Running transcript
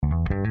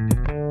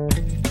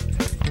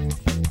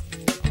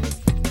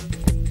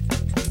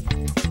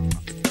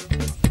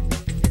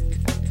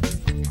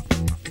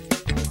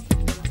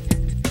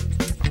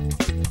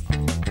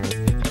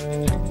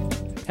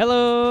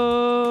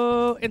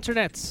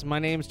internets. My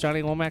name's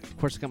Johnny Womack. Of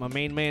course, I got my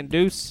main man,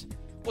 Deuce.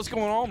 What's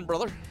going on,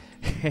 brother?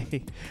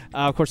 Hey.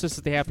 Of course, this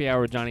is the Happy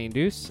Hour with Johnny and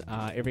Deuce.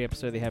 Every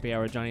episode of the Happy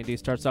Hour with Johnny and Deuce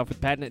starts off with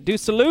patented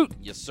Deuce salute.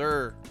 Yes,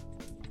 sir.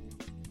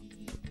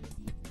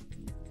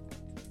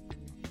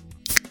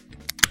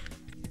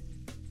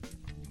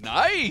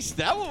 Nice.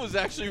 That one was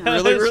actually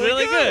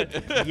really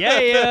good.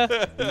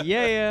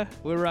 Yeah.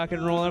 We're rocking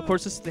and rolling. Of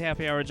course, this is the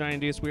Happy Hour with Johnny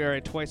and Deuce. We are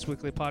a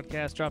twice-weekly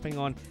podcast dropping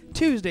on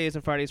Tuesdays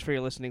and Fridays for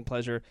your listening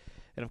pleasure.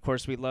 And, of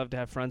course, we'd love to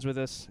have friends with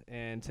us.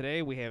 And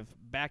today we have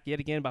back yet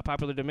again by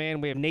popular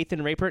demand. We have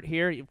Nathan Rapert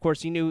here. Of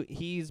course, you knew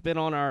he's been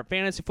on our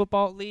fantasy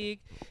football league.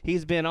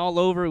 He's been all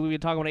over. We've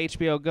been talking about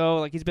HBO Go.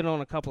 Like, he's been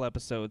on a couple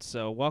episodes.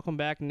 So welcome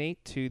back,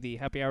 Nate, to the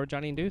Happy Hour with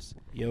Johnny and Deuce.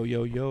 Yo.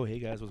 Hey,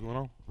 guys. What's going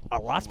on? A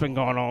lot's been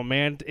going on,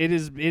 man. It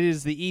is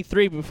the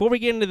E3. Before we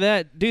get into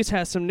that, Deuce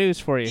has some news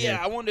for you. Yeah, here.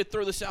 I wanted to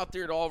throw this out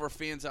there to all of our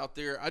fans out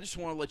there. I just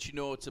want to let you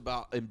know it's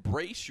about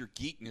Embrace Your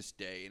Geekness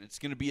Day, and it's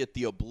going to be at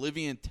the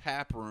Oblivion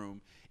Tap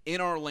Room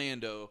in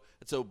Orlando.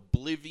 It's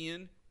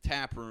Oblivion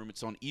Tap Room.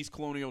 It's on East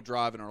Colonial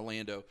Drive in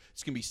Orlando.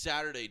 It's going to be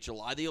Saturday,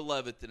 July the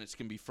 11th, and it's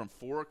going to be from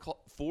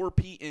 4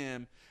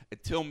 p.m.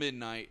 until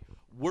midnight.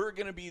 We're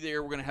going to be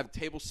there. We're going to have a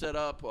table set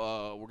up.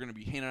 We're going to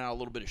be handing out a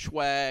little bit of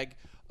swag.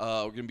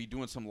 We're going to be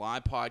doing some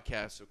live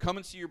podcasts. So come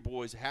and see your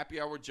boys,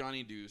 Happy Hour with Johnny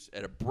and Deuce,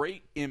 at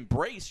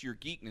Embrace Your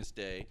Geekness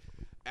Day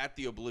at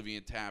the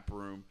Oblivion Tap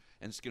Room.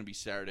 And it's going to be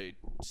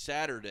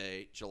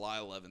Saturday, July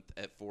 11th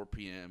at 4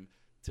 p.m.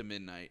 to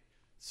midnight.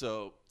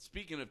 So,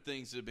 speaking of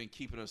things that have been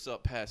keeping us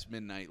up past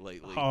midnight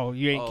lately. Oh,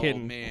 you ain't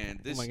kidding. Oh,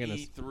 man. This my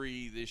goodness.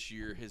 E3 this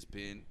year has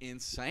been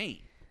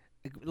insane.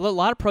 A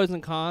lot of pros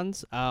and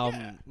cons.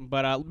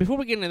 But before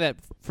we get into that,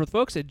 for the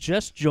folks that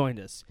just joined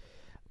us,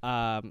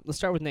 let's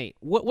start with Nate.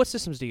 What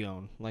systems do you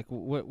own? Like,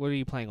 what are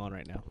you playing on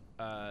right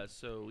now?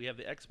 So we have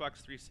the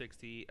Xbox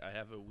 360. I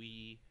have a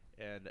Wii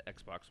and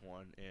Xbox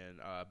One and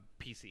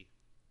PC.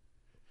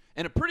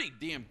 And a pretty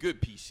damn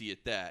good PC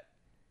at that.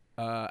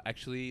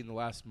 Actually, in the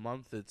last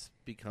month, it's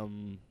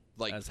become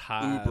Like as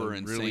high, uber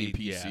insane really,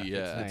 PC.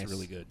 Yeah, Nice. it's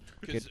really good.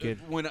 Good.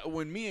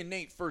 When me and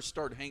Nate first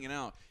started hanging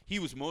out, he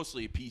was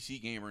mostly a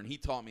PC gamer, and he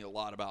taught me a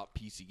lot about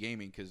PC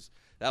gaming because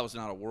that was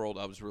not a world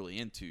I was really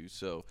into.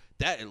 So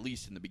that, at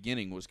least in the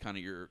beginning, was kind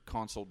of your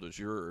console du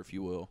jour, if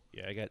you will.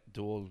 Yeah, I got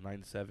dual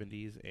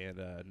 970s and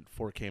a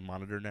 4K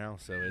monitor now,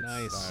 so it's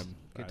Nice.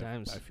 Good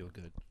times. I feel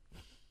good.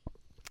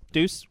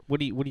 Deuce, what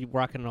are you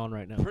rocking on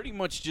right now? Pretty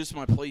much just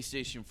my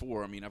PlayStation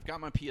 4. I mean, I've got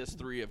my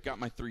PS3, I've got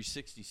my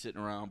 360 sitting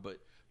around, but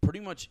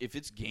pretty much if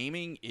it's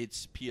gaming,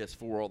 it's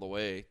PS4 all the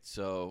way.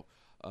 So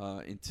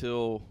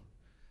until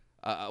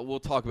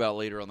we'll talk about it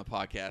later on the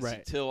podcast, right.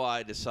 Until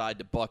I decide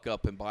to buck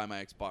up and buy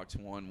my Xbox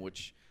One,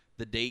 which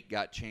the date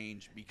got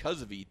changed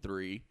because of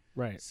E3.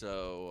 Right.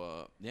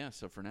 So,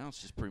 so for now, it's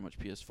just pretty much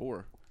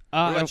PS4.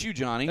 What about you,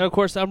 Johnny? Of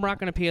course, I'm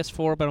rocking a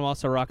PS4, but I'm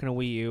also rocking a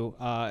Wii U.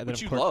 And Which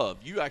then, you of course, love.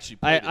 You actually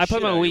play I play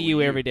my Wii Wii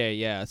U every day,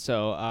 yeah.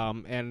 So,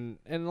 and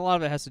a lot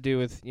of it has to do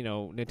with,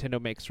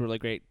 Nintendo makes really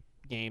great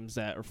games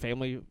that are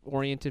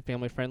family-oriented,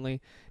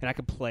 family-friendly, and I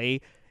can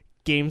play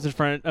games in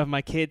front of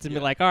my kids and be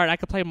like, all right, I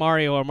can play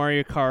Mario or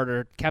Mario Kart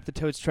or Captain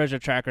Toad's Treasure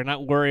Tracker and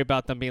not worry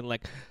about them being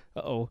like,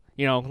 uh-oh.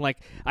 Like,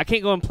 I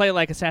can't go and play,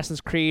 like, Assassin's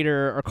Creed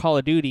or Call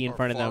of Duty in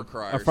front of them.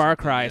 Or Far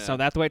Cry, so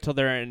I have to wait till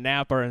they're in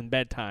nap or in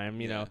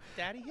bedtime, you know.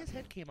 Daddy, his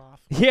head came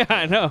off. Yeah,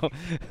 I know.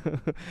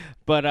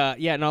 But, I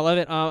love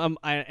it.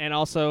 And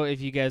also,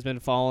 if you guys been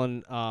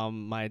following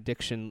my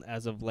addiction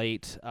as of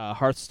late,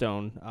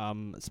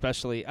 Hearthstone,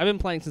 especially, I've been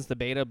playing since the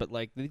beta, but,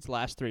 like, these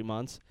last 3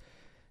 months,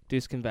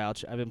 Deuce can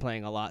vouch, I've been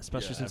playing a lot,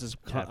 especially since it's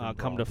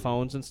come to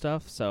phones and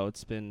stuff, so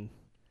it's been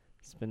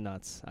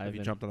nuts. Have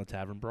you jumped on the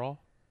Tavern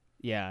Brawl?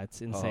 Yeah, it's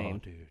insane.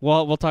 Oh, dude.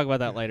 Well, we'll talk about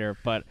that later,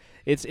 but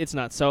it's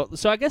nuts. So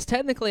I guess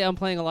technically I'm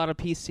playing a lot of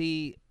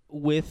PC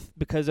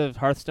because of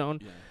Hearthstone.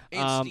 Yeah.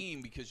 And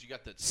Steam, because you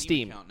got that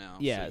Steam account now.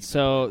 Yeah,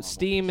 so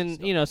Steam and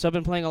so I've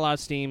been playing a lot of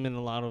Steam and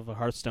a lot of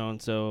Hearthstone.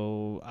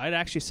 So I'd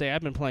actually say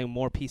I've been playing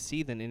more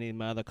PC than any of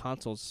my other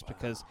consoles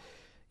because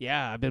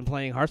I've been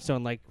playing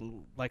Hearthstone like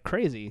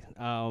crazy.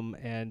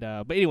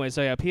 But anyway,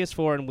 so yeah,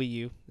 PS4 and Wii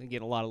U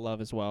get a lot of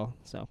love as well.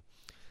 So.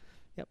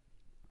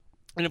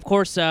 And of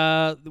course,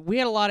 we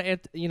had a lot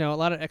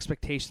of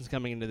expectations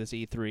coming into this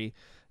E3.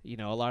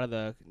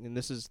 And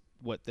this is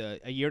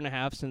a year and a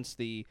half since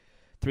the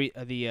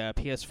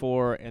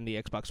PS4 and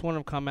the Xbox One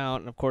have come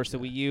out, and of course the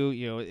Wii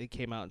U, it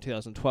came out in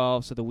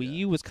 2012. So the Wii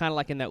U was kind of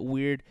like in that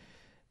weird,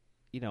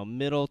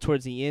 middle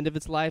towards the end of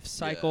its life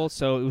cycle. Yeah.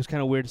 So it was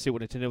kind of weird to see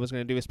what Nintendo was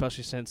going to do,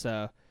 especially since,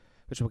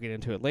 which we'll get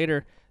into it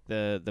later,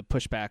 the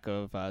pushback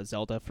of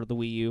Zelda for the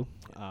Wii U.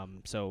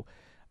 So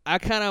I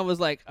kind of was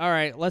like, all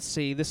right, let's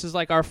see. This is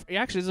like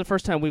this is the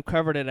first time we've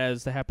covered it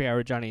as the Happy Hour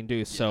with Johnny and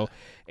Deuce. Yeah. So,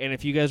 and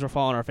if you guys were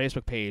following our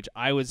Facebook page,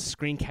 I was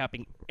screen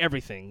capping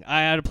everything.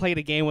 I had played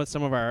a game with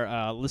some of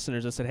our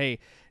listeners that said, hey,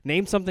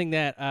 name something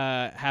that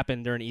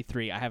happened during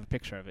E3. I have a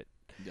picture of it.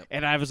 Yep.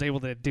 and I was able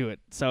to do it.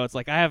 So it's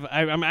like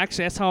I'm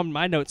actually, that's how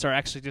my notes are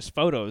actually just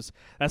photos.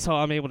 That's how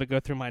I'm able to go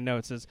through my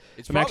notes. It's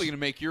I'm probably actually- going to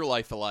make your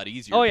life a lot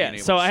easier. Oh being yeah,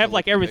 able so to I have still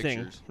like look at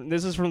everything. pictures.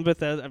 This is from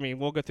Bethesda. I mean,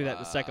 we'll go through that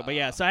in a second. But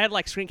yeah, so I had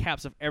like screen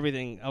caps of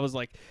everything. I was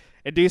like,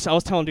 and Deuce, I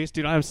was telling Deuce,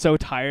 dude, I'm so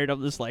tired.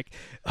 I'm just like,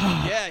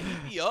 Yeah,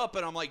 he'd be up,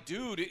 and I'm like,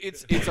 dude,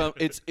 it's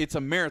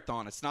a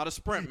marathon. It's not a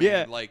sprint, man.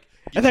 Yeah. Like,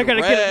 and I get gotta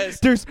your get,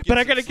 rest, Deuce, but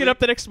I some gotta get sleep. up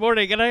the next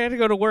morning, and I gotta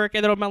go to work,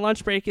 and then on my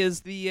lunch break is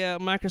the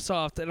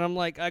Microsoft, and I'm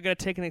like, I gotta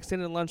take an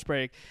extended lunch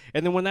break,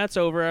 and then when that's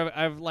over,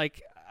 I've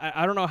like.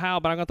 I don't know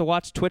how, but I'm going to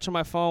watch Twitch on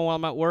my phone while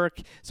I'm at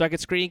work so I could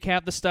screen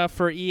cap the stuff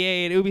for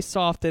EA and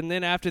Ubisoft, and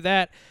then after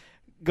that,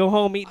 go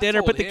home, eat dinner,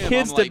 I put told the him,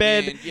 kids I'm to like,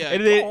 bed, man, yeah, and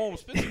go then home,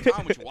 spend some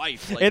time with your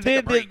wife, like, and take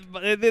a break.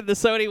 then the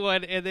Sony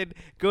one, and then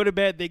go to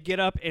bed. They get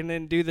up and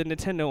then do the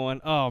Nintendo one.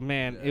 Oh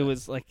man, it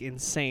was like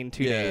insane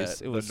 2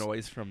 days. It was the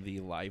noise from the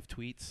live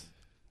tweets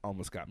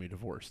almost got me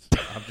divorced.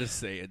 I'm just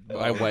saying.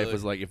 My Oh, wife really?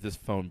 was like, if this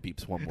phone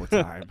beeps one more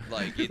time.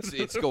 Like,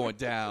 it's going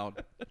down.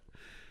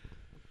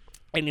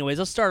 Anyways,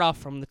 let's start off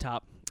from the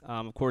top.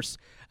 Of course,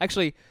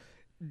 actually,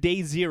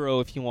 day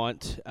 0, if you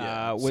want,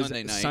 Yeah, was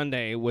Sunday night.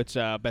 Sunday, which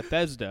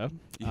Bethesda.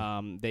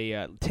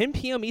 They 10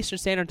 p.m. Eastern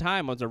Standard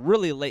Time was a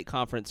really late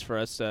conference for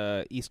us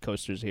East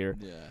Coasters here.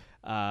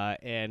 Yeah.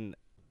 And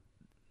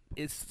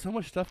It's so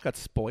much stuff got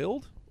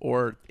spoiled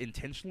or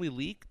intentionally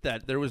leaked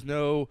that there was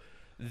no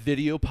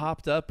video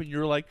popped up, and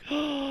you're like,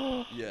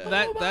 Yeah.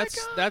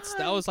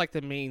 that was like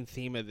the main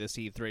theme of this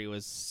E3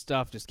 was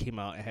stuff just came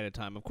out ahead of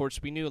time. Of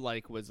course, we knew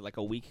was like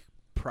a week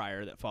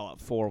prior that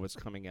Fallout 4 was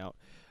coming out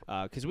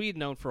because we had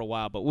known for a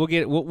while. But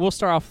we'll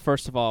start off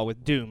first of all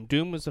with Doom.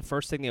 Doom was the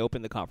first thing they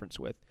opened the conference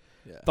with.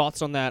 Yeah.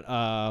 Thoughts on that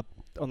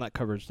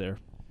coverage there?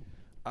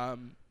 I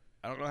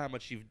don't know how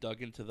much you've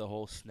dug into the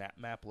whole Snap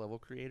Map level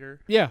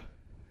creator. Yeah.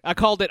 I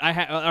called it. I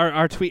had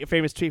our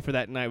famous tweet for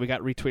that night. We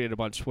got retweeted a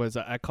bunch. Was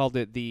I called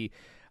it the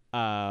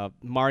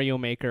Mario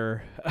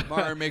Maker.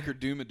 Mario Maker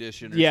Doom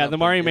Edition. Or Yeah, something. the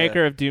Mario Yeah.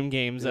 Maker of Doom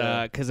games.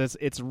 Yeah. Because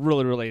it's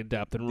really really in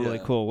depth and really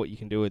Yeah. cool what you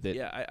can do with it.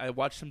 Yeah, I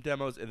watched some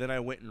demos, and then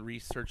I went and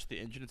researched the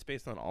engine it's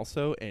based on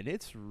also, and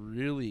it's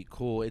really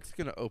cool. It's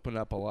going to open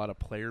up a lot of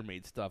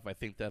player-made stuff. I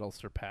think that'll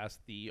surpass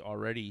the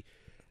already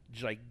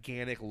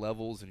gigantic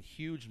levels and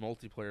huge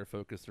multiplayer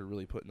focus they're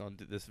really putting on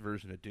this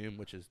version of Doom,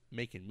 which is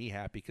making me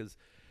happy because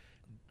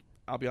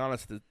I'll be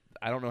honest,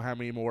 I don't know how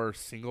many more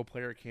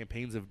single-player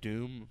campaigns of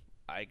Doom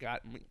I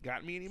got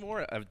me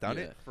anymore. I've done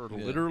it for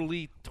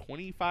literally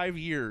 25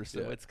 years,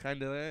 so it's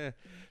kind of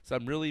so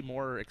I'm really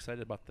more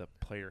excited about the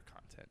player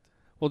content.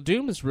 Well,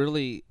 Doom has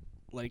really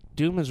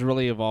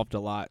evolved a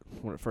lot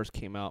when it first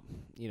came out.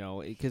 You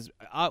know, because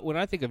when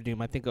I think of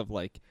Doom, I think of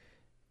like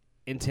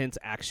intense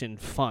action,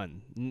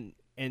 fun.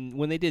 And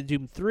when they did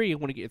Doom 3, I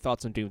want to get your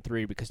thoughts on Doom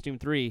 3 because Doom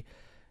 3,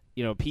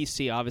 you know,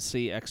 PC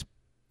obviously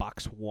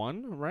Xbox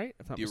One, right?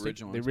 If I'm not The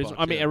mistaken. original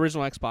Xbox,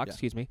 original Xbox. Yeah.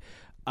 Excuse me.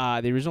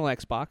 The original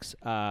Xbox,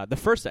 the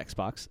first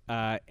Xbox,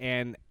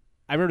 and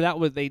I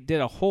remember they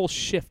did a whole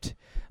shift.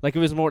 Like it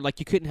was more like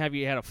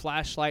you had a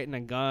flashlight and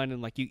a gun,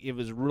 and it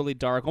was really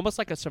dark, almost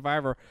like a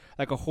survivor,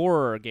 like a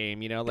horror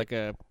game, you know, like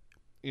a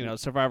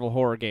survival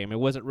horror game. It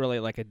wasn't really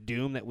like a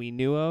Doom that we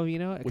knew of, you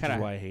know. Which is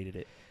why I hated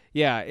it.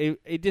 Yeah,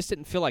 it just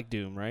didn't feel like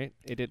Doom, right?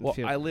 It didn't. Well,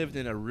 feel. I lived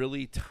in a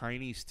really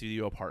tiny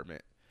studio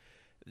apartment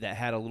that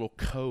had a little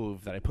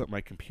cove that I put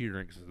my computer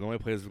in because it was the only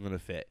place it was going to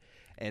fit.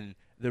 And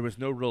there was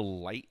no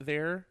real light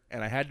there,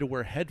 and I had to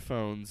wear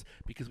headphones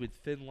because we had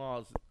thin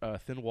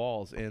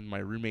walls, and my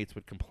roommates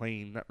would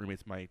complain. Not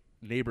roommates, my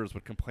neighbors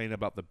would complain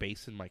about the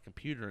bass in my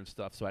computer and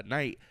stuff. So at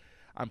night,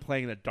 I'm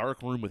playing in a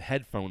dark room with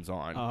headphones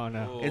on. Oh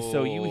no! And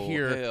so you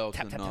hear hell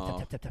tap, to tap, no.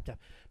 tap, tap, tap, tap, tap,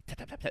 tap,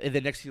 tap, tap, tap, and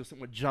then next thing you know,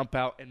 someone would jump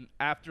out. And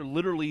after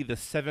literally the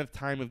 7th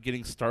time of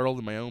getting startled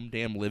in my own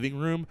damn living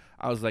room,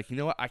 I was like, you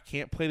know what? I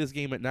can't play this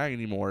game at night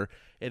anymore.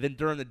 And then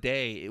during the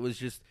day,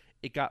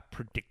 it got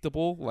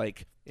predictable.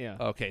 Like,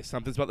 okay,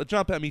 something's about to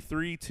jump at me.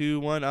 3, 2,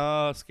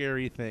 1.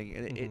 Scary thing.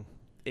 And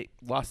it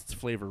lost its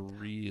flavor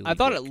really. I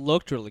thought quick. it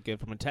looked really good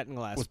from a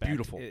technical aspect. was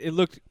beautiful. It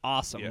looked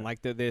awesome. Yeah.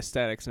 Like the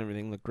aesthetics and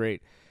everything looked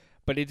great,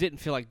 but it didn't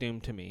feel like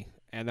Doom to me.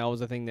 And that was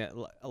the thing that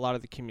a lot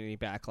of the community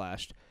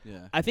backlashed.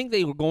 Yeah. I think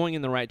they were going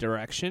in the right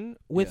direction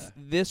with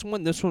this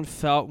one. This one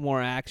felt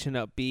more action,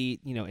 upbeat,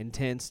 you know,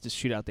 intense to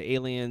shoot out the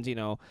aliens. You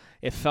know,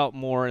 it felt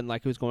more and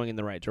like it was going in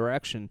the right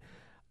direction.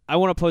 I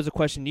want to pose a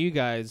question to you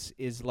guys: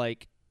 is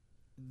like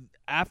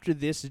after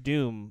this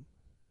Doom,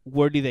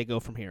 where do they go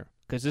from here?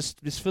 Because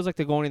this feels like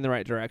they're going in the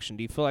right direction.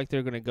 Do you feel like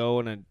they're going to go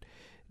and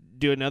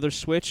do another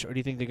switch, or do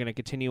you think they're going to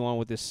continue on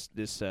with this?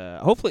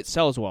 Hopefully, it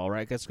sells well,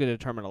 right? That's going to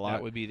determine a lot.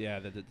 That would be the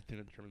thing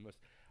that determines most.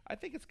 I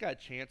think it's got a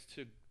chance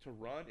to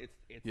run. It's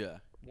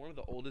one of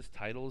the oldest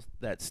titles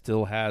that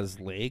still has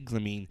legs. I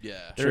mean,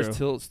 there's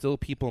still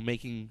people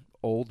making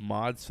old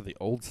mods for the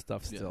old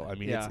stuff still. I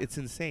mean, it's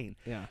insane.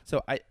 Yeah.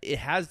 So it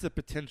has the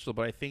potential,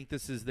 but I think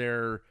this is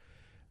they're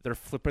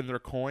flipping their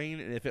coin,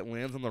 and if it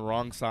lands on the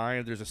wrong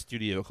side, there's a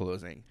studio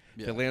closing.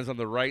 Yeah. If it lands on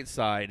the right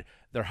side,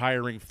 they're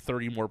hiring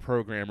 30 more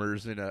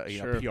programmers and a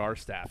PR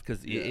staff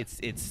because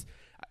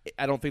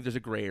I don't think there's a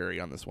gray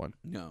area on this one.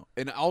 No.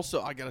 And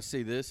also, I got to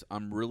say this.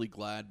 I'm really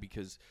glad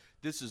because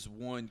this is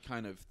one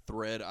kind of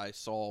thread I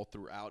saw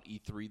throughout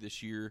E3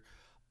 this year.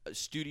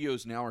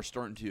 Studios now are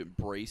starting to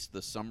embrace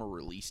the summer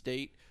release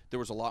date. There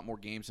was a lot more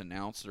games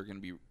announced that are going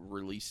to be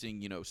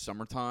releasing,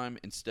 summertime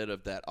instead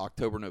of that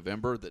October,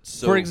 November. That's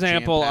so For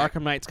example, jam-packed.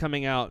 Arkham Knight's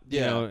coming out,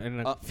 in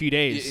a few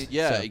days.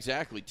 Yeah, so.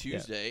 exactly.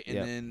 Tuesday.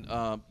 Yeah. And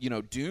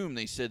then, Doom,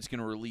 they said, is going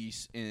to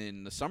release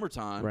in the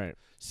summertime. Right.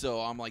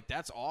 So I'm like,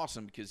 that's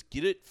awesome because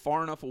get it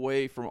far enough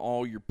away from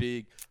all your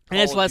big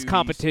And it's Call of less Duties.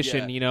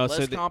 competition, Yeah, so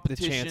less the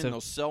competition. chance of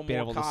they'll sell being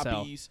more able to sell.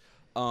 copies.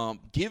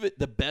 Give it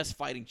the best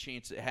fighting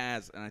chance it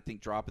has, and I think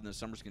dropping this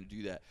summer is going to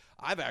do that.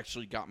 I've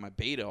actually got my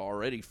beta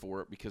already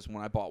for it because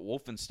when I bought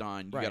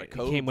Wolfenstein, you got a Right, it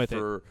code came with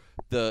for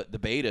the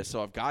beta,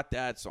 so I've got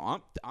that. So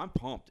I'm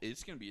pumped.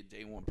 It's going to be a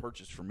day one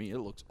purchase for me. It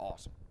looks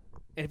awesome.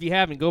 And if you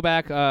haven't, go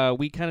back.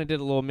 We kind of did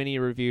a little mini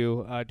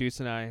review, Deuce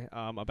and I,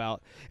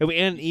 about,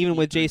 and even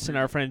with Jason,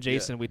 our friend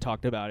Jason, we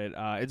talked about it.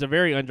 It's a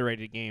very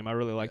underrated game. I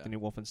really like the new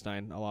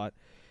Wolfenstein a lot.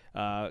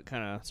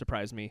 Kind of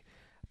surprised me.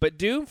 But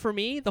Doom, for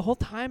me, the whole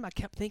time I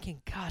kept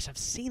thinking, gosh, I've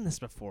seen this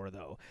before,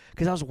 though.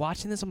 Because I was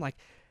watching this, I'm like,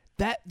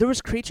 there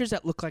was creatures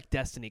that look like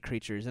Destiny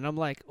creatures. And I'm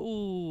like,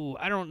 ooh,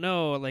 I don't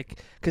know. Like,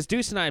 because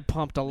Deuce and I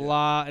pumped a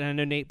lot, and I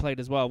know Nate played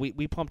as well.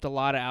 We pumped a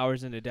lot of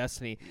hours into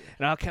Destiny.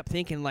 And I kept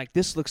thinking, like,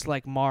 this looks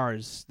like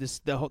Mars.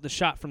 The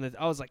shot from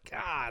I was like,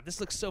 this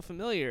looks so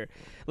familiar.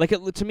 Like,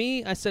 to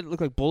me, I said it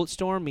looked like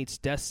Bulletstorm meets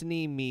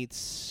Destiny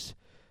meets,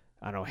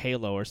 I don't know,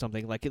 Halo or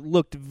something. Like, it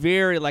looked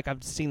very like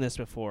I've seen this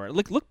before. It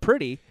looked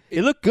pretty.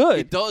 It looked good.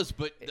 It does,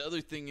 but the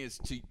other thing is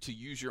to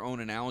use your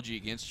own analogy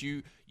against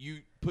you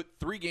put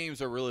three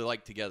games I really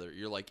like together.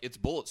 You're like, it's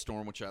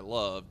Bulletstorm, which I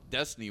love,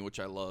 Destiny,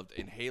 which I loved,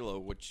 and Halo,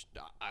 which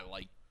I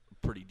like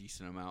pretty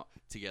decent amount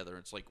together.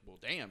 It's like, well,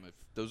 damn, if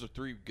those are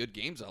three good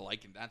games I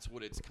like, and that's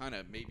what it's kind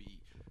of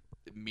maybe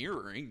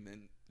mirroring,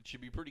 then it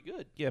should be pretty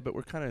good. Yeah, but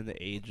we're kind of in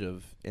the age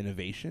of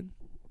innovation.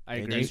 I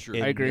and agree. That's true.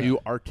 and I agree. New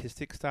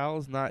artistic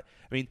styles.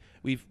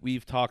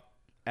 We've talked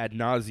ad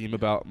nauseum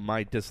about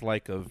my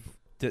dislike of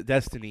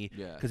Destiny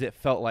because it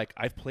felt like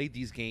I've played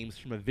these games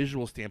from a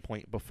visual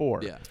standpoint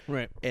before. Yeah.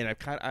 Right. And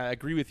I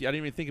agree with you. I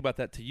didn't even think about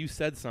that till you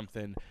said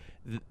something.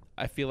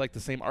 I feel like the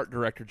same art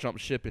director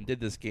jumped ship and did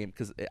this game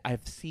because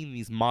I've seen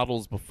these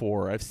models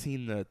before. I've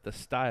seen the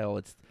style.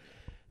 It's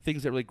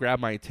things that really grab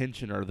my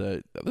attention are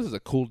this is a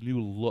cool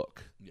new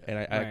look. Yeah. And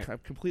Right. I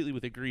completely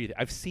would agree.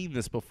 I've seen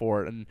this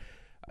before. And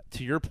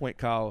to your point,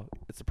 Kyle,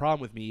 it's the problem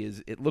with me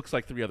is it looks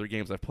like three other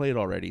games I've played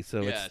already.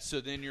 So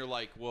So then you're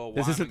like, well,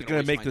 this why isn't going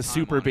going to make the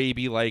super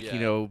baby like,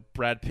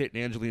 Brad Pitt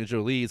and Angelina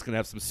Jolie is going to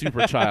have some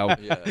super child.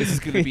 Yeah. This is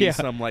going to be Yeah.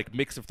 some like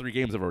mix of three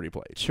games I've already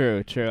played.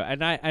 True.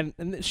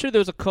 And sure, there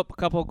was a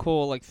couple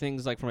cool like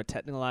things like from a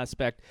technical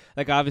aspect.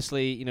 Like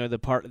obviously,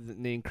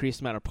 the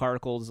increased amount of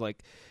particles. Like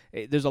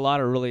there's a lot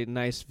of really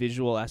nice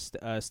visual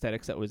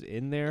aesthetics that was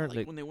in there.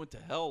 Like when they went to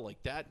hell,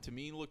 like that to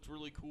me looked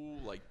really cool.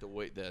 Like the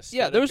way the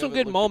Yeah, there were some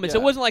good moments. Yeah.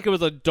 It wasn't like it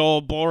was a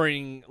dull,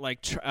 boring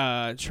like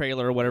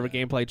trailer or whatever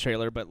gameplay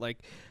trailer, but like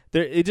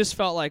it just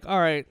felt like all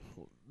right.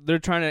 They're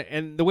trying to,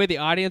 and the way the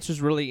audience was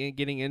really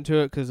getting into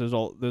it because there's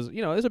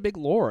a big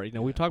lore.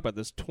 We've talked about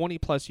this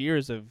 20+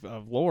 years of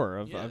lore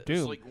of Doom.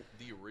 It's like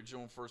the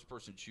original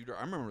first-person shooter. I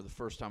remember the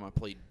first time I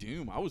played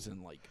Doom, I was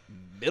in like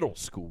middle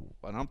school,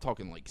 and I'm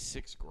talking like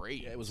 6th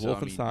grade. Yeah, it was So, I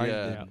mean,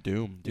 Wolfenstein and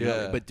Doom.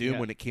 Yeah. But Doom Yeah.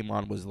 when it came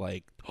on was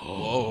like,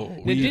 whoa.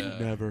 They we've didn't-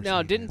 never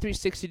Now, seen didn't it.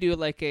 360 do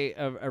like a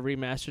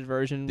remastered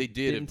version? They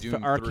did of for Doom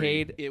 3.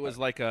 arcade It was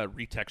like a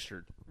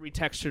retextured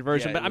retextured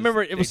version, Yeah, but it I remember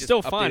was- it they was just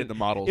still updated fun. the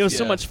models. It was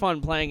so Yeah. much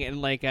fun playing it,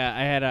 and like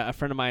I had a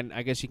friend of mine.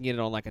 I guess you can get it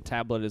on like a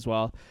tablet as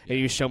well. And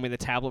you showed me the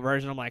tablet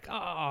version. I'm like,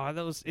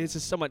 it's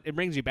just so much. It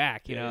brings you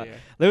back. You know, yeah.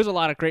 there was a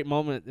lot of great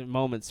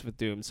moments with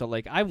Doom. So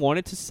like, I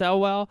wanted to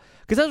sell well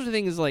because that's the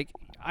thing is like.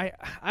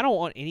 I don't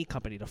want any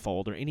company to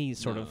fold or any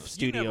sort of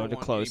studio you never to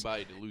want close.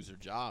 anybody to lose their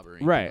job or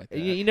anything Right. like that.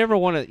 You never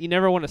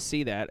want to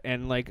see that,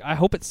 and like I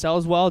hope it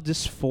sells well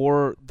just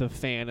for the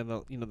fan and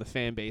the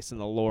fan base and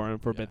the lore and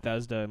for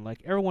Bethesda and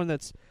like everyone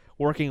that's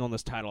working on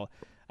this title.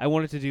 I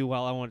want it to do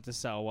well. I want it to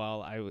sell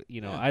well.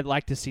 I'd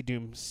like to see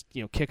Doom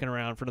kicking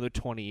around for another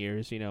 20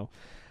 years.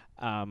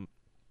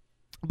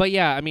 But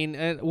yeah, I mean,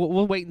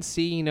 we'll wait and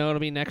see. It'll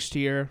be next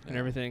year and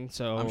everything.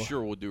 So I'm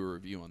sure we'll do a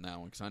review on that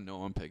one because I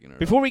know I'm picking it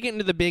Before up. we get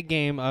into the big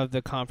game of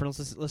the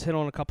conference, let's hit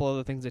on a couple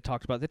other things they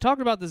talked about. They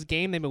talked about this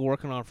game they've been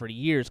working on for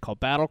years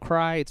called Battle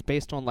Cry. It's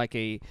based on like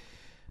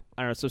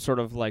some sort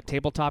of like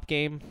tabletop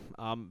game,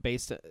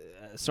 based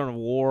sort of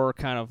war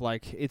kind of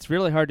like. It's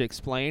really hard to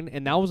explain,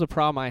 and that was a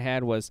problem I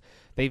had was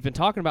they've been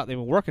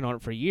working on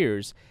it for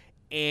years,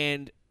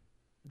 and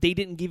they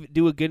didn't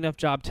do a good enough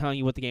job telling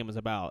you what the game was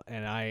about,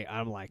 and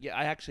I'm like, Yeah,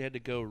 I actually had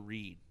to go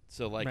read.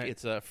 So, like, Right.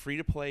 it's a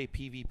free-to-play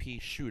PvP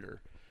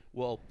shooter.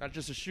 Well, not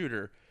just a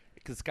shooter,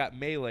 because it's got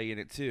Melee in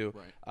it, too.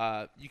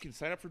 Right. You can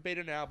sign up for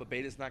beta now, but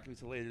beta's not going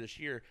to be until later this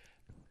year.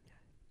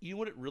 You know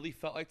what it really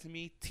felt like to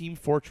me? Team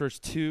Fortress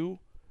 2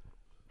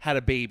 had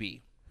a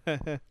baby.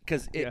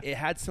 Because it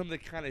had some of the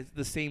kind of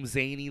the same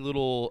zany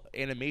little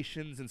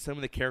animations, and some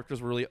of the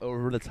characters were really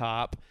over the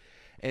top.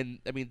 And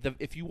I mean,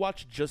 if you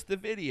watch just the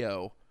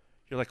video,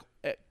 you're like,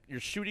 you're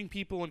shooting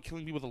people and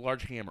killing people with a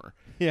large hammer.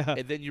 Yeah.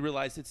 And then you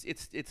realize it's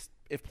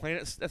if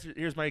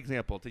here's my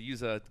example to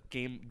use a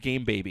game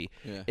baby.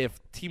 Yeah. If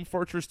Team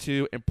Fortress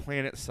 2 and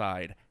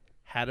PlanetSide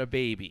had a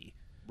baby,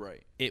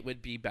 Right. it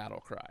would be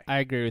Battlecry. I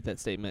agree with that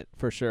statement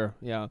for sure.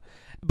 Yeah,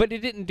 but it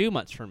didn't do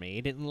much for me.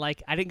 I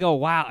didn't go,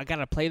 wow, I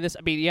gotta play this.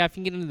 I mean, yeah, if you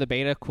can get into the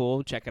beta,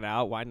 cool, check it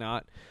out. Why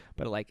not?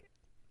 But like,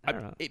 I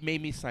don't know. It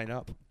made me sign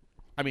up.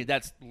 I mean,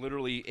 that's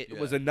literally it Yeah.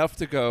 was enough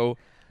to go.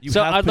 You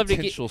So have I'd love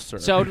potential, to sir.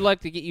 So I'd like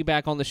to get you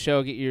back on the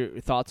show, get your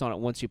thoughts on it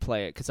once you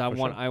play it, because I For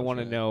want sure, I for want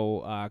to sure.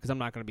 know because I'm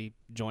not going to be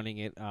joining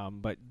it.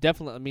 But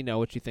definitely let me know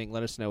what you think.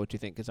 Let us know what you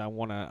think because I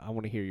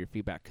wanna hear your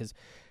feedback because,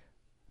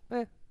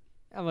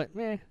 I'm like,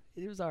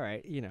 it was all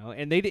right, you know.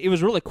 And it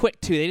was really quick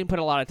too. They didn't put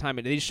a lot of time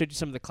in it. They just showed you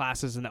some of the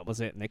classes and that was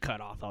it. And they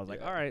cut off. I was like,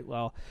 Yeah. all right,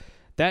 well,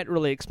 that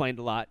really explained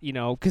a lot, you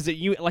know, because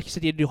you like you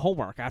said, you had to do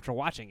homework after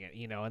watching it,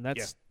 you know, and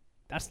that's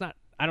not.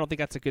 I don't think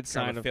that's a good kind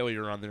sign of of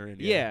failure on their end.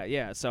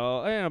 yeah. So,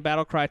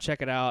 Battlecry,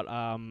 check it out.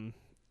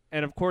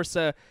 And of course,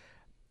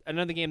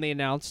 another game they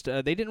announced.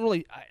 They didn't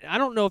really. I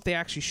don't know if they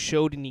actually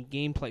showed any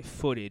gameplay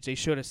footage. They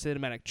showed a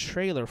cinematic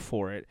trailer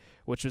for it,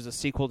 which was a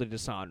sequel to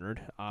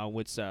Dishonored,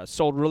 which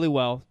sold really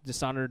well.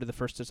 Dishonored, the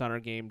first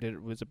Dishonored game,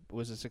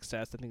 was a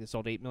success. I think it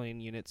sold 8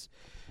 million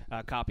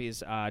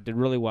copies. Did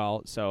really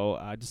well.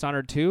 So,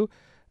 Dishonored 2.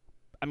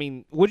 I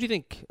mean, what do you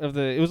think of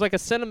the? It was like a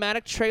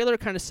cinematic trailer,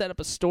 kind of set up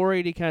a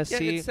story to kind of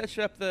see. It sets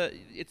up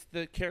it's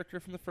the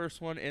character from the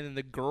first one and then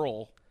the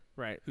girl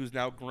Right. who's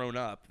now grown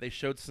up. They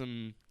showed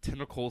some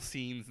tentacle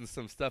scenes and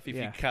some stuff. If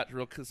Yeah. you cut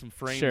some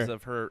frames Sure.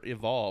 of her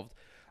evolved.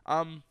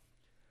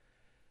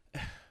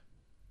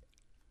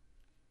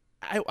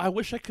 I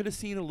wish I could have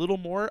seen a little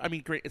more. I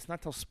mean, great. It's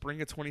not till spring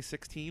of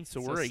 2016,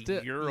 so we're a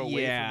year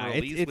away from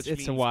release, which it's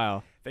means a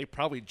while. they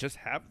probably just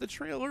have the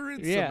trailer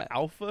and Yeah. some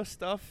alpha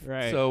stuff.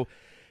 Right. So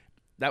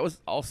that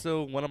was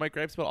also one of my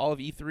gripes about all of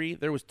E3.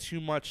 There was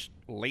too much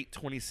late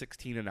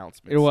 2016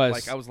 announcements. It was.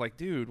 Like, I was like,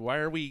 dude, why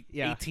are we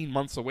Yeah. 18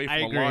 months away I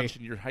from a agree. launch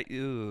and you're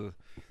ugh.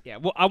 Yeah,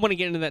 well, I want to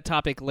get into that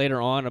topic later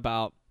on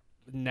about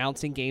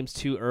announcing games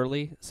too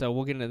early, so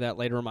we'll get into that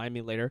later. Remind me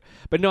later.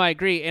 But no, I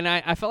agree, and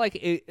I felt like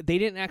they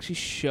didn't actually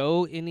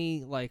show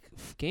any like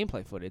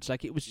gameplay footage.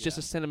 Like it was just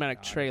a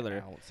cinematic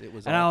trailer, It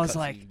was and all I was cutscene,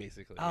 like,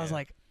 basically. I was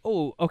like,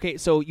 oh, okay.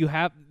 So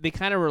they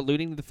kind of were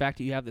alluding to the fact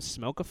that you have the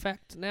smoke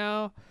effect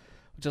now,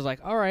 which is like,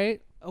 all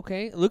right,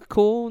 okay, it looked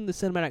cool in the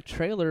cinematic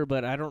trailer,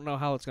 but I don't know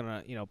how it's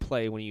gonna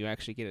play when you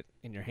actually get it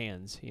in your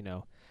hands.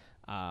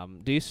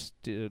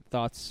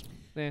 Thoughts?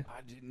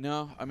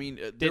 No, I mean,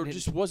 there Didn't-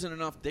 just wasn't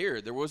enough there.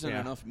 There wasn't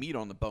Yeah. enough meat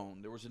on the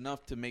bone. There was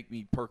enough to make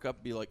me perk up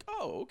and be like,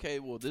 oh, okay,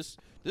 well, this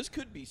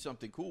could be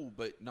something cool,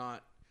 but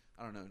not,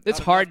 I don't know. It's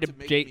not hard to enough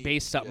make me-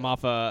 base something yeah.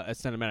 off a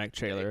cinematic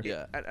trailer.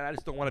 Yeah. and I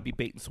just don't want to be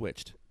bait and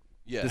switched.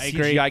 Yeah. The I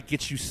agree. CGI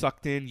gets you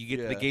sucked in. You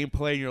get the Yeah.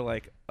 gameplay, and you're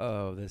like,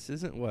 oh, this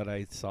isn't what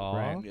I saw.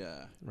 Right.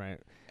 Yeah. Right.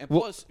 And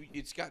Well- plus,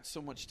 it's got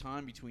so much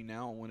time between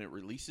now and when it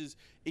releases.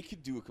 It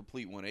could do a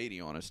complete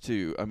 180 on us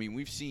too. I mean,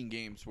 we've seen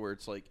games where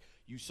it's like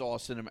you saw a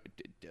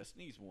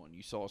Destiny's one.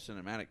 You saw a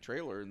cinematic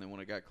trailer, and then when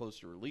it got close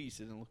to release,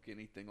 it didn't look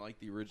anything like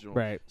the original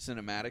Right.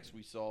 cinematics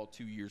we saw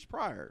 2 years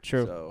prior.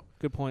 True. So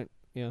Good point.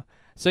 Yeah.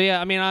 So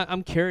yeah, I mean,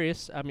 I'm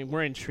curious. I mean,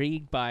 we're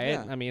intrigued by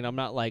it. Yeah. I mean, I'm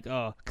not like,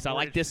 oh, because I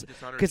like this.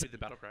 Dishonored 'cause- to the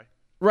Battlecry.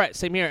 Right.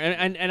 Same here.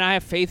 And I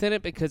have faith in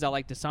it because I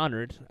like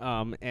Dishonored.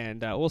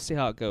 And we'll see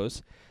how it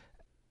goes.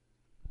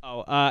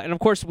 Oh, and of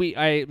course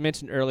I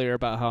mentioned earlier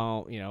about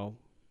how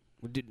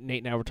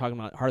Nate and I were talking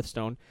about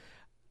Hearthstone.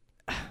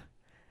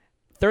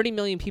 30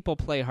 million people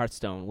play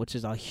Hearthstone, which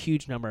is a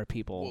huge number of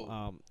people.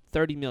 Whoa.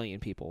 30 million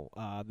people.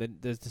 The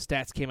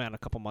stats came out a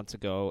couple months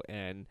ago,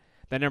 and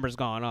that number's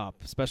gone up,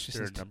 especially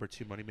They're since number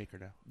 2 moneymaker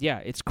now. yeah,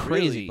 it's really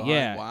crazy. behind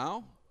Yeah,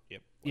 WoW.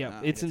 Yep. yeah, Wow.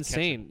 it's It's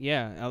insane.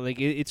 Yeah,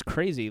 it's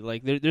crazy.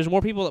 Like there's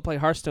more people that play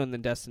Hearthstone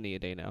than Destiny a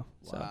day now.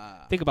 So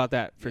Wow. think about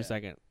that for a Yeah.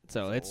 second.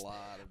 So That's it's. a lot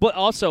of But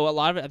people. also, a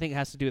lot of it, I think,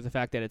 has to do with the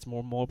fact that it's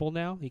more mobile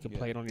now. You can Yeah.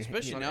 play it on your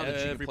especially you now know, that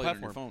you can every play it on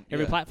your platform. phone.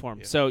 every Yeah. platform.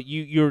 Yeah. So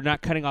you're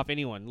not cutting off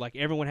anyone. Like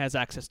everyone has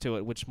access to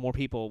it, which more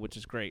people, which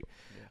is great.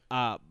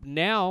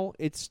 Now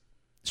it's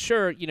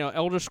sure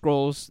Elder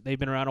Scrolls. They've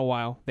been around a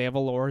while. They have a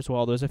lore as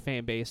well. There's a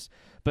fan base.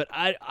 But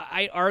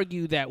I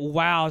argue that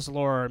WoW's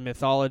lore and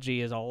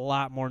mythology is a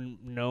lot more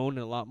known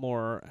and a lot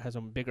more has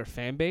a bigger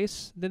fan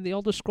base than the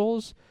Elder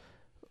Scrolls.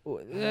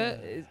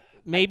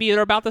 Maybe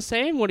they're about the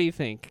same. What do you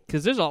think?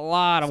 Because there's a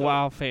lot of So,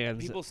 WoW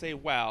fans. People say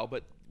WoW,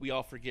 but we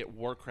all forget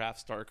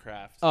Warcraft,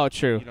 StarCraft. Oh,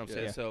 true. You know what I'm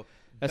saying? Yeah. So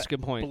That's a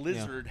good point. yeah.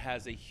 Blizzard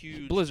has a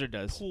huge Blizzard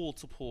does. pool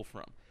to pull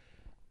from.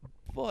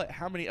 But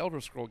how many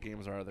Elder Scroll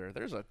games are there?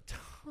 There's a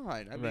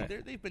ton. I mean,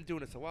 Right. they've been doing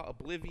this a while.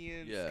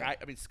 Oblivion, Yeah.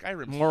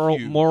 Skyrim's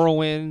huge.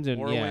 Morrowind,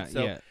 and Morrowind,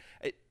 so yeah.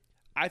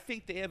 I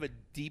think they have a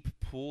deep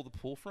pool to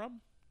pull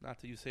from. Not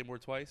to use the same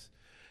word twice,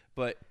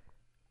 but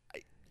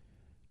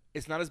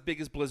it's not as big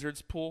as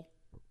Blizzard's pool.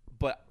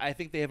 But I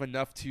think they have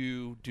enough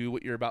to do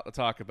what you're about to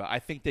talk about. I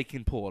think they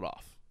can pull it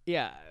off.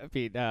 Yeah, I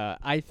mean,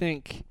 I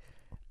think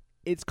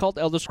it's called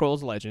Elder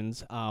Scrolls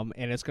Legends, and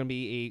it's going to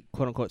be a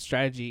quote-unquote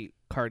strategy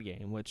card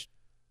game, which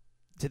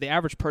to the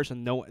average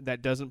person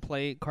that doesn't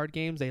play card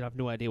games, they have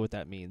no idea what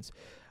that means.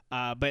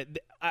 But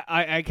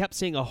I kept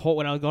seeing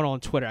when I was going on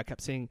Twitter, I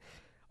kept seeing,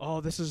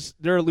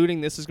 they're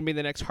alluding this is going to be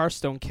the next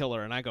Hearthstone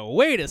killer. And I go,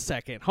 wait a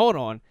second, hold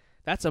on.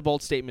 That's a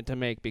bold statement to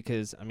make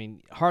because, I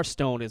mean,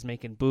 Hearthstone is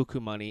making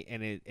buku money,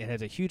 and it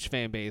has a huge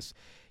fan base,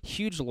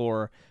 huge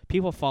lore,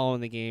 people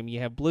following the game. You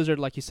have Blizzard,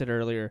 like you said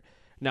earlier.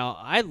 Now,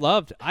 I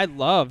loved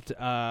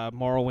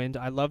Morrowind.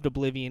 I loved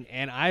Oblivion,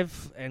 and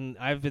I've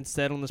been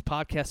said on this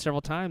podcast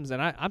several times,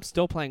 and I'm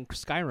still playing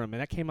Skyrim,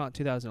 and that came out in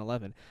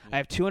 2011. I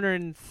have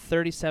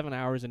 237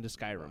 hours into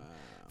Skyrim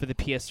for the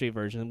PS3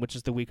 version, which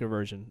is the weaker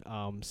version.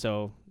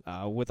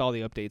 With all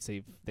the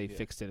updates, they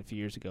fixed it a few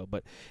years ago.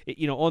 But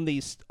on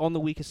the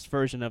weakest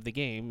version of the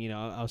game,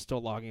 I was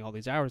still logging all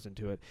these hours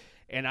into it,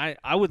 and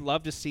I would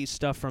love to see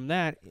stuff from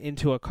that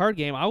into a card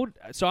game.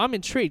 So I'm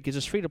intrigued because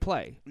it's free to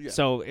play. Yeah.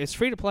 So it's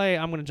free to play.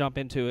 I'm going to jump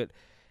into it.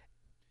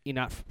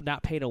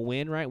 Not pay to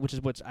win, right? Which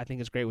is what I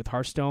think is great with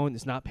Hearthstone.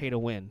 It's not pay to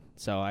win.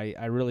 So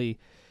I really.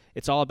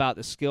 It's all about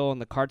the skill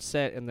and the card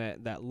set and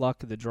that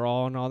luck, the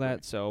draw and all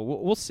that. So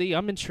we'll see.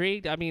 I'm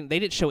intrigued. I mean, they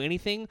didn't show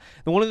anything.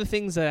 And one of the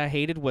things that I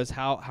hated was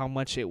how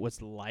much it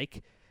was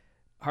like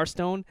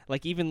Hearthstone.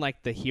 Like even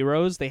like the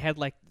heroes, they had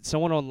like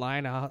someone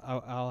online.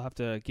 I'll have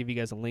to give you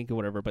guys a link or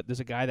whatever. But there's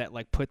a guy that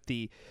like put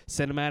the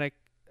cinematic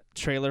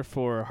trailer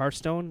for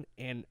Hearthstone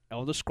and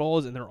Elder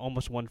Scrolls, and they're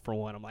almost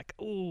 1-for-1. I'm like,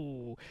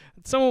 ooh,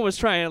 someone was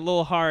trying a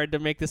little hard to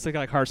make this look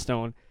like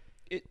Hearthstone.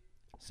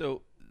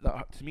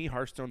 To me,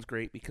 Hearthstone's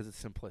great because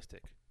it's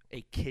simplistic.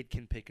 A kid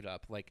can pick it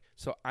up.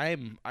 So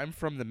I'm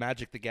from the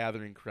Magic the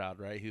Gathering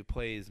crowd, right? Who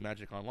plays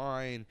Magic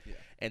Online,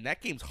 and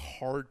that game's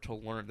hard to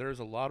learn. There's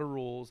a lot of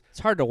rules. It's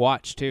hard to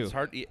watch too. It's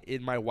hard.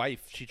 In my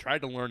wife, she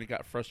tried to learn and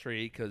got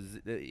frustrated because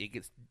it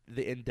gets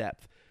the in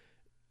depth.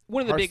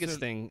 One of the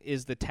biggest thing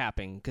is the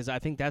tapping because I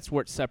think that's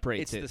where it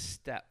separates it. It's the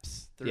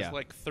steps. There's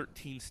like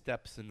 13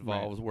 steps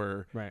involved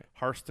where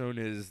Hearthstone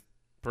is.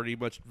 Pretty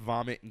much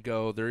vomit and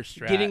go. There's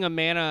strat. Getting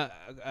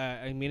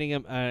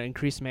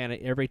increased mana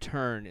every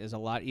turn is a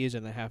lot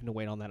easier than having to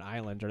wait on that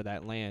island or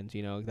that land.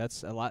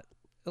 That's a lot.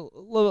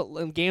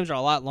 Games are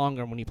a lot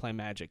longer when you play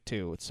Magic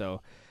too.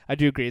 So I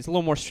do agree. It's a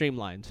little more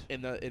streamlined.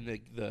 And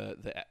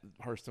the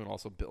Hearthstone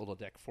also build a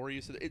deck for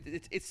you, so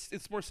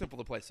it's more simple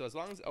to play. So as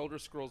long as Elder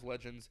Scrolls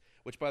Legends,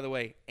 which by the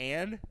way,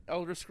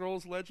 Elder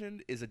Scrolls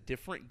Legend is a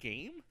different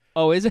game.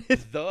 Oh, is it?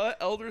 The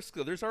Elder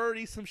Scrolls. There's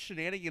already some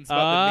shenanigans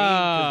about the name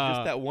because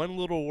just that one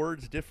little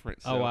word's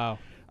different. So, oh, wow.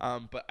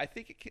 But I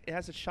think it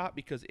has a shot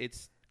because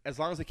it's as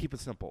long as they keep it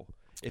simple.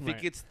 If it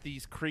gets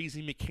these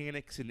crazy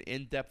mechanics and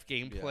in-depth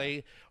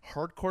gameplay,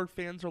 hardcore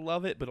fans will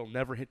love it, but it'll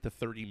never hit the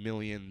 30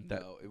 million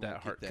it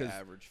won't get the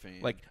average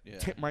fan.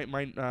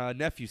 My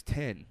nephew's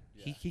 10.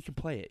 Yeah. He can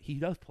play it. He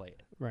does play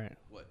it. Right.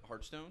 What,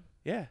 Hearthstone?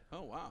 Yeah.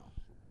 Oh, wow.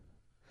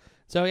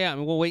 So, yeah,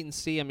 we'll wait and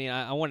see. I mean,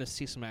 I want to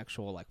see some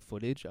actual,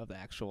 footage of the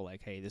actual,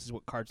 hey, this is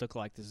what cards look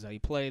like. This is how you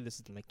play. This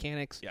is the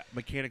mechanics. Yeah,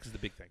 mechanics is the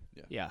big thing.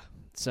 Yeah.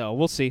 So,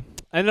 we'll see.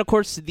 And, of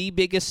course, the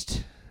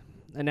biggest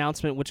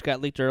announcement, which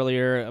got leaked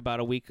earlier, about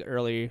a week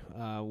early,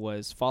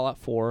 was Fallout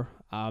 4.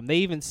 They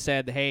even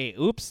said, hey,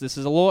 oops, this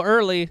is a little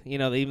early.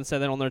 They even said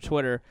that on their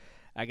Twitter.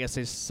 I guess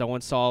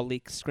someone saw a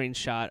leaked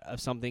screenshot of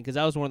something, because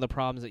that was one of the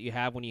problems that you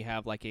have when you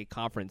have, a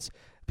conference.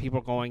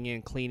 People going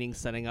in, cleaning,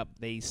 setting up,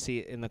 they see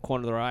it in the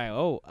corner of their eye.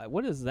 Oh,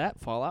 what is that?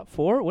 Fallout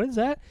 4? What is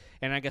that?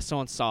 And I guess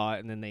someone saw it,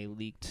 and then they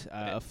leaked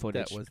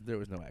footage. There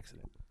was no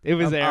accident. It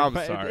was there. I'm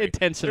sorry.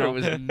 Intentional.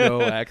 There was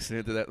no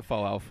accident to that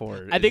Fallout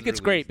 4. I think it's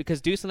great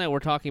because Deuce and I were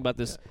talking about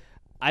this. Yeah.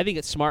 I think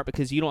it's smart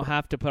because you don't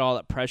have to put all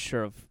that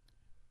pressure of,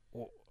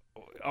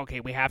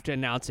 okay, we have to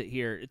announce it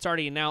here. It's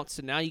already announced,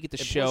 and now you get to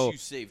show. Plus you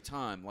save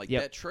time.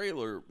 That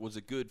trailer was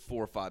a good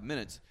 4 or 5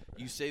 minutes.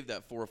 You save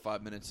that 4 or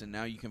 5 minutes, and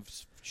now you can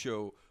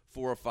show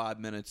 4 or 5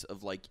 minutes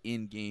of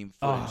in-game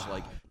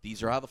footage.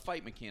 These are how the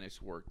fight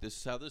mechanics work. This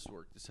is how this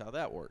works. This is how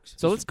that works.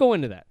 So let's go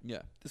into that.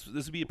 Yeah, this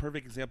would be a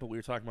perfect example. We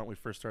were talking about when we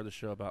first started the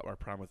show about our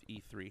problem with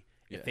E3.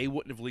 If they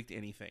wouldn't have leaked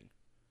anything,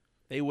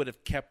 they would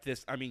have kept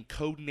this.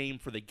 Code name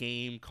for the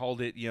game, called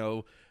it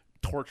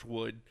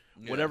Torchwood,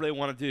 whatever they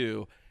want to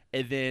do,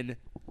 and then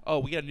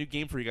we got a new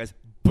game for you guys.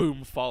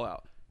 Boom,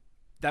 Fallout.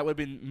 That would have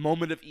been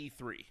moment of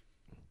E3.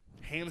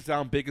 Hands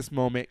down, biggest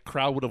moment.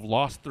 Crowd would have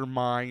lost their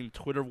mind.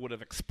 Twitter would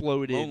have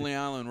exploded. Lonely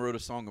Island wrote a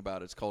song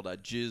about it. It's called "I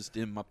Jizzed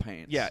in My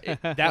Pants." Yeah,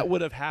 that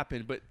would have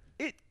happened. But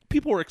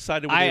people were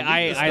excited when they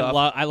leaked the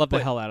stuff. I love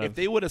the hell out of it. If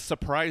they would have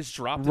surprise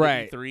dropped it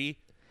at E3,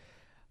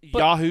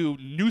 Yahoo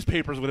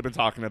newspapers would have been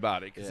talking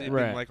about it because they'd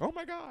been like, "Oh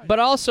my god!" But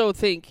I also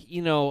think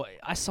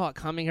I saw it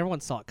coming. Everyone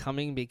saw it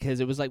coming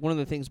because it was one of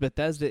the things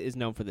Bethesda is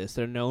known for. This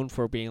they're known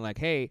for being like,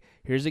 "Hey,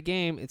 here's a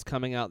game. It's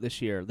coming out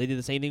this year." They did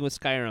the same thing with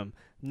Skyrim.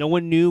 No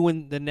one knew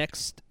when the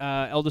next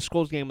Elder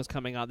Scrolls game was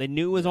coming out. They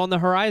knew it was on the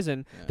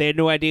horizon. Yeah. They had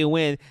no idea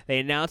when. They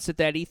announced it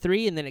at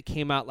E3, and then it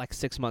came out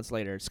 6 months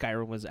later.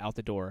 Skyrim was out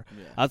the door.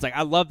 Yeah. I was like,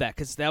 I love that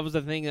because that was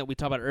the thing that we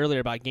talked about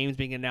earlier about games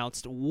being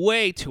announced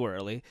way too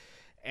early.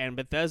 And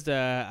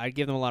Bethesda, I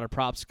give them a lot of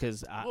props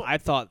because I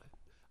thought.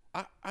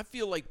 I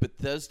feel like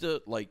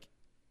Bethesda,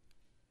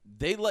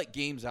 they let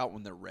games out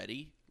when they're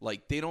ready.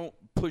 Like, they don't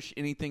push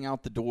anything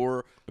out the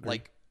door,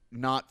 like,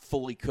 not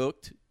fully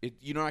cooked.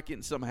 You're not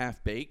getting some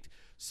half-baked.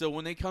 So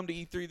when they come to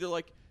E3, they're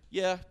like,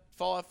 yeah,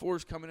 Fallout 4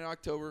 is coming in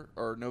October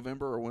or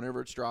November or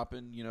whenever it's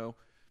dropping,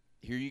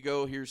 Here you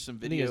go. Here's some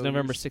videos. I think it's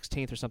November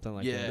 16th or something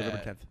like that. November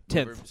 10th. 10th.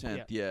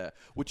 November 10th, yeah.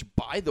 Which,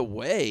 by the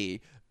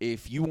way,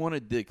 if you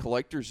wanted the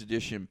collector's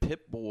edition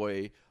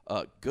Pip-Boy,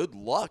 good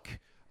luck.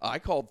 I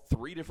called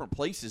 3 different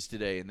places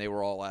today, and they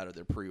were all out of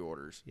their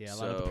pre-orders. Yeah, a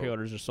lot of the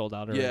pre-orders are sold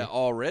out already. Yeah,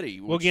 already.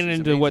 We'll get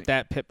into what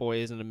that Pip-Boy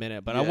is in a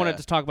minute, but I wanted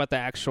to talk about the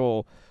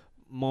actual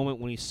moment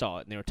when you saw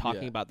it, and they were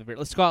talking about the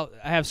let's go out.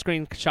 I have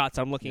screenshots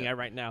I'm looking at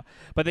right now,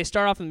 but they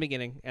start off in the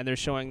beginning, and they're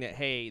showing that,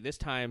 hey, this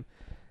time,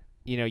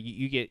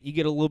 you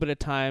get a little bit of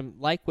time,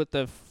 like with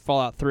the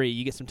Fallout 3,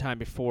 you get some time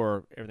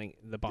before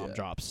the bomb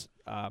drops,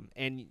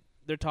 and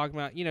they're talking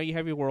about, you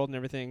have your world and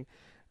everything.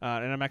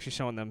 And I'm actually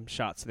showing them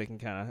shots so they can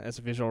kind of, as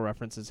visual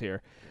references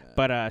here. Yeah.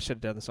 But I should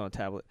have done this on a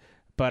tablet.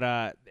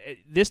 But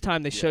this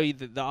time they show you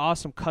the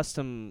awesome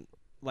custom,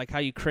 like how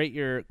you create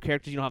your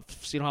characters. You don't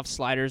have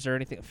sliders or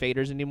anything,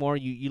 faders anymore.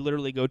 You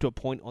literally go to a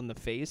point on the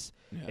face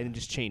and then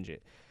just change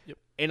it. Yep.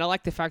 And I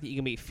like the fact that you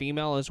can be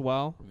female as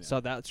well. Yeah.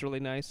 So that's really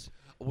nice.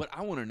 What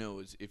I want to know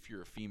is if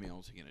you're a female,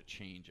 is it going to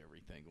change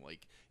everything?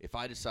 Like, if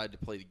I decide to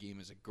play the game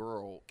as a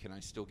girl, can I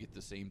still get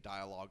the same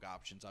dialogue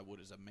options I would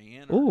as a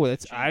man? Oh,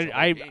 that's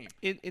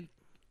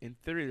in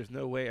theory, there's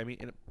no way. I mean,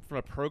 from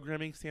a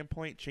programming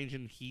standpoint,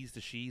 changing he's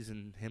to she's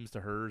and him's to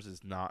hers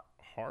is not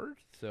hard.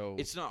 So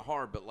it's not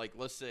hard, but like,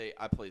 let's say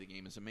I play the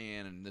game as a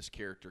man, and this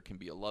character can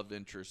be a love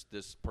interest.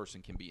 This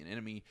person can be an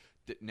enemy.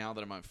 Now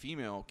that I'm a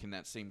female, can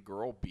that same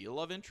girl be a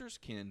love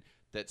interest? Can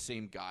that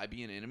same guy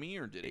be an enemy,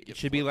 or did it get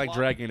should be like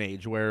Dragon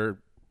Age, where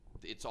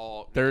it's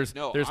all there's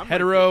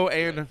hetero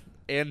and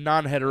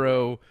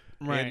non-hetero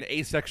and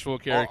asexual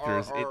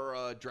characters.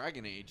 Or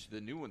Dragon Age, the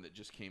new one that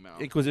just came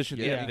out, Inquisition.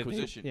 Yeah,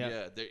 Inquisition.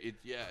 Yeah,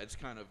 it's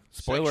kind of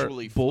spoiler.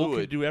 Sexually Bull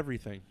fluid. can do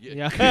everything.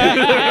 Yeah,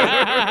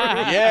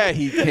 yeah,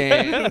 he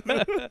can.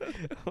 Oh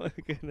my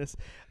goodness.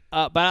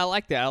 But I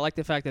like that. I like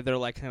the fact that they're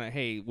like, kind of,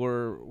 hey,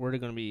 we're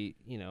going to be,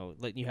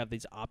 letting you have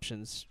these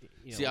options.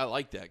 See, I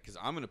like that because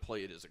I'm going to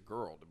play it as a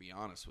girl, to be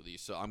honest with you.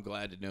 So I'm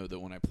glad to know that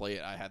when I play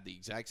it, I have the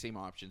exact same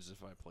options as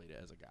if I played it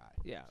as a guy.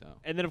 Yeah. So.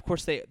 And then, of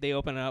course, they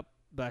open up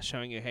by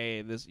showing you,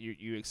 hey, this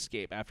you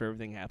escape after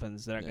everything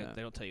happens. They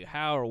don't tell you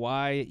how or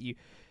why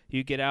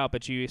you get out,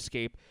 but you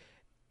escape.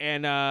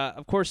 And,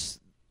 of course,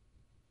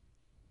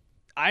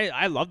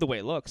 I love the way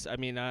it looks. I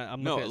mean,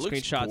 I'm looking at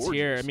screenshots gorgeous.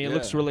 here. I mean, it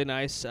looks really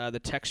nice.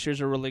 The textures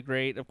are really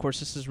great. Of course,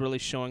 this is really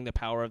showing the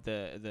power of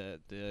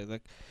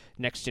the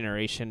next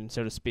generation,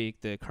 so to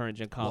speak, the current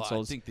gen consoles.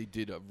 Well, I think they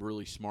did a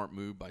really smart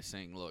move by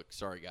saying, look,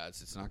 sorry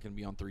guys, it's not going to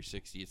be on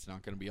 360, it's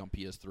not going to be on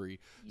PS3.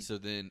 So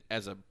then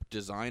as a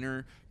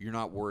designer, you're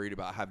not worried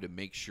about having to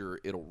make sure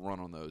it'll run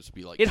on those.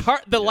 Be like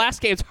the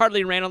last games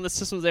hardly ran on the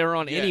systems they were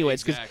on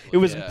anyways, because it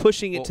was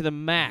pushing it to the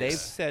max. They've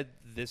said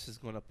this is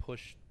going to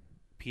push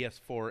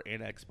PS4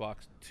 and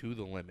Xbox to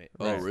the limit.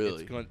 Oh,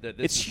 really?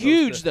 It's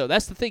huge, though.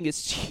 That's the thing.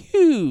 It's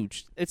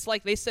huge. It's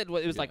like they said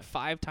it was like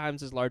 5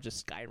 times as large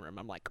as Skyrim.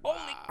 I'm like, holy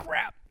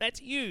crap,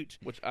 that's huge.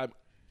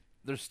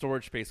 There's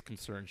storage space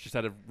concerns. Just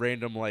out of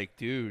random,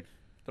 dude,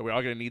 are we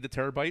all going to need the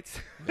terabytes?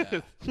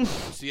 Yeah.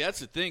 See, that's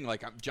the thing.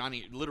 Like,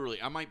 Johnny,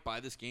 literally, I might buy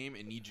this game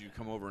and need you to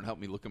come over and help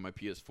me look at my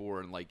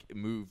PS4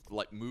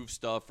 and move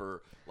stuff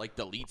or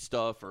delete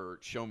stuff or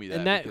show me that.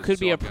 And that could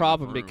be a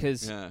problem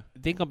because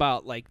think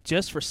about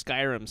just for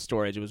Skyrim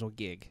storage, it was 1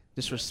 gig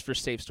just for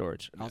save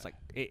storage. And I was like,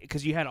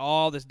 because you had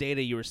all this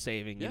data you were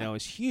saving,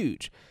 it's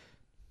huge.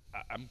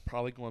 I'm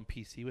probably going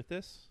PC with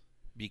this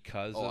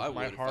because of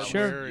my hardware.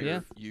 Sure,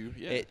 yeah.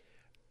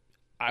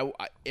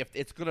 If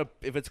it's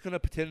gonna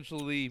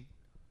potentially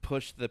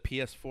push the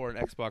PS4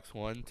 and Xbox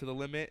One to the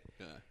limit,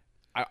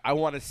 I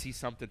want to see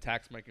something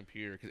tax my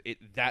computer because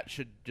that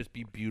should just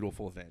be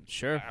beautiful. Then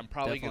I'm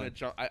probably gonna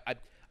jump. I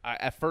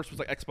at first was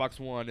like Xbox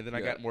One, and then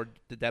I got more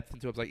depth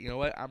into it. I was like, you know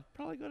what, I'm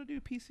probably gonna do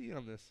PC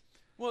on this.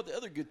 Well, the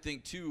other good thing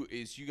too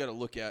is you got to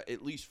look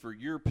at least for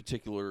your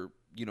particular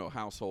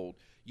household.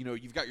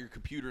 You've got your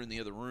computer in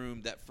the other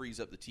room that frees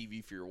up the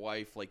TV for your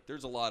wife. Like,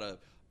 there's a lot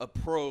of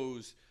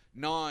pros.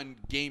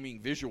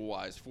 Non-gaming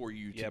visual-wise for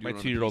you to do my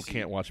 2-year-old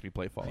can't watch me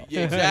play Fallout.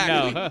 Yeah,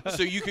 exactly. No.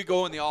 So you could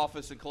go in the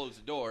office and close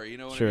the door. You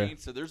know what Sure. I mean?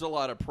 So there's a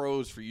lot of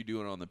pros for you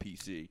doing it on the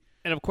PC.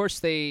 And, of course,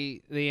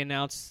 they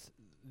announced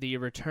the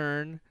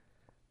return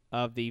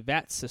of the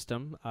VAT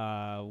system,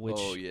 which,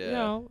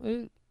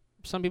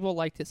 some people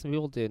liked it, some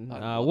people didn't.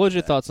 What was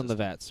your thoughts on the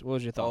VATs? What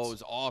was your thoughts? Oh, it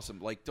was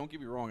awesome. Don't get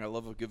me wrong. I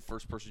love a good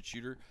first-person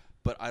shooter,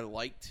 but I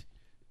liked –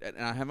 and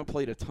I haven't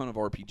played a ton of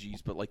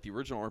RPGs, but the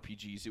original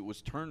RPGs, it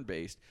was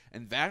turn-based,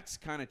 and VATS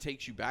kind of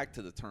takes you back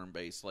to the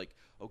turn-based. Like,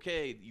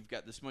 okay, you've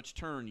got this much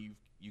turn,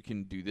 you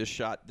can do this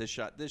shot,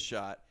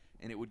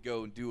 and it would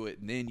go and do it,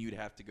 and then you'd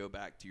have to go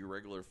back to your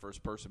regular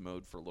first-person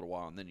mode for a little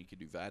while, and then you could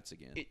do VATS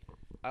again.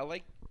 I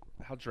like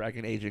how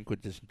Dragon Age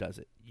Inquisition does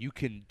it. You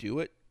can do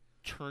it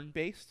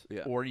turn-based,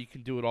 or you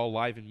can do it all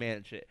live and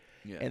manage it.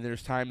 Yeah. And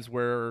there's times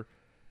where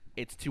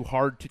it's too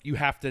hard to. You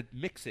have to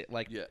mix it.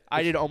 Like Yeah.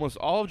 I did almost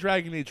all of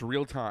Dragon Age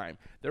real time.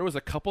 There was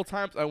a couple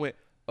times I went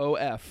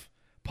OF.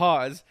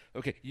 Pause.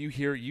 Okay, you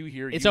hear.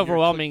 It's you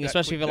overwhelming, hear, click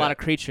especially if that, a lot click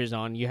of creatures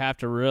on. You have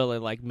to really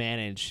like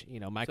manage,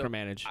 that.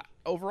 micromanage.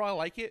 Overall, I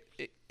like it.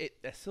 It.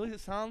 As silly as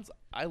it sounds,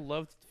 I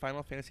loved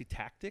Final Fantasy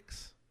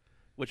Tactics,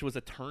 which was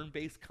a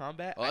turn-based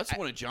combat. Oh, that's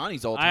one of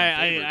Johnny's all-time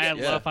I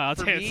favorites. love Final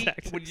For Fantasy me,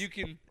 Tactics.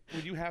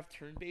 when you have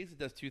turn-based, it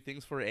does two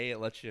things for it. A, it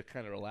lets you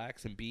kind of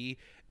relax, and B,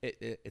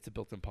 it's a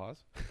built-in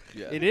pause.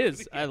 Yeah. It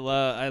is. I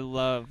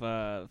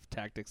love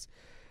tactics,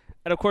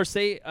 and of course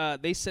they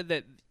said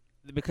that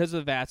because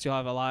of the VATS, you'll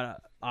have a lot of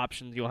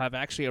options. You'll have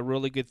actually a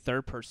really good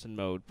third-person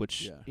mode,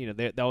 which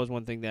that was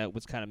one thing that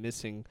was kind of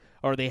missing,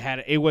 or they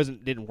had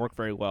didn't work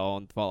very well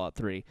on Fallout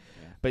 3.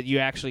 Yeah. But you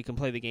actually can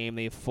play the game.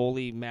 They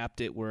fully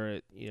mapped it where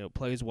it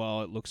plays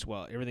well, it looks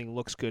well, everything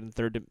looks good in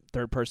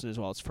third person as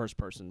well as first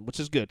person, which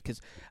is good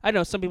because I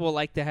know some people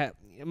like to have.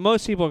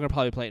 Most people are gonna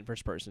probably play it in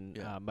first person,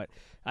 but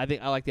I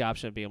think I like the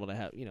option of being able to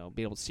have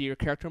be able to see your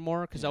character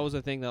more because that was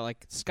the thing that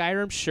like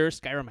Skyrim. Sure,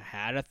 Skyrim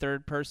had a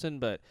third person,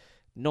 but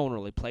no one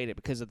really played it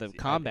because of the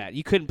combat.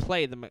 You couldn't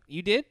play them.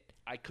 You did?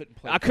 I couldn't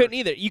play. I couldn't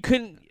either. You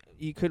couldn't.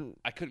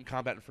 I couldn't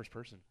combat in first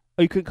person.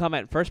 Oh, you couldn't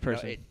combat in first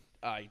person.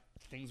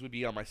 Things would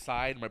be on my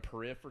side, my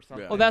periph or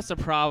something. Well, that's the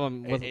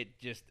problem. With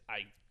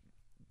I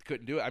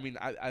couldn't do it. I mean,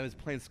 I was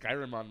playing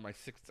Skyrim on my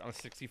on a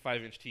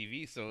 65-inch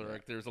TV, so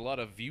like there's a lot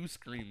of view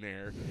screen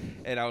there,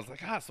 and I was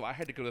like, so I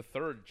had to go to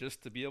third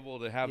just to be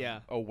able to have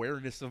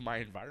awareness of my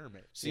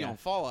environment. See, on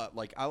Fallout,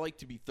 like I like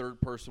to be third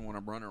person when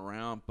I'm running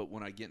around, but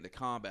when I get into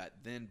combat,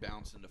 then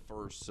bounce into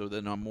first. So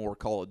then I'm more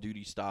Call of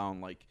Duty style,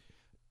 and like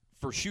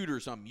for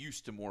shooters, I'm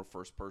used to more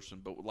first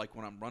person. But like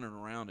when I'm running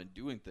around and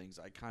doing things,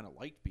 I kind of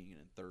liked being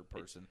in third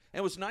person, and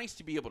it was nice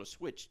to be able to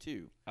switch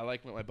too. I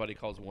like what my buddy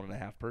calls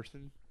 1.5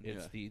 person.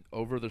 It's the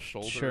over the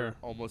shoulder,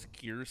 almost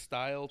gear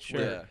style.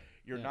 Where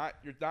you're not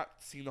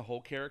seeing the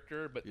whole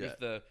character, but there's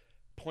the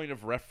point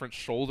of reference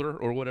shoulder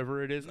or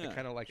whatever it is. I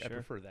kind of like. I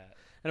prefer that.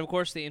 And of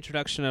course, the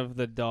introduction of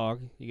the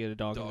dog. You get a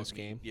dog in this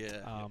game.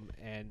 Yeah.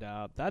 And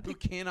that who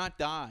cannot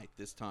die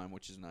this time,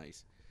 which is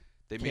nice.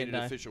 They made it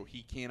official.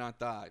 He cannot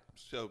die.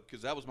 So,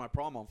 because that was my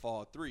problem on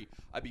Fallout 3.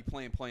 I'd be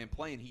playing.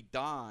 He'd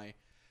die.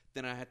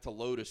 Then I had to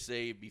load a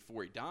save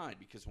before he died.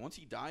 Because once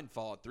he died in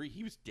Fallout 3,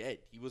 he was dead.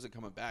 He wasn't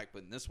coming back.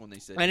 But in this one, they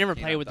said I never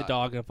played with the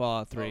dog in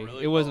Fallout 3. Oh,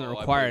 really? It wasn't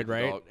required,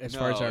 right? As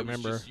far as I it was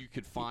remember. Just, you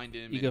could find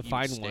him. You and could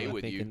find he would stay one, I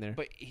with think, you. in there.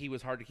 But he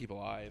was hard to keep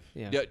alive.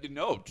 Yeah,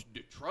 no,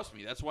 trust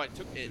me. That's why it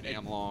took me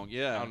damn long.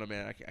 Yeah. I don't know,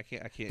 man. I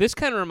can't. This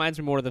kind of reminds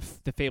me more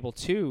of the Fable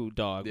 2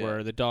 dog,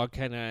 where the dog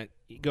kind of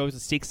goes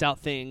and seeks out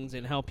things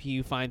and help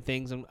you find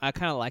things, and I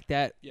kind of like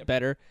that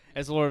better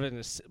as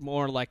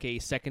more like a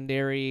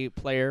secondary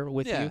player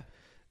with you.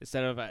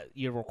 Instead of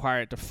you're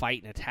required to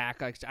fight and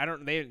attack, like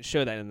they didn't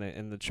show that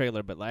in the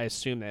trailer, but I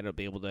assume that it'll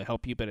be able to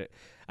help you. But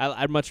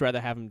I'd much rather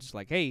have them just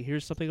like, hey,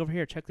 here's something over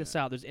here. Check this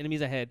out. There's enemies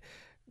ahead.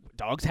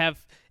 Dogs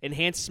have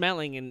enhanced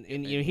smelling and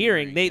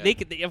hearing. They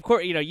could of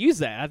course use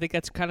that. I think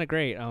that's kind of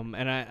great.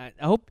 And I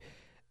hope.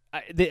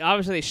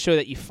 Obviously they show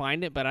that you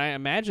find it, but I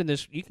imagine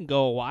you can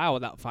go a while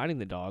without finding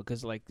the dog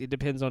because like it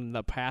depends on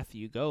the path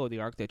you go, the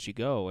arc that you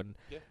go, and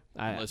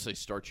unless they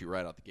start you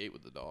right out the gate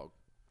with the dog.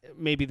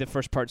 Maybe the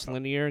first part's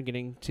linear and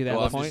getting to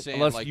that point. Saying,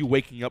 unless like, you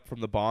waking up from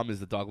the bomb is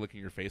the dog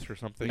licking your face or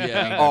something.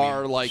 Yeah,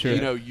 or like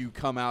you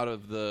come out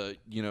of the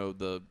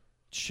the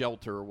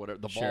shelter or whatever,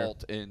 the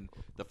vault, and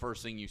the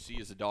first thing you see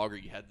is a dog, or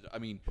you had. I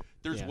mean,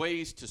 there's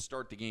ways to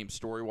start the game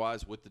story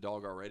wise with the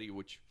dog already,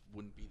 which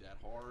wouldn't be that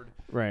hard.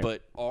 Right.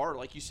 But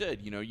like you said,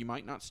 you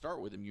might not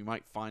start with him. You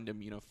might find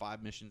him,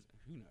 5 missions.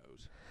 Who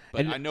knows?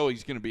 But I know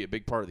he's going to be a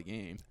big part of the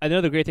game. I know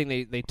the great thing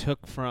they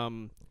took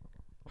from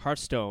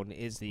Hearthstone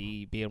is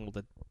being able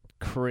to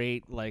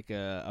create like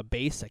a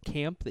base, a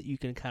camp that you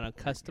can kind of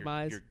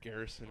customize. Your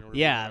garrison. Or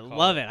I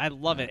love it. I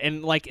love it.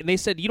 And they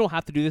said you don't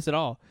have to do this at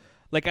all.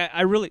 Like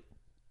I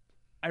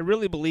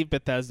really believe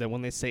Bethesda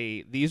when they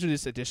say these are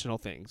just additional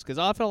things, because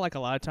I feel like a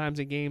lot of times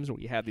in games where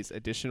you have these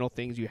additional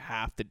things, you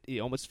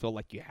almost feel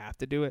like you have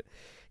to do it.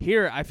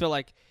 Here, I feel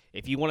like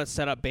if you want to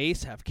set up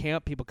base, have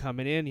camp, people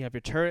coming in, you have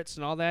your turrets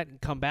and all that,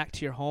 and come back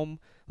to your home,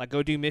 like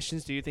go do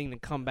missions, do your thing,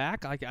 and come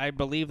back. Like I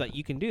believe that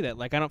you can do that.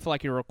 Like I don't feel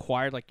like you're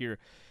required, like you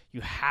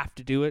have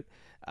to do it.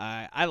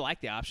 I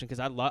like the option because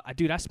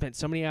I spent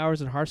so many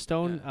hours in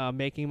Hearthstone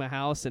making my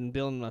house and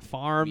building a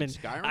farm and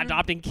Skyrim?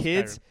 adopting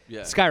kids.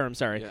 Skyrim. Skyrim,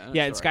 sorry.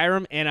 Yeah, in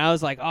Skyrim, and I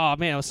was like, oh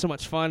man, it was so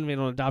much fun being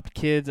able to adopt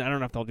kids. I don't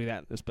know if they'll do that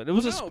in this, but it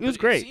was it was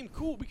great. It seemed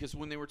cool because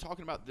when they were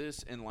talking about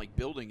this and like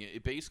building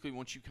it basically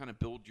once you kind of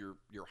build your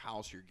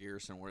house, your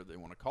garrison, whatever they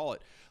want to call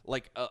it,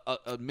 like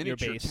a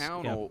miniature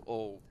town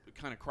will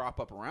kind of crop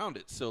up around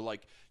it. So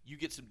like you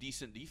get some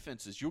decent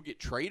defenses. You'll get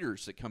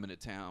traders that come into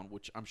town,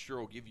 which I'm sure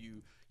will give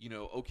you,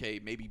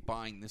 okay, maybe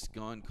buying this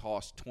gun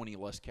costs 20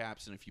 less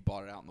caps than if you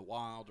bought it out in the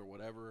wild or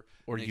whatever.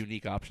 Or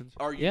unique options.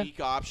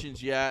 Unique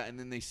options, and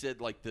then they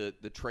said like the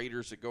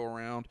traders that go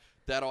around,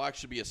 that'll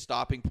actually be a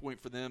stopping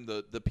point for them,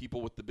 the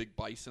people with the big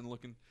bison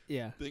looking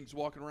things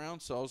walking around.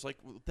 So I was like,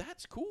 well,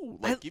 that's cool.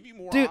 Like give you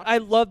more options. I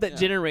love that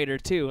generator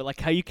too. Like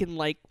how you can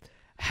like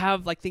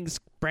have like things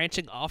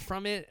branching off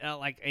from it,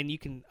 and you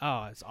can.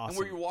 Oh, it's awesome. And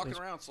where you're walking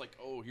around, it's like,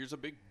 oh, here's a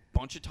big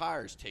bunch of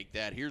tires. Take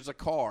that. Here's a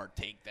car.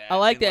 Take that. I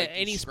like and, that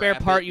you any spare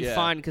scrap part it. you Yeah.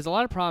 find, because a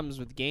lot of problems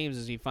with games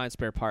is you find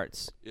spare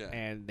parts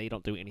Yeah. they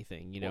don't do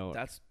anything. You Well, know,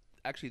 that's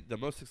actually the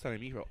most exciting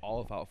to me for all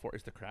of Fallout 4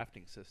 is the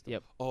crafting system.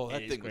 Yep. Oh,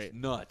 that It is thing was great.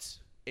 nuts.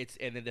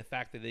 And then the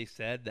fact that they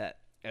said that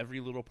every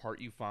little part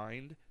you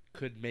find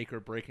could make or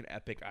break an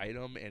epic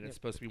item, and it's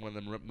supposed to be one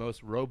of the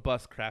most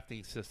robust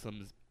crafting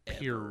systems.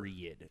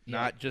 Period. Yeah.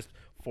 Not just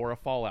for a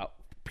Fallout.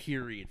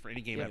 Period for any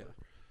game Yeah.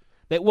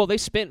 ever. They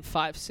spent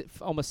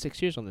almost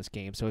 6 years on this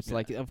game, so it's Yeah.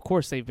 like, of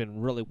course, they've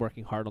been really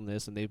working hard on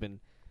this, and they've been,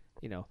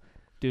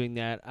 doing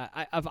that.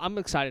 I'm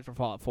excited for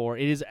Fallout 4.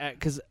 It is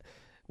because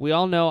we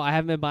all know I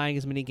haven't been buying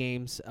as many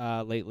games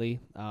lately,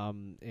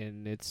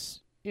 and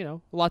it's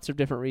lots of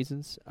different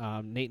reasons.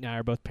 Nate and I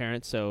are both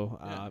parents, so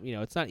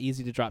it's not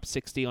easy to drop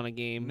 60 on a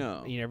game.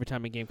 No. Every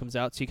time a game comes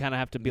out, so you kind of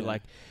have to be Yeah.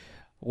 like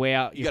weigh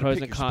out You your gotta pros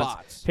pick and your cons.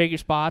 spots. Pick your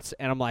spots,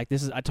 and I'm like,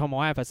 this is. I told my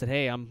wife, I said,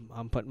 hey,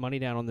 I'm putting money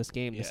down on this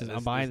game.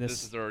 I'm buying this.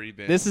 This has already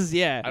been. This is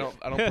I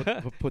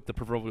don't put the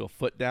proverbial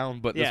foot down,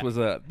 but Yeah. this was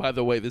a. By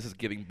the way, this is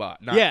getting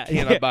bought. Not Yeah, can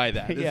yeah. I buy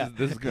that?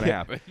 This is going to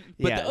happen.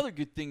 But Yeah. the other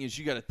good thing is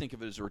you got to think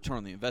of it as a return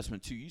on the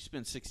investment too. You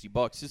spend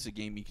 $60. This is a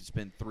game you can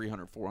spend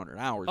 300, 400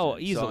 hours. Oh,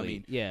 in. easily. So, I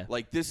mean, Yeah.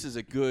 like this is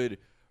a good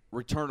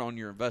return on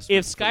your investment.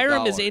 If for the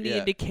Skyrim is dollar. any Yeah.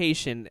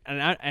 indication,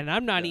 and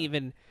I'm not Yeah.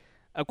 even,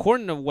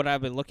 according to what I've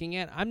been looking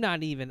at, I'm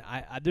not even.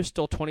 There's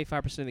still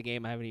 25% of the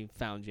game I haven't even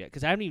found yet,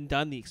 because I haven't even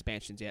done the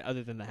expansions yet,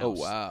 other than the house.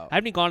 Oh, wow. I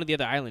haven't even gone to the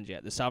other island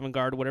yet, the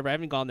Sovngarde, whatever. I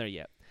haven't gone there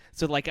yet.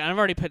 So like, I've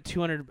already put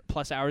 200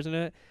 plus hours into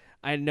it.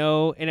 I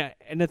know,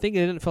 and the thing,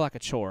 it doesn't feel like a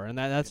chore, and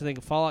that's the thing.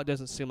 Fallout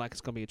doesn't seem like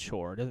it's gonna be a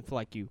chore. It doesn't feel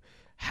like you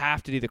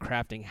have to do the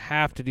crafting,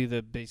 have to do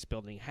the base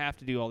building, have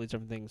to do all these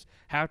different things,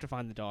 have to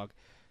find the dog.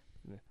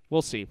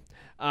 We'll see.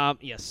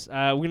 Yes,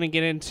 we're going to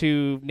get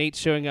into Nate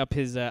showing up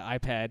his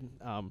iPad.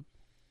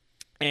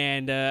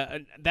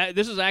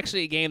 This was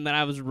actually a game that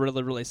I was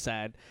really, really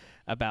sad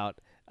about.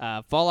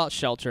 Fallout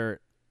Shelter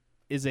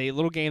is a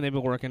little game they've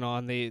been working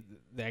on. I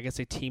guess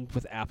they teamed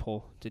with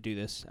Apple to do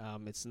this.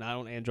 It's not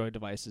on Android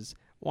devices.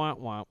 Womp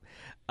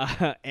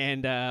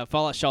womp.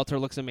 Fallout Shelter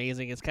looks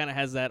amazing. It kind of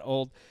has that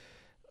old,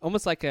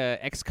 almost like a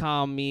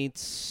XCOM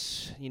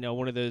meets,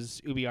 one of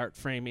those UbiArt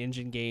frame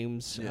engine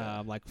games,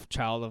 like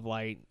Child of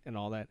Light and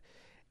all that.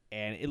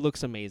 And it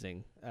looks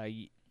amazing.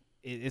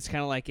 It's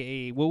kind of like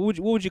what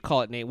would you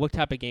call it, Nate? What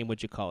type of game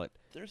would you call it?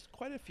 There's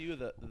quite a few of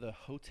the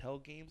hotel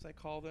games, I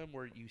call them,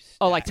 where you stack,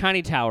 Oh, like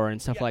Tiny Tower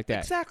and stuff Yeah, like that.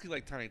 Exactly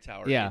like Tiny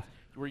Tower. Yeah.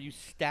 It's where you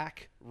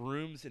stack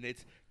rooms, and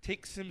it's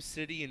take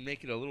SimCity and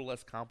make it a little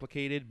less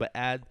complicated, but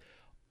add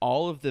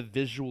all of the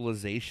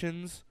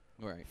visualizations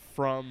Right.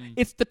 from.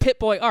 It's the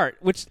Pip-Boy art,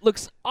 which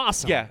looks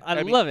awesome. Yeah, I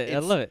I mean, love it. I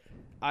it's- love it.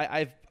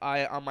 I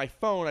on my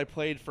phone I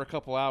played for a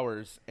couple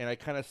hours, and I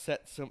kind of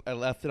I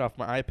left it off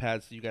my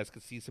iPad so you guys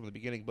could see some of the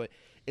beginning, but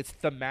it's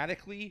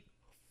thematically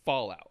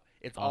Fallout.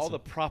 It's all Awesome. the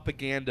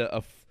propaganda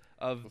of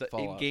the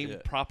Fallout, in-game yeah.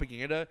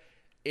 propaganda.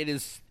 It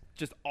is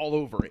just all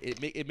over.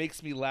 It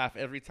makes me laugh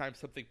every time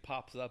something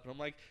pops up, and I'm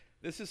like,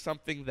 this is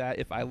something that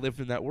if I lived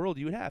in that world,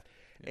 you would have.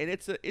 And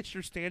it's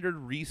your standard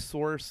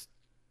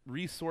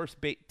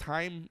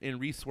time and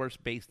resource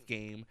based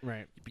game.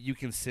 Right. You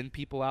can send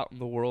people out in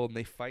the world and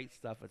they fight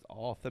stuff. It's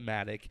all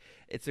thematic.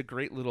 It's a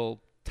great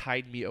little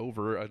tide me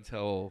over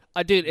until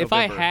Dude, if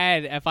I November.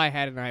 had an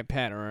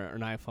iPad or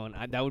an iPhone,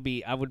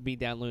 I would be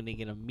downloading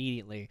it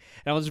immediately.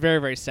 And I was very,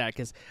 very sad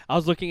because I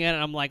was looking at it.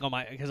 And I'm like,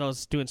 because I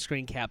was doing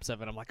screen caps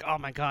of it. I'm like, oh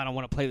my god, I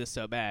want to play this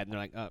so bad. And they're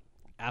like,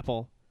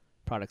 Apple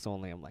products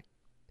only. I'm like,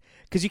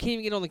 because you can't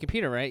even get it on the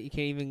computer, right? You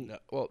can't even. No,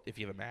 well, if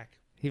you have a Mac.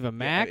 You have a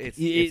Mac. it's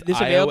This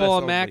available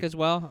iOS on Mac only. as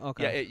well.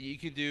 Okay. Yeah, you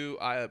can do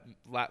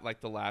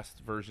like the last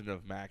version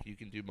of Mac. You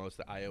can do most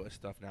of the iOS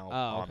stuff now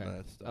on okay.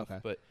 the stuff. Okay.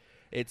 But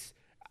it's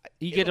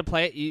You get to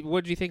play it.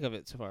 What do you think of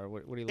it so far?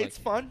 What do you like? it's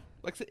fun.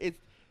 Like I said,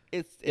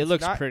 it's It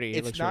looks not, pretty. It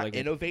It's looks not really good.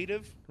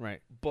 innovative.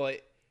 Right. But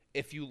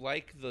if you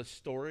like the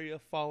story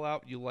of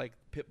Fallout, you like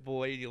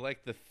Pip-Boy, you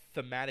like the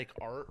thematic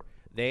art,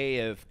 they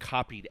have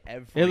copied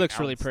every It looks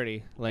really ounce-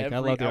 pretty. Like I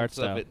every love the art ounce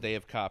of style. it they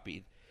have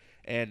copied.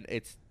 And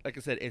it's like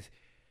I said,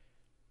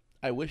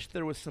 I wish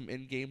there was some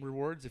in-game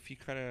rewards if you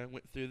kind of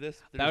went through this.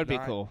 That would be There's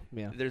not. cool.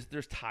 Yeah.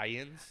 There's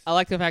tie-ins. I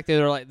like the fact that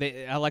they're like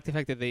I like the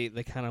fact that they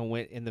kind of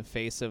went in the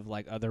face of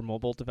like other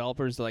mobile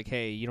developers. They're like,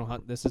 hey, you don't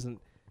have this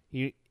isn't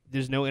you.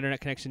 There's no internet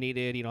connection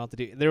needed. You don't have to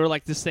do. They were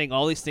like this thing.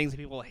 All these things that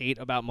people hate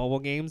about mobile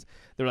games.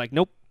 They're like,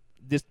 nope.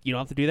 This you don't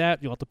have to do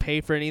that. You don't have to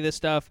pay for any of this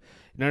stuff.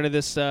 None of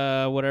this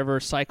whatever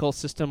cycle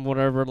system,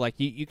 whatever. Like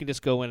you can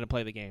just go in and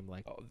play the game.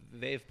 Like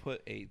They've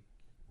put a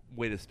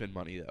way to spend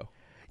money though.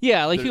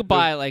 yeah, like There- you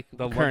buy there's like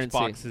The currency.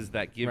 lunchboxes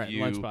that give Right,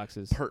 you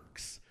lunchboxes.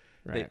 perks.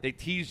 Right. They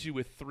tease you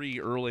with 3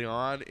 early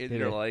on, and They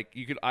you're do. like,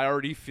 I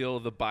already feel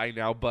the buy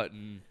now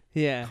button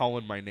Yeah.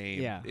 calling my name.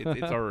 Yeah.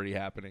 It's already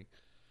happening.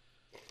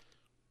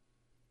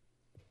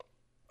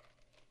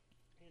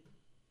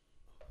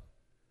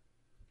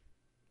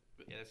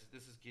 But yeah,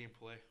 this is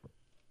gameplay.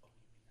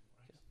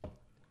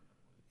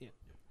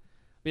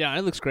 Yeah,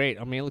 it looks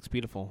great. I mean, it looks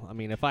beautiful. I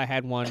mean, if I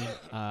had one,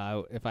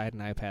 if I had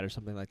an iPad or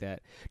something like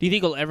that, do you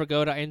think it'll ever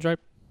go to Android?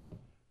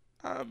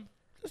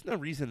 There's no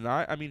reason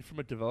not. I mean, from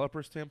a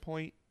developer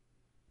standpoint,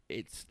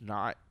 it's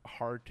not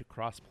hard to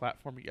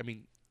cross-platform. I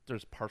mean,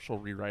 there's partial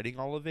rewriting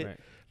all of it. Right.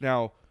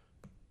 Now,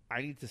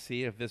 I need to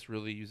see if this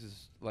really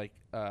uses like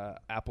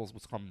Apple's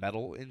what's called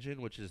Metal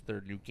engine, which is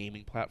their new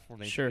gaming platform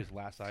they introduced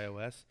last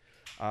iOS.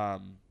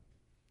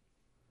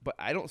 But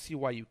I don't see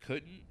why you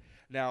couldn't.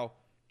 Now,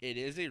 it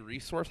is a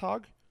resource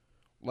hog.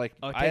 Like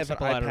I have an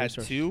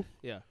iPad 2,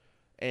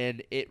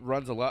 and it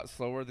runs a lot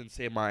slower than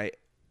say my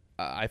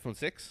iPhone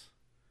 6.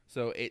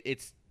 So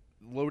it's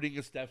loading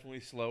is definitely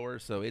slower.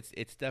 So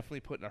it's definitely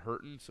putting a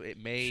hurting. So it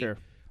may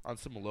on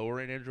some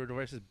lower end Android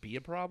devices be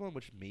a problem,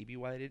 which may be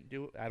why they didn't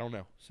do it. I don't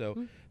know. So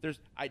there's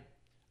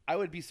I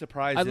would be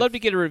surprised. I'd love to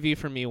get a review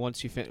from you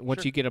once you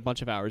you get a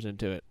bunch of hours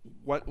into it.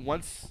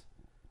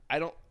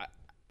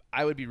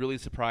 I would be really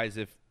surprised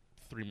if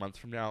 3 months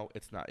from now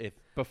it's not. If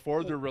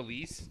before the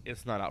release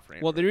it's not out for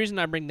Android. Well, the reason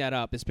I bring that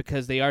up is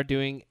because they are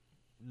doing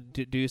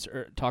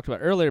talked about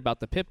earlier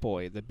about the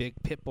Pip-Boy, the big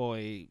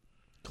Pip-Boy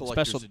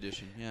Collector's special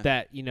edition,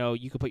 that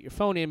you could put your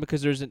phone in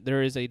because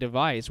there is a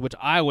device which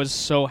I was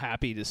so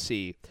happy to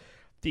see,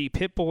 the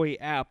Pip-Boy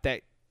app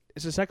that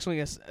is essentially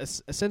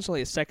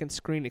a second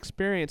screen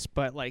experience,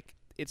 but like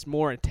it's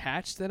more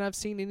attached than I've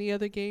seen any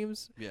other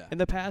games in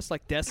the past.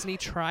 Like Destiny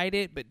tried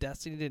it, but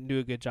Destiny didn't do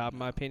a good job in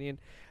my opinion.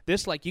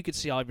 This, like, you could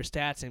see all of your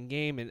stats in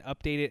game and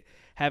update it,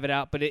 have it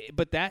out,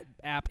 but that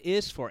app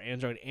is for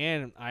Android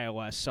and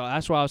iOS, so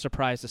that's why I was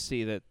surprised to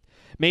see that.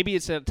 Maybe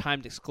it's a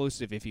timed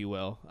exclusive, if you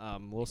will.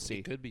 We'll see.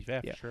 It could be,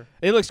 for sure.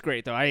 It looks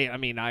great, though. I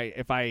mean,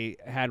 if I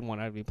had one,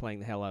 I'd be playing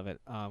the hell out of it.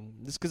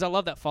 Just because I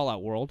love that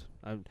Fallout world.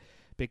 I'm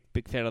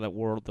big fan of that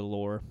world, the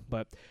lore.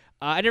 But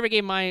I never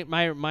gave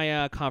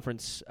my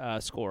conference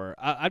score.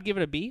 I'd give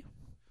it a B.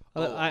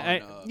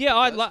 I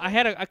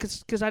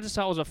just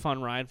thought it was a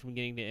fun ride from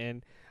beginning to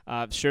end.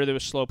 Sure, there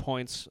was slow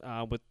points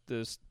with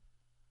this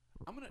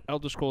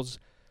Elder Scrolls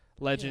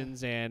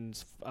Legends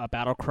and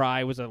Battle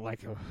Cry was I'm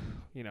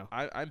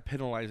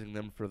penalizing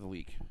them for the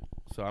leak,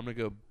 so I'm gonna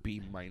go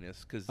B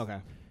minus because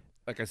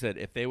like I said,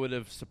 if they would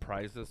have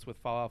surprised us with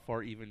Fallout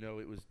 4, even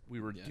though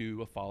we were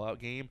due a Fallout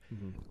game,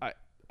 I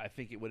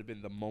think it would have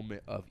been the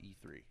moment of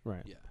E3.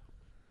 Right. Yeah.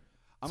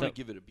 I'm gonna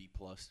give it a B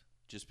plus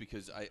just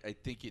because I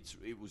think it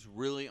was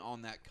really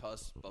on that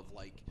cusp of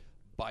like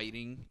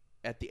biting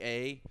at the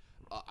A.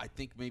 I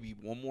think maybe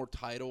one more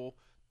title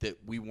that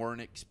we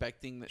weren't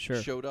expecting that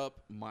showed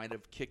up might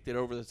have kicked it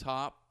over the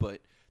top. But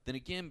then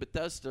again,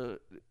 Bethesda,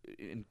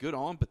 and good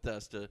on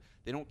Bethesda,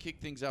 they don't kick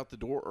things out the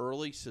door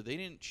early, so they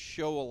didn't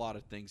show a lot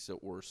of things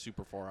that were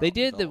super far out. They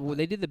did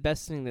the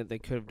best thing that they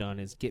could have done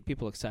is get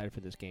people excited for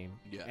this game.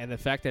 Yeah. And the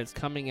fact that it's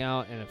coming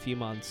out in a few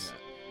months,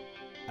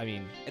 I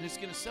mean, and it's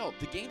gonna sell.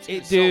 The game's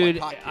gonna sell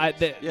like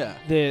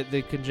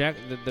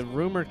hotcakes. The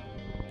rumor,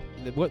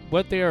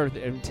 what they are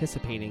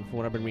anticipating from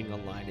what I've been reading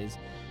online is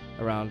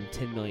around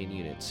 10 million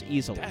units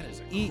easily. That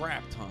is a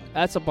crap ton.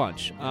 That's a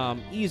bunch,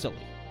 easily.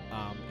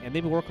 And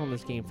they've been working on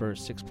this game for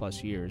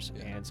 6+ years,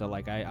 and so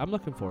like I'm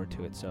looking forward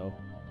to it. So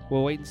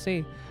we'll wait and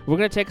see. We're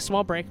gonna take a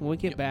small break. When we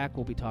get back,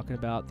 we'll be talking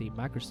about the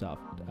Microsoft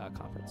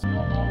conference.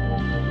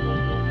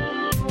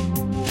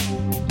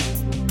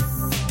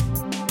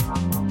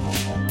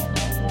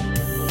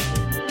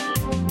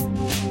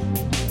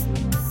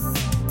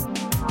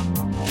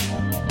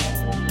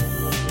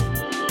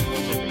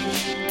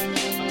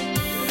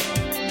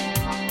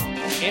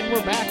 And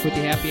we're back with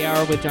the Happy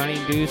Hour with Johnny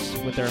and Deuce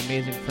with our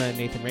amazing friend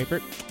Nathan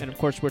Rapert. And, of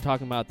course, we're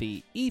talking about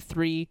the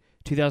E3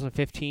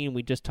 2015.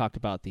 We just talked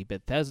about the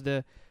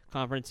Bethesda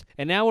conference.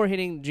 And now we're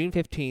hitting June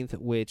 15th,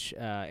 which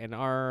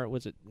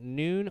was it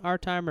noon our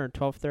time or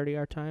 12:30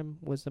 our time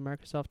was the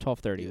Microsoft?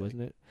 12:30,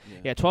 wasn't it?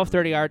 Yeah,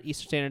 12:30 our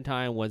Eastern Standard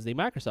Time was the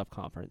Microsoft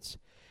conference.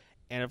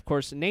 And, of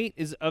course, Nate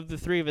is, of the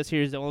three of us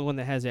here, is the only one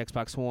that has the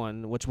Xbox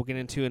One, which we'll get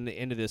into in the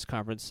end of this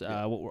conference,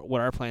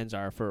 what our plans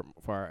are for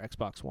our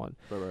Xbox One.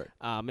 Right.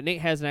 And Nate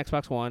has an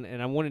Xbox One,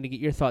 and I wanted to get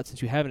your thoughts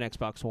since you have an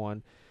Xbox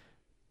One.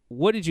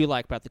 What did you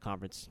like about the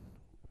conference?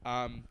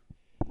 Because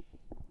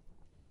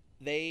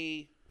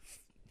they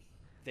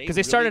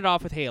started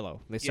off with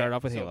Halo.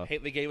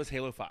 They gave us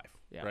Halo 5,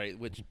 right?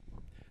 Which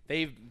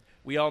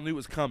we all knew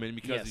was coming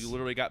because you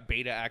literally got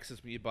beta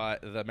access when you bought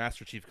the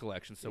Master Chief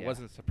Collection, so it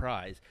wasn't a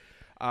surprise.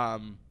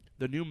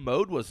 The new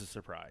mode was a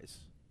surprise,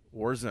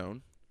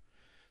 Warzone.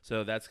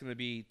 So that's going to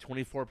be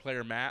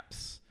 24-player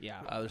maps.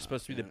 Yeah, they're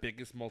supposed to be the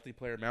biggest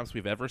multiplayer maps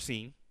we've ever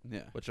seen.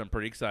 Yeah, which I'm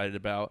pretty excited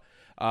about.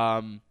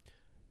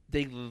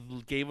 They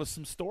gave us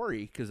some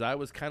story because I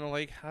was kind of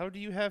like, how do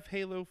you have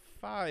Halo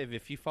 5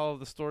 if you follow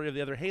the story of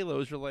the other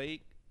Halos? You're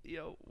like,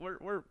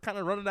 we're kind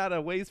of running out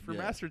of ways for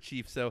Master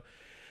Chief. So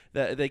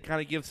that they kind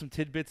of give some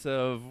tidbits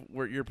of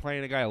where you're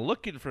playing a guy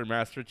looking for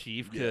Master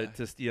Chief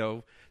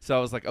So I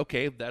was like,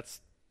 okay,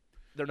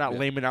 they're not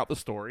laming out the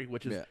story,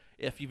 which is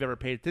if you've ever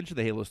paid attention to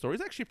the Halo story,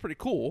 it's actually pretty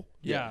cool.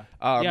 Yeah,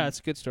 it's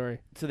a good story.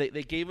 So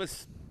they gave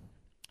us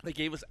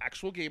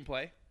actual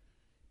gameplay,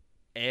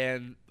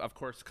 and of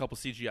course a couple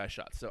CGI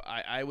shots. So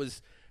I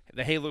was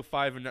The Halo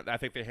 5, and I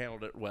think they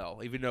handled it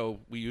well. Even though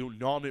we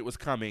all knew it was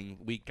coming,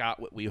 we got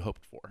what we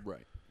hoped for.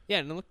 Right. Yeah,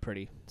 and it looked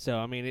pretty. So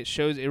I mean, it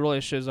really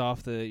shows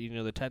off the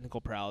the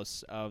technical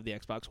prowess of the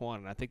Xbox One,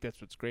 and I think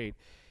that's what's great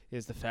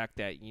is the fact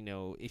that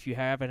if you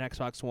have an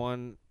Xbox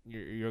One,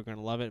 you're going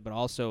to love it, but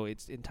also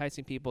it's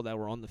enticing people that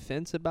were on the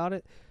fence about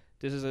it.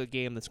 This is a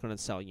game that's going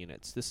to sell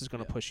units. This is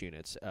going to push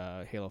units.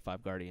 Halo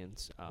 5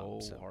 Guardians.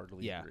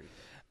 Wholeheartedly agree.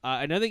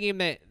 Another game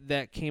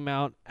that came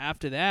out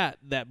after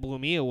that blew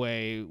me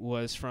away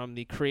was from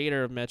the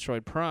creator of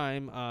Metroid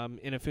Prime,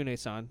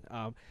 Inafune-san,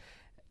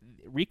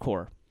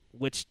 ReCore,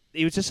 which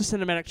it was just a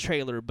cinematic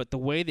trailer, but the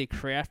way they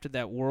crafted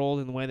that world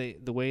and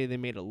the way they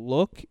made it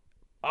look,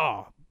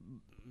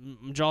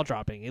 jaw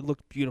dropping. It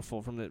looked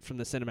beautiful from the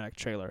cinematic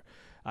trailer.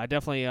 I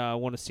definitely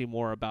want to see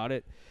more about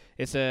it.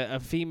 It's a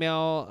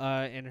female,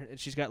 and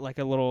she's got like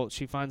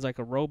she finds like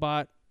a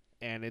robot.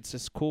 And it's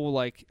just cool,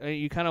 like,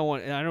 you kind of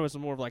want, I know it's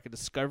more of like a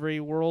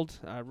discovery world.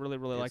 I really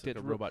liked it.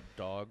 Like a robot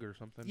dog or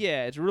something?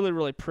 Yeah, it's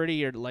really pretty.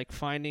 You're, like,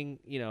 finding,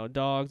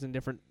 dogs and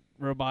different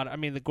robot. I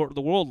mean,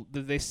 the world,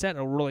 they set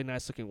a really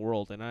nice-looking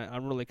world, and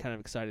I'm really kind of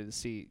excited to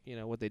see,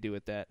 what they do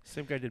with that.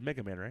 Same guy did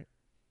Mega Man, right?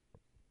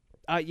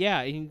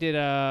 Yeah, he did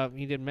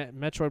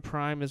Metroid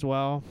Prime as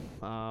well,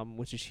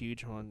 which is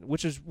huge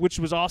which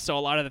was also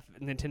a lot of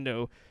the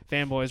Nintendo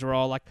fanboys were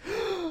all like,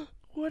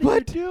 What are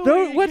you doing?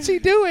 No, what's he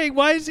doing?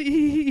 Why is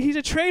he's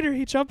a traitor?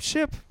 He jumped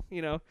ship,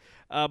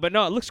 But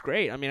no, it looks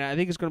great. I mean, I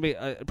think it's going to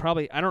be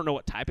probably, I don't know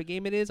what type of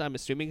game it is. I'm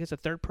assuming it's a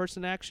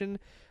third-person action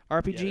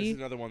RPG. Yeah, this is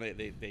another one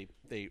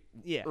they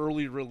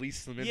early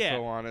released some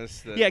info on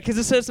us. Yeah, because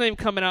it says name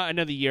coming out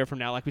another year from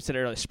now. Like we said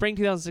earlier, spring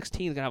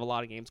 2016 is going to have a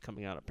lot of games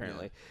coming out,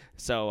 apparently. Yeah.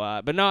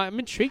 So, but no, I'm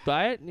intrigued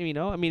by it.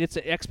 I mean, it's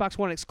an Xbox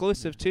One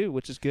exclusive, too,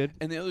 which is good.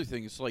 And the other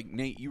thing is, like,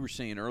 Nate, you were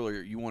saying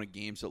earlier, you wanted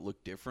games that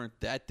look different.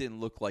 That didn't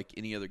look like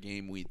any other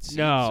game we'd seen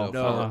so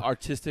far.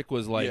 Artistic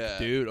was like,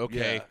 dude,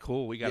 okay,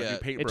 cool, we got a new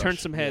paintbrush. It turned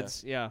some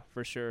heads,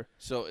 for sure.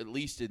 So at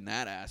least in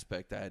that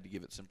aspect, I had to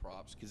give it some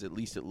props because at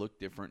least it looked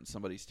different and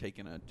somebody's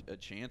taking a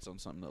chance on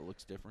something that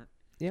looks different.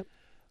 Yep.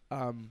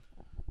 One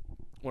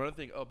other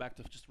thing, back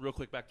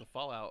to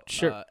Fallout.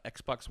 Sure.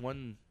 Xbox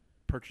One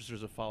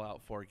purchasers of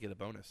Fallout 4 get a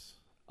bonus.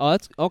 Oh,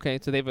 that's okay.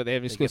 So they have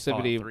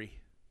exclusivity. Fallout 3.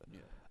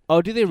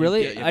 Oh, do they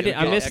really? Yeah,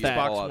 I missed that.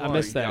 I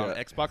missed that.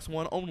 Yeah. Xbox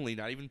One only,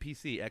 not even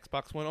PC.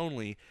 Xbox One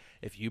only.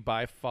 If you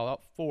buy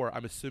Fallout 4,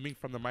 I'm assuming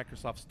from the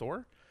Microsoft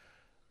Store,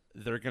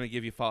 they're going to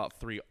give you Fallout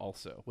 3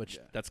 also, which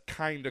that's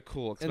kind of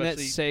cool. And that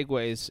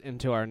segues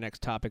into our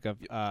next topic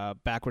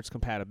of backwards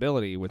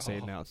compatibility, which they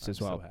announced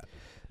as well.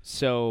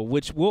 So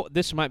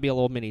this might be a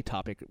little mini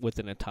topic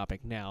within a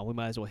topic now. We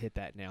might as well hit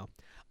that now.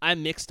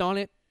 I'm mixed on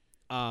it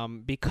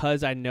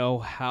because I know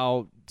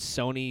how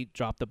Sony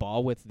dropped the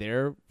ball with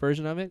their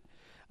version of it.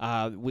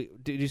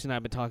 Deuce and I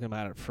have been talking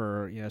about it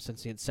for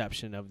since the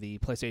inception of the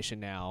PlayStation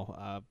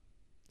Now.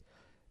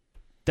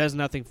 Does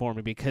nothing for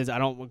me because I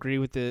don't agree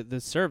with the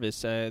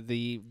service.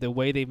 The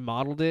way they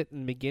modeled it in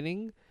the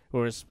beginning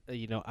was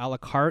a la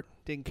carte.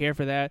 Didn't care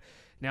for that.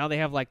 Now they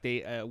have like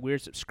the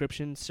weird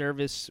subscription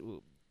service.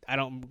 I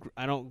don't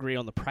agree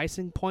on the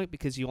pricing point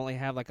because you only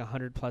have like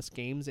 100+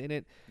 games in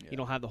it. Yeah. You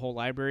don't have the whole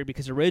library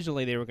because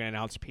originally they were going to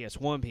announce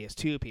PS1,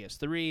 PS2,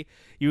 PS3.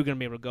 You were going to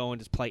be able to go and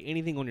just play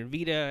anything on your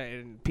Vita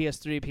and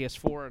PS3,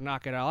 PS4 and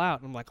knock it all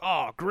out. And I'm like,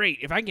 oh, great.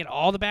 If I can get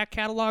all the back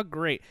catalog,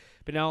 great.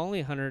 But now only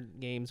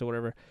 100 games or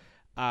whatever.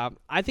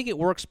 I think it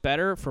works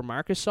better for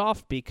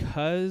Microsoft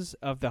because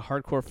of the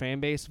hardcore fan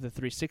base of the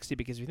 360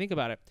 because if you think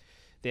about it,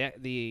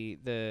 the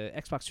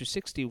Xbox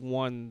 360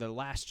 won the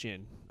last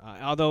gen,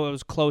 although it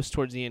was close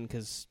towards the end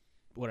because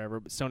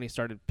whatever. But Sony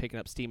started picking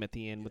up steam at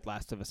the end with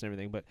Last of Us and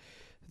everything. But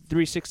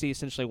 360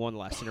 essentially won the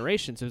last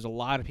generation, so there's a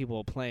lot of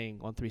people playing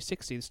on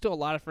 360. There's still a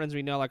lot of friends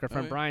we know, like our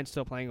friend Brian,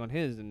 still playing on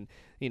his, and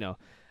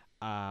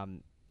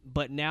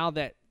but now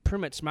that pretty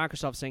much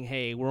Microsoft saying,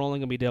 hey, we're only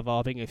going to be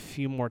developing a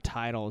few more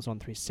titles on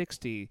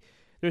 360.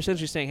 They're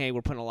essentially saying, hey,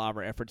 we're putting a lot of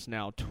our efforts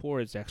now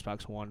towards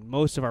Xbox One.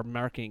 Most of our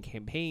marketing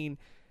campaign.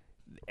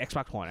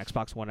 Xbox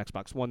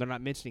One. They're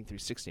not mentioning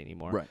 360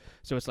 anymore. Right.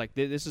 So it's like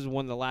this is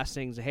one of the last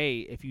things.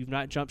 Hey, if you've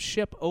not jumped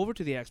ship over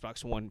to the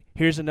Xbox One,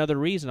 here's another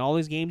reason. All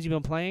these games you've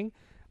been playing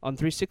on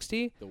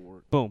 360,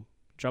 boom,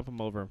 jump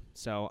them over.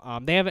 So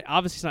they haven't.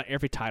 Obviously, it's not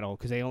every title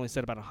because they only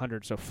said about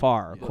 100 so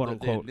far, quote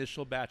unquote. The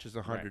initial batch is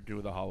 100 due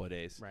to the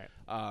holidays.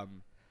 Right.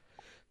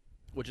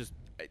 Which is,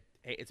 hey,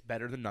 it's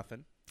better than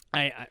nothing.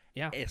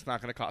 Yeah. It's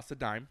not going to cost a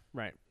dime.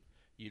 Right.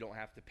 You don't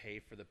have to pay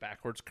for the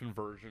backwards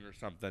conversion or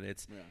something.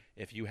 It's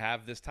if you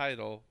have this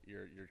title,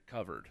 you're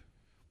covered.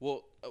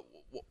 Well,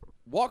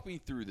 walk me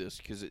through this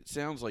because it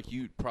sounds like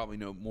you probably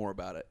know more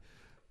about it.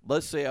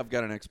 Let's say I've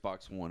got an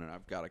Xbox One and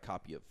I've got a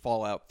copy of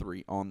Fallout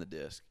 3 on the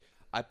disc.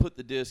 I put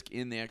the disc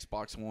in the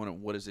Xbox One,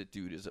 and what does it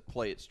do? Does it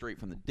play it straight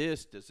from the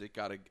disc? Does it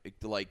got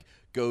to like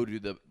go to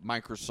the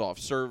Microsoft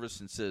service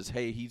and says,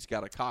 "Hey, he's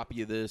got a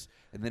copy of this,"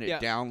 and then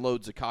it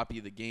downloads a copy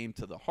of the game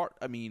to the heart?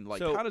 I mean,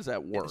 like, how does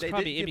that work? It's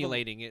probably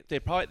emulating it.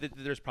 There's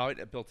probably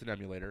a built-in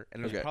emulator,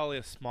 and there's probably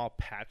a small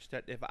patch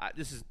that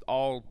this is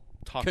all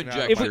talking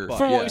conjecture. out.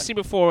 From what we've seen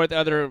before with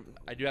other,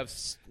 I do have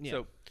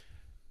so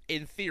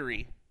in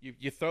theory,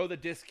 you throw the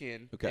disc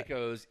in. Okay. It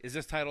goes, is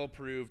this title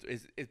approved?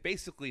 Is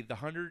basically the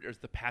 100 is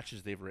the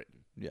patches they've written.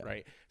 Yeah.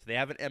 Right. So they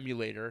have an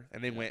emulator,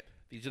 and they went,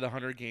 these are the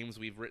 100 games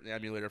we've written the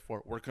emulator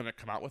for. We're going to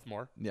come out with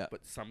more. Yeah.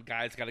 But some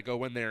guys got to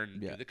go in there and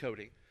do the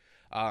coding.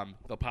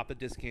 They'll pop the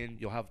disc in.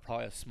 You'll have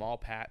probably a small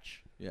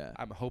patch. Yeah.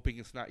 I'm hoping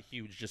it's not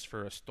huge, just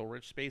for a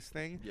storage space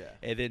thing. Yeah.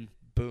 And then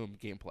boom,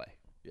 gameplay.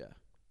 Yeah.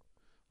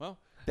 Well,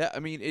 I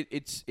mean,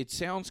 it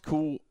sounds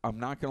cool. I'm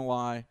not gonna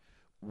lie.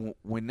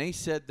 When they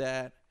said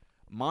that,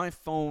 my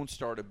phone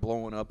started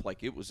blowing up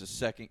like it was a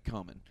second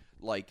coming.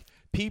 Like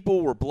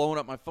people were blowing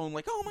up my phone,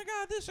 like, "Oh my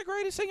God, this is the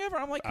greatest thing ever!"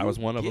 I'm like, I was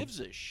one of them. Who gives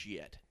a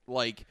shit?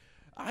 Like,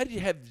 I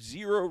have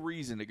zero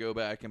reason to go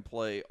back and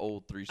play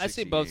old 360. I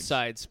see both games.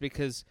 sides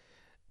because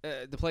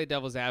to play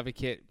devil's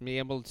advocate, being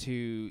able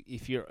to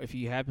if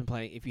you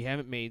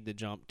haven't made the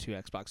jump to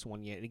Xbox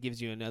One yet, it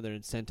gives you another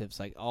incentive. It's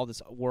like all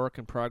this work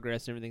and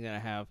progress, and everything that I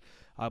have,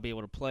 I'll be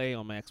able to play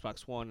on my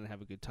Xbox One and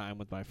have a good time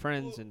with my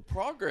friends. Well, and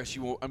progress,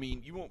 you won't. I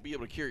mean, you won't be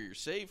able to carry your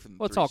save from.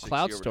 well, it's all 360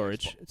 cloud over to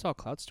storage. Xbox. It's all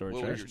cloud storage.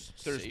 Well, right? your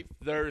save.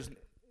 There's.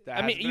 that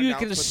I mean, hasn't been you announced,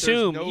 can but there's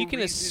assume. no You can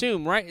reason-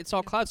 assume, right? It's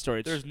all cloud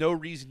storage. There's no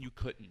reason you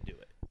couldn't do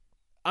it.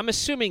 I'm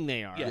assuming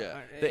they are.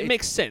 Yeah. It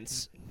makes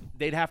sense.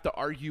 They'd have to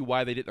argue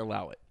why they didn't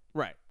allow it.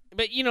 Right.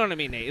 But you know what I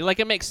mean, Nate?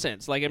 Like, it makes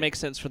sense. Like, it makes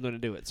sense for them to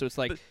do it. So it's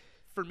like, But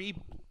for me,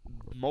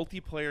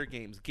 multiplayer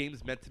games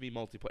meant to be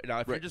multiplayer. Now,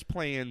 if you're just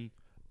playing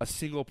a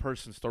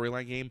single-person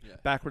storyline game,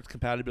 backwards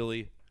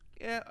compatibility,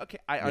 okay,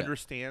 I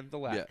understand the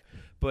lack. Yeah.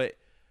 But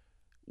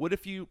what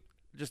if you,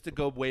 just to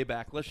go way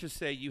back, let's just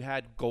say you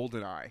had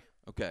GoldenEye.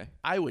 Okay.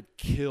 I would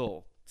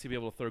kill to be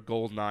able to throw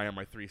GoldenEye on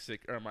my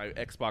 360 or my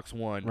Xbox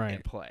One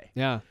and play.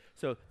 yeah.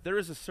 So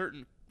there's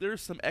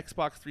some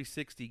Xbox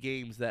 360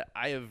 games that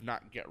I have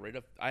not get rid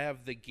of. I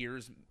have the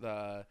Gears.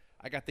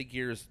 I got the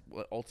Gears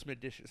Ultimate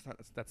Edition.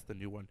 That's the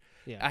new one.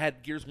 Yeah. I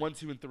had Gears 1,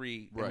 2, and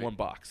 3 in one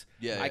box.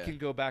 Yeah, I can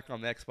go back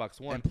on the Xbox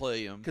One And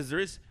play them. because there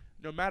is,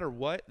 no matter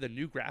what, the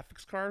new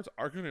graphics cards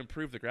are going to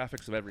improve the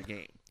graphics of every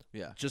game.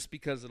 Yeah. Just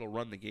because it'll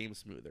run the game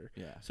smoother.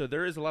 Yeah. So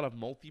there is a lot of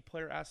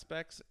multiplayer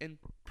aspects, and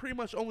pretty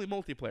much only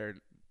multiplayer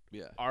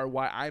are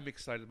why I'm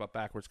excited about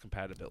backwards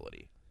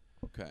compatibility.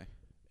 Okay.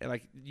 And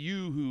like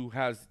you, who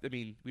has, I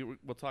mean,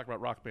 we'll talk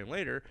about Rock Band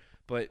later,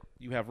 but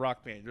you have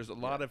Rock Band. There's a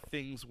lot of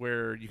things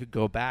where you could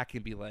go back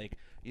and be like,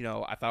 I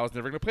thought I was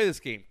never going to play this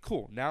game.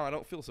 Cool. Now I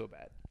don't feel so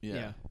bad.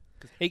 Yeah.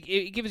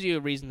 It gives you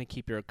a reason to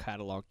keep your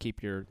catalog,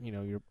 keep your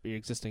your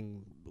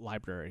existing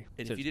library.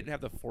 And if you didn't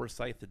have the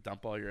foresight to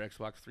dump all your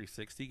Xbox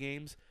 360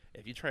 games,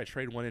 if you try to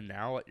trade one in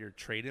now at your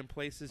trade-in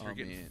places, you're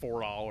getting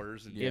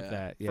 $4. And If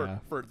that,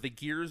 For the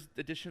Gears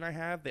edition I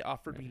have, they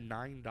offered me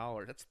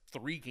 $9. That's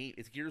 3 games.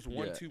 It's Gears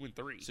 1, 2, and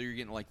 3. So you're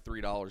getting like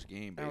 $3 a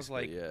game. Basically. I was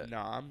like,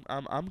 no,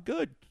 I'm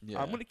good.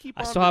 Yeah. I'm gonna keep.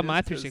 I on still to have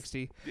my this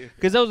 360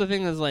 because that was the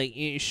thing. Is like,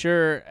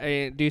 sure,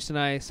 Deuce and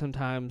I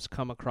sometimes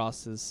come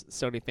across as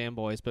Sony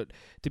fanboys, but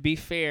to be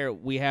fair,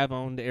 we have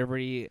owned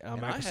every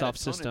And I had a ton Microsoft of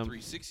system.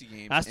 360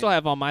 games. I still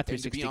have all my And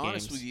 360 to be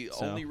honest games. with you, the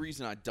so. only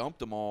reason I dumped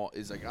them all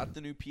is I got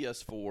the new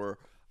PS4.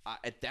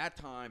 At that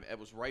time, it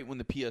was right when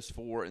the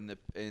PS4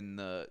 and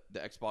the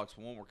Xbox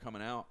One were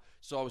coming out,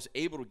 so I was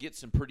able to get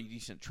some pretty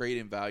decent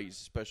trade-in values,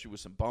 especially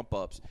with some bump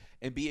ups,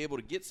 and be able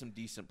to get some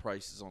decent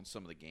prices on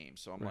some of the games.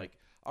 So I'm like,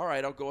 all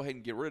right, I'll go ahead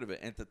and get rid of it.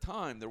 And at the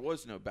time, there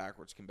was no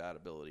backwards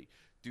compatibility.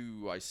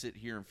 Do I sit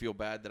here and feel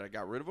bad that I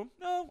got rid of them?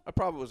 No, I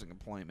probably wasn't going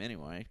to play them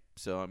anyway.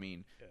 So I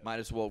mean, might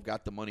as well have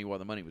got the money while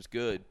the money was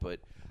good. But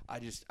I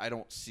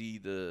don't see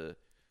the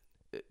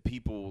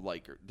people,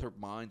 like, their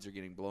minds are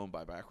getting blown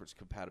by backwards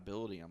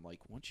compatibility. I'm like,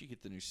 once you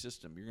get the new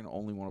system, you're going to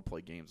only want to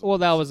play games on Well,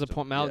 the that new was the system.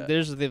 point. Now, Yeah.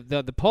 there's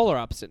the polar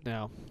opposite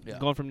now. Yeah.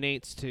 Going from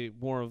Nate's to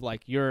more of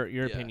like your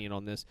opinion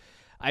on this.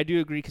 I do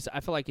agree because I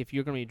feel like if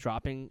you're going to be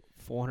dropping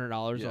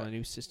 $400 on a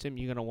new system,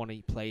 you're going to want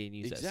to play and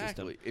use that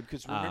system. Exactly.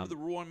 Because remember the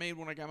rule I made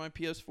when I got my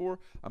PS4?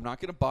 I'm not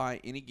going to buy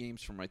any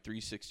games for my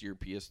 360 or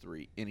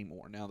PS3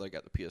 anymore now that I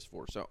got the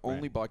PS4. So I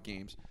only bought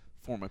games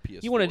for my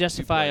PS4. You want to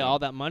justify play all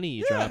that money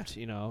you Yeah. dropped,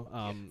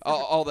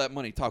 all that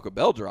money Taco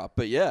Bell dropped,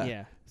 but yeah.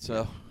 Yeah.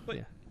 So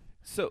Yeah.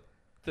 So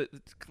the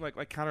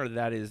like counter to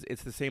that is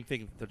it's the same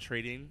thing. The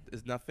trading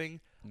is nothing.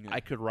 Yeah. I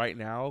could right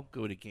now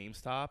go to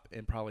GameStop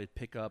and probably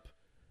pick up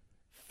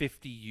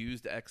 50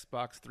 used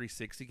Xbox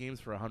 360 games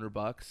for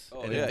 $100.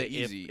 Oh, and yeah, if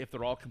easy. If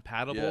they're all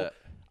compatible,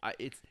 Yeah.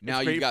 it's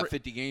now great you've got for,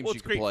 50 games well, you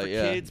it's can great play. for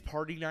Yeah. kids,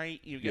 party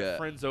night. You get Yeah.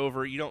 friends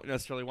over. You don't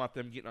necessarily want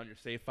them getting on your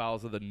save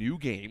files of the new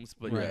games,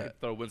 but you Right. can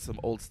throw in some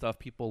old stuff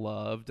people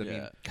loved. I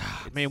mean,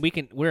 Man,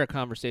 we're a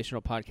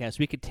conversational podcast.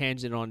 We could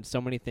tangent on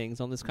so many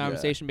things on this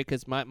conversation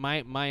because my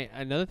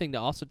another thing to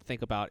also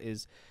think about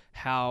is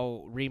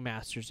how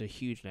remasters are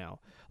huge now.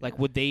 Like,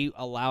 would they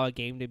allow a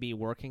game to be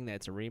working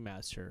that's a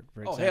remaster? For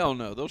Oh example? hell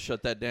no, they'll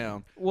shut that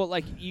down. Well,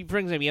 like for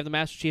example, you have the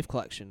Master Chief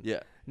Collection. Yeah.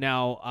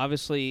 Now,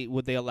 obviously,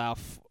 would they allow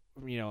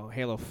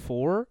Halo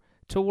 4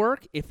 to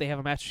work if they have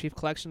a Master Chief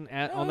Collection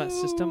on that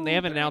system? They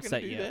haven't they're not announced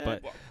gonna that do yet,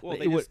 that. but well,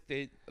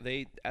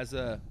 they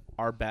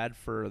are bad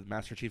for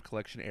Master Chief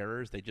Collection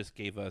errors. They just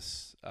gave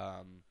us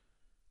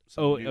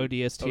some new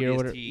ODST or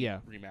whatever. ODST Yeah.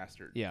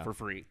 remastered Yeah. for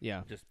free.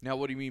 Yeah. Just Now,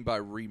 what do you mean by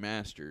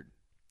remastered?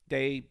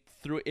 they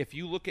threw. If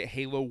you look at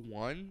Halo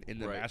 1 in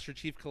the Right. Master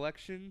Chief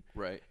Collection,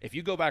 Right. if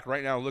you go back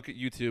right now and look at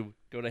YouTube,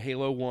 go to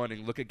Halo 1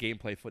 and look at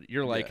gameplay footage,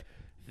 you're like, Yeah.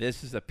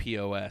 this is a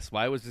POS.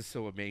 Why was this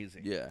so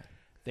amazing? Yeah.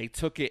 They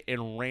took it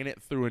and ran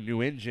it through a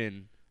new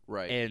engine,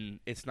 Right. and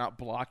it's not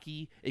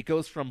blocky. It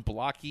goes from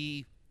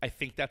blocky, I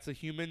think that's a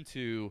human,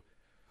 to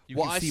you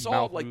well, can I see saw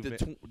mouth like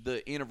movement.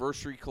 the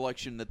anniversary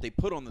collection that they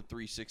put on the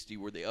 360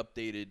 where they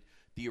updated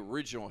the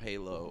original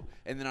Halo,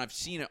 and then I've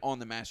seen it on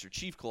the Master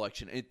Chief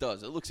collection. It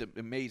does. It looks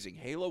amazing.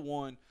 Halo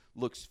 1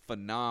 looks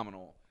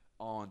phenomenal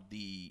on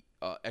the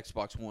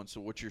Xbox One. So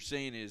what you're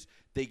saying is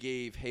they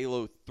gave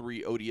Halo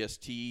 3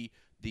 ODST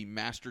the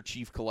Master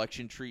Chief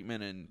collection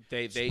treatment and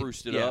They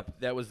spruced it yeah, up.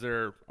 That was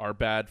our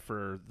bad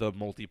for the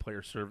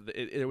multiplayer server.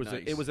 It was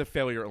Nice. it was a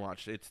failure at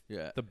launch. It's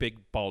Yeah. the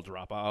big ball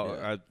drop.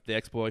 The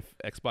Xbox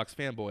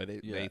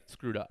fanboy they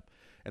screwed up,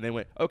 and they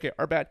went, okay,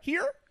 our bad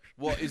here.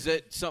 Well, is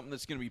that something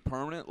that's going to be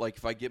permanent? Like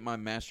if I get my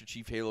Master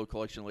Chief Halo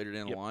collection later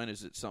down the line,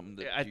 is it something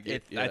that you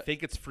get? I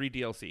think it's free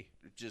DLC.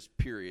 Just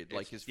period.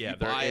 Like if you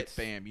buy it,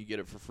 bam, you get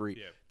it for free.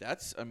 Yeah.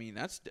 That's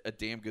a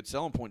damn good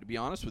selling point. To be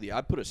honest with you,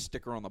 I put a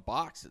sticker on the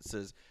box that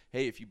says,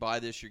 "Hey, if you buy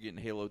this, you're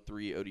getting Halo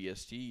 3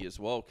 ODST as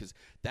well." Because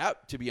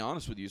that, to be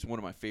honest with you, is one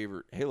of my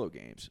favorite Halo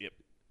games. Yep.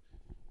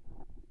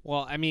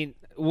 Well, I mean,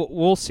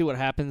 we'll see what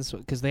happens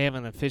because they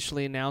haven't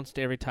officially announced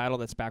every title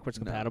that's backwards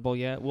compatible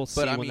yet. We'll see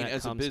But I when mean, that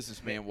as comes. a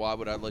businessman, why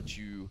would I let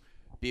you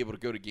be able to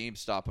go to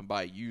GameStop and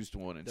buy a used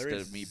one instead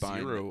of me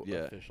buying zero it? Yeah.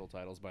 official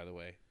titles, by the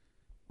way.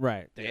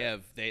 Right. They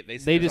have they They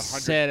there's just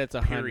 100, said it's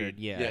 100. period.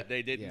 Yeah.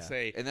 They didn't Yeah.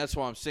 say. And that's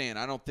why I'm saying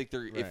I don't think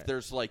they're if Right.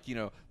 there's like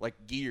like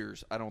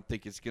Gears, I don't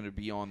think it's going to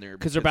be on there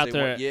Because they're about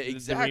they want- the- yeah the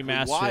exactly.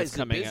 remaster Why that's as a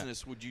coming out.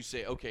 business would you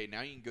say okay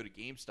now you can go to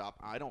GameStop?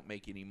 I don't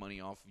make any money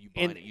off of you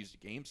buying And- it used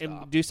at GameStop.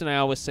 And Deuce and I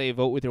always say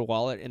vote with your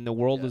wallet, and the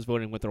world Yeah. is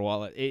voting with their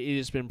wallet. It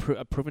has been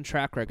a proven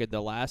track record.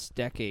 The last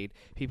decade,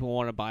 people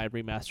want to buy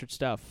remastered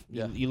stuff.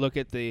 Yeah. You look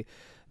at the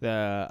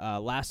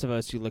Last of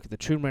Us. You look at the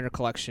Tomb Raider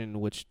collection,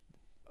 which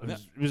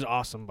was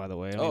awesome, by the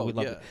way. I mean, we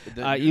loved it.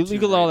 The You new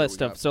look Tomb at all Raider that we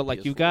stuff. got So, for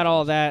like, you've PS4 got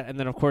all is that, and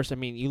then, of course, I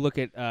mean, you look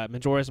at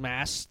Majora's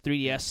Mask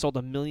 3DS sold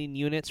 1 million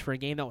units for a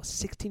game that was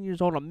 16 years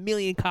old, 1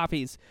 million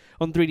copies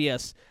on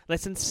 3DS.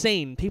 That's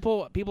insane.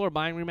 People are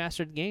buying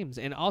remastered games,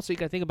 and also you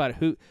got to think about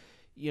who.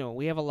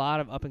 We have a lot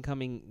of up and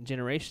coming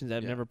generations that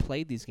have never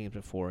played these games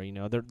before.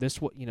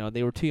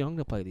 They were too young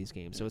to play these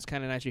games, so it's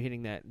kind of nice you're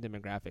hitting that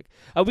demographic.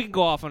 We can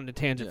go off on a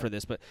tangent for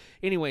this, but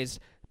anyways,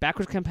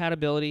 backwards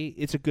compatibility,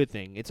 it's a good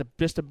thing. It's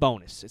just a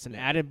bonus. It's an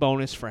added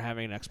bonus for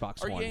having an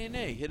Xbox Or One. yay and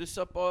nay. Hit us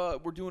up.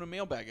 We're doing a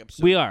mailbag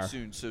episode We are.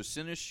 soon. So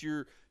send us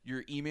your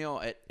email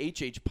at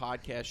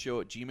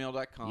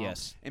hhpodcastshow@gmail.com.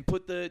 Yes. And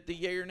put the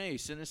yay or nay.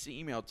 Send us the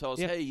email. Tell us,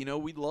 hey,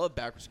 we love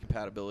backwards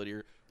compatibility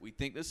or we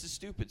think this is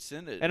stupid.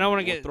 Send it. And I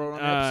want to We'll get throw it on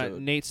the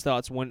episode. Nate's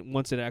thoughts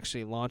once it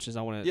actually launches.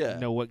 I want to Yeah.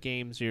 know what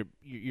games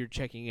you're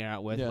checking it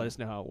out with. Yeah. Let us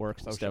know how it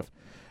works and Oh, stuff.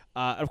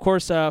 Of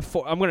course, I'm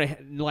going to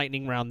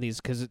lightning round these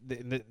because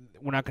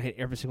we're not going to hit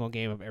every single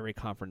game of every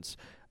conference.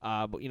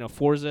 But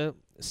Forza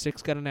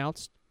 6 got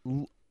announced.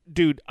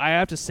 Dude, I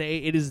have to say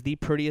it is the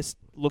prettiest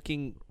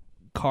looking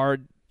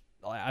card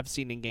I've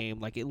seen in game.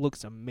 Like, it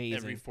looks amazing.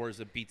 Every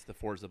Forza beats the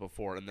Forza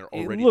before, and they're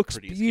It already looks the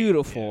prettiest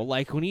beautiful. game. Yeah.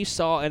 Like when you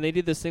saw, and they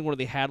did this thing where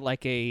they had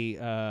like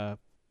a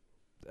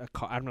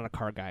car, I'm not a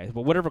car guy,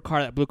 but whatever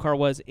car that blue car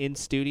was in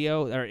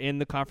studio or in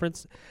the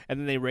conference, and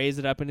then they raised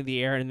it up into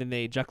the air, and then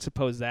they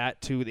juxtapose that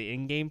to the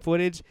in-game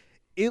footage.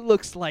 It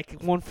looks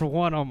like one for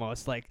one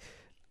almost. Like,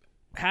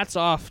 hats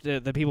off to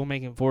the people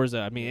making Forza.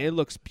 I mean, it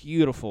looks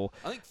beautiful.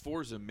 I think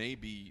Forza may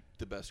be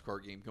the best car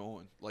game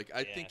going. Like,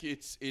 I think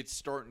it's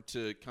starting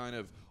to kind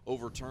of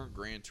overturn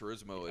Gran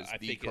Turismo as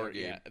the car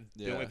game.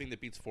 The only thing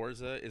that beats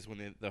Forza is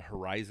when the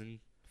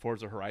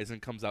Forza Horizon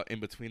comes out in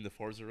between the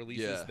Forza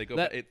releases. Yeah. They go,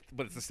 But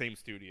it's the same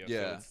studio.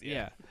 Yeah. So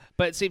Yeah,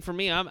 but see, for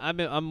me,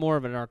 I'm more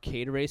of an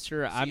arcade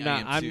racer. I am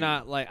I'm too.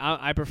 not like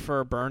I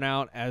prefer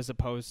Burnout as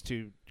opposed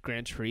to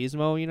Gran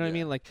Turismo. You know what I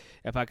mean? Like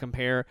if I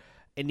compare,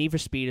 and Need for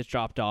Speed has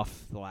dropped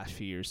off the last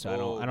few years,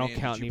 so I don't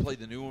count. Did you play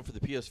the new one for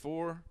the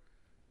PS4?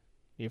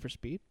 Need for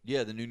Speed?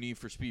 Yeah, the new Need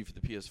for Speed for the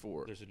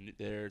PS4.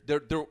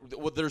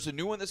 There's There's a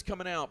new one that's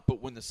coming out,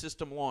 but when the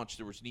system launched,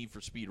 there was Need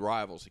for Speed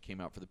Rivals that came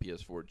out for the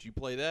PS4. Did you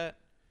play that?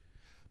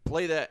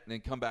 Play that and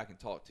then come back and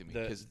talk to me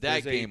because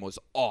that game was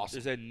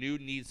awesome. There's a new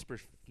Need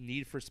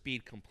for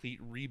Speed complete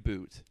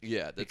reboot.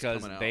 Yeah, that's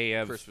because coming out they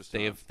have Christmas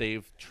time.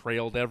 they've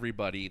trailed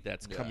everybody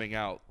that's coming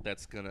out.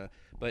 That's gonna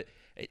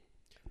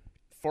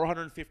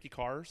 450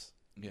 cars.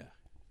 Yeah,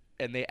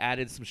 and they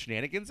added some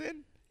shenanigans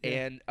in. Yeah.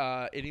 And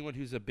anyone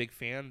who's a big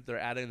fan, they're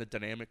adding the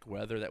dynamic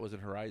weather that was in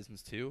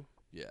Horizons 2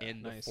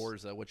 in the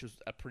Forza, which is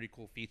a pretty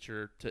cool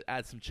feature to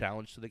add some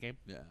challenge to the game.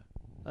 Yeah.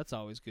 That's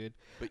always good.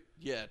 But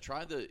yeah,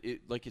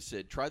 like I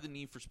said, try the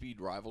Need for Speed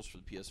Rivals for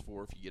the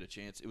PS4 if you get a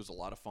chance. It was a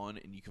lot of fun,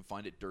 and you can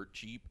find it dirt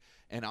cheap.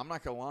 And I'm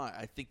not gonna lie,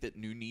 I think that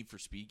new Need for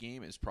Speed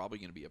game is probably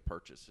gonna be a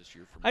purchase this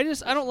year for me.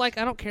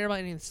 I don't care about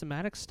any of the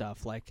thematic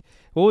stuff. Like,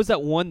 what was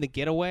that one, the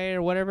Getaway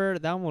or whatever?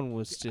 That one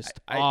was just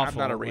awful. I'm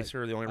not a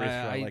racer. The only racer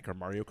I like are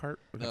Mario Kart.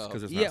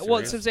 Because it's not well,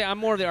 serious. since I'm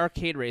more of the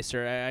arcade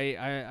racer, see,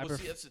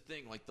 that's the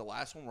thing. Like the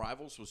last one,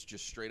 Rivals, was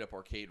just straight up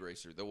arcade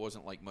racer. There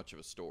wasn't like much of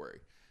a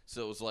story.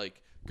 So it was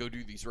like, go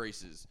do these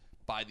races,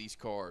 buy these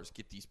cars,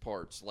 get these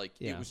parts. Like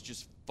it was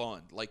just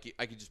fun. Like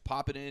I could just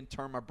pop it in,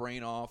 turn my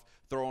brain off,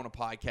 throw on a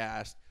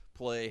podcast,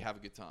 play, have a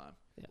good time.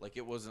 Yeah. Like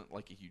it wasn't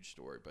like a huge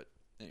story, but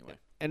anyway.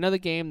 Another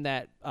game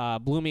that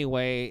blew me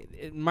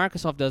away.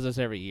 Microsoft does this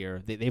every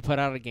year. They put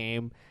out a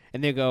game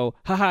and they go,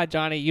 "Haha,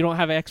 Johnny, you don't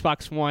have an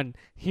Xbox One.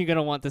 You're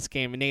gonna want this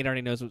game." And Nate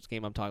already knows which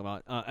game I'm talking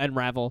about.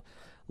 Unravel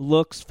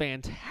looks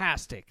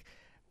fantastic.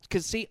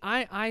 Because, see,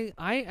 I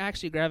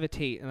actually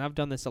gravitate, and I've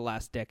done this the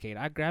last decade,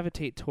 I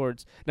gravitate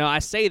towards, now I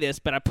say this,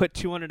 but I put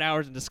 200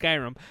 hours into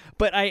Skyrim,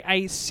 but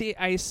I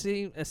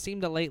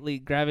seem to lately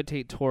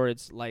gravitate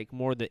towards, like,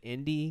 more the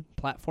indie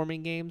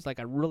platforming games. Like,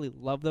 I really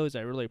love those.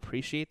 I really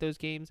appreciate those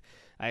games.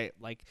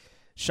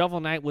 Shovel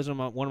Knight was one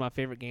of my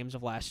favorite games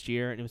of last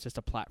year, and it was just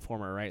a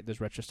platformer, right?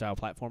 This retro-style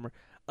platformer.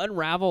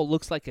 Unravel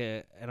looks like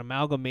an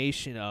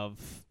amalgamation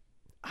of...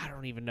 I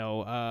don't even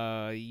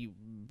know.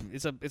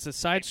 It's a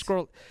side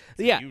scroll.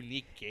 It's a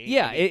unique game.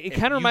 Yeah, it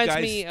kind of reminds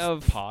me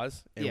of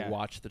pause and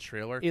watch the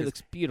trailer. It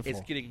looks beautiful.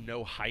 It's getting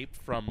no hype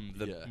from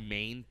the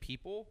main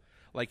people.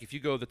 Like if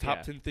you go the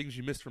top 10 things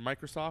you missed from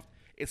Microsoft,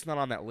 it's not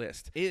on that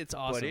list. It's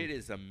awesome, but it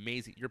is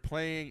amazing. You're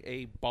playing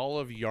a ball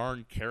of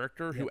yarn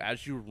character who,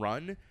 as you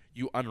run,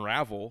 you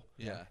unravel,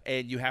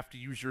 and you have to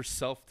use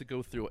yourself to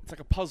go through it. It's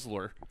like a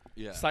puzzler.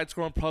 Yeah.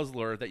 Side-scrolling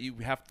puzzler that you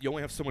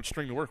only have so much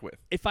string to work with.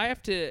 If I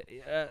have to,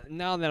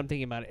 now that I'm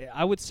thinking about it,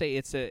 I would say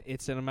it's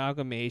an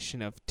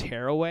amalgamation of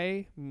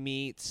Tearaway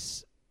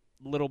meets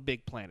Little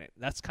Big Planet.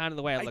 That's kind of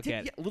the way I look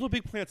at it. Little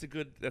Big Planet's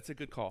that's a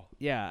good call.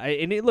 Yeah,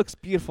 and it looks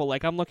beautiful.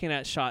 Like I'm looking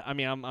at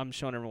I'm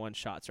showing everyone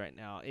shots right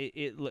now.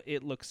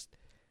 It looks.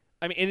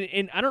 I mean,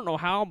 and I don't know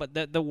how, but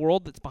the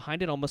world that's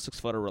behind it almost looks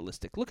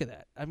photorealistic. Look at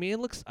that. I mean, it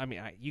looks. I mean,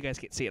 you guys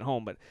can't see it at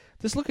home, but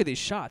just look at these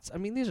shots. I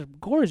mean, these are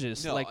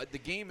gorgeous. No, like the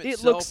game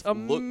itself looked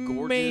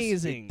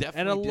amazing, gorgeous.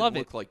 And I love it.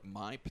 Look like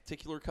my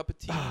particular cup of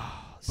tea.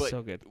 But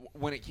so good.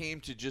 When it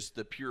came to just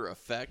the pure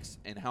effects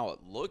and how it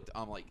looked,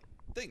 I'm like,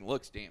 thing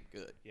looks damn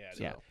good.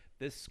 Yeah.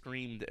 This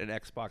screamed an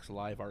Xbox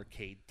Live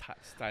Arcade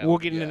style. We'll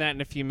get into that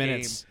in a few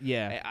minutes. Game.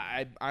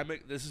 Yeah,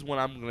 this is what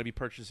I'm going to be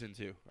purchasing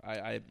too.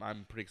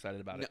 I'm pretty excited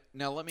about it.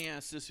 Now let me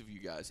ask this of you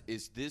guys: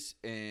 is this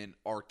an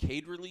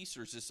arcade release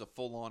or is this a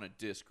full-on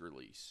disc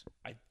release?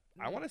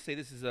 I want to say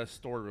this is a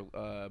store,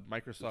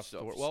 Microsoft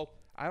store. Well,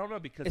 I don't know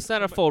because it's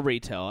not a full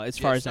retail as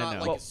far as I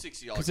know. Like a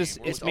 $60 because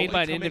it's made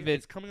by an individual.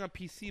 It's coming on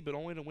PC, but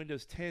only to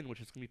Windows 10, which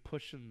is going to be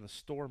pushed in the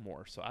store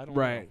more. So I don't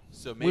know.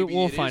 So maybe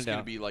we'll it find is going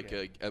to out. be like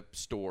a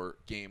store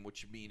game,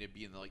 which would mean it'd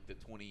be in like the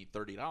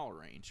 $20-$30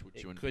 range,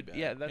 which wouldn't be bad.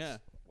 Yeah, that's.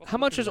 Well, how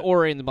much is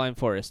Ori in the Blind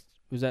Forest?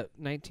 Was that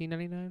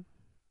 $19.99?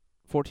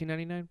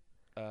 $14.99?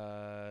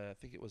 I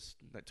think it was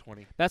like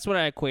 20. That's what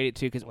I equate it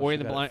to because Ori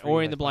in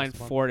the Blind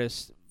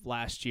Forest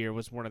last year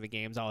was one of the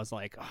games I was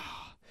like,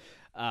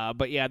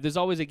 but yeah, there's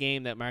always a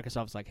game that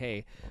Microsoft's like,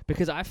 hey,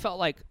 because I felt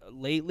like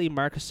lately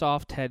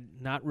Microsoft had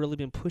not really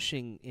been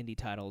pushing indie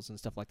titles and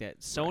stuff like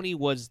that. Sony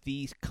was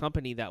the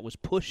company that was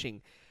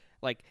pushing,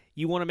 like,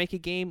 you want to make a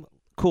game?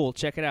 Cool,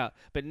 check it out.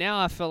 But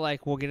now I feel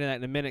like we'll get into that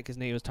in a minute because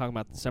Nate was talking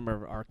about the Summer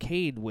of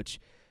Arcade, which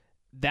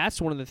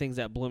that's one of the things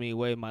that blew me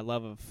away. My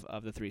love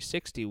of the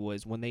 360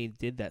 was when they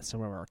did that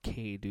Summer of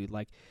Arcade, dude.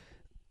 Like,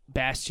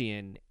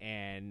 Bastion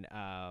and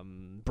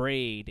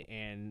Braid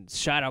and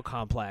Shadow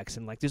Complex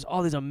and like there's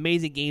all these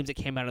amazing games that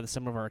came out of the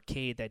Summer of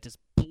Arcade that just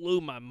blew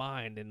my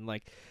mind, and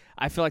like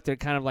I feel like they're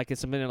kind of like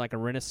it's been like a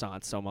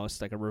renaissance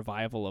almost, like a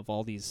revival of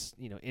all these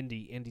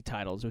indie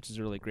titles, which is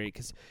really great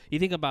because you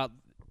think about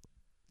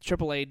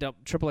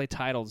AAA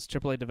titles,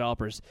 AAA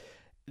developers.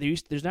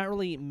 There's not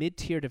really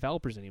mid-tier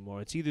developers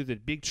anymore. It's either the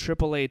big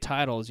AAA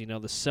titles, the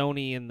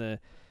Sony and the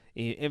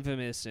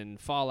Infamous and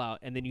Fallout,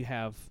 and then you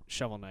have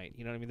Shovel Knight.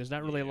 You know what I mean? There's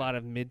not really a lot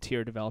of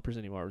mid-tier developers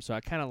anymore, so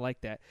I kind of like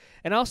that.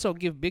 And also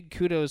give big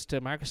kudos to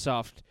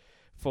Microsoft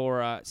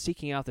for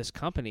seeking out this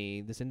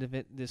company,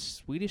 this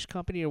Swedish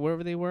company or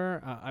wherever they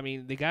were. I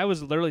mean, the guy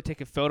was literally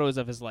taking photos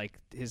of his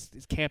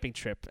camping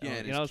trip. Yeah,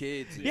 and his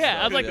kids. Yeah,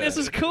 I was like, this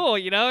is cool.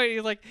 He's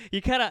like,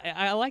 you kind of,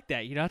 I like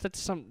that. Not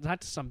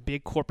to some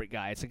big corporate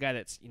guy. It's a guy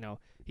that's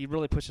he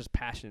really pushed his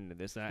passion into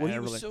this. He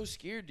was so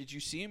scared. Did you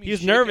see him? He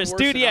was nervous,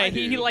 dude. Yeah,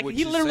 he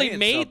literally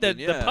made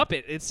the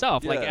puppet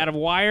itself, like out of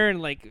wire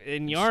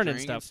and yarn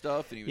and stuff.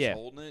 And he was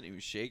holding it. And he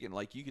was shaking.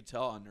 Like you could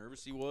tell how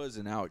nervous he was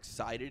and how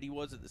excited he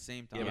was at the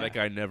same time. Yeah, but that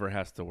guy never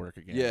has to work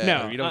again. Yeah,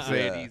 no, you don't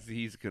say it.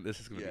 He's good. This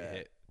is going to be a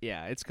hit.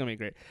 Yeah, it's going to be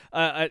great.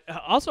 I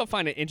also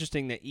find it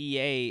interesting that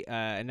EA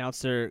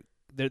announced their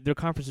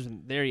conference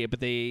isn't there yet,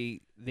 but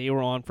they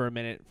were on for a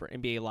minute for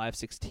NBA Live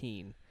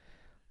 16.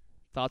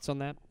 Thoughts on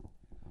that?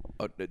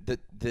 that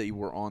they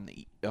were on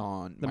The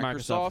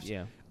Microsoft.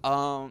 yeah.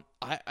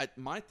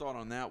 My thought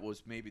on that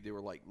was maybe they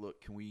were like,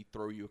 look, can we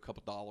throw you a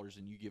couple dollars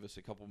and you give us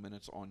a couple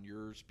minutes on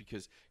yours?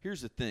 Because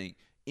here's the thing.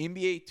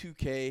 NBA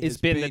 2K has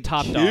been the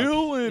top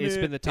dog. It's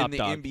been the top in the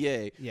dog.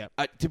 NBA. Yeah.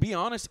 To be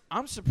honest,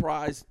 I'm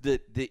surprised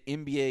that the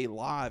NBA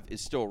Live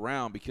is still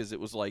around because it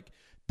was like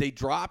they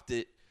dropped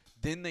it,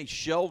 then they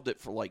shelved it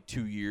for like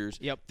 2 years.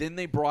 Yep. Then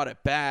they brought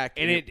it back,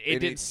 And it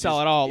didn't sell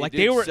at all. Like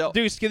they were,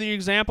 dude. To give you an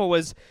example,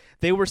 was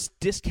they were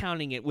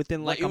discounting it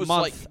within like it a was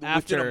month like,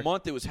 after. Within a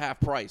month, it was half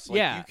price. Like,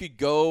 Yeah. you could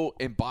go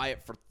and buy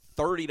it for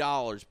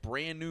 $30,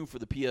 brand new for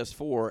the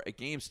PS4 at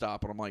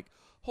GameStop, and I'm like,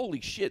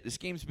 holy shit, this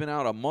game's been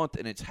out a month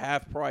and it's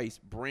half price,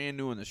 brand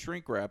new in the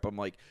shrink wrap. I'm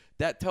like,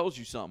 that tells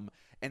you something.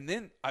 And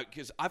then,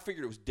 because I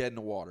figured it was dead in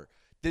the water.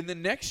 Then the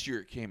next year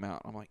it came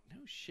out. I'm like,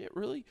 no shit,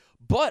 really?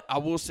 But I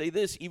will say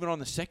this, even on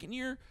the second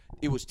year,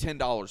 it was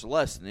 $10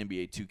 less than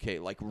NBA 2K,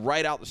 like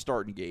right out the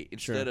starting gate.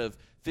 Instead of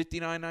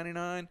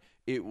 $59.99,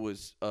 it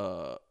was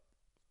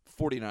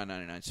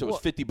 $49.99. So it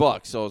was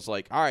 $50. So I was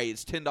like, all right,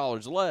 it's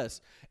 $10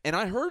 less. And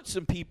I heard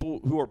some people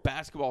who are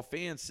basketball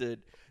fans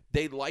said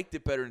they liked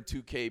it better in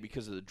 2K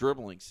because of the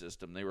dribbling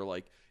system. They were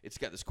like, it's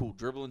got this cool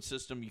dribbling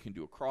system. You can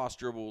do a cross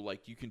dribble.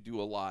 Like, you can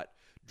do a lot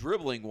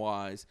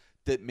dribbling-wise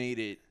that made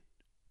it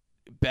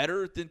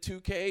better than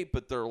 2K.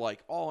 But they're like,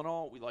 all in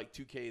all, we like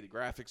 2K. The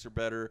graphics are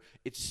better.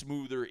 It's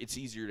smoother. It's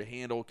easier to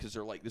handle because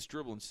they're like, this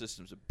dribbling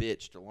system's a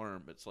bitch to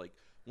learn. But it's like,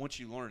 once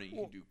you learn it, you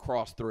can do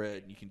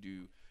cross-thread and you can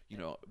do,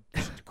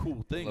 just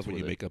cool things. Love when with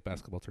you it. make up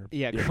basketball terms.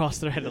 Yeah, cross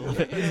thread. I love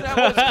it. Is that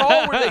what it's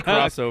called? Where they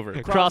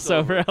Crossover.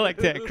 Crossover. I like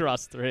that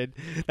cross thread.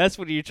 That's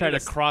when you try Tried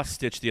to to cross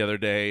stitch the other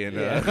day, and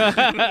And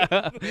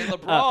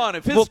LeBron,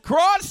 if his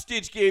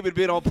cross-stitch game had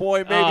been on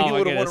point, maybe he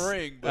would have won a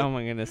ring. But Oh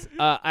my goodness.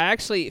 I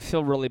actually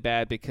feel really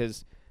bad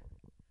because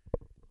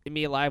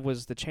NBA Live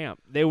was the champ.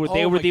 They were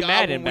Oh my the God,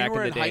 Madden when we back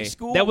were in the in day. high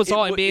school, That was it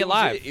all wa- NBA it was-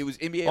 Live. it was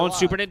NBA on Live.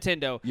 Super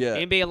Nintendo. Yeah.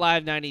 NBA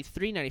Live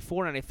 93,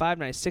 94, 95,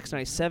 96,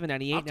 97,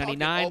 98, I'm talking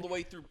 99. all the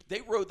way through.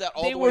 They wrote that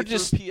all They the were way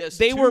just through PS2.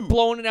 they were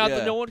blowing it out Yeah.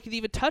 that no one could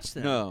even touch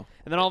them. No.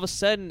 And then all of a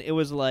sudden it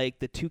was like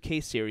the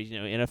 2K series,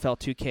 NFL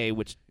 2K,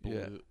 which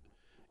Yeah.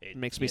 it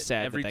makes me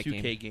sad Every that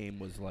 2K game. game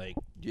was like,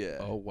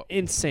 Yeah.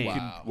 Insane.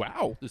 Wow.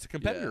 wow, there's a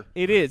competitor.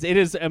 It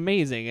is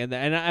amazing,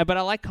 but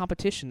I like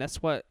competition.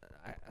 That's what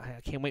I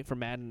can't wait for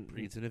Madden.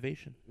 Breeds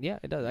innovation. Yeah,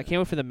 it does. I can't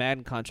wait for the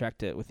Madden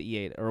contract with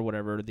EA or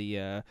whatever the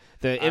I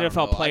don't know. I NFL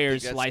think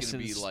players that's gonna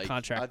be license like,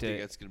 contract. I think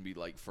that's going to be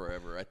like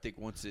forever. I think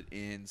once it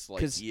ends,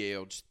 like 'Cause EA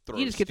will just throw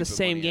you just get the stupid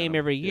same money at game them.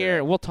 every year.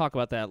 Yeah. We'll talk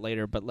about that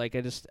later, but like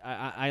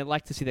I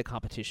like to see the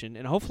competition,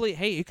 and hopefully,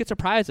 hey, it could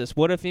surprise us.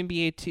 What if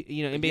NBA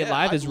Yeah, Live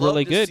I'd is love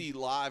really to good? See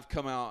Live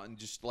come out and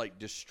just like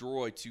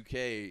destroy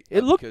 2K.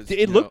 It looked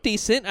because, looked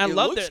decent. I it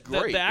love looks the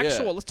great,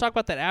 actual. yeah. Let's talk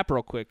about that app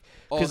real quick.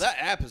 Oh, 'Cause- that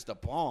app is the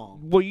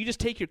bomb. Well, you just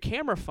take your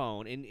camera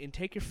phone and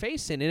take your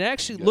face in. It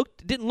actually Yeah.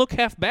 didn't look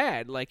half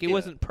bad. Like it Yeah.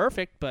 wasn't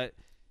perfect, but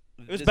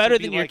it was This better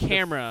would be than your like the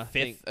camera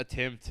fifth thing.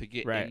 attempt to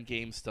get Right.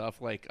 in-game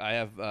stuff. Like I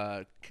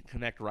have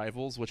Connect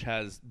Rivals, which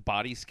has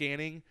body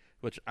scanning,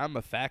 which I'm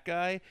a fat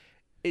guy.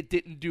 It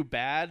didn't do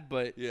bad,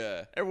 but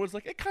Yeah. everyone's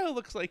like, it kind of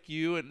looks like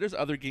you. And there's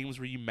other games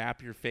where you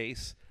map your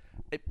face.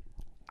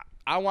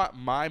 I want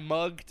my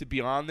mug to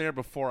be on there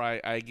before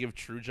I give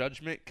true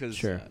judgment because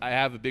Sure. I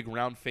have a big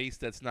round face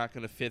that's not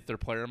going to fit their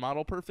player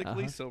model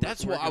perfectly. Uh-huh. So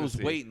That's we're what I gonna was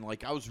see. waiting.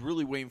 Like I was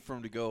really waiting for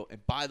him to go.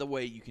 And by the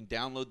way, you can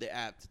download the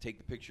app to take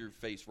the picture of your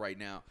face right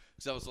now.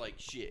 Because I was like,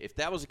 shit. If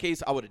that was the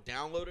case, I would have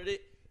downloaded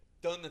it,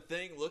 done the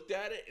thing, looked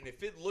at it, and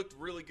if it looked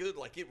really good,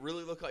 like it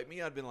really looked like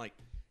me, I'd been like,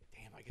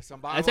 damn, I guess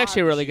I'm buying. That's Live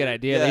actually a really this good year.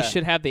 idea. They Yeah.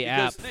 should have the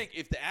Because app think,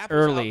 if the app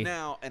early. is out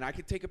now and I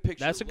could take a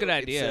picture, That's a good look,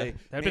 and idea. say,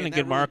 That'd been "Man, a good that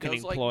really marketing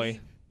does like ploy." me,"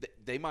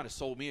 They might have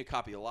sold me a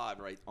copy of Live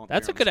right on.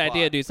 That's a there on good the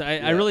idea, spot.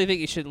 dude. I Yeah. really think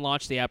you should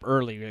launch the app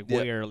early, like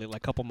way Yeah. early, like a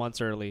couple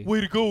months early.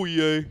 Way to go,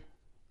 EA.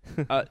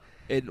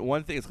 And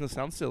one thing, it's going to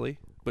sound silly,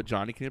 but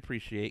Johnny can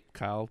appreciate.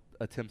 Kyle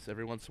attempts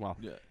every once in a while.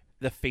 Yeah.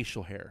 The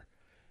facial hair.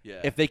 Yeah.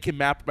 If they can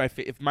map my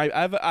face,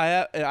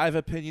 I have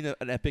opinion of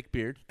an epic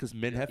beard because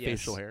men have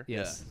Yes. facial hair.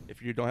 Yes.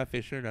 If you don't have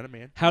facial hair, not a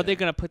man. How are they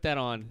gonna put that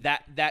on?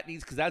 That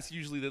needs because that's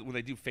usually when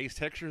they do face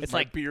textures. It's my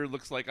like- beard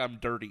looks like I'm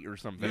dirty or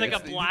something. It's like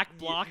a It's- black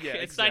block. Yeah,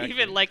 it's exactly. not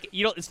even like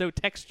you don't. It's no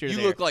texture. You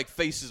there. look like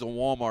faces in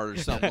Walmart or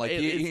something. Like you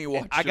ain't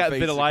watched I your got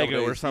face in a couple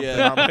vitiligo or days. something.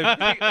 Yeah. On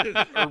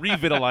my, or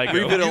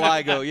revitiligo.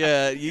 Revitiligo,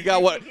 yeah. You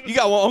got what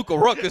Uncle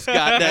Ruckus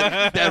got,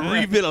 that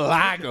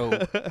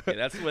revitiligo. Yeah,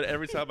 that's what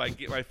every time I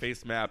get my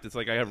face mapped, it's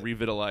like I have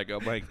revitiligo.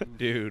 I'm like,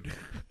 dude.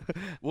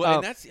 Well,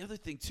 and that's the other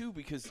thing too,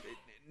 because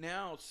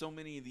now so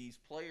many of these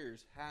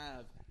players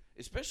have,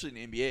 especially in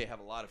the NBA, have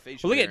a lot of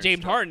facial Well, look hair at and James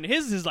stuff. Harden.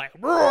 His is like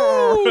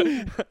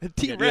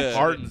T-Rex.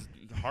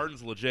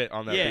 Harden's legit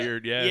on that Yeah.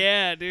 beard. Yeah.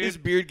 Yeah, dude. His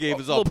beard game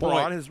is on LeBron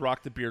point. has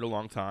rocked the beard a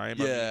long time.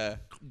 I mean, Yeah.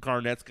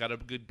 Garnett's got a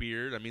good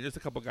beard. I mean, there's a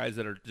couple guys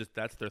that are just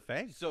that's their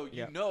thing. So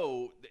you Yeah.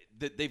 know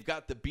that they've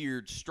got the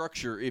beard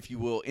structure, if you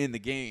will, in the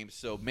game.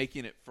 So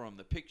making it from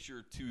the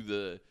picture to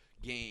the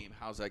game,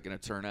 how's that going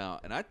to turn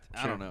out? And I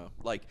don't know.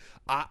 Like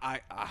I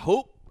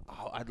hope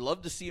I'd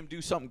love to see him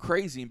do something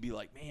crazy and be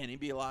like, man,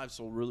 NBA Live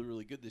sold really,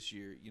 really good this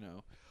year,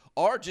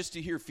 Or just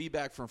to hear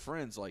feedback from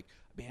friends like,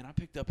 man, I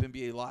picked up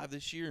NBA Live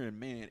this year, and,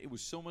 man, it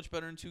was so much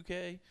better in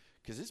 2K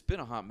because it's been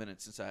a hot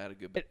minute since I had a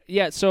good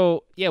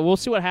we'll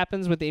see what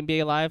happens with the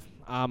NBA Live.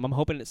 I'm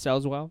hoping it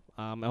sells well.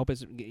 I hope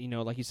it's,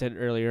 like you said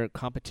earlier,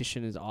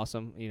 competition is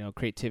awesome.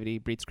 Creativity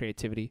breeds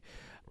creativity.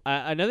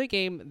 Another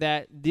game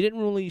that didn't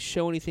really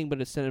show anything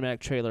but a cinematic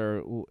trailer,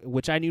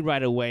 which I knew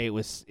right away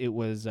it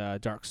was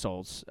Dark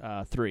Souls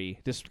 3,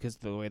 just because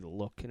of the way the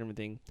look and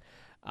everything.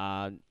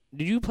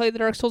 Did you play the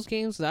Dark Souls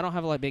games? 'Cause I don't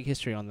have a big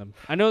history on them.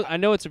 I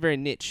know it's a very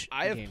niche.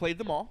 I have game. played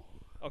them all.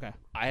 Okay.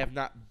 I have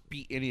not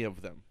beat any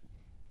of them.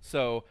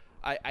 So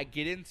I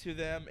get into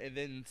them, and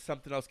then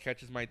something else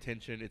catches my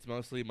attention. It's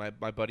mostly my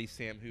buddy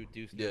Sam, who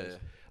Deuce knows.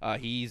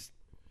 He's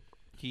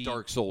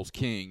Dark Souls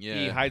King, yeah.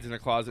 He hides in a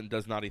closet and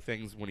does naughty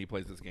things when he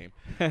plays this game.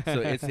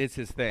 So it's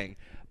his thing.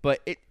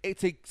 But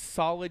it's a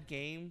solid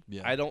game.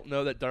 Yeah. I don't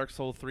know that Dark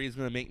Souls 3 is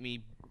going to make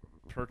me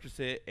purchase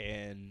it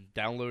and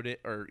download it,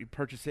 or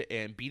purchase it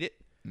and beat it.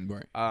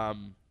 Right.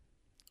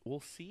 We'll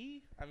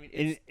see. I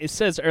mean, It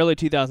says early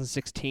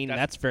 2016.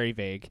 That's very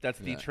vague. That's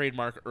the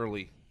trademark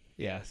early.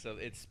 Yeah. So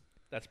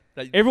that's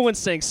everyone's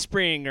saying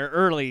spring or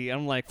early.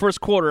 I'm like first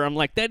quarter. I'm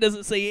like that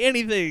doesn't say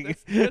anything.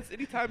 That's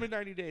any time in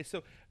 90 days.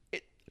 So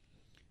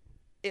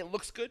it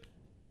looks good.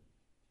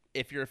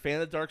 If you're a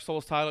fan of the Dark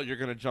Souls title, you're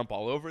gonna jump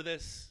all over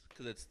this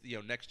because it's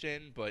next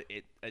gen. But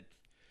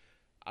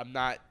I'm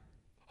not.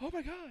 Oh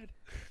my god.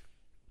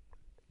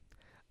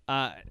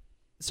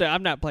 So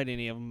I've not played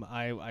any of them.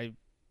 I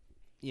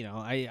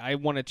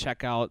want to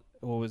check out,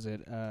 what was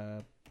it?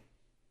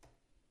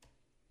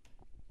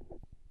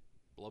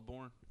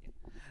 Bloodborne.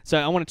 So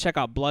I want to check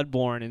out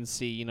Bloodborne and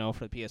see,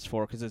 for the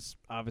PS4, because it's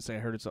obviously, I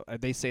heard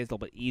they say it's a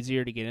little bit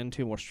easier to get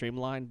into, more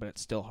streamlined, but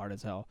it's still hard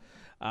as hell.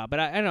 But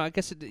I don't know. I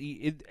guess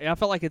I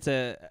felt like it's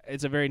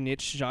a very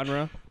niche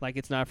genre. Like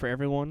it's not for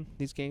everyone,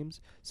 these games.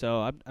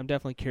 So I'm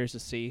definitely curious to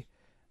see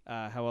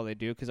how well they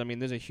do, because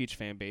there's a huge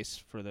fan base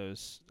for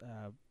those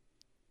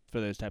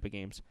type of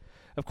games.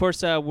 Of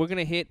course, we're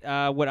gonna hit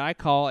what I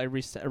call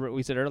we said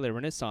earlier,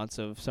 renaissance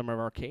of Summer of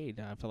Arcade.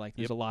 I feel like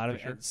there's a lot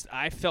of. Sure.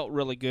 I felt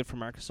really good for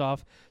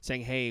Microsoft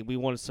saying, "Hey, we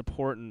want to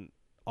support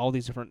all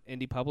these different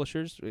indie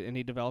publishers,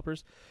 indie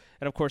developers,"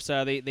 and of course,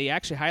 they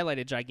actually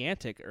highlighted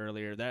Gigantic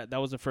earlier.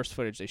 That was the first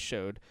footage they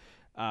showed,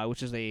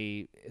 which is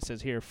it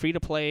says here free to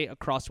play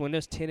across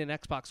Windows 10 and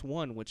Xbox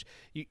One. Which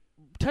you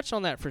touched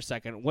on that for a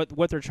second.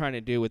 What they're trying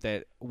to do with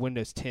that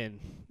Windows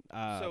 10.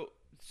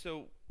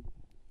 So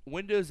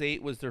Windows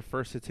 8 was their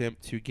first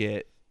attempt to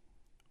get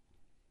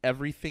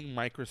everything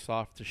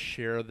Microsoft to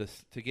share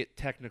this, to get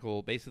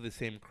technical, basically the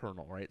same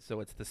kernel, right? So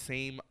it's the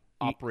same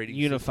operating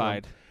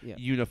unified. system. Yeah.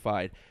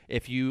 Unified.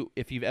 If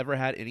you've ever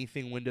had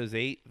anything Windows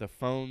 8, the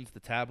phones,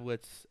 the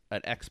tablets, an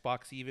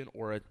Xbox even,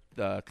 or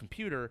the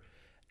computer,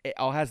 it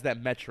all has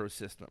that Metro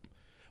system.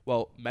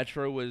 Well,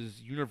 Metro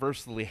was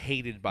universally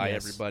hated by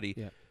everybody.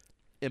 Yeah.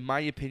 In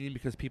my opinion,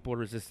 because people are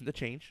resistant to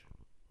change.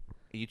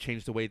 You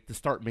changed the way the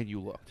start menu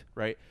looked,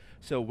 right?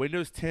 So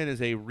Windows 10 is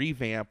a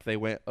revamp. They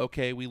went,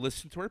 okay, we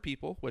listened to our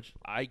people, which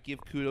I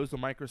give kudos to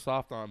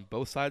Microsoft on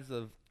both sides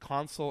of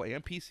console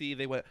and PC.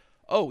 They went,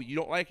 oh, you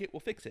don't like it?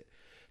 We'll fix it.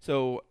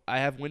 So I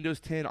have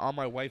Windows 10 on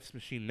my wife's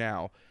machine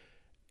now.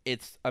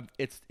 It's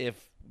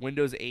if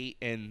Windows 8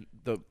 and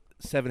the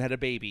 7 had a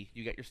baby,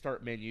 you got your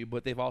start menu,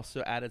 but they've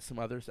also added some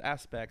other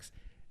aspects,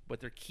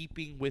 but they're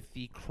keeping with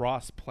the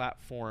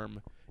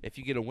cross-platform. If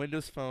you get a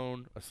Windows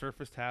phone, a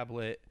Surface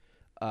tablet,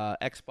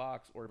 Xbox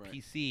or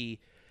PC,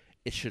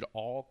 it should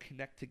all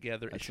connect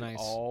together. That's it should nice.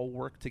 all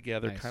work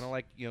together, Nice. kind of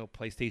like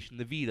PlayStation,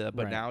 the Vita.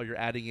 But Right. now you're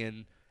adding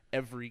in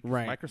every.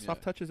 Right.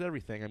 Microsoft touches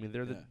everything.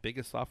 They're the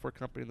biggest software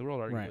company in the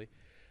world, arguably.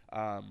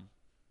 Right.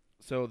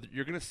 So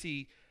you're going to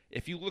see,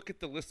 if you look at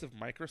the list of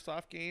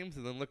Microsoft games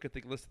and then look at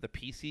the list of the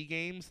PC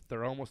games,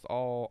 they're almost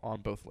all on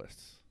both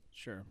lists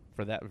Sure.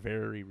 for that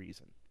very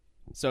reason.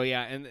 So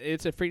yeah, and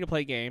it's a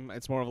free-to-play game.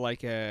 It's more of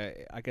like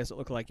I guess it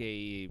looked like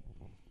a.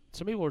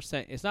 Some people were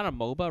saying it's not a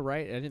MOBA,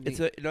 right? I didn't. It's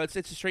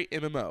a straight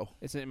MMO.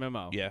 It's an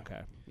MMO. Yeah.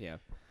 Okay. Yeah.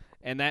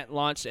 And that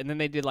launched, and then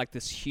they did like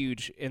this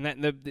huge, and that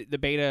the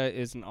beta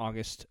is in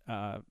August.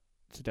 So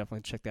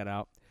definitely check that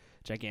out.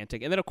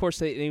 Gigantic, and then of course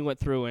they went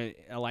through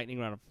a lightning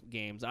round of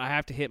games. I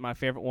have to hit my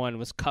favorite one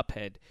was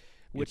Cuphead,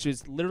 which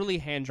is literally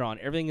hand drawn.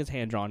 Everything is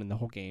hand drawn in the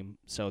whole game,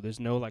 so there's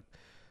no like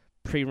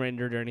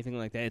pre-rendered or anything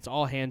like that. It's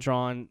all hand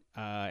drawn,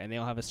 and they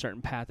all have a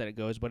certain path that it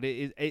goes. But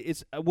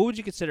it's what would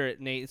you consider it,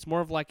 Nate? It's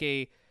more of like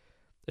a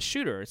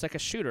shooter. It's like a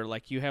shooter.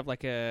 Like you have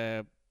like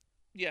a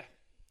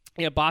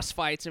boss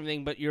fights and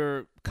everything, but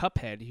you're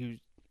Cuphead.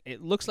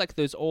 It looks like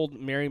those old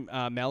Merry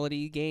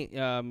Melody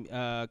game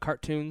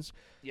cartoons.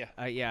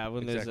 Yeah.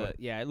 When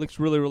exactly. it looks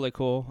really really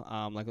cool.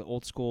 Like an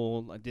old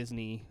school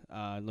Disney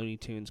Looney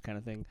Tunes kind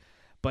of thing.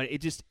 But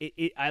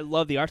I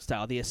love the art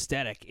style, the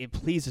aesthetic. It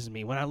pleases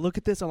me. When I look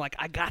at this, I'm like,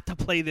 I got to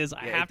play this.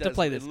 I have to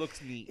play this. It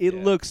looks neat. It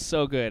looks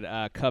so good.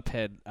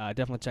 Cuphead.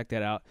 Definitely check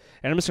that out.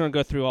 And I'm just going to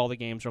go through all the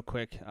games real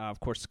quick. Of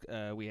course,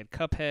 we had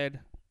Cuphead.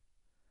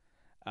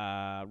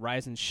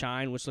 Rise and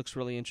Shine, which looks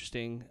really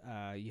interesting.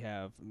 You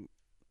have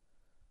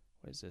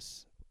what is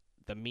this?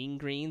 The Mean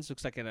Greens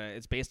looks like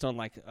it's based on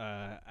like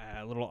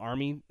a little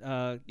army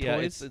Yeah,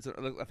 toys. I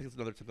think it's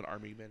another type of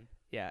army man.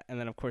 Yeah, and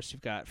then of course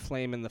you've got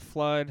Flame in the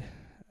Flood.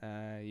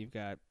 You've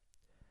got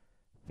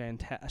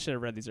I should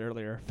have read these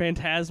earlier.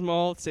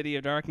 Phantasmal, City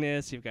of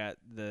Darkness. You've got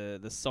the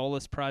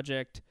Solus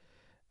Project,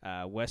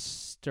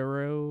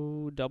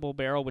 Westero Double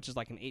Barrel, which is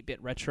like an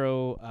 8-bit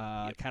retro.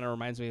 Kind of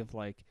reminds me of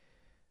like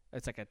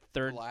it's like a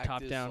third Galactus,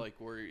 top down. like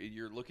where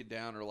you're looking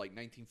down, or like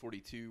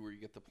 1942, where you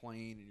get the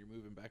plane and you're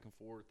moving back and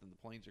forth, and the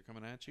planes are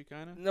coming at you,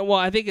 kind of. No, well,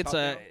 I think it's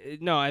Top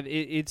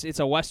it's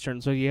a western,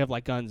 so you have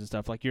like guns and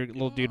stuff. Like your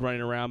little dude running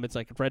around. It's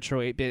like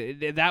retro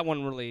 8-bit. That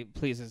one really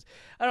pleases.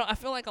 I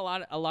feel like a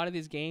lot of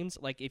these games,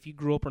 like if you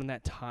grew up in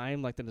that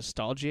time, like the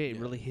nostalgia, it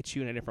really hits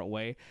you in a different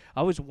way.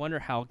 I always wonder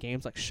how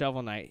games like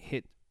Shovel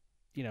Knight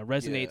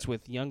resonates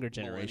with younger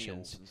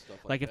generations. And stuff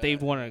Like if that, they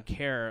want to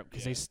care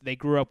because they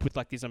grew up with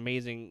like these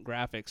amazing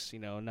graphics,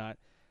 not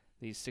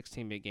these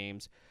 16-bit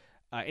games.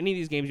 Any of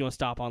these games you want to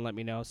stop on, let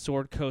me know.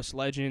 Sword Coast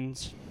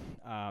Legends,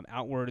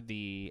 Outward,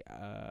 the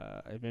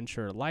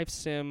adventure life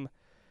sim.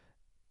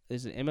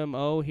 There's an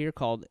MMO here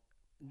called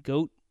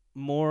Goat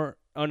More.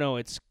 Oh no,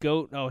 it's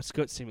Goat. Oh, it's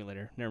Goat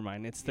Simulator. Never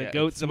mind. It's the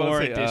Goats More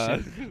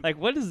edition. Like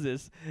what is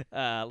this?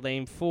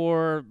 Lame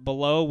 4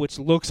 Below, which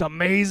looks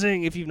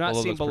amazing. If you've not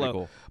seen Below,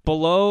 cool.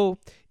 Below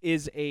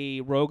is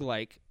a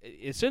roguelike.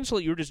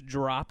 Essentially, you're just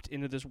dropped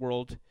into this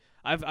world.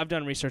 I've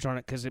done research on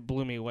it because it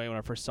blew me away when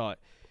I first saw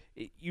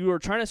it. You are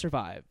trying to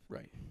survive,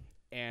 right?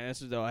 And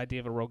this is the idea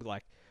of a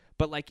roguelike.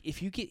 But like,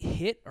 if you get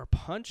hit or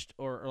punched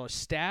or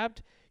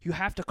stabbed, you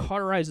have to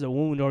cauterize the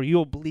wound or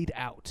you'll bleed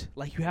out.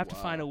 Like you have to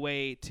find a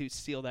way to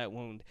seal that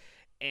wound,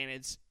 and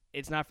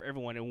it's not for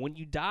everyone. And when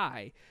you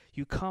die,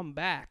 you come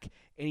back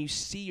and you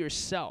see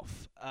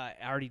yourself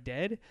already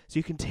dead. So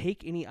you can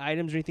take any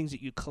items or anything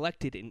that you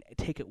collected and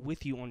take it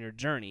with you on your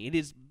journey. It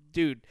is,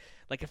 dude.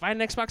 Like if I had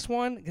an Xbox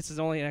One, this is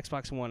only an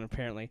Xbox One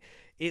apparently.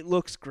 It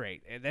looks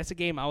great. And that's a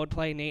game I would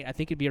play, Nate. I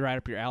think it'd be right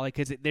up your alley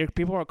because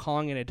people are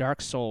calling it a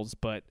Dark Souls,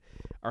 but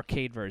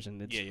arcade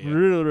version. It's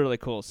really, really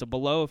cool. So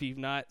Below, if you've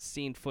not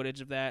seen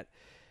footage of that,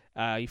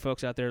 you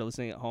folks out there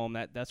listening at home,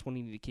 that's one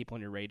you need to keep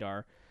on your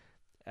radar.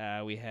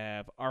 We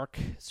have Ark,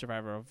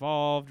 Survivor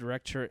Evolved,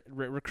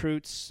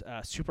 Recruits,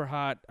 Super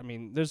Hot. I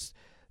mean, this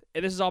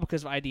is all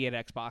because of ID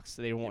at Xbox.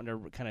 So they want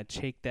to kind of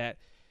take that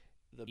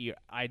your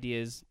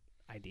ideas,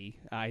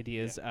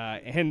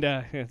 and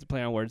to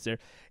play on words there,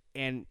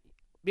 and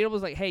be able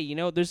to like, hey, we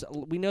know there's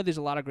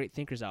a lot of great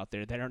thinkers out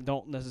there that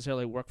don't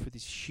necessarily work for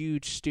these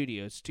huge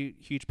studios,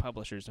 huge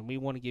publishers, and we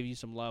want to give you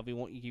some love. We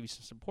want to give you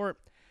some support.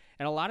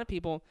 And a lot of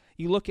people,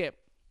 you look at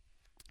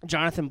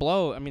Jonathan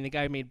Blow. I mean, the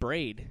guy who made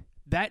Braid.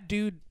 That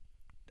dude,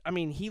 I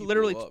mean, he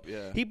literally blew up,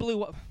 yeah. He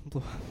blew up.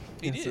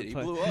 He did. He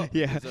blew up.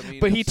 Yeah, because, I mean,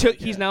 but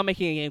he's now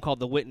making a game called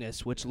The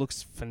Witness, which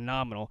looks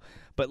phenomenal.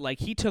 But like,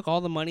 he took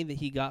all the money that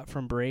he got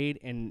from Braid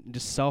and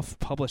just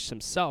self-published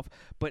himself.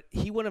 But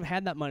he wouldn't have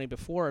had that money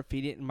before if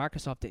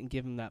Microsoft didn't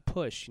give him that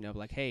push.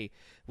 Like, hey,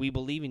 we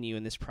believe in you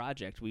in this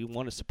project. We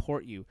want to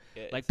support you.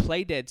 Yeah, like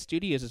Playdead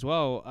Studios as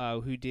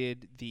well, who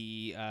did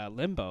the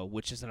Limbo,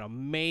 which is an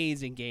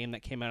amazing game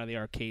that came out of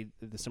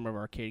the Summer of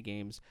Arcade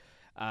Games.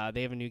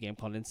 They have a new game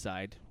called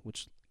Inside,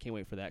 which can't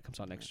wait for that. Comes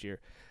out next year.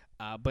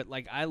 But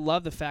like, I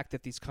love the fact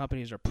that these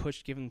companies are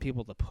giving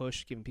people the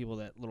push, giving people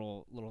that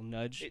little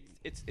nudge.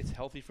 It's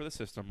healthy for the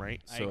system,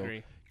 right? I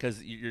agree,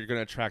 because you're going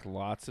to attract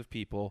lots of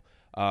people.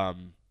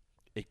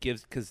 It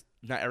gives, because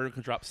not everyone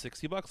can drop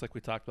 $60 like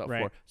we talked about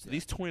before. So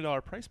these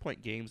 $20 price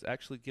point games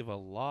actually give a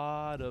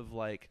lot of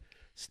like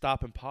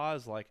stop and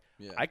pause. Like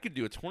I could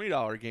do a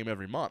 $20 game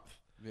every month.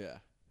 Yeah.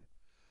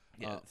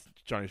 Yeah,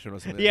 Johnny showed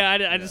us.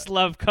 I just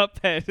love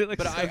Cuphead.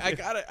 But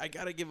I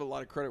gotta give a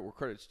lot of credit where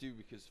credit's due,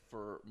 because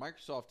for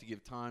Microsoft to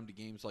give time to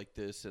games like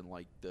this, and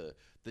like the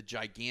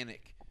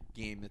gigantic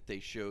game that they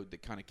showed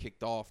that kind of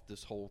kicked off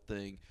this whole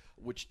thing,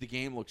 which the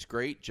game looks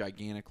great.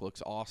 Gigantic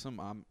looks awesome.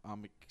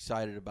 I'm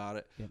excited about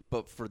it. Yep.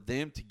 But for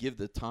them to give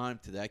the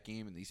time to that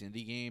game and these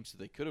indie games,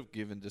 they could have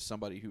given to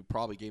somebody who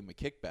probably gave them a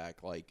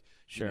kickback, like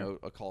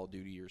a Call of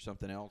Duty or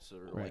something else,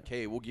 or like,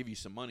 hey, we'll give you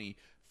some money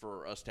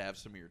for us to have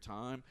some of your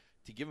time.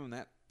 To give them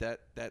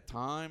that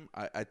time,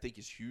 I think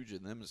is huge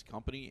in them as a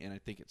company, and I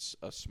think it's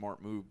a smart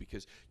move,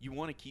 because you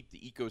want to keep the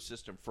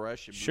ecosystem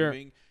fresh and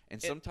moving,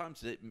 and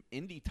sometimes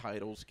indie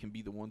titles can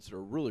be the ones that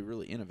are really,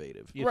 really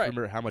innovative. You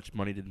remember how much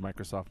money did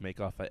Microsoft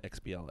make off at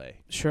XBLA?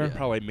 Sure. They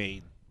probably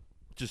made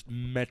just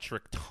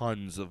metric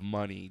tons of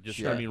money,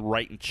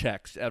 writing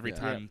checks every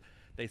time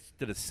they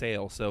did a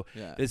sale. So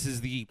this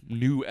is the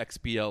new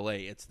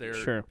XBLA. It's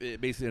their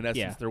basically, in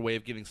essence, their way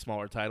of getting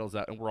smaller titles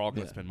out, and we're all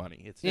going to spend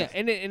money.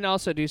 And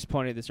also, Deuce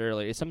pointed this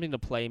earlier. It's something to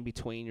play in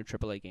between your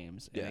AAA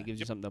games, and it gives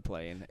you something to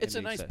play. And it's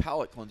a nice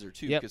palate cleanser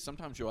too, because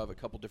sometimes you'll have a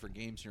couple different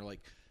games, and you're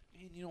like,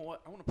 man, you know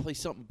what? I want to play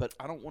something, but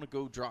I don't want to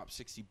go drop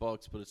 $60.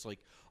 But it's like,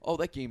 oh,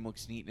 that game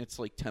looks neat, and it's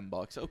like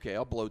 $10. Okay,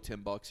 I'll blow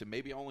 $10, and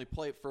maybe I only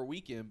play it for a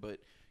weekend, but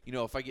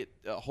if I get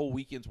a whole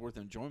weekend's worth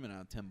of enjoyment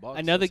out of $10,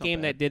 Another that's not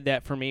game bad. that did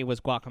that for me was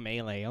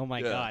Guacamelee. Oh my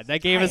Yeah. God,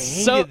 that game I is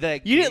hated so.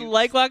 that You didn't game.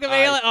 like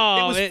Guacamelee?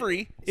 It was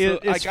free. So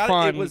it's I got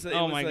fun. it. It was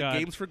Oh my God.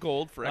 Games for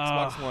Gold for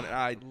Xbox Oh, One. And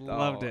I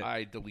loved it.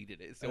 I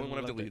deleted it. It's the only one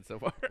I've loved deleted so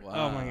far.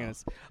 Oh my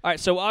goodness! All right,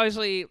 so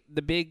obviously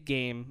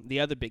the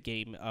other big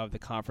game of the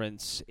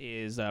conference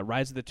is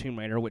Rise of the Tomb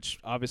Raider, which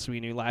obviously we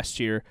knew last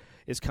year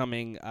is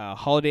coming.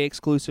 Holiday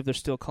exclusive, they're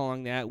still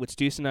calling that. Which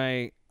Deuce and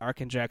I, our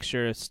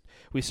conjecture,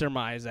 we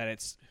surmise that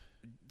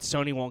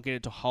Sony won't get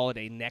it to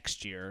holiday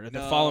next year or the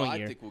following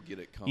year. I think we'll get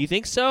it. You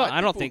think so? I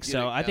don't we'll think get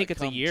so. it, I think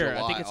it's a come year. I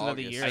July, think it's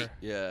another August. year.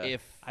 Yeah.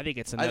 I think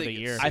it's I another think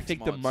year. it's I 6 think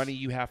the months. money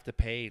you have to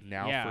pay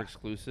now Yeah. for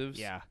exclusives.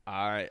 Yeah.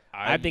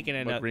 I'm thinking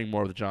agreeing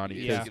more with Johnny.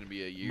 It's Yeah. because going to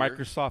be a year.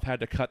 Microsoft had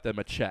to cut them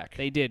a check.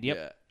 They did. Yep.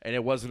 Yeah. And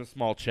it wasn't a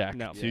small check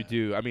No. to Yeah.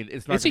 do. I mean,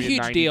 it's not It's a gonna be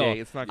huge 90 deal. Day.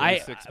 It's not going to be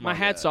 6 months. My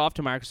hat's off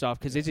to Microsoft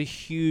because it's a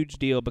huge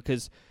deal.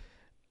 Because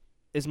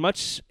as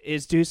much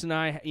as Deuce and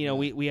I,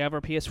 we have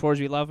our PS4s,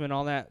 we love them and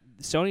all that.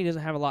 Sony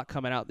doesn't have a lot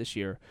coming out this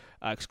year,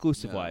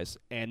 exclusive wise,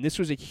 and this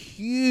was a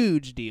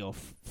huge deal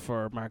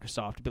for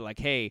Microsoft to be like,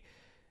 hey.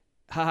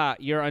 Haha,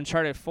 your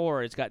Uncharted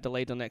 4 has got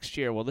delayed till next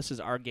year. Well, this is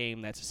our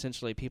game that's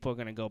essentially people are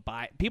going to go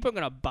buy. People are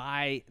going to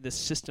buy the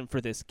system for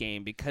this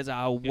game because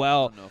how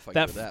well I don't know if I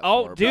go that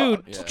far,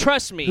 dude, but, yeah.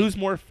 trust me. Who's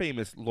more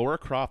famous, Laura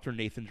Croft or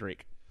Nathan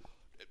Drake?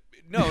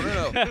 No.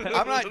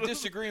 I'm not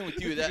disagreeing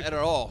with you at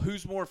all.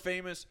 Who's more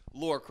famous?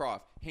 Lara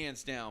Croft,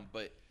 hands down.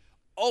 But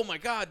oh my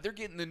God, they're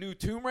getting the new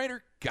Tomb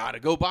Raider.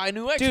 Gotta go buy a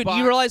new Xbox. Dude,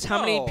 you realize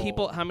how No.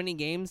 many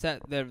games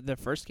that the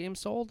first game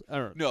sold?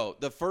 Or No,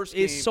 the first It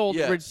game sold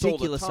ridiculous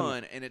sold a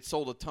amount. ton, and it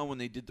sold a ton when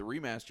they did the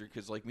remaster.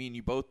 Because like me and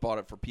you both bought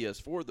it for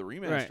PS4, the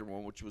remaster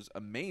one, which was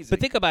amazing. But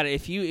think about it.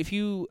 If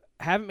you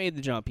haven't made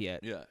the jump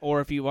yet, Yeah.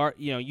 or if you are,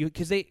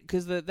 because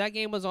that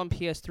game was on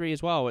PS3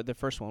 as well. The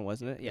first one,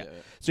 wasn't it? Yeah. Yeah.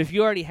 So if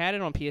you already had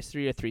it on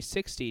PS3 or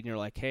 360, and you're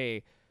like,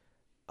 hey,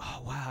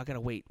 oh wow, I gotta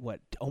wait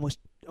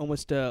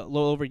almost a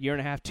little over a year and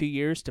a half, 2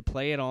 years to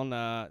play it on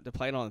the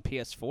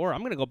PS4.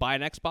 I'm gonna go buy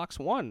an Xbox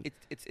One.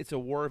 It's a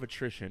war of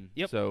attrition.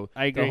 Yep, So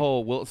I agree. the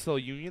whole will it sell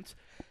unions?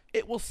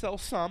 It will sell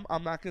some.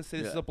 I'm not going to say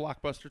this is Yeah. a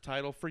blockbuster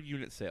title for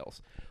unit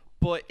sales,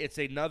 but it's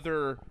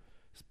another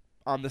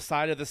on the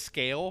side of the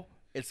scale.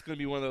 It's going to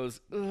be one of those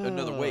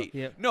another weight.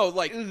 Yep. No,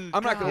 like I'm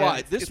not gonna God.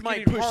 lie. This It's might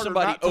getting push harder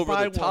somebody not to over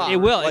buy the top. one. It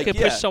will. It Like, could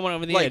push someone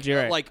over the edge.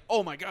 You're right. Like,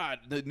 oh my God,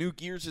 the new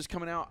Gears is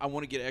coming out. I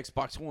want to get an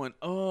Xbox One.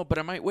 Oh, but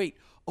I might wait.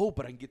 Oh,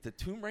 but I can get the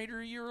Tomb Raider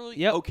a year early.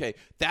 Yep. Okay,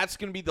 that's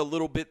gonna be the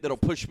little bit that'll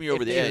push me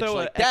over the they edge. throw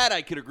Like an that,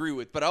 I could agree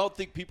with. But I don't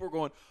think people are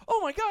going, oh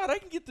my God, I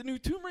can get the new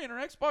Tomb Raider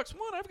Xbox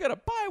One. I've got to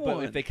buy But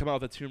one. if they come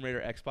out with a Tomb Raider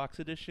Xbox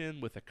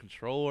edition with a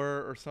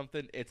controller or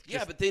something, it's Yeah,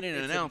 just, but they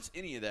didn't it's announce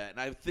any of that. And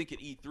I think at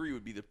E3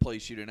 would be the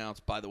place you'd announce,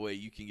 by the way,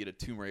 you can get a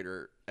Tomb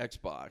Raider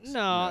Xbox.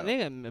 no, they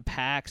got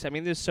PAX. I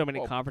mean, there's so many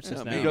Well, conferences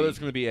yeah, now. You know, there's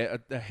going to be a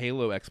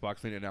Halo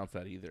Xbox. They didn't announce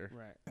that either.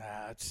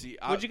 Right. See,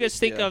 What'd you guys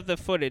think of the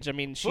footage? I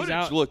mean, she's Footage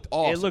out. looked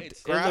awesome. It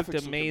looked Graphics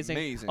looked amazing.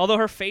 amazing. Although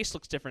her face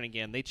looks different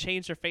again. They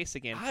changed her face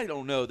again. I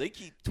don't know. They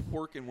keep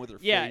twerking with her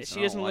Yeah, face. she and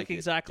I doesn't don't look like it.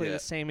 exactly Yeah. the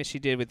same as she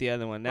did with the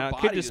other one. Now Her it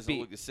body could just doesn't be.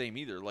 look the same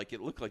either. Like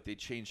it looked like they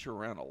changed her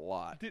around a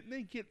lot. Didn't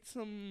they get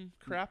some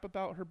crap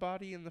about her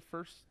body in the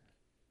first?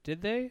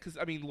 Did they? Because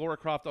I mean, Lara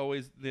Croft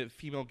the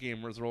female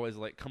gamers are always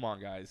like, "Come on,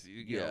 guys,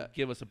 you know, Yeah.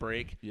 give us a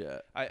break." Yeah.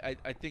 I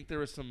think there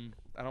was some.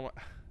 I don't want.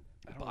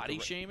 I don't know what Body the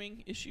right-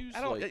 shaming issues?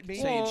 I don't. Like it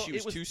may- saying well, she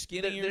it was too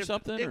skinny or there-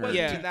 something? It or wasn't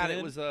Yeah. even that. It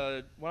thin? was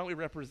why don't we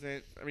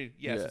represent? I mean,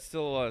 yes, Yeah. it's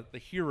still the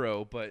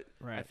hero, but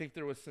I Right. think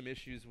there was some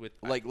issues with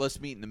like let's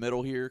meet in the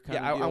middle here. Kind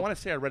yeah, of I want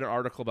to say I read an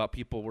article about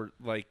people were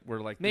like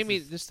Maybe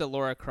this is- just the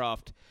Lara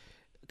Croft,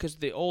 because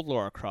the old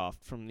Lara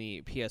Croft from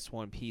the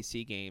PS1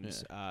 PC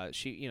games,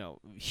 she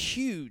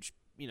huge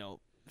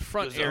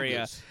front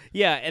area,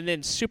 yeah, and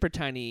then super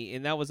tiny,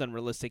 and that was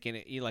unrealistic.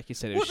 And like you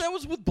said, it Well, was, that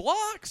was with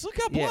blocks. Look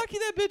how Yeah. blocky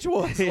that bitch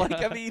was. Like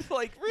I mean,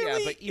 like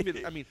really. yeah, but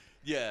even I mean.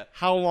 yeah.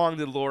 How long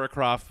did Lara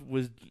Croft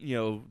was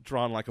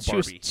drawn like a she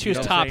was Barbie? she You was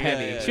know what top I'm saying?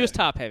 heavy. Yeah, She was yeah.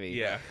 top heavy.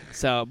 Yeah.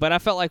 So, but I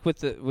felt like with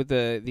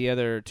the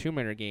other Tomb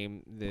Raider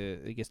game,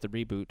 I guess the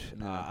reboot,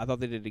 Yeah. I thought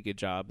they did a good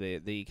job.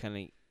 They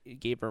kind of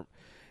gave her.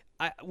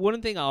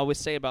 One thing I always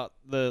say about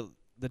the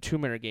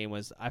Tomb Raider game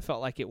was I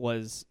felt like it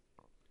was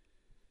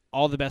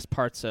all the best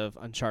parts of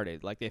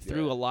Uncharted. Like they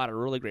threw Yeah. a lot of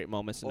really great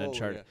moments in Oh,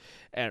 Uncharted,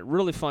 and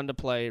really fun to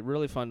play,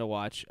 really fun to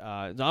watch.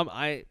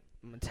 My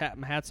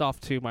hats off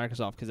to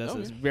Microsoft because that's Oh,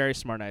 a yeah. very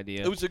smart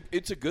idea.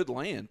 It's a good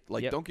land.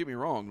 Like Yep. don't get me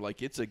wrong.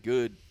 Like it's a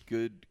good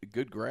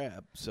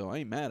grab. So I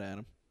ain't mad at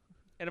him.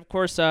 And of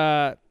course,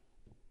 I've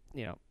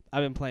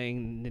been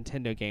playing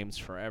Nintendo games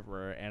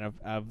forever, and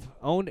I've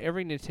owned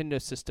every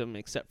Nintendo system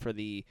except for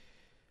the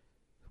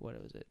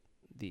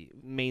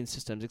main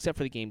systems, except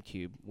for the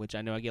GameCube, which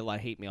I know I get a lot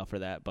of hate mail for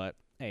that. But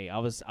hey, I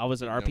was an They're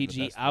the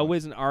RPG. best I one.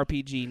 was an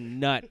RPG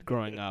nut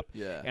growing up,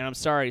 Yeah. and I'm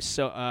sorry.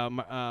 So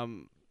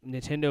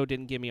Nintendo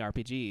didn't give me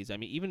RPGs. I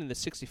mean, even in the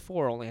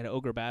 64, only had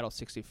Ogre Battle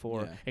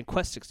 64 Yeah. and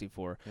Quest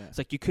 64. Yeah. It's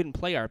like you couldn't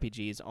play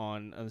RPGs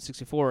on the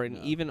 64, and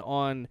No. even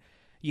on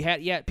you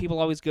had people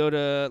always go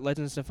to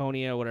Legends of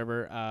Symphonia or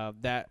whatever.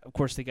 That of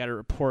course they got to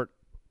report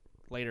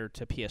later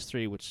to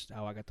PS3, which is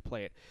how I got to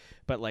play it.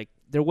 But like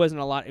there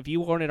wasn't a lot. If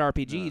you wanted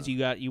RPGs,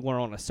 you were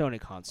on a Sony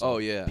console. Oh,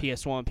 yeah.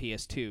 PS1,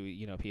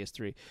 PS2,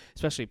 PS3,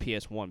 especially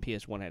PS1.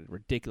 PS1 had a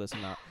ridiculous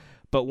amount.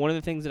 But one of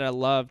the things that I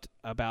loved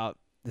about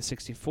the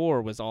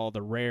 64 was all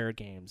the Rare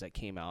games that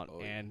came out,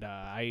 and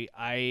I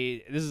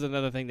this is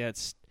another thing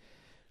that's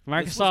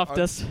Microsoft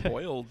does.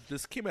 Spoiled.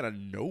 This came out of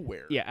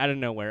nowhere. Yeah, out of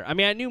nowhere. I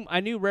mean, I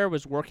knew Rare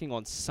was working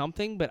on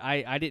something, but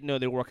I didn't know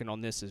they were working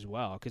on this as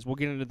well. Because we'll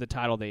get into the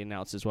title they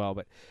announced as well.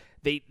 But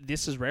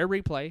this is Rare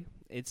Replay.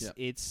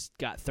 It's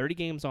got 30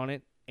 games on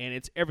it, and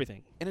it's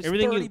everything. And it's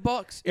everything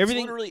 $30. It's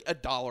everything, literally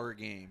 $1 a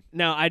game.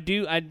 Now I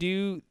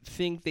do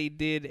think they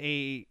did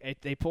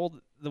they pulled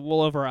the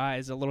wool over our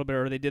eyes a little bit,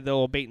 or they did the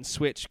little bait and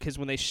switch, because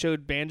when they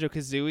showed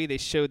Banjo-Kazooie, they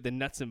showed the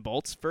nuts and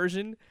bolts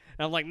version.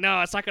 And I'm like,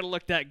 no, it's not going to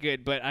look that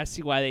good, but I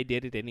see why they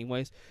did it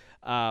anyways.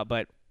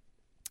 But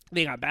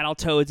they got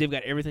Battletoads, they've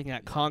got everything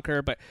at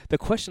Conquer. But the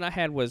question I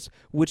had was,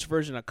 which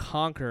version of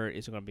Conquer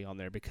is going to be on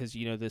there? Because,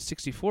 the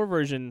 64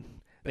 version...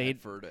 Bad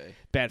Fur Day.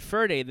 Bad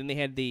Fur Day. Then they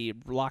had the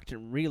Locked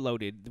and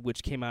Reloaded,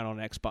 which came out on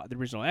Xbox, the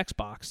original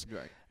Xbox.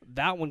 Right.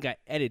 That one got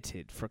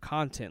edited for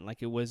content. Like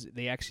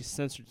they actually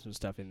censored some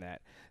stuff in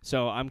that.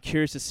 So I'm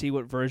curious to see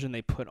what version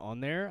they put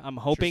on there. I'm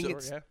hoping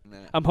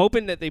I'm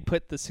hoping that they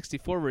put the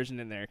 64 version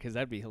in there, because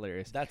that'd be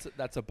hilarious. That's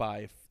a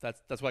buy.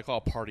 That's what I call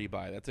a party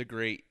buy. That's a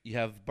great. You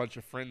have a bunch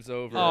of friends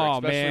over. Oh,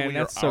 especially man, when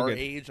that's you're so our good.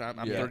 age. I'm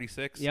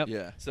 36. Yep.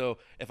 Yeah. So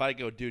if I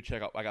go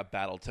check out, I got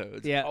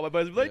Battletoads. Yeah. All my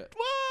buddies would be like,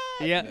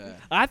 what? Yeah.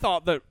 I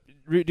thought that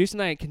Deuce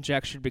and I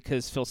conjectured,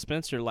 because Phil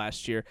Spencer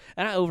last year,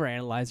 and I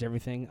overanalyze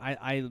everything.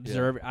 I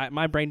observe.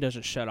 My brain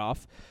doesn't shut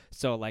off,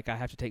 so like I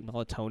have to take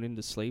melatonin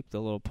to sleep. The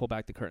little pull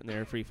back the curtain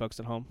there for you folks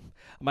at home.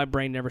 My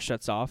brain never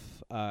shuts off.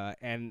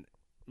 And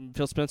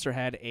Phil Spencer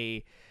had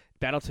a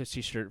Battletoads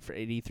t-shirt for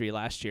E3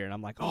 last year, and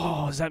I'm like,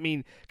 oh, does that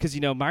mean, because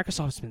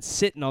Microsoft's been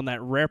sitting on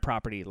that Rare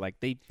property, like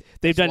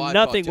they've done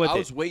nothing with it. I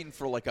was waiting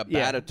for like a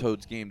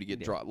Battletoads game to get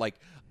dropped. Like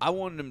I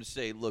wanted them to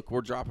say, look,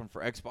 we're dropping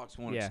for Xbox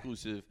One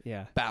exclusive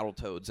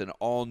Battletoads, and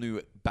all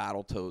new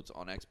Battletoads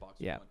on Xbox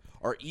One,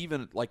 or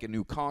even like a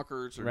new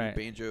Conquerors or new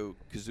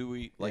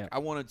Banjo-Kazooie. Like I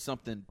wanted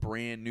something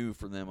brand new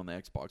for them on the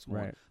Xbox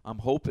One. Right. I'm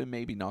hoping,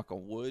 maybe knock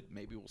on wood,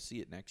 maybe we'll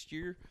see it next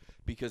year,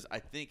 because I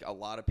think a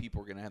lot of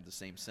people are going to have the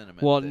same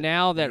sentiment. Well,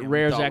 now that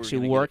Rare's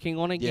actually working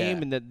on a Yeah.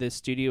 game, and that the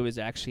studio is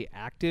actually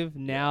active,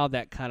 now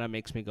that kind of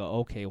makes me go,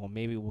 okay, well,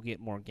 maybe we'll get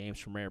more games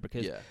from Rare,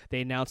 because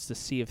they announced the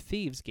Sea of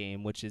Thieves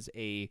game, which is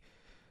a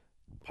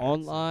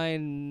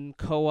online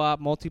co-op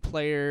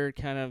multiplayer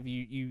kind of.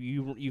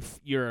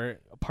 You're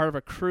a part of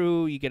a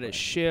crew. You get a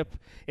ship.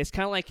 It's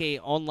kind of like a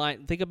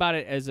online. Think about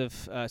it as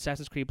if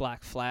Assassin's Creed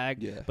Black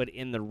Flag, but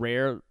in the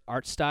Rare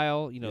art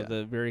style.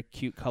 The very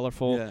cute,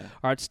 colorful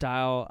art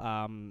style.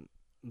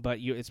 But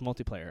it's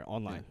multiplayer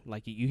online.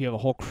 Like you have a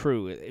whole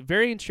crew.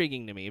 Very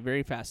intriguing to me.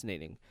 Very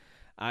fascinating.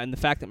 And the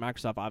fact that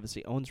Microsoft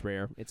obviously owns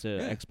Rare, it's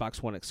a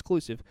Xbox One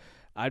exclusive.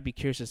 I'd be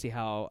curious to see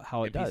how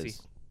it does.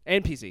 PC.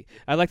 And PC.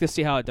 I'd like to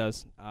see how it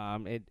does.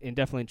 It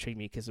definitely intrigued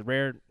me, because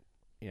Rare,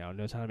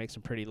 knows how to make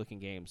some pretty looking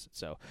games.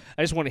 So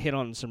I just want to hit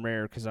on some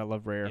Rare, because I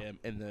love Rare. Yeah,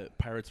 in the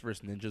Pirates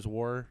vs. Ninjas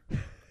war,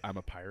 I'm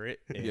a pirate.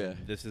 And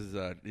this is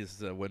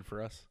a win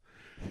for us.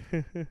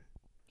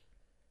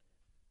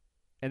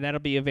 And that'll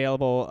be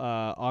available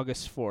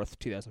August 4th,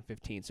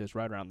 2015. So it's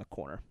right around the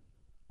corner.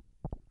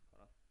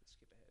 Let's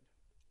skip ahead.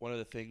 One of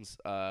the things,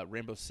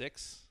 Rainbow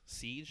Six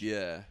Siege.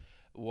 Yeah.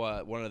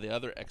 One of the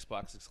other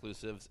Xbox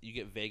exclusives, you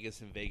get Vegas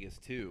and Vegas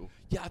 2.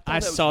 Yeah, I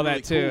saw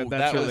that too. Cool.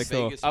 That's really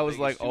cool. Vegas, I was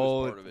like,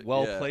 oh,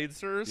 well played,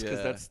 sirs,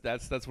 because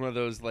that's one of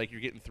those, like,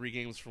 you're getting 3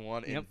 games for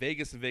one. And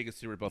Vegas and Vegas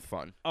 2 were both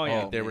fun. Oh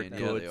yeah, they were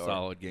good,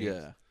 solid games.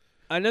 Yeah.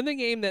 Another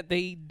game that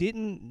they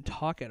didn't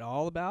talk at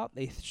all about.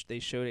 They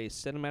showed a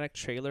cinematic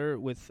trailer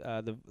with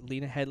the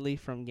Lena Headey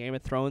from Game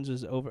of Thrones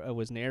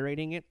was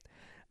narrating it.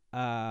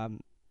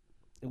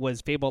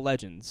 Was Fable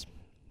Legends.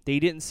 They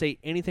didn't say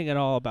anything at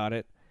all about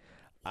it.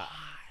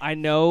 I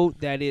know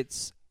that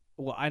it's...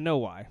 Well, I know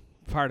why.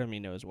 Part of me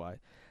knows why.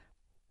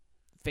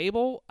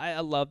 Fable,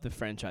 I love the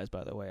franchise,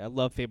 by the way. I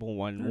love Fable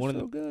 1. They're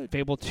so good.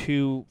 Fable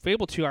 2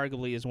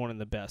 arguably is one of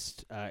the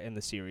best in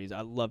the series.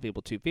 I love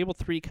Fable 2. Fable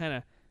 3 kind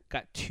of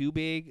got too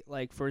big,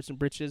 like for some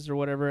britches or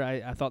whatever.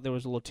 I thought there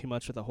was a little too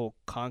much with the whole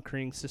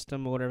conquering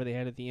system or whatever they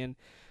had at the end.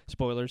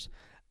 Spoilers.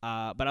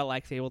 But I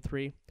like Fable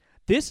 3.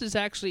 This is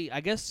actually,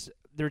 I guess...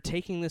 They're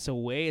taking this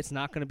away. It's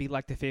not going to be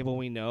like the Fable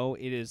we know.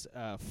 It is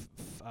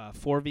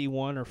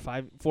 4v1 or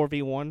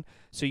 4v1.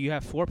 So you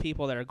have 4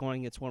 people that are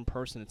going against one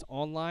person. It's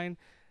online.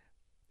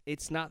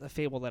 It's not the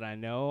Fable that I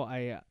know.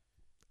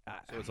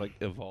 So it's like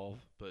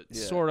Evolve, but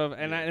sort of.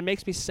 And it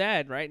makes me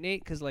sad, right,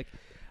 Nate? Because like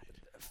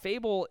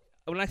Fable,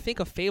 when I think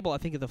of Fable, I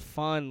think of the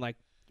fun. Like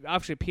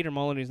obviously Peter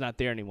Molyneux's not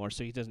there anymore,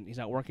 so he's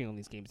not working on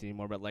these games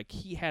anymore. But like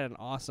he had an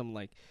awesome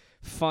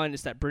fun.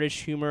 It's that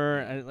British humor,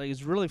 and like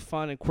it's really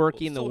fun and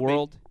quirky in the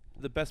world.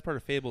 The best part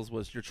of Fables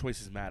was your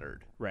choices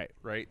mattered. Right.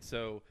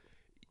 So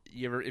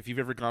if you've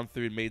ever gone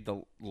through and made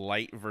the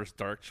light versus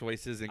dark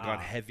choices and gone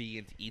heavy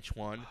into each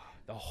one,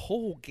 the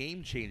whole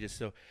game changes.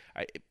 So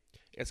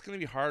it's going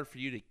to be hard for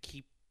you to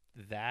keep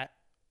that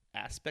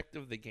aspect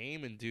of the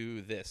game and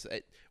do this.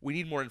 We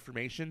need more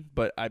information,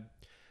 but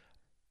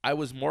I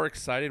was more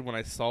excited when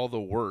I saw the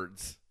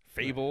words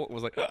Fable.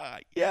 Was like,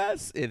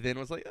 yes, and then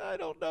was like, I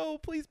don't know,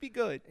 please be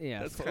good.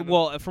 Yeah. That's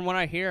Well, from what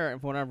I hear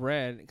and from what I've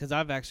read, because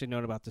I've actually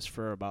known about this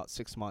for about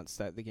 6 months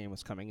that the game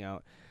was coming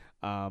out.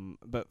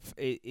 But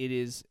it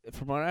is,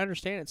 from what I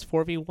understand, it's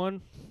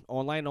 4v1,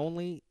 online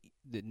only.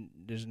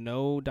 There's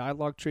no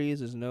dialogue trees.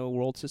 There's no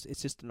world system.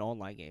 It's just an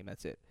online game.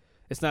 That's it.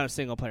 It's not a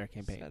single player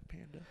campaign. Sad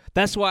panda.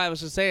 That's why I was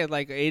just saying,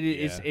 like, Yeah.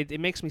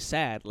 it makes me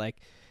sad. Like,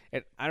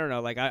 I don't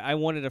know. Like, I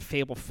wanted a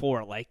Fable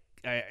 4. Like,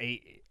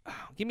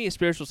 give me a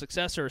spiritual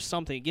successor or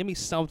something. Give me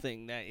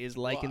something that is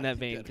like in that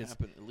vein. That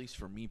happened, at least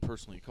for me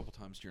personally, a couple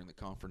times during the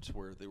conference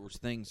where there was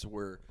things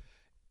where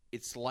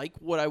it's like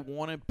what I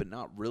wanted, but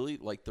not really.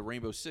 Like the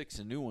Rainbow Six,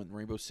 a new one,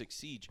 Rainbow Six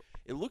Siege.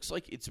 It looks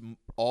like it's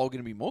all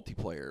going to be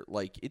multiplayer.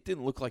 Like it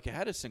didn't look like it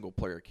had a single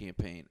player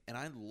campaign, and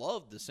I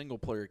loved the single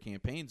player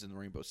campaigns in the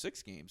Rainbow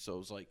Six game. So it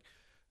was like,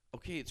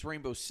 okay, it's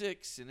Rainbow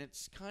Six, and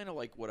it's kind of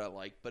like what I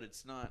like, but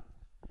it's not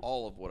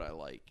all of what I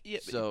like. Yeah,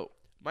 so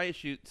my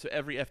issue. So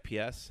every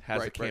FPS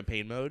has a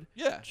campaign mode.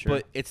 Yeah, Sure.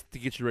 But it's to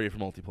get you ready for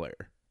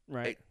multiplayer.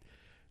 Right.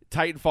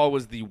 Titanfall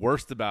was the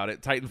worst about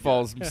it.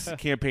 Titanfall's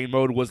campaign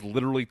mode was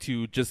literally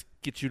to just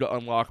get you to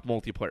unlock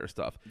multiplayer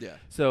stuff. Yeah.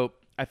 So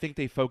I think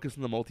they focus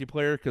on the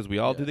multiplayer because we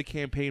all do the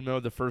campaign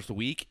mode the first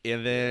week,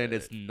 and then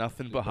it's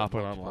nothing but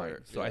hopping online.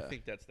 So I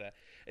think that's that.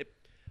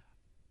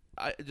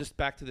 Just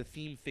back to the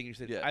theme thing you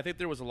said. Yeah. I think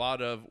there was a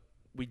lot of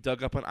we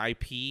dug up an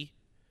IP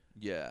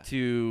Yeah.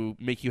 to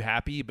make you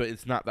happy, but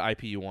it's not the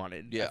IP you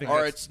wanted. Yeah, I think or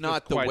that's- it's not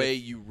that's the quite way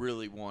you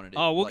really wanted it.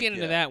 Oh, we'll Like, get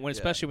into yeah, that, when, yeah.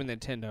 especially with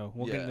Nintendo.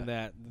 We'll get Yeah. into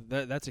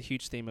that. That's a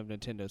huge theme of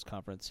Nintendo's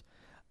conference.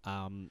 That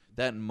and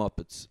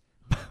Muppets.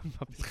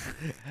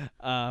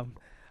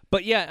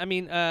 But yeah, I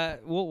mean,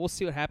 we'll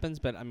see what happens.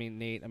 But I mean,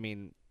 Nate, I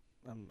mean,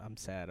 I'm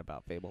sad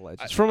about Fable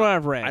Legends. From what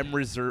I've read, I'm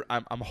reserved.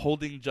 I'm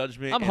holding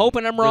judgment. I'm and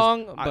hoping I'm there's-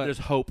 wrong, but there's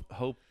hope,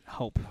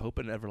 hope.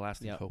 and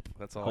everlasting Yep. hope.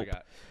 That's all Hope. I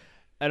got.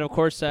 And of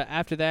course,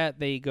 after that,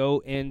 they go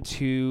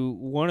into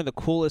one of the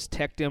coolest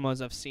tech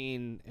demos I've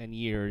seen in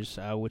years,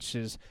 which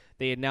is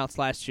they announced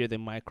last year the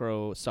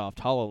Microsoft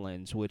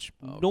HoloLens, which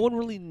no one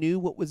really knew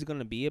what was going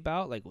to be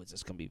about. Like, was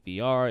this going to be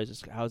VR? Is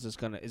this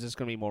going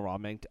to be more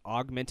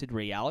augmented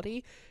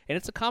reality? And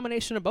it's a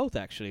combination of both,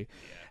 actually.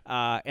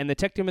 And the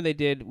tech demo they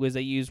did was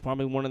they used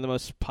probably one of the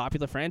most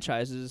popular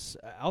franchises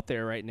out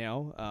there right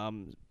now.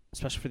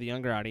 Especially for the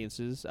younger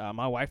audiences.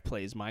 My wife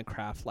plays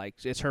Minecraft. Like,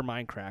 it's her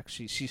Minecraft.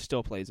 She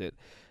still plays it,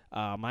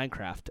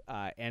 Minecraft.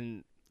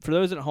 And for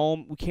those at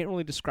home, we can't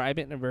really describe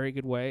it in a very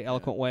good way,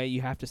 eloquent way.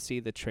 You have to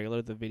see the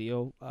trailer, the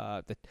video.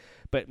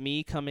 But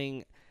me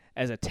coming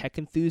as a tech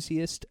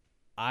enthusiast,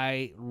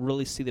 I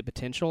really see the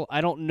potential. I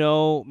don't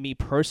know, me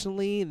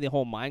personally, the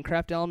whole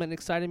Minecraft element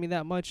excited me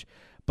that much,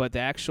 but the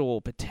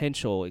actual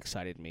potential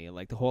excited me,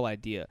 like the whole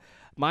idea.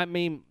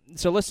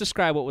 So let's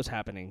describe what was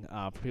happening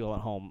for people at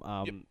home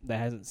that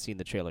hasn't seen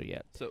the trailer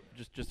yet. So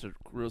just a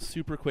real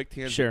super quick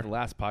tangent. Sure. The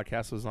last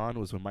podcast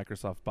was when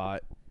Microsoft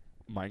bought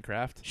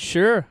Minecraft.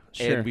 Sure.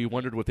 And we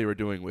wondered what they were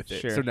doing with it.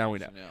 Sure. So now we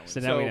know. So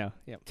now we know.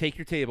 Yep. Take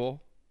your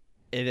table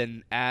and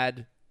then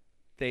add.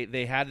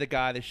 They had the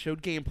guy. They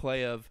showed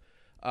gameplay of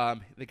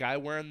the guy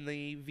wearing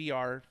the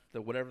VR,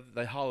 the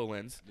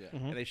HoloLens,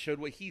 and they showed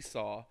what he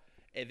saw.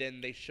 And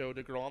then they showed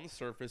a girl on the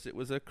surface. It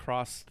was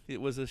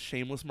a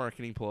shameless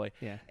marketing ploy.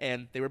 Yeah.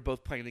 And they were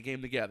both playing the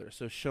game together.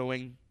 So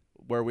showing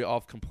where we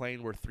all have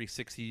complained where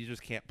 360 users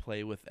can't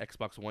play with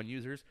Xbox One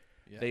users.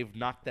 Yeah. They've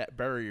knocked that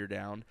barrier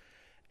down.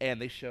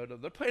 And they showed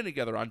them they're playing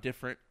together on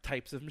different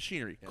types of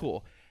machinery. Yeah.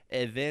 Cool.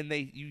 And then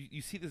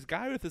you see this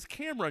guy with his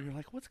camera, and you're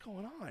like, what's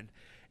going on?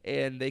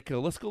 And they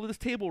go, let's go to this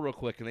table real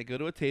quick. And they go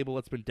to a table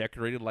that's been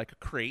decorated like a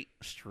crate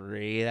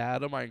straight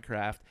out of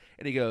Minecraft.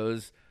 And he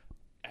goes,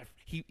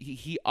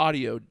 he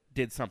audio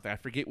did something. I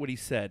forget what he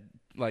said.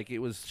 Like it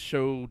was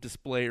show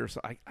display or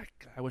something.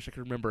 I wish I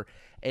could remember.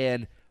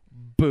 And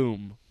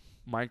boom,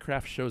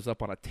 Minecraft shows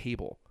up on a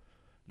table.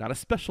 Not a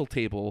special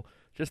table,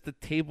 just the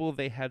table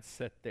they had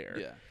set there.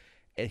 Yeah.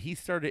 And he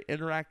started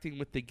interacting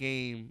with the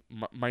game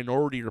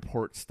Minority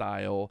Report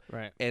style,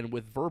 right? And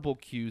with verbal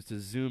cues to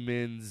zoom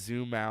in,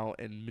 zoom out,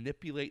 and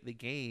manipulate the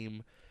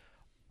game.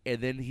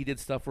 And then he did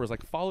stuff where it was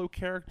like follow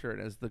character,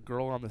 and as the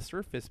girl on the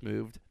surface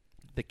moved,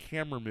 the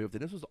camera moved,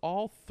 and this was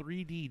all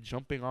 3D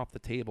jumping off the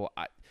table.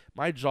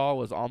 My jaw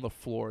was on the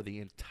floor the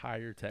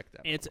entire tech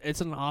demo. It's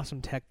an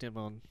awesome tech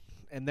demo,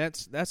 and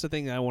that's the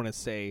thing that I want to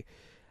say.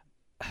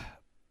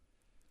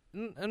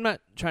 I'm not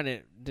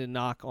trying to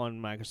knock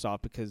on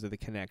Microsoft because of the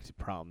Kinect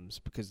problems,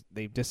 because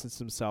they've distanced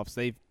themselves.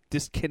 They've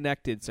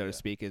disconnected, so to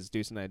speak, as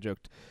Deuce and I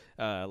joked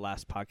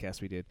last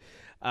podcast we did.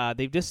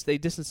 They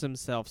distanced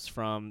themselves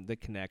from the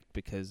Kinect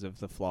because of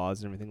the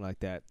flaws and everything like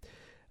that.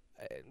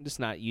 Just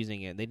not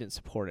using it. They didn't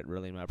support it,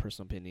 really, in my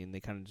personal opinion. They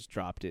kind of just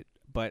dropped it.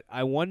 But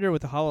I wonder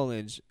with the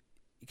HoloLens,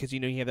 because you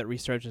have that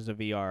resurgence of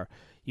VR,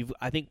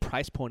 I think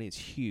price point is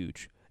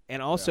huge.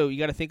 And also, you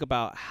got to think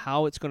about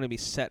how it's going to be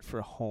set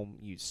for home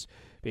use.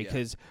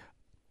 Because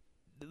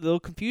the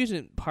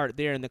confusion part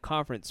there in the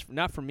conference,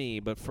 not for me,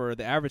 but for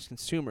the average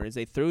consumer, is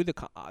they threw the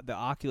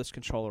Oculus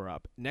controller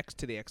up next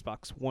to the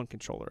Xbox One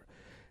controller.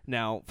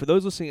 Now, for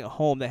those listening at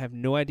home that have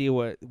no idea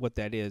what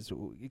that is,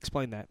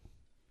 explain that.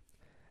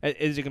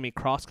 Is it going to be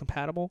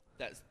cross-compatible?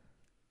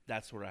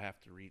 That's where I have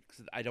to read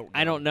because I don't know.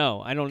 I don't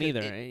know. I don't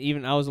either.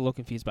 Even I was a little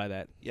confused by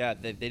that. Yeah,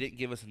 they didn't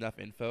give us enough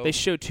info. They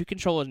showed two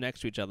controllers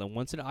next to each other.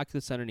 One's an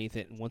Oculus underneath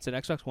it, and one's an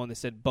Xbox One. They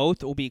said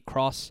both will be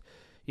cross,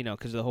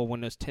 because of the whole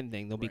Windows 10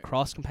 thing. They'll be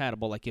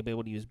cross-compatible, like you'll be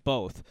able to use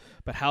both.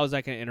 But how is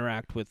that going to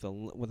interact with the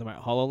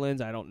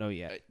HoloLens? I don't know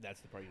yet.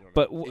 That's the part you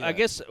don't know. But I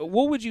guess,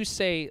 what would you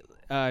say,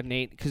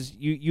 Nate, because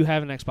you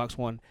have an Xbox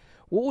One,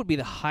 what would be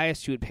the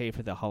highest you would pay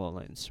for the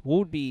HoloLens?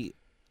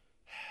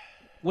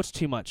 What's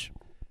too much?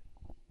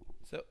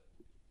 So,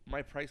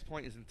 my price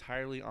point is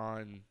entirely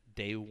on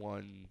day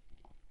one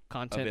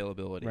Content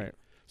availability. Right.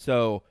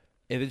 So,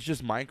 if it's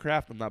just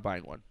Minecraft, I'm not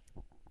buying one.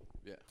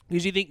 Yeah. Do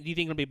you think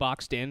it'll be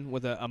boxed in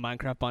with a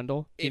Minecraft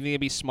bundle? Do you think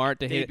it'd be smart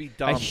to hit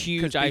dumb, a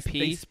huge 'cause IP?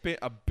 They spent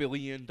 $1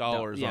 billion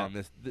yeah. on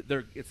this.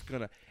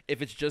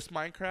 If it's just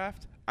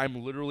Minecraft,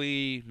 I'm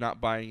literally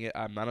not buying it.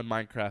 I'm not a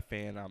Minecraft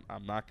fan.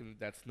 I'm not gonna.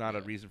 That's not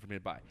a reason for me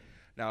to buy.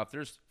 Now, if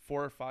there's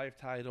 4 or 5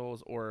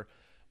 titles, or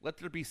let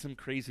there be some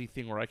crazy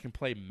thing where I can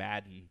play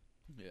Madden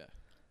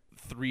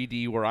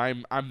 3D, where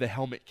I'm the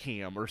helmet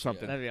cam or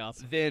something. That'd be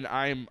awesome. Then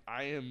I'm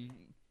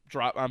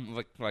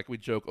like we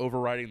joke,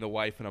 overriding the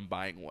wife, and I'm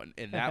buying one,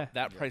 and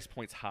that price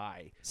point's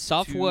high.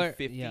 Software,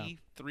 250,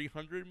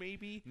 300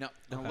 maybe. Now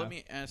let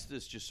me ask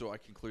this just so I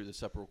can clear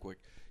this up real quick.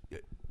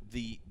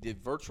 The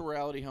virtual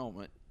reality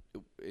helmet,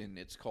 and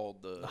it's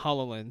called the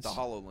HoloLens. The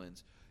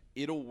HoloLens.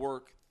 It'll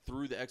work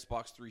through the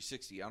Xbox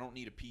 360. I don't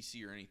need a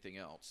PC or anything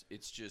else.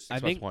 It's just I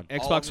think One.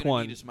 Xbox all I'm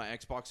One need is my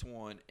Xbox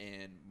One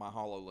and my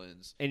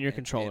HoloLens and your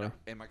controller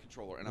and my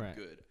controller, and I'm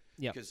good.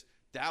 Yeah. Because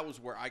that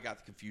was where I got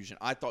the confusion.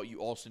 I thought you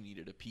also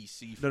needed a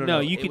PC. No.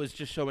 It was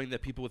just showing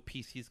that people with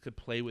PCs could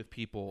play with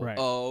people. Right.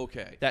 Oh,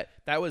 okay.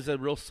 That was a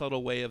real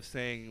subtle way of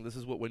saying this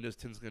is what Windows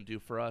 10 is going to do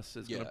for us.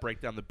 It's going to break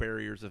down the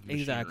barriers of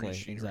machinery.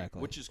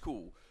 Exactly. Which is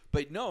cool.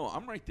 But no,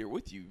 I'm right there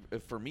with you.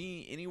 For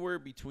me, anywhere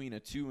between a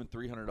 $200 and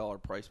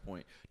 $300 price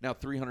point. Now,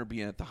 $300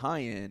 being at the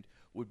high end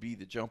would be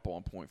the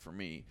jump-on point for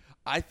me.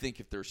 I think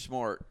if they're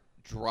smart,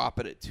 drop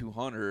it at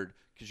 $200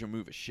 because you'll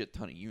move a shit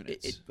ton of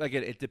units.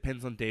 It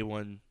depends on day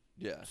one.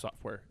 Yeah.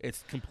 Software.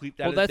 It's complete.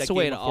 That's the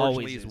way it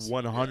always is. is.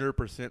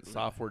 100%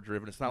 software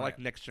driven. It's not like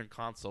next gen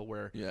console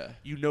where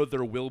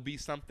there will be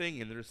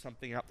something and there's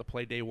something out to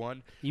play day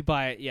one. You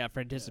buy it, for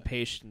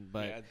anticipation,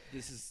 but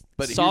this is.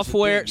 But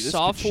software. This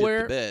could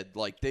shit the bed.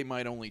 Like they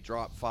might only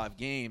drop 5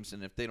 games,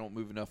 and if they don't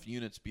move enough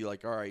units, be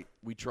like, all right,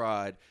 we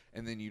tried,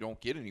 and then you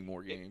don't get any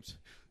more games.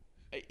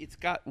 It's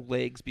got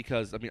legs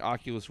because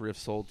Oculus Rift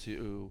sold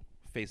to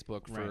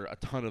Facebook for a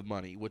ton of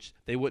money, which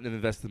they wouldn't have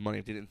invested money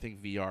if they didn't think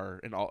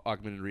VR and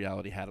augmented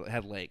reality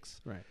had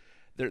legs. Right.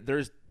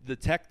 There's the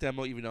tech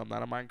demo. Even though I'm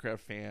not a Minecraft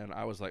fan,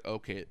 I was like,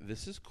 okay,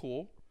 this is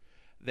cool.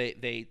 They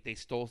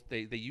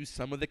used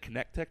some of the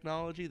Kinect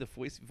technology, the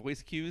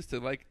voice cues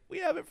to like, we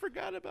haven't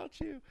forgot about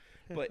you,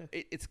 but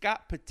it's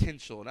got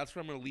potential, and that's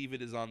where I'm going to leave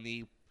it. Is on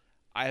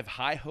I have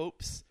high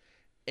hopes,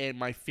 and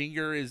my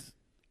finger is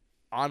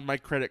on my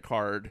credit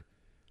card,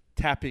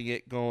 tapping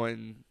it,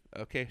 going,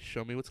 okay,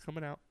 show me what's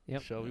coming out.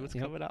 Yep. Show me what's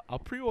coming out. I'll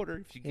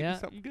pre-order if you give me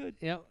something good.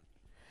 Yep.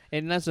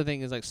 And that's the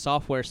thing is like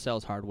software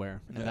sells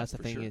hardware, and that's the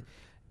thing. Sure.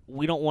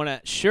 We don't want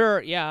to.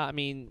 Sure, yeah. I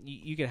mean,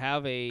 you could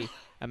have a.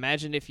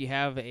 Imagine if you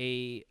have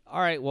a. All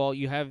right, well,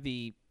 you have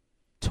a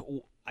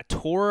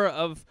tour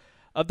of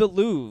the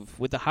Louvre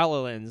with the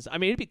HoloLens. I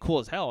mean, it'd be cool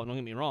as hell. Don't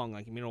get me wrong.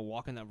 Like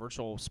walk in that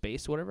virtual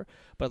space, or whatever.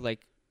 But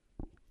like.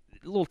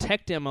 Little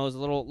tech demos,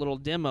 little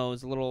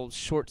demos, little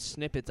short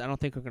snippets. I don't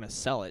think we're going to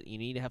sell it. You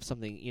need to have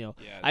something.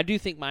 I do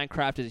think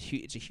Minecraft is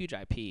it's a huge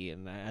IP,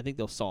 and I think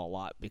they'll sell a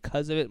lot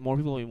because of it. More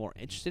people will be more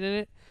interested in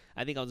it.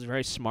 I think I was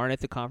very smart at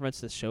the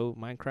conference to show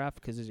Minecraft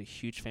because there's a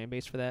huge fan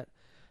base for that,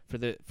 for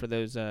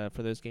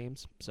those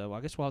games. So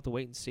I guess we'll have to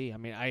wait and see. I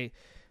mean, I'm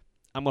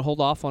gonna hold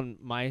off on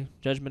my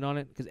judgment on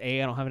it because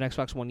A, I don't have an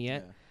Xbox One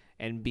yet,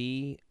 and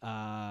B,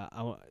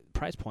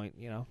 price point.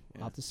 I'll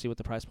have to see what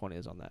the price point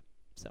is on that.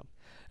 So,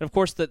 and of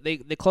course, they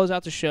close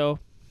out the show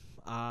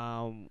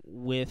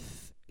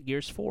with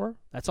Gears 4.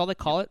 That's all they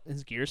call it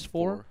is Gears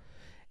 4.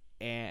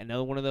 And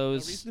another one of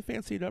those. No reason to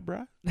fancy it up,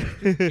 bro.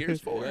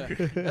 Gears 4.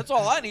 Yeah. That's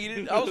all I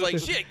needed. I was like,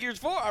 shit, Gears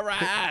 4. All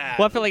right.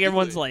 Well, I feel like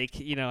everyone's like,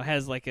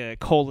 has like a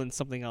colon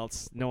something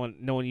else. No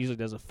one usually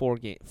does a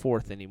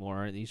fourth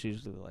anymore. These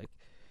usually like,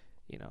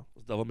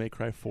 Does Devil May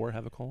Cry 4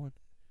 have a colon?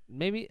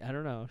 Maybe, I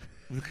don't know.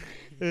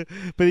 But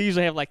they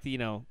usually have like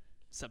the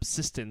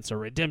subsistence or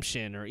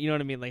redemption or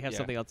what I mean, like have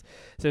something else.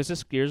 So it's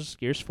just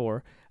Gears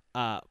 4.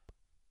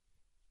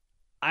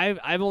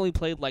 I've only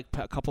played like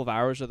a couple of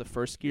hours of the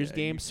first Gears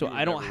game, so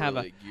I don't have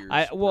I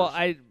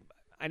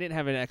didn't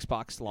have an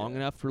Xbox long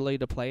enough really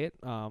to play it.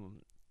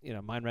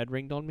 Mine red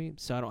ringed on me,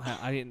 so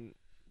I didn't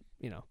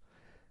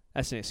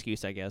that's an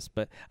excuse I guess,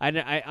 but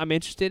I'm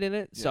interested in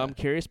it, so I'm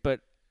curious, but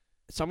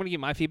so I'm gonna give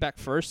my feedback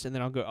first and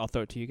then I'll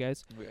throw it to you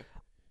guys.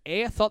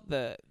 Okay. I thought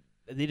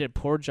they did a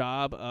poor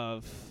job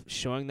of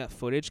showing that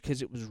footage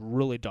because it was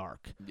really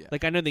dark. Yeah.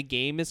 Like, I know the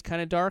game is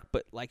kind of dark,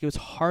 but like it was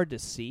hard to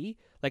see.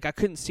 Like, I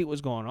couldn't see what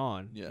was going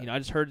on. Yeah. You know, I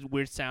just heard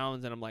weird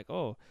sounds, and I'm like,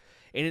 oh.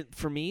 And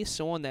for me,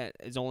 someone that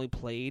has only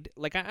played,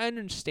 like, I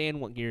understand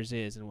what Gears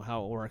is and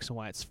how it works and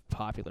why it's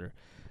popular,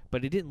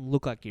 but it didn't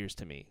look like Gears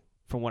to me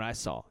from what I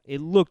saw. It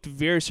looked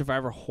very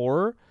Survivor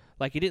horror.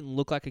 Like, it didn't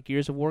look like a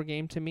Gears of War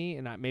game to me,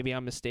 and maybe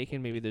I'm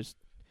mistaken. Maybe there's.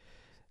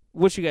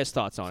 What's your guys'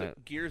 thoughts on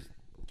it? Gears,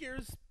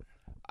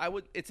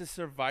 it's a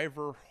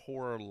Survivor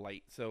horror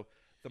light. So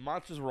the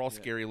monsters were all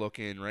scary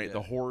looking, right? Yeah.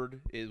 The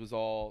Horde, it was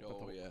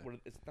all. Yeah.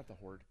 It's not the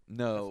Horde.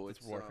 No,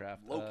 it's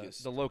Warcraft.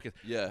 Locust. The Locust.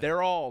 Yeah.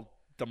 They're all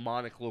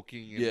demonic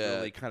looking and Yeah,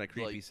 really kind of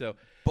creepy. like so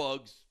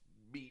bugs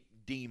meet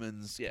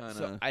demons. yeah. Kinda.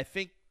 So I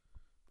think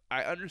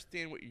I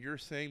understand what you're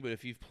saying, but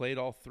if you've played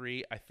all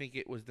three, I think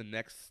it was the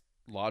next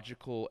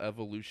logical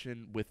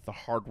evolution with the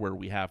hardware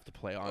we have to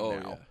play on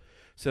now. Yeah.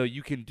 So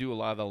you can do a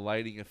lot of the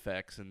lighting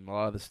effects and a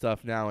lot of the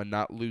stuff now and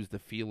not lose the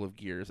feel of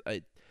Gears.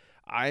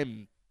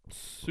 I'm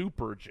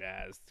super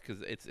jazzed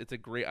because it's a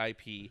great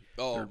IP.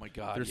 Oh my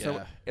god! There's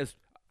yeah.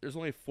 there's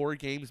only 4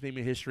 games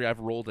maybe in history I've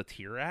rolled a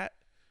tear at,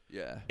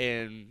 Yeah.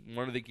 and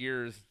one of the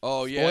Gears.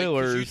 Oh yeah. 'Cause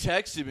spoilers. you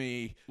texted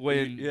me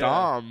When Yeah.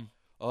 Dom.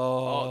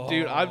 Oh.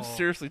 Dude, I'm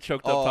seriously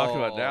choked up talking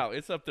about it now.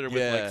 It's up there with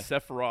Yeah. like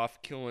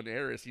Sephiroth killing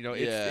Aerith. You know,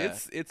 Yeah.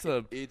 it's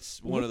a.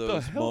 It's one of what the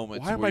those hell?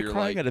 moments. Why am where I you're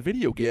crying like, at a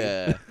video game?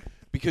 Yeah.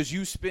 Because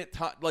you spent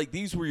time, like,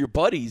 these were your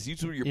buddies.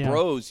 These were your Yeah.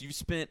 bros. You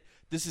spent,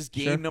 this is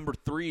game Sure. number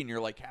 3, and you're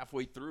like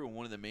halfway through, and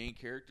one of the main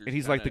characters. And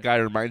he's like the guy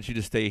who reminds you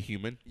to stay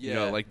human. You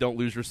know, Yeah. like don't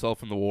lose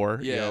yourself in the war.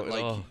 Yeah, you know,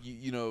 like, ugh.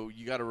 you know,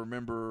 you got to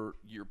remember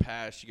your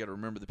past. You got to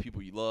remember the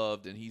people you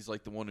loved. And he's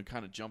like the one who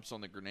kind of jumps on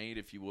the grenade,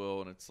 if you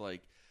will. And it's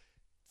like,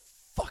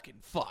 fucking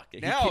fuck. Yeah,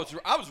 Now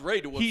I was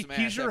ready to whoop some ass.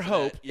 he's your after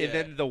hope, that. Yeah. and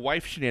then the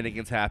wife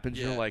shenanigans happens.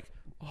 Yeah. You're like,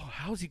 oh,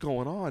 how's he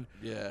going on?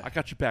 Yeah. I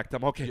got you back.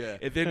 I'm okay. Yeah.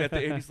 And then at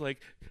the end, he's like,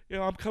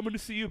 I'm coming to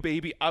see you,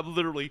 baby. I'm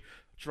literally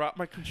drop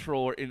my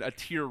controller and a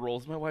tear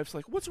rolls. My wife's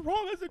like, what's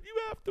wrong? I said, you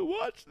have to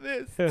watch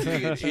this.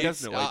 Dude, She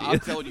has no idea. I'm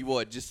telling you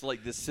what, just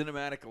like the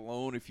cinematic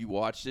alone, if you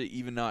watched it,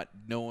 even not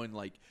knowing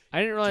like I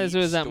didn't realize deep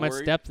there was that much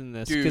story. depth in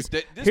this. Dude, 'cause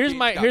this here's game's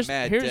my got here's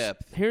mad here's,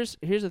 depth.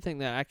 here's the thing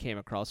that I came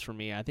across for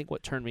me. I think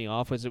what turned me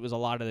off was it was a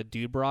lot of the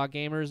dude bra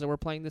gamers that were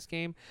playing this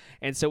game,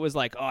 and so it was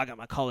like, oh, I got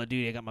my Call of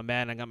Duty, I got my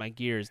Madden, I got my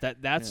Gears.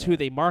 That's who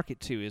they market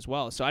to as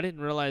well. So I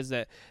didn't realize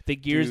that the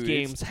Gears Dude,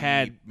 games it's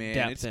had deep, man.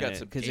 depth It's in got it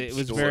some because deep it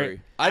was story.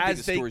 very. I think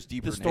As the story's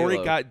deeper. The than story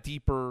Halo. got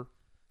deeper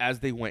as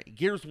they went.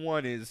 Gears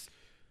 1 is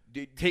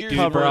take Gears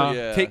cover, bra.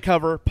 Yeah. take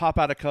cover, pop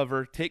out of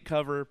cover, take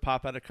cover,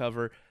 pop out of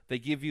cover. They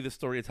give you the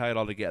story to tie it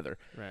all together.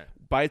 Right.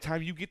 By the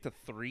time you get to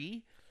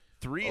 3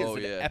 Oh,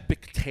 is an yeah.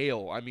 epic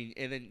tale. I mean,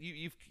 and then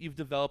you've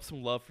developed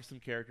some love for some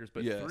characters,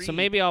 but Yeah. 3, So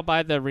maybe I'll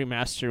buy the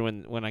remaster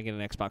when I get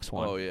an Xbox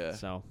One. Oh, yeah.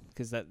 So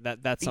because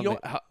that's you something.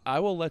 know, I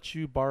will let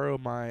you borrow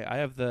I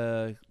have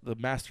the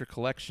master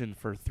collection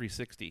for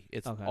 360.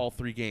 It's Okay. all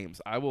 3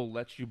 games. I will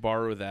let you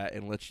borrow that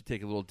and let you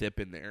take a little dip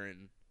in there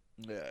and.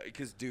 Yeah,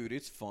 because dude,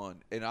 it's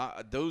fun, and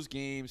those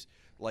games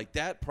like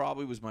that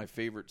probably was my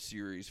favorite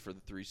series for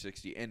the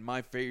 360, and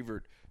my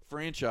favorite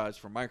franchise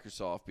for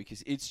Microsoft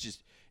because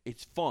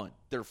it's fun.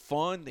 They're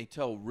fun. They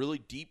tell really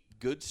deep,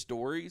 good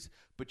stories,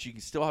 but you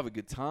can still have a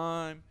good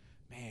time.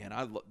 Man,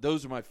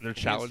 those are my. They're hands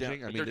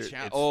challenging. down- I mean,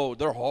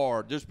 they're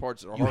hard. There's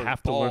parts that are You hard.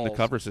 have to learn the balls.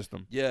 cover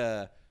system.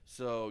 Yeah,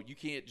 so you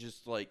can't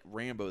just like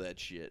Rambo that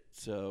shit.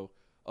 So.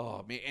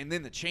 Oh man, and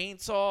then the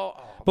chainsaw.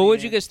 Oh, But what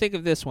did you man. guys think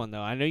of this one though?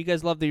 I know you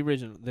guys love the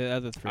original, the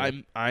other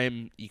 3.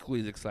 I'm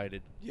equally as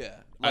excited. Yeah,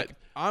 like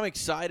I'm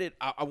excited.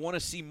 I want to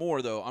see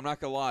more though. I'm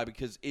not gonna lie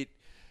because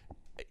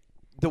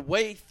the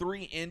way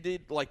 3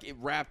 ended, like it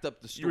wrapped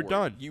up the story. You were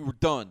done. You were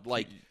done.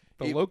 Like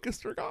The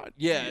locusts are gone.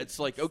 yeah, it's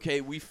like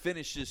okay, we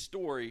finished this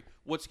story.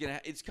 What's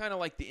gonna? It's kind of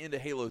like the end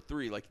of Halo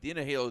 3. Like at the end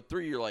of Halo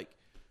 3, you're like,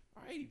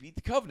 all right, he beat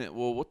the Covenant.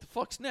 Well, what the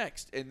fuck's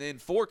next? And then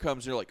 4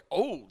 comes, and you're like,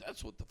 oh,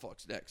 that's what the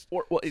fuck's next.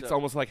 It's So-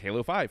 almost like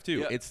Halo 5 too.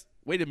 Yeah. It's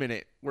wait a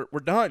minute, we're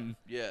done.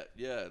 Yeah,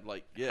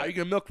 like yeah. How are you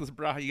gonna milk this,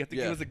 bro? You have to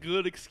Yeah. give us a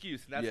good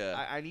excuse. And that's,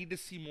 Yeah. I need to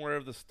see more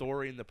of the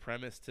story and the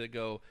premise to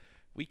go.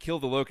 We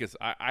killed the locusts.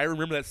 I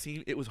remember that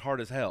scene. It was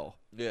hard as hell.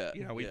 Yeah,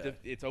 You know, yeah.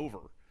 it's over.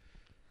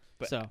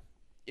 But so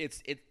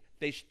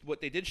what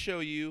they did show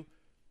you.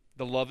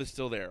 The love is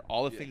still there.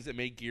 All the Yeah. things that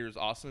made Gears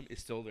awesome is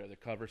still there. The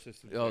cover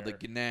system. Oh, the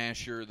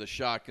Gnasher, the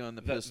shotgun,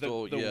 the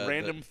pistol, the yeah,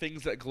 random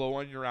things that glow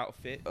on your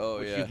outfit. Oh,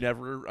 which yeah. you've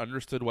never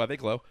understood why they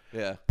glow.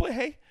 yeah. But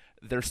hey,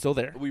 they're still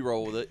there. We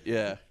roll with it.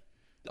 Yeah.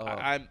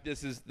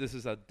 This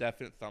is a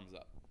definite thumbs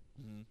up.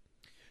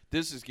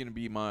 This is going to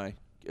be my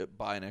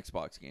buy an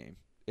Xbox game,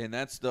 and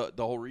that's the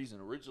whole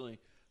reason. Originally,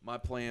 my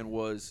plan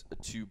was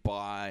to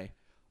buy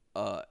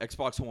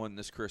Xbox One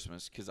this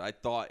Christmas because I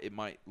thought it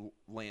might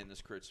land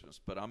this Christmas,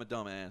 but I'm a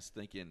dumbass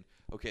thinking,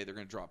 okay, they're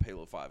going to drop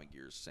Halo 5 and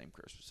Gears the same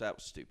Christmas. That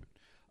was stupid.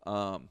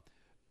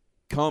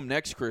 Come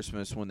next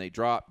Christmas when they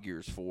drop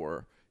Gears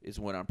 4 is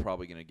when I'm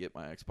probably going to get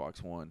my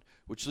Xbox One,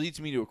 which leads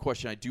me to a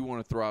question I do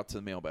want to throw out to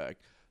the mailbag.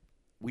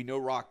 We know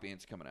Rock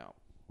Band's coming out.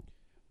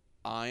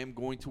 I am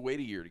going to wait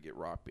a year to get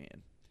Rock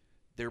Band.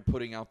 they're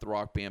putting out the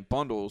Rock Band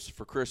bundles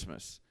for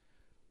Christmas.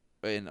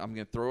 And I'm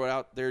going to throw it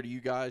out there to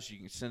you guys. You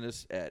can send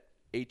us at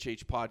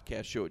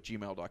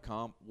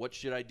hhpodcastshow@gmail.com. What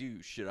should I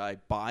do? Should I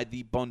buy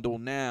the bundle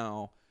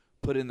now,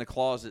 put it in the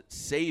closet,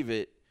 save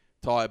it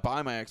till I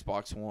buy my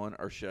Xbox One,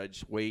 or should I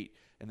just wait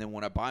and then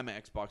when I buy my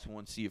Xbox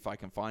One, see if I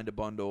can find a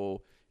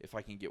bundle, if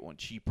I can get one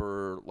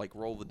cheaper, like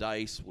roll the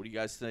dice? What do you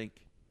guys think?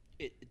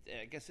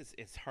 I guess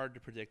it's hard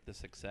to predict the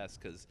success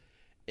because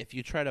if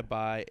you try to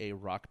buy a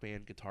Rock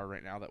Band guitar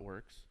right now that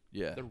works,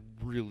 Yeah. they're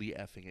really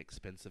effing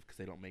expensive because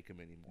they don't make them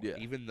anymore. Yeah.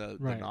 Even the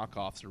Right.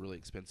 knockoffs are really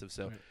expensive.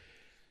 So Right.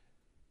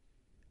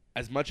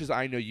 as much as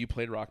I know you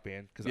played Rock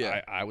Band, because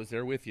Yeah. I was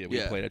there with you. We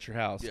Yeah. played at your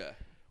house. Yeah.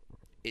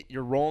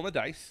 You're rolling the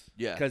dice.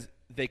 Yeah. Because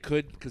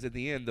in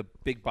the end, the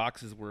big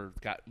boxes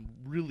got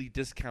really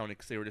discounted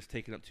because they were just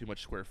taking up too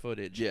much square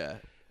footage. Yeah.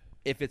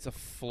 If it's a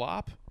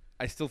flop,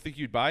 I still think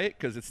you'd buy it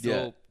because it's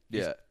still.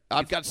 Yeah.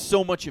 I've got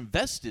so much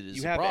invested. Is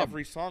You the have problem.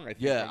 every song, I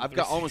think. Yeah, on the I've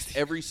got almost 360.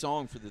 every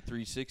song for the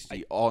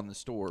 360 on the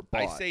store.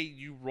 I bought. say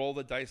you roll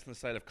the dice on the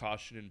side of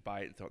caution and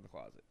buy it and throw it in the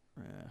closet.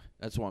 Yeah,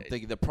 that's what I'm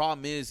thinking. The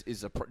problem is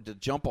the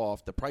jump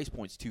off. The price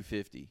point's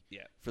 $250.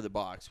 Yeah. For the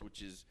box,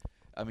 which is,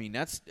 I mean,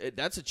 that's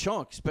a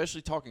chunk,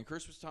 especially talking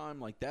Christmas time.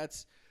 Like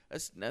that's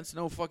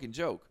no fucking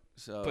joke.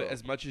 So, But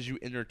as much as you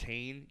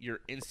entertain, you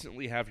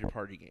instantly have your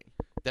party game.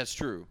 that's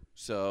true.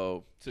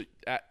 So So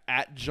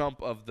at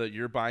jump of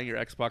you're buying your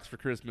Xbox for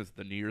Christmas,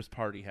 the New Year's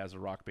party has a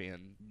Rock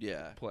Band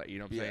yeah. play. You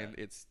know what I'm saying?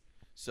 It's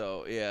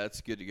So, yeah, it's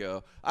good to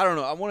go. I don't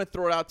know. I want to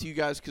throw it out to you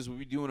guys because we'll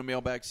be doing a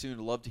mailbag soon. I'd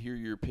love to hear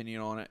your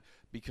opinion on it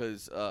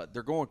because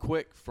they're going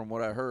quick from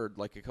what I heard.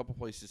 Like a couple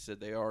places said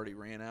they already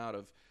ran out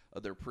of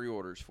their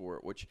pre-orders for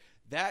it, which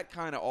that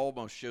kind of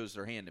almost shows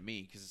their hand to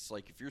me because it's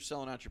like if you're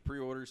selling out your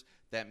pre-orders,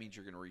 that means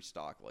you're going to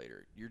restock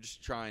later. You're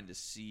just trying to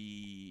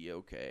see,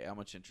 okay, how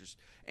much interest.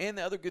 And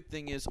the other good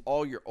thing is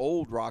all your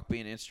old Rock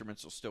Band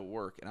instruments will still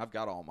work, and I've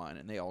got all mine,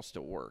 and they all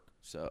still work.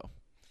 So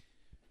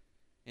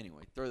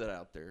anyway, throw that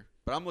out there.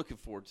 But I'm looking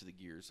forward to the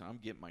Gears, and I'm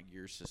getting my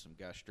Gears system,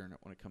 gosh darn it,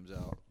 when it comes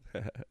out.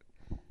 okay,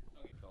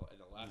 Phil. And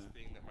the last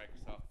thing that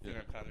Microsoft thing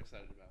I'm kind of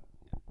excited about.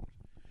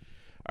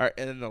 All right,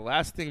 and then the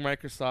last thing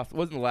Microsoft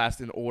wasn't the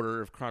last in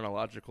order of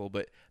chronological,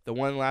 but the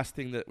one last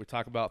thing that we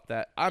talk about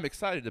that I'm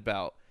excited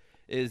about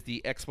is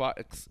the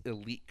Xbox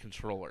Elite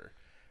controller.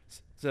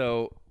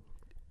 So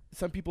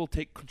some people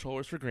take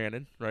controllers for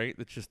granted, right?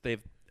 It's just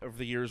over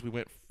the years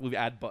we've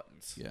added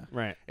buttons. Yeah.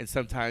 Right. And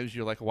sometimes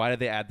you're like, why did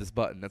they add this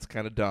button? That's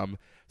kind of dumb.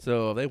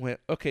 So they went,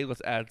 okay,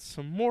 let's add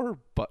some more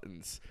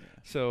buttons. Yeah.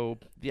 So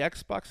the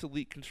Xbox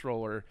Elite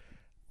controller,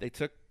 they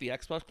took the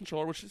Xbox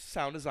controller, which is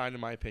sound design in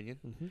my opinion,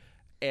 Mm-hmm.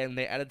 and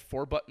they added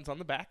 4 buttons on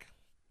the back,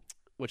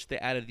 which they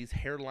added these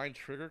hairline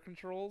trigger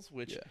controls,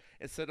 which Yeah.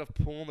 instead of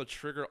pulling the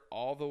trigger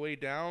all the way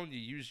down, you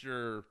use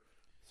your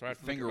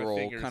Finger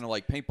roll, kind of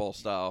like paintball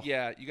style.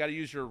 Yeah, you got to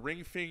use your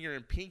ring finger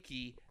and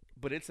pinky,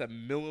 but it's a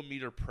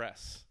millimeter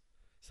press.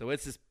 So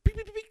it's this beep,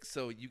 beep, beep, beep.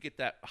 So you get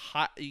that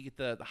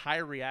the high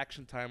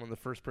reaction time on the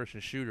first person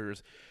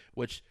shooters,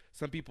 which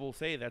some people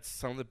say that's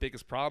some of the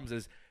biggest problems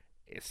is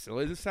as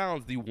silly as it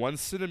sounds, the 1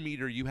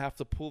 centimeter you have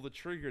to pull the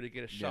trigger to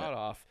get a shot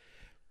off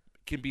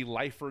can be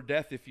life or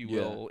death, if you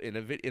will, in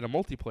a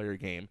multiplayer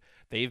game.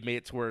 They've made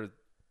it to where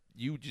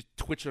you just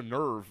twitch a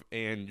nerve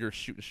and you're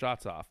shooting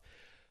shots off.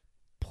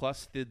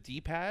 Plus, the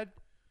D-pad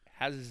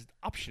has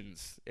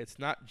options. It's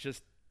not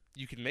just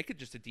you can make it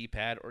just a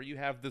D-pad, or you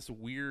have this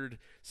weird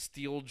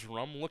steel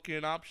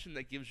drum-looking option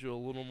that gives you a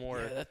little more.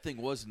 Yeah, that thing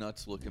was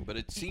nuts looking, but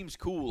it seems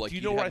cool. Like Do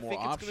you you'd know what I have more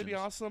think it's going to be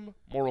awesome?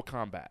 Mortal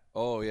Kombat.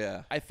 Oh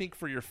yeah, I think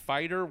for your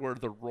fighter, where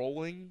the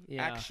rolling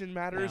action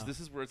matters, Yeah. this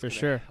is where it's For going to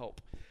sure.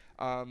 help.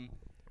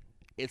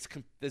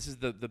 This is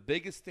the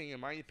biggest thing in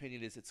my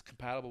opinion is it's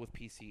compatible with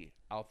PC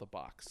out the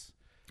box.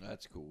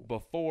 that's cool.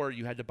 Before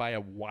you had to buy a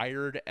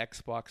wired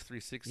Xbox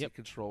 360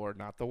 controller,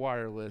 not the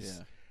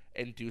wireless,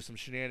 and do some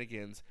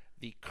shenanigans.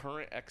 The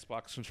current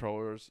Xbox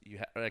controllers,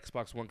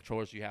 Xbox One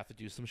controllers, you have to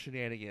do some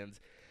shenanigans.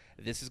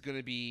 This is going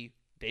to be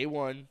day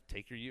one.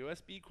 Take your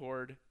USB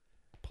cord,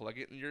 plug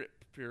it in your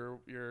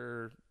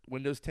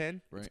Windows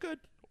 10. Right. It's good,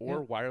 or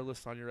Yep.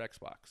 wireless on your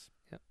Xbox.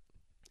 Yep.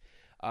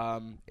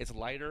 It's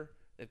lighter.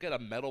 They've got a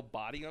metal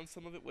body on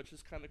some of it, which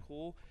is kind of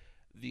cool.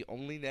 The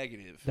only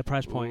negative, The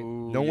price point.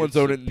 Ooh, no one's it's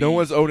a owning. No beast.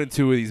 one's owning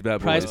 2 of these bad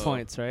boys. Price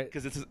points, right?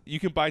 Because you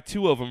can buy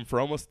 2 of them for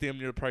almost damn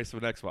near the price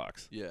of an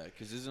Xbox. Yeah,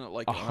 because isn't it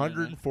like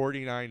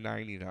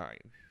 $149.99.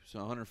 So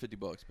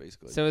 $150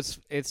 basically. So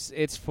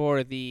it's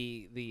for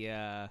the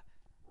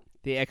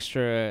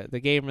extra the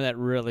gamer that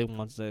really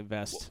wants to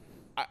invest.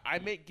 I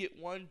may get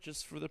one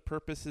just for the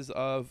purposes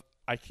of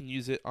I can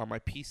use it on my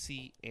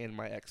PC and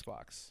my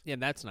Xbox. Yeah,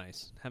 that's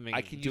nice. Having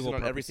I can use dual it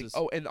on everything. purposes.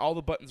 Oh, and all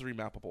the buttons are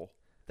remappable.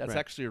 That's Right.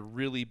 actually a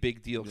really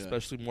big deal, Yeah.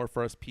 especially more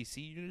for us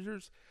PC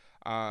users.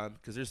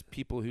 Because there's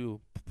people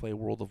who play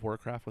World of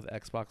Warcraft with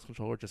Xbox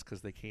controller just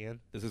because they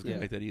can. This is going to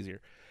Yeah. make that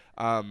easier.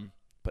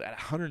 But at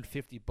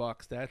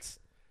 $150, that's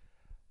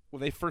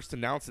when they first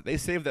announced it. They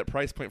saved that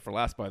price point for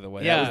last, by the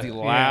way. That was the Yeah.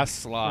 last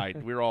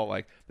slide. We were all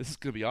like, "This is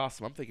going to be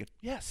awesome." I'm thinking,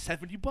 "Yeah,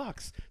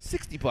 $70,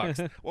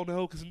 $60." Well,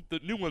 no, because the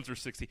new ones are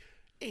 60.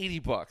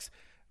 $80,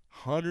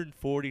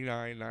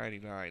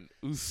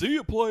 $149.99. See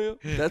you, player.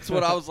 That's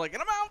what I was like,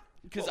 and I'm out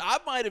because I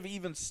might have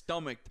even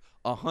stomached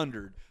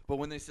 100, but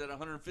when they said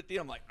 150,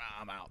 I'm like,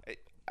 nah, I'm out.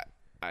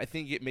 I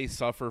think it may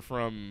suffer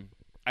from.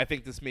 I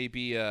think this may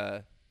be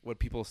what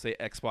people say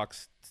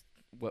Xbox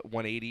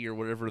 180 or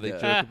whatever they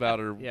joke about,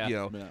 or Yeah. you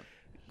know.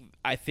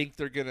 I think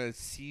they're gonna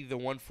see the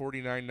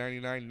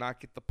 $149.99 not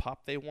get the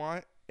pop they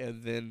want,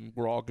 and then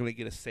we're all gonna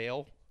get a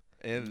sale.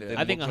 And then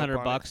I think we'll jump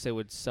on $100 it. they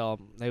would sell.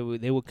 They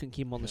would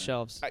keep them on the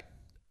shelves. I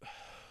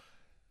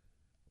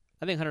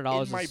think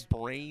 $100 In my is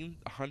brain,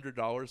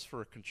 $100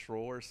 for a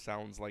controller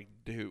sounds like,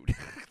 dude.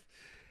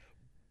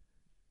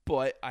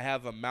 But I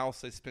have a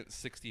mouse I spent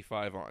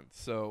 $65 on,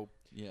 so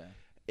Yeah.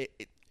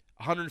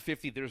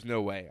 150. There's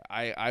no way.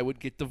 I would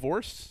get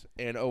divorced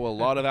and owe a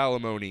lot of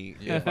alimony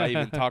if I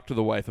even talk to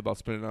the wife about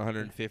spending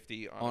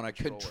 150 on a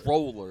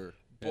controller.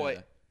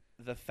 But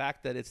the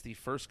fact that it's the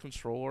first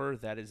controller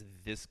that is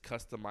this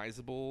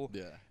customizable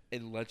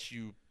and lets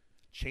you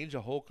change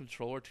a whole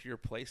controller to your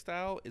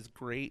playstyle is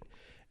great.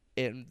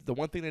 And the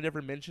one thing they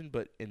never mentioned,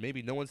 and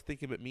maybe no one's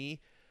thinking but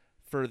me,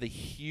 for the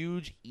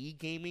huge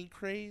e-gaming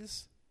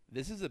craze,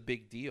 this is a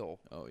big deal.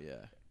 Oh,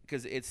 yeah.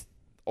 Because it's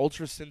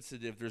ultra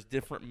sensitive. There's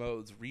different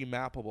modes,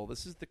 remappable.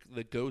 This is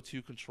the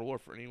go-to controller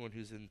for anyone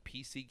who's in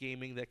PC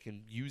gaming that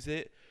can use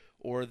it,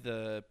 or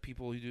the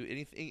people who do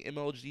anything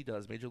MLG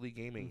does, Major League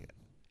Gaming.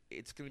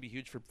 It's going to be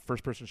huge for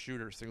first-person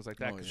shooters, things like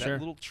that. Because that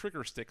little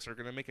trigger sticks are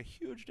going to make a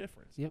huge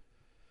difference. Yep.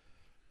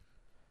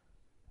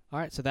 All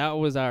right, so that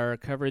was our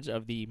coverage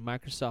of the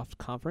Microsoft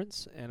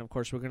conference. And, of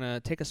course, we're going to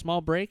take a small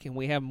break, and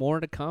we have more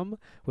to come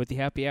with the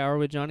Happy Hour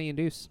with Johnny and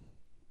Deuce.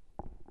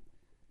 All right,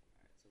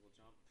 so we'll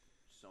jump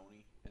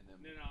Sony and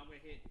then... No, I'm going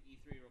to hit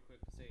E3 real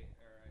quick to say,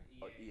 or EA.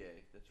 Oh,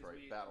 EA, that's right,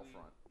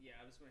 Battlefront.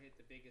 I'm just going to hit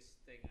the biggest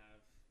thing out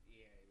of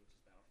EA, which is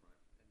Battlefront,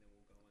 and then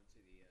we'll go into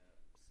the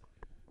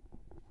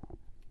Sony.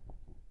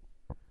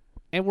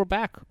 And we're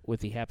back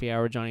with the Happy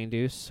Hour Johnny and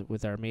Deuce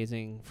with our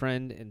amazing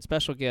friend and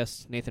special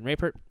guest, Nathan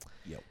Rapert.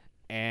 Yep.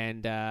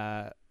 And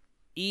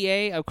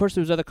EA, of course,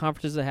 there's other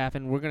conferences that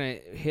happened. We're going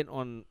to hit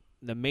on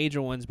the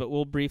major ones, but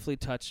we'll briefly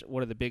touch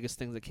one of the biggest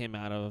things that came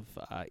out of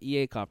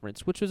EA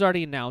conference, which was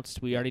already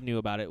announced. We already knew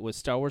about it, was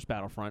Star Wars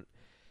Battlefront.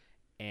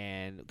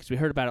 And because we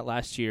heard about it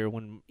last year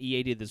when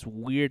EA did this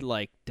weird,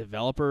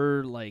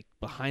 developer,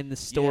 behind the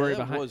story.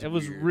 It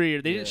was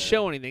weird. They didn't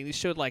show anything. They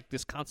showed,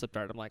 this concept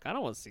art. I'm like, I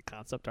don't want to see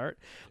concept art.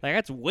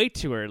 That's way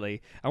too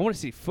early. I want to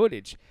see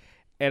footage.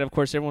 And, of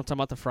course, everyone's talking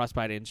about the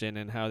Frostbite engine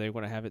and how they're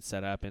going to have it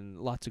set up and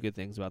lots of good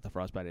things about the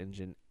Frostbite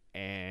engine.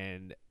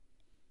 And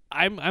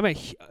I'm a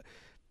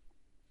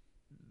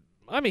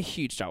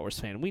huge Star Wars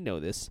fan. We know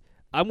this.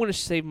 I'm going to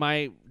save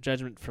my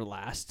judgment for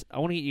last. I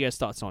want to get you guys'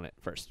 thoughts on it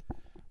first.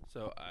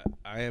 So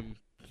I am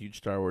a huge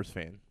Star Wars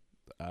fan.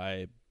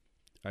 I'm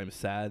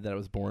sad that I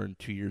was born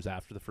 2 years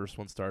after the first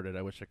one started.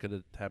 I wish I could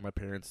have had my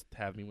parents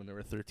have me when they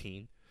were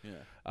 13. Yeah.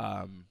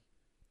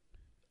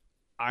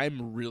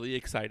 I'm really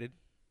excited.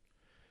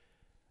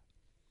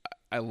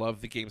 I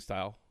love the game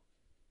style.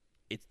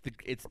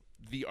 It's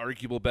the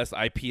arguable best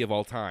IP of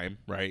all time,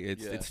 right?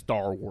 It's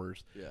Star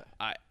Wars. Yeah.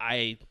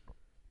 I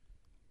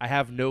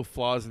have no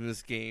flaws in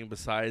this game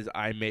besides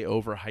I may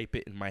overhype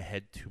it in my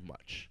head too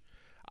much.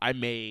 I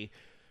may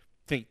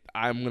think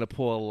I'm going to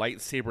pull a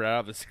lightsaber out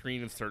of the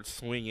screen and start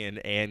swinging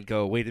and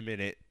go, wait a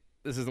minute,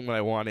 this isn't what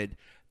I wanted.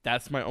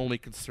 That's my only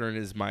concern,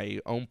 is my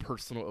own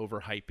personal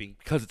overhyping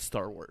because it's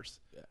Star Wars.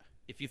 Yeah.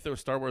 If you throw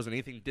Star Wars on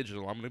anything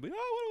digital, I'm going to be,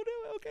 oh,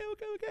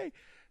 okay.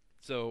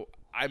 So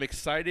I'm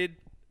excited,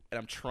 and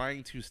I'm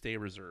trying to stay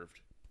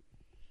reserved.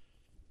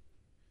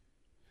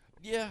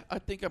 Yeah, I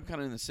think I'm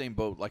kind of in the same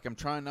boat. I'm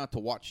trying not to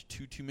watch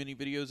too many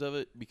videos of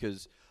it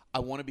because I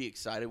want to be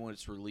excited when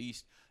it's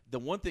released. The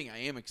one thing I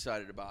am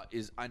excited about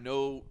is I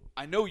know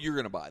you're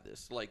going to buy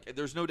this.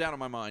 There's no doubt in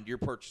my mind you're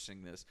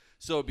purchasing this.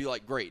 So it'd be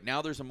great.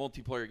 Now there's a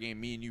multiplayer game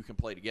me and you can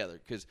play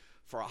together. Because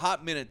for a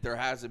hot minute, there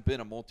hasn't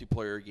been a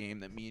multiplayer game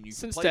that me and you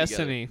can play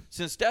Destiny. together.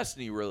 Since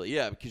Destiny, really.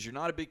 Yeah, because you're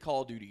not a big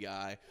Call of Duty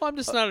guy. Well, I'm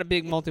just not a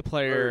big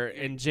multiplayer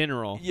in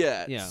general.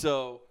 Yeah.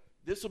 So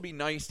this will be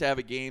nice to have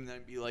a game that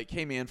would be like,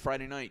 hey, man,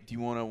 Friday night, do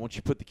you want to, once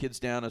you put the kids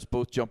down, us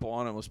both jump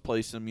on and let's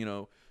play some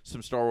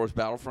Star Wars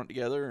Battlefront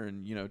together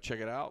and, check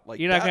it out.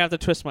 You're not going to have to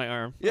twist my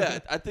arm. Yeah,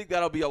 I think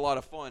that'll be a lot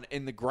of fun.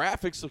 And the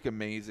graphics look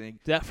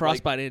amazing. That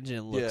Frostbite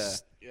engine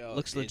looks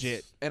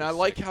legit. And I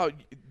like how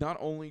not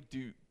only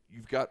do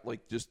you've got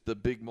just the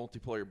big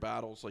multiplayer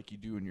battles like you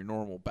do in your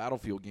normal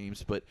Battlefield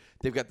games, but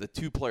they've got the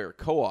 2-player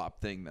co-op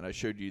thing that I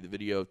showed you the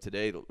video of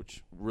today, which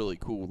is really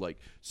cool.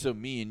 So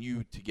me and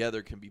you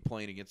together can be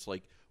playing against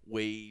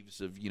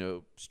waves of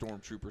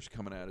stormtroopers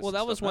coming at us. Well,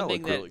 that was one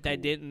thing really that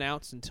cool. didn't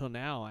announce until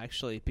now,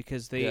 actually,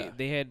 because they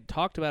had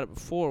talked about it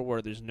before,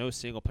 where there's no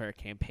single player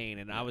campaign,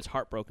 and I was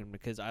heartbroken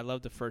because I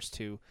love the first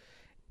two,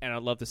 and I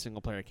love the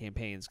single player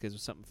campaigns because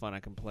it's something fun I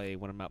can play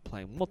when I'm out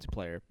playing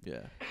multiplayer.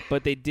 Yeah,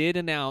 but they did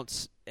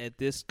announce at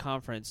this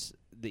conference,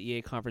 the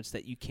EA conference,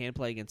 that you can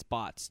play against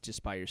bots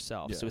just by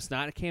yourself. Yeah. So it's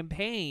not a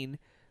campaign,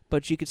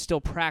 but you could still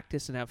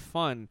practice and have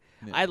fun.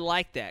 Yeah. I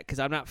like that because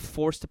I'm not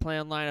forced to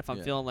play online. If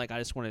I'm feeling like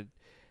I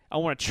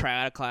want to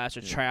try out a class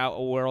or try out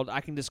a world,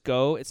 I can just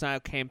go. It's not a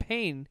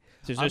campaign.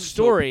 There's I'm no just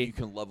story. hoping you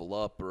can level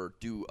up or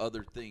do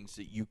other things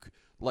that you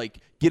like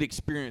get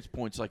experience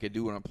points like I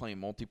do when I'm playing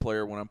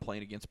multiplayer, when I'm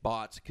playing against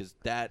bots, because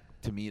that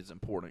to me is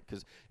important.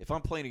 Because if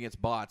I'm playing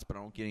against bots but I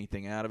don't get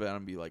anything out of it, I'm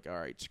gonna be like, all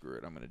right, screw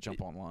it, I'm gonna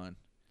jump online.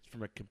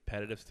 From a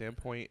competitive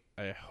standpoint,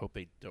 I hope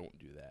they don't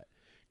do that,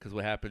 because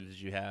what happens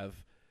is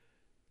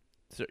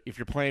so if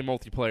you're playing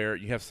multiplayer,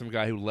 you have some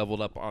guy who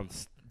leveled up on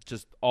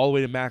just all the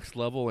way to max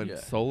level and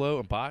solo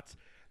and bots.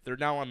 They're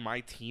now on my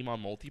team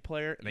on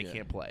multiplayer and they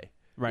can't play,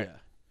 right?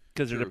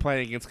 Because they're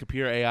playing against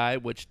computer AI,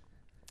 which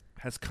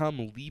has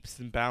come leaps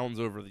and bounds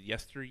over the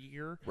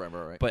yesteryear.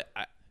 Right. But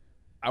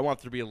I want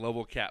there to be a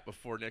level cap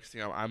before next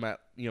thing I'm at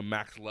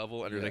max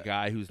level, and there's a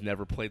guy who's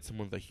never played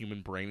someone with a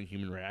human brain and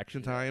human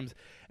reaction times,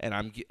 and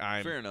I'm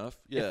fair enough.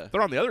 Yeah, if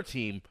they're on the other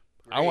team,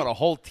 I want a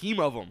whole team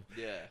of them.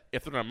 Yeah.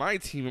 If they're on my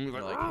team, I'm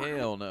like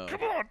hell no.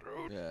 Come on,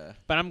 dude. Yeah.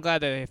 But I'm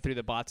glad that they threw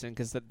the bots in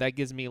because that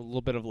gives me a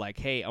little bit of like,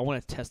 hey, I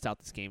want to test out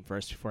this game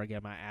first before I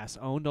get my ass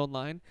owned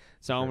online.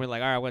 So I'm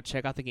like, all right, I want to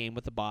check out the game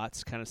with the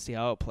bots, kind of see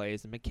how it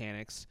plays, the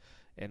mechanics,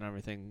 and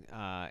everything.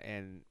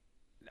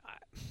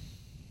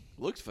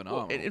 Looks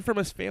phenomenal. Well, and from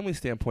a family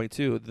standpoint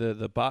too,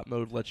 the bot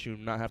mode lets you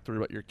not have to worry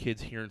about your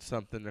kids hearing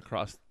something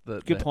across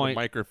the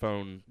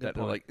microphone that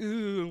they're like,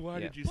 "Ooh, why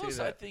did you Plus,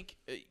 say that?" I think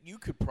you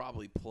could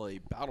probably play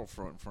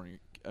Battlefront in front of your.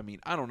 I mean,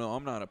 I don't know.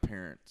 I'm not a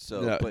parent,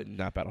 so No, but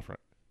not Battlefront.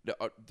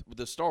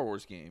 the Star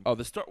Wars game. Oh, I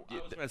was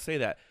going to say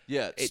that.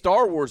 Yeah,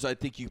 Star Wars. I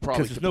think you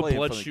probably because could there's no play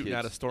blood in front shooting of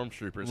out of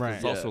stormtroopers.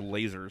 Right. There's also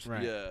lasers.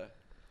 Right.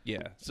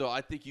 Yeah. So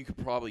I think you could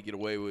probably get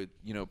away with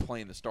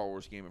playing the Star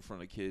Wars game in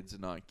front of kids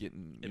and not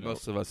getting. And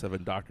most of us have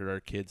indoctrinated our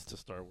kids to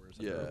Star Wars.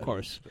 Yeah, of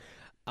course.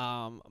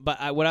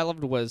 But what I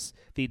loved was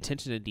the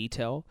attention to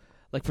detail.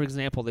 Like for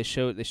example, they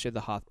showed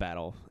the Hoth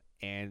battle,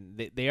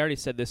 and they already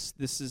said this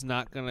is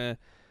not gonna.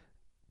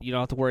 You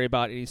don't have to worry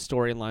about any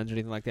storylines or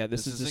anything like that.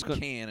 This is just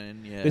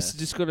canon. Yeah. This is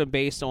just going to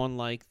based on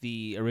like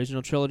the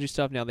original trilogy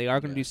stuff. Now they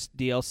are going to do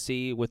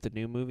DLC with the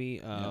new movie,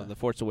 The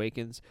Force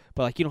Awakens.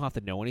 But like you don't have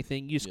to know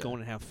anything. You just go in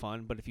and have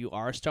fun. But if you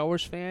are a Star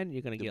Wars fan,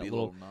 you're going to get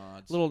little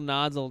nods,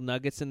 little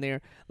nuggets in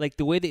there. Like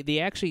the way they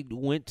actually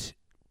went.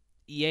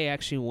 EA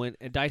actually went,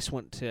 and DICE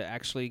went to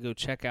actually go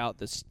check out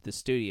the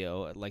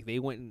studio. Like they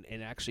went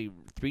and actually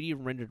 3D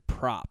rendered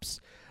props.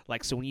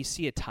 Like so, when you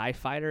see a TIE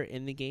fighter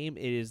in the game,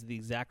 it is the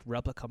exact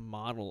replica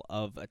model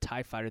of a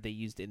TIE fighter they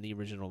used in the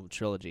original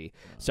trilogy.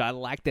 So I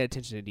like that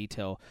attention to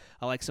detail.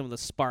 I like some of the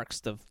sparks,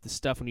 the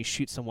stuff when you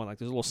shoot someone, like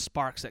there's little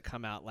sparks that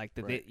come out, like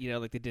like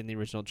they did in the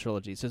original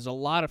trilogy. So there's a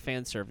lot of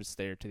fan service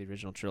there to the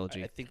original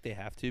trilogy. I think they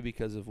have to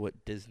because of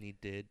what Disney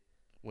did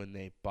when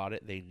they bought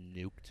it. They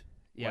nuked.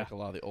 Like a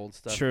lot of the old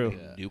stuff. True.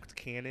 They nuked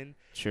canon.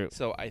 True.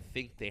 So I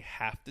think they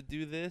have to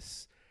do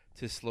this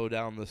to slow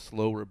down the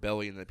slow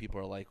rebellion that people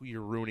are like,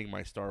 you're ruining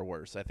my Star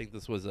Wars. I think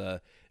this was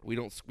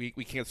we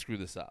can't screw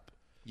this up.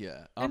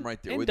 Yeah, I'm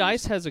right there. And with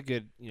DICE has a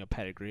good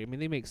pedigree. I mean,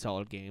 they make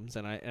solid games,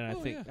 and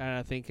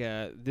I think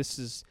this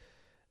is.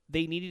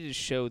 They needed to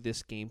show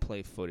this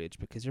gameplay footage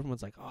because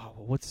everyone's like, oh,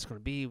 well, what's this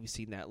going to be? We've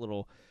seen that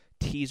little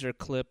teaser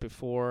clip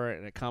before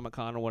at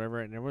Comic-Con or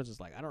whatever, and everyone's just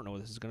like, I don't know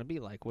what this is going to be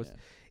like.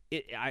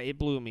 It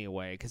blew me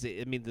away because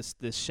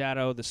the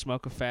shadow, the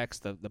smoke effects,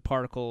 the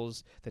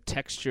particles, the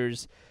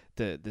textures,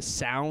 the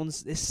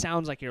sounds. This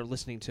sounds like you're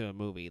listening to a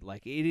movie.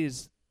 Like it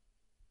is.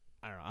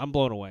 I don't know. I'm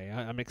blown away.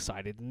 I'm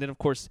excited. And then of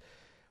course,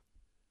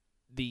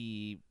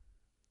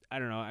 I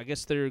don't know. I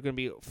guess there are going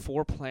to be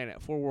 4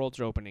 worlds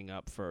are opening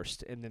up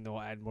first, and then they'll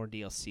add more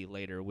DLC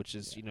later. Which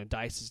is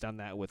DICE has done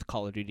that with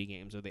Call of Duty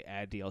games, where they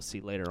add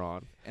DLC later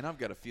on. And I've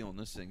got a feeling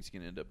this thing's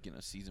going to end up getting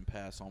a season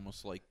pass,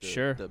 almost like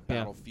the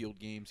Battlefield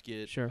games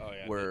get. Sure. Oh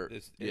yeah. Where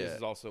this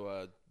is also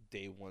a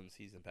day 1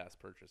 season pass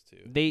purchase too.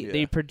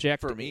 They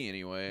project for me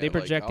anyway. They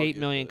project 8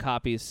 million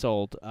copies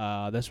sold.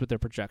 That's what their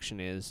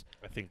projection is.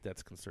 I think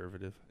that's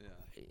conservative. Yeah.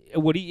 I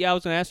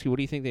was going to ask you. What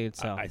do you think they would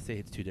sell? I say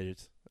it's 2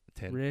 digits.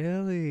 10.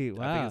 Really?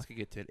 Wow. I think it's gonna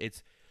get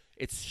 10.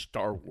 It's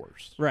Star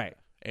Wars, right?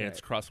 And it's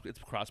cross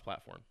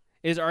platform.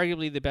 It is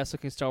arguably the best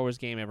looking Star Wars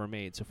game ever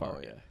made so far.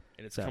 Oh yeah,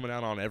 and it's coming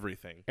out on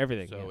everything.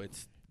 Everything. So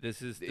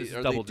this is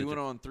are double they doing digit.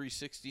 it on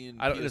 360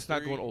 and It's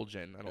not going old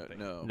gen. I don't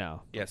think.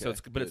 No. Yeah. Okay, So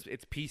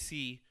it's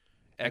PC,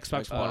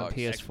 Xbox One, and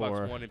PS4.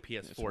 Xbox One and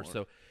PS4.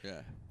 So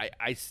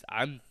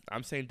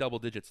I'm saying double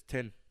digits,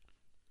 10.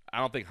 I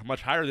don't think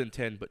much higher than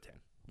 10, but 10.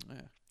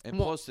 Yeah. And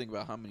plus, think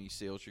about how many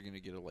sales you're going to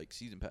get of like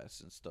season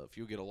passes and stuff.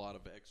 You'll get a lot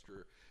of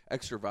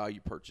extra value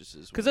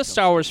purchases. Because as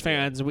Star Wars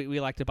fans, we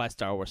like to buy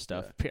Star Wars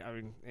stuff. Yeah. I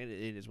mean,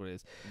 it is what it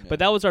is. Yeah. But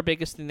that was our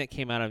biggest thing that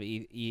came out of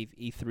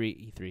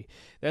E3.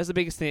 That was the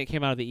biggest thing that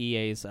came out of the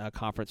EA's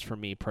conference for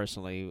me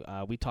personally.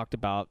 We talked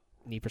about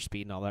Need for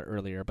Speed and all that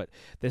earlier, but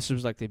this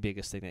was like the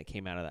biggest thing that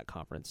came out of that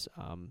conference.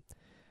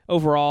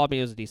 Overall, I mean,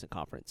 it was a decent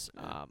conference.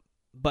 Yeah.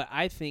 But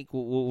I think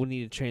what we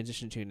need to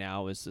transition to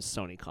now is the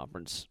Sony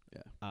conference.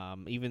 Yeah.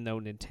 Even though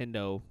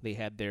Nintendo, they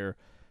had their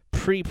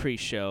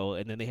pre-show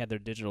and then they had their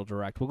digital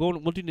direct. We'll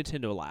do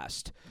Nintendo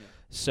last. Yeah.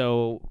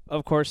 So,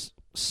 of course,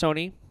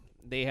 Sony,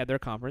 they had their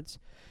conference,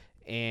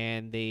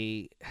 and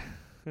they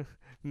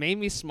made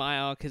me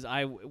smile because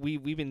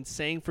we've been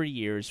saying for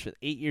years, for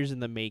 8 years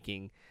in the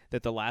making,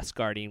 that The Last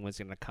Guardian was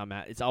going to come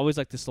out. It's always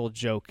like this little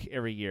joke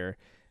every year.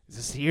 Is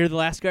this the year The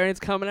Last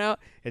Guardian's coming out?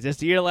 Is this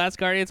the year The Last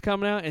Guardian's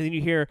coming out? And then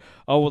you hear,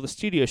 oh, well, the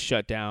studio's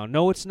shut down.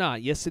 No, it's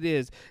not. Yes, it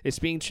is. It's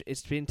being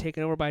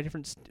taken over by a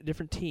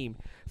different team.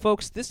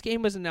 Folks, this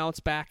game was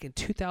announced back in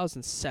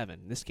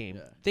 2007, this game.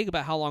 Yeah. Think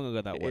about how long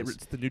ago that was.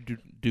 It's the new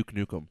Duke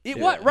Nukem.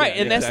 What? Right,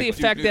 and that's exactly. the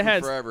effect that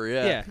has. Forever,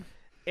 yeah.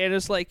 And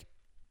it's like,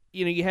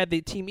 you had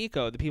the Team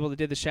Eco, the people that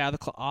did the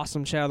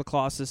awesome Shadow of the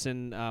Colossus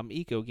and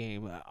Eco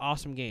game,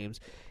 awesome games.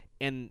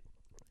 And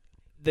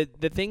the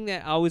thing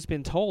that I always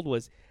been told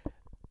was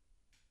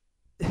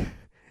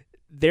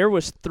there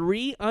was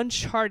 3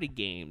 Uncharted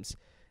games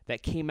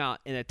that came out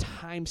in a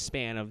time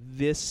span of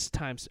this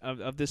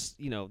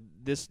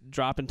this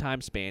drop in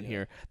time span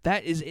here.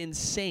 That is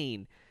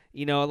insane.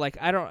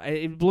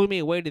 It blew me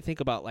away to think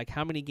about like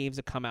how many games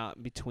have come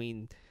out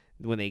between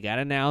when they got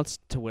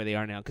announced to where they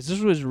are now. Because this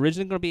was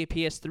originally going to be a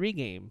PS3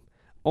 game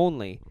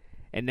only,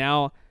 and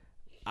now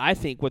I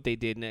think what they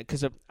did,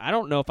 because I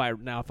don't know if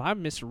I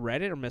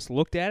misread it or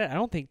mislooked at it, I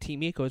don't think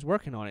Team Eco is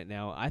working on it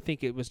now. I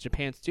think it was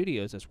Japan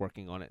Studios that's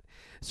working on it.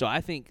 So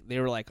I think they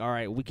were like, all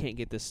right, we can't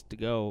get this to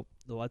go.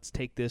 Let's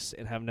take this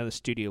and have another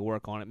studio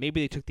work on it.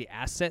 Maybe they took the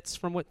assets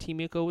from what Team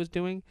Eco was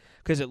doing,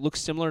 because it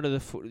looks similar to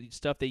the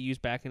stuff they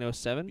used back in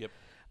 2007. Yep.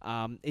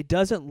 It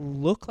doesn't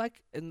look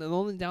like, and the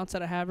only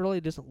downside I have really,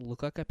 it doesn't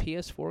look like a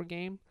PS4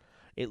 game.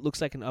 It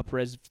looks like an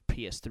up-res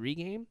PS3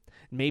 game.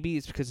 Maybe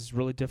it's because it's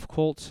really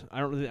difficult. I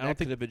don't think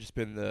could have just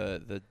been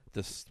the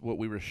what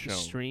we were shown.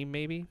 Stream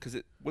maybe. Because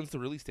when's the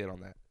release date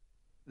on that?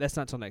 That's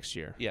not till next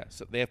year. Yeah,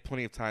 so they have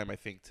plenty of time, I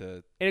think,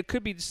 to. And it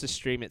could be just the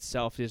stream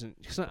itself isn't.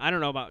 Cause I don't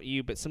know about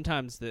you, but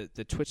sometimes the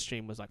Twitch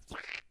stream was like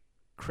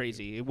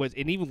crazy.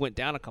 It even went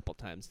down a couple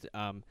times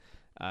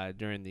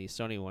during the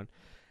Sony one.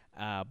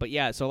 But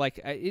yeah, so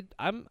like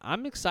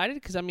I'm excited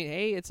because I mean,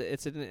 hey, it's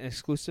an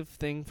exclusive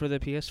thing for the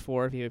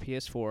PS4. If you have a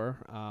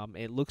PS4,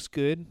 it looks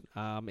good.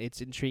 It's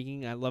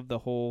intriguing. I love the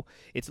whole.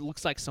 It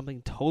looks like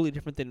something totally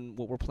different than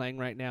what we're playing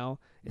right now.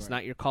 It's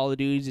not your Call of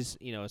Duties. It's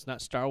it's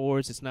not Star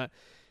Wars. It's not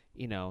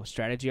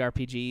strategy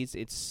RPGs.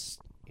 It's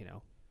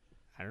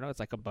I don't know. It's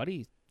like a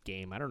buddy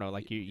game. I don't know.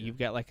 Like you've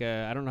got like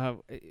a I don't know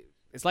how.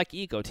 It's like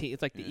Eco.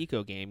 It's like the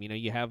Eco game.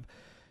 You have.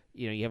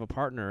 You have a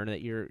partner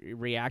that you're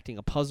reacting,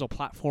 a puzzle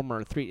platformer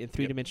in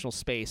three-dimensional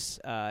space.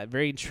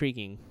 Very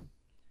intriguing.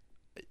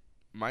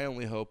 My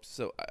only hope,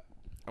 so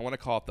I want to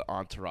call it the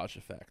Entourage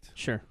effect.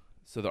 Sure.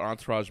 So the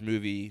Entourage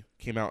movie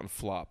came out and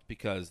flopped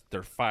because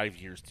they're 5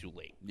 years too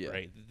late. Yeah.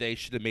 Right? They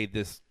should have made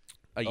this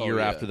a year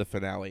after the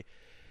finale.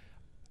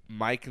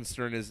 My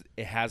concern is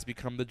it has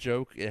become the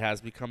joke. It has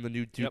become the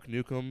new Duke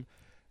Nukem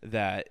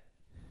that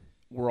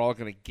we're all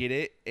going to get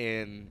it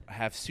and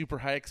have super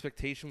high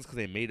expectations because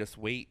they made us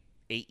wait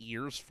 8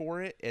 years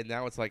for it, and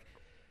now it's like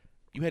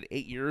you had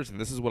 8 years and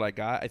this is what I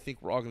got. I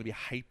think we're all going to be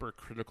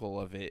hypercritical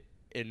of it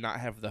and not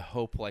have the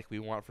hope like we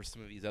want for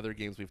some of these other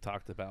games we've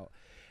talked about.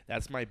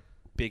 That's my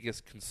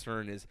biggest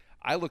concern. Is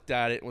I looked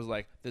at it and was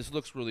like, this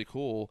looks really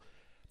cool,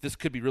 this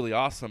could be really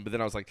awesome, but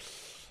then I was like,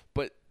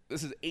 but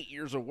this is 8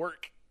 years of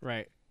work.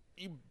 Right.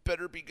 You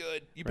better be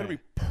good. You better be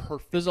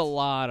perfect. There's a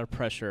lot of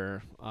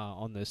pressure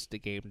on the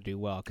game to do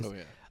well. Cause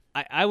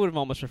I would have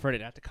almost preferred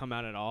it not to come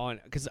out at all,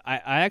 because I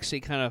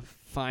actually kind of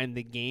find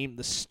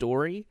the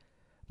story,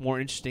 more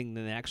interesting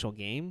than the actual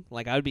game.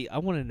 Like I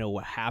want to know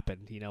what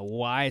happened.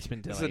 Why it's been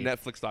delayed.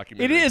 It's a Netflix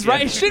documentary. It is,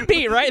 right? It should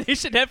be, right? They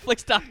should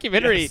Netflix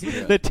documentary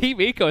the Team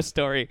Eco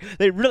story.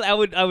 They really, I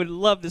would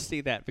love to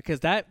see that, because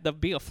that'd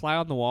be a fly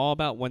on the wall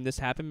about when this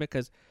happened,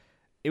 because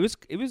it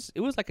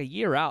was like a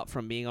year out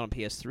from being on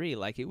PS3.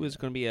 Like it was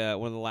going to be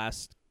one of the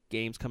last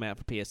games coming out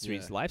for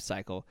PS3's life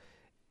cycle,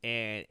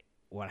 and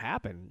what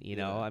happened,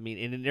 I mean,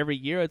 and in every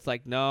year it's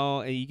like, no,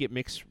 and you get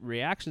mixed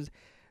reactions.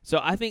 So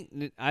I think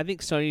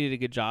Sony did a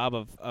good job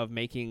of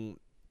making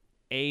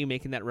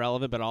that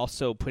relevant, but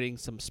also putting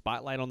some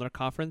spotlight on their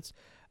conference,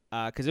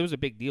 because it was a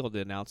big deal to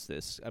announce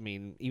this. I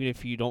mean, even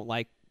if you don't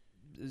like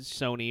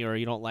Sony or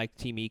you don't like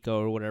Team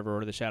Eco or whatever,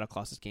 or the Shadow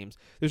Colossus games,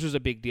 this was a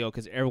big deal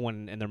because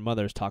everyone and their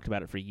mothers talked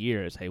about it for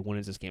years. Hey, when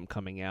is this game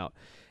coming out?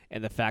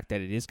 And the fact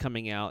that it is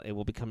coming out, it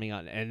will be coming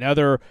out in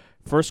another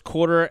first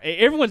quarter.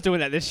 Everyone's doing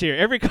that this year.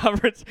 Every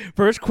conference,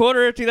 first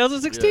quarter of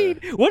 2016.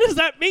 Yeah. What does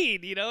that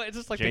mean? It's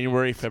just like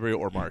January, February,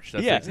 or March.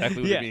 That's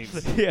exactly what it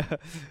means.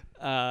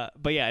 Yeah.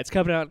 But yeah, it's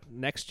coming out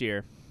next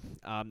year.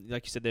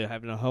 Like you said, they're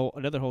having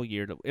another whole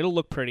year. It'll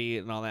look pretty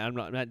and all that. I'm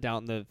not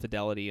doubting the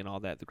fidelity and all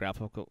that, the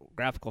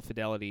graphical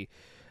fidelity.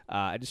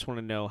 I just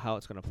want to know how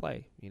it's going to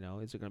play.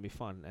 Is it going to be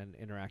fun and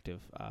interactive?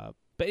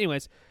 But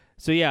anyways.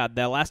 So yeah,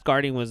 the Last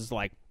Guardian was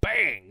like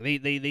bang.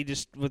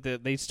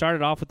 They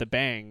started off with the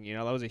bang.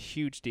 That was a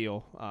huge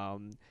deal.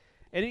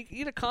 And you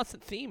get a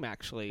constant theme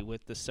actually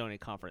with the Sony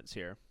conference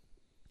here.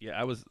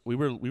 Yeah, we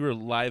were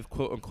live,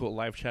 quote unquote,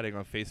 live chatting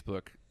on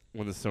Facebook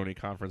when the Sony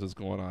conference was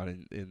going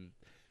on, and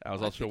I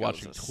was I also think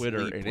watching was Twitter,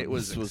 asleep and when it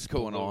was this was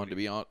going on. To exploding.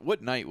 be honest,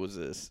 what night was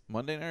this?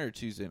 Monday night or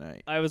Tuesday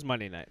night? I was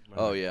Monday night.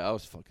 Oh yeah, I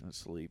was fucking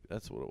asleep.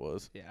 That's what it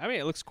was. Yeah, I mean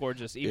it looks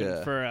gorgeous, even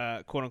Yeah.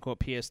 for quote unquote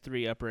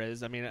PS3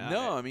 upres. I mean,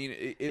 No, I mean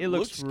it it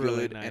looks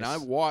really good, and nice.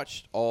 I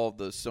watched all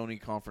the Sony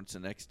conference the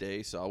next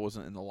day, so I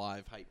wasn't in the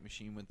live hype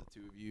machine with the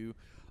two of you.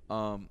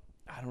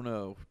 I don't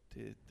know,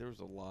 dude, there was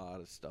a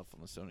lot of stuff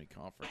on the Sony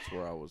conference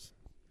where I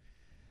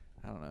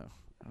don't know,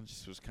 I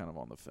just was kind of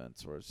on the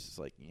fence, where it's just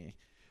like, yeah.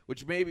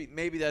 Which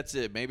maybe that's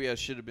it. Maybe I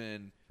should have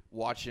been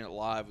watching it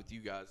live with you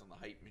guys on the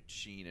hype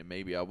machine, and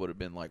maybe I would have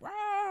been like,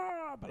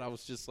 ah, but I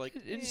was just like,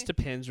 it just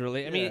depends,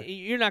 really. I mean,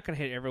 you're not gonna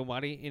hit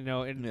everybody,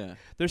 and yeah.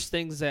 there's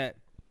things that,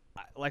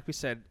 like we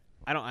said,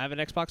 I don't have an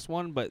Xbox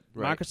One, but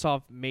Right.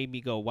 Microsoft made me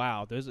go,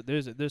 wow. There's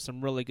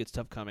some really good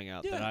stuff coming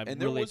out that I and really.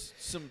 there was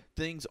some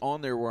things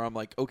on there where I'm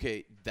like,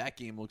 okay, that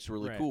game looks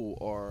really Right. cool,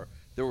 or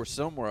there were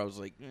some where I was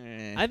like,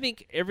 eh. I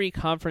think every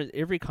conference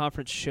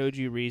showed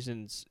you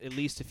reasons, at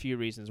least a few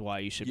reasons why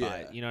you should buy Yeah.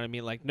 it. You know what I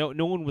mean? Like no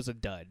one was a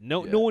dud.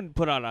 No Yeah. no one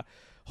put on a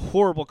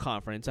horrible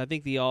conference. I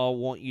think they all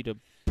want you to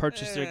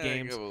purchase their Eh,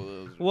 games.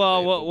 those are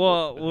Well,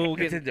 debatable, we'll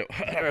get. Nintendo.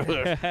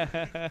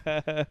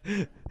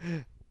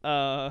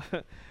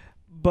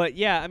 But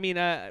yeah, I mean,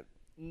 I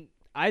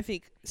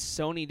think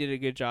Sony did a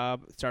good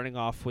job starting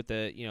off with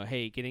the,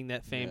 hey, getting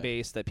that fan Yeah.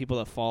 base, that people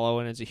that follow,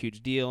 and it's a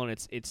huge deal, and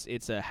it's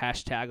a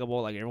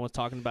hashtagable, like everyone's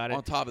talking about it.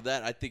 On top of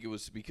that, I think it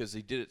was because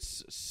they did it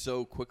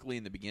so quickly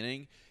in the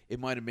beginning. It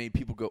might have made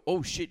people go,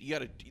 "Oh shit, you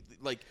got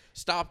to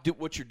stop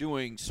what you're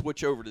doing,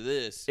 switch over to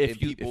this." and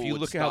If you people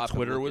would look at how stop and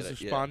Twitter look was at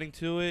it. responding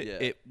to it, Yeah.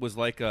 it was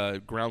like a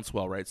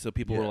groundswell, right? So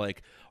people were Yeah.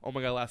 like, "Oh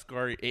my god, Last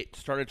Guardian!" It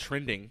started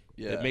trending.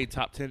 Yeah. It made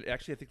top 10.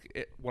 Actually, I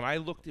think when I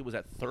looked, it was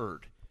at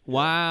third.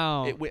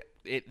 Wow.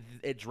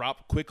 It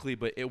dropped quickly,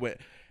 but it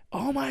went,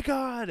 "Oh my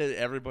god!" And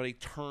everybody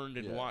turned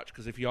and Yeah. watched,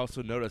 because if you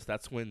also notice,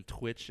 that's when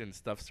Twitch and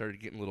stuff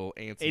started getting a little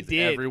antsy. It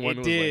did. Everyone It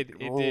was did.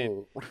 like, It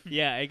did.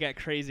 Yeah, it got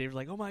crazy. It was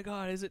like, oh my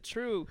god, is it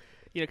true?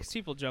 Because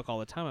people joke all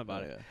the time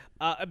about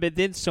Oh, it. But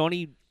then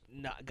Sony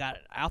got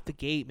out the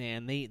gate,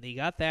 man. They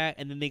got that,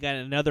 and then they got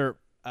another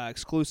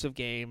exclusive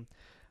game,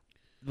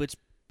 which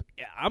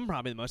I'm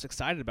probably the most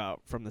excited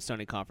about from the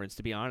Sony conference,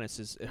 to be honest,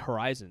 is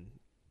Horizon.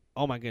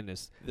 Oh my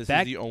goodness.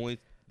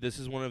 This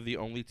is one of the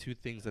only two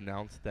things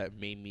announced that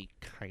made me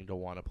kind of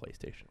want a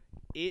PlayStation.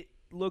 It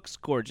looks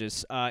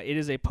gorgeous. It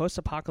is a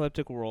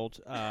post-apocalyptic world.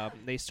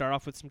 They start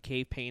off with some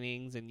cave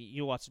paintings, and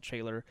you watch the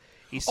trailer.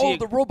 You see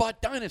the robot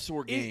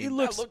dinosaur game. It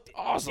looks that looked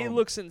awesome. It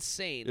looks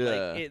insane.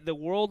 Yeah. Like the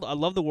world, I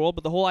love the world,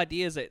 but the whole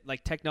idea is that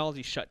like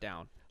technology shut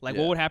down. Like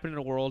Yeah. what would happen in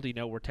a world,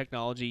 where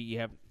technology you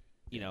have,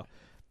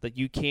 that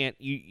you can't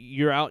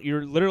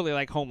you're literally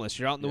like homeless.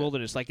 You're out in the Yeah.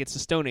 wilderness, like it's the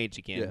Stone Age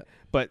again. Yeah.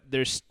 But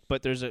there's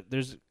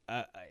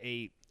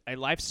a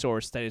life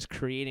source that is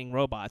creating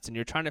robots, and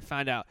you're trying to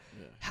find out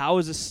how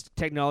is this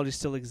technology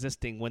still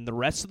existing when the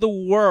rest of the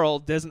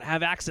world doesn't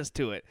have access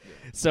to it.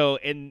 So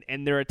and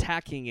they're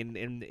attacking,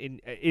 and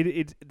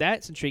it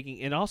that's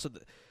intriguing, and also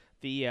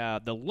the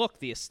look,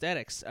 the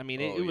aesthetics. I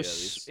mean, Oh, it yeah,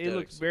 was the it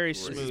looked aesthetics very look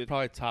great. This is smooth.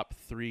 probably top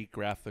 3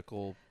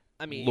 graphical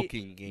I mean,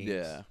 looking games.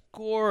 Yeah.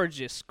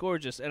 gorgeous,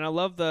 and I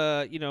love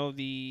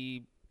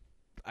the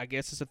I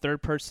guess it's a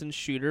third person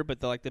shooter, but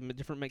the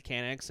different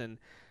mechanics, and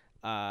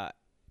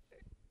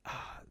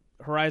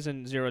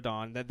Horizon Zero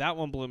Dawn, that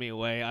one blew me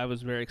away. I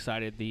was very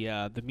excited.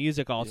 The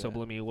music also Yeah.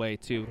 blew me away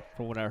too,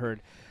 from what I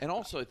heard. And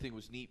also, I think it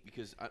was neat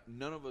because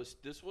none of us.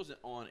 This wasn't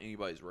on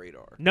anybody's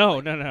radar. No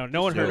Like, one this heard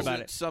about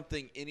wasn't it.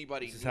 Something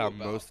anybody This is knew how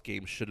about. most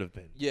games should have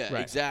been. Yeah,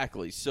 Right.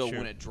 exactly. So Sure.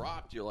 when it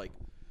dropped, you're like,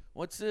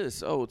 "What's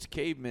this? Oh, it's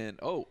cavemen.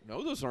 Oh,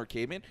 no, those aren't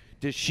cavemen.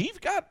 Does she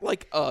got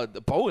like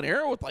the bow and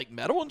arrow with like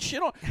metal and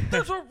shit on?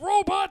 There's a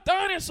robot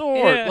dinosaur.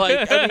 Yeah.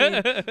 Like, I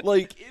mean,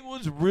 like it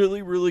was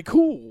really, really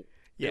cool.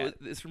 Yeah.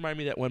 This reminded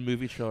me of that one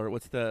movie trailer.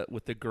 With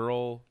the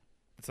girl?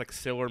 It's like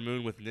Sailor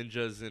Moon with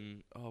ninjas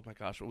and oh my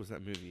gosh, what was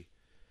that movie?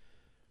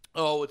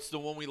 Oh, it's the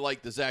one we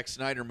like, the Zack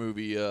Snyder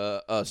movie,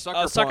 Sucker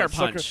Sucker Punch.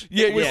 Punch.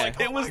 Yeah, It was yeah.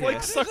 like- It was Oh my like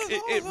God, suck. this is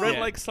It awesome. read Yeah.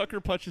 like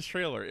Sucker Punch's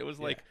trailer. It was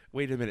like,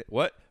 wait a minute,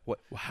 what?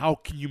 How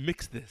can you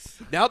mix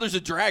this? Now there's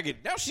a dragon.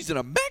 Now she's in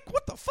a mech.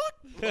 What the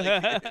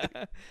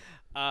fuck?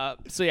 Like,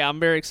 So yeah, I'm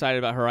very excited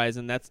about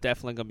Horizon. That's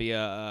definitely gonna be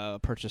a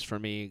purchase for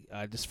me,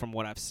 just from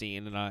what I've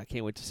seen, and I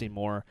can't wait to see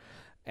more.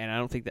 And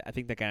I think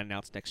that got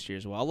announced next year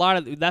as well.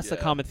 That's the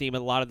Yeah. common theme. A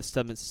lot of the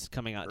stuff that's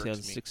coming out in Irks me.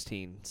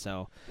 2016.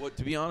 So well,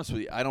 to be honest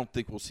with you, I don't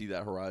think we'll see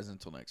that Horizon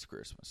until next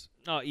Christmas.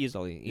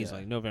 easily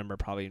Yeah. November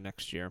probably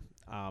next year.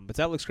 But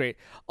that looks great.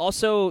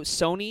 Also,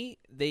 Sony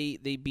they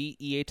beat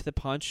EA to the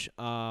punch.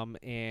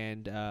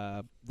 And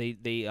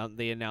they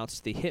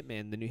announced the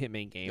new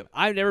Hitman game. Yep.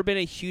 I've never been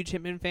a huge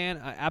Hitman fan.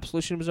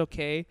 Absolution was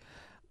okay.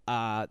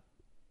 It's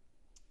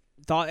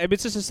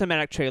just a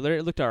cinematic trailer.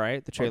 It looked all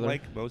right. The trailer.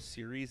 Like most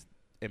series,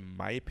 in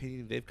my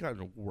opinion, they've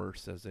gotten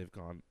worse as they've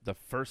gone. The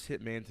first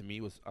Hitman to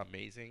me was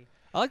amazing.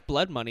 I like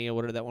Blood Money or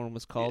whatever that one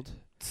was called.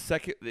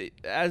 Second,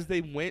 as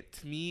they went,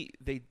 to me,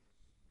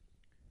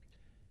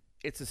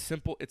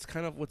 it's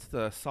kind of what's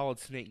the Solid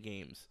Snake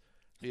games.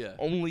 Yeah.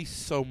 Only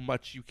so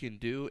much you can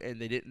do,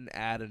 and they didn't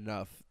add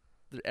enough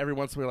every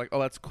once in a while, like, oh,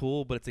 that's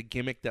cool, but it's a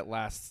gimmick that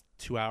lasts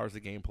 2 hours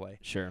of gameplay.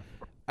 Sure.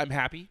 I'm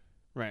happy.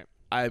 Right.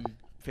 I'm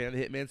a fan of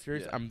the Hitman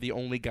series. Yeah. I'm the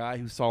only guy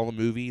who saw the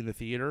movie in the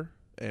theater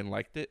and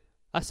liked it.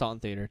 I saw it in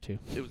theater too.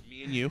 It was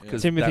me and you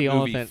because Timothy that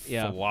movie Olyphant,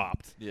 yeah.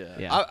 flopped. Yeah,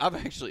 Yeah. I've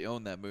actually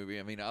owned that movie.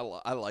 I mean, I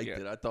liked Yeah.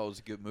 it. I thought it was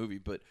a good movie.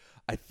 But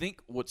I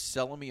think what's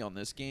selling me on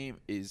this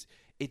game is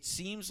it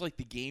seems like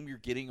the game you're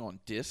getting on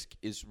disc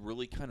is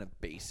really kind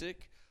of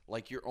basic.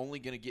 Like you're only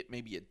going to get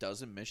maybe a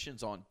dozen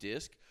missions on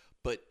disc,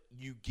 but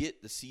you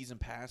get the season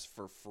pass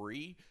for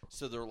free.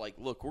 So they're like,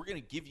 look, we're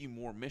going to give you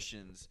more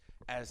missions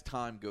as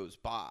time goes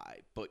by,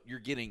 but you're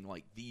getting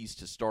like these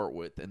to start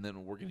with, and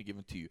then we're going to give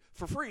them to you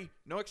for free,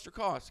 no extra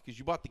cost because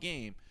you bought the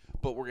game,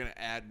 but we're going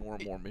to add more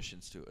and more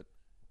missions to it.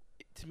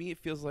 To me, it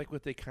feels like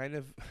what they kind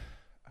of,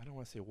 I don't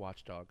want to say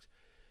Watch Dogs.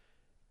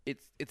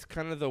 It's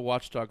kind of the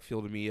Watch Dog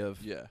feel to me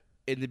of Yeah.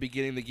 in the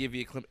beginning they give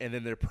you a clip and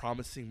then they're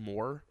promising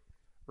more,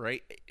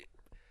 right?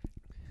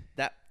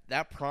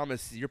 That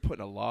promise, you're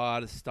putting a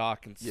lot of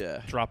stock and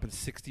Yeah. dropping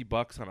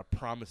 $60 on a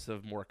promise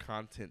of more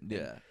content. And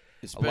Yeah.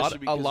 A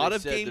Especially lot they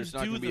of said games there's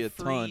not do gonna be the a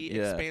ton. free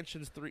Yeah.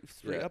 expansions, three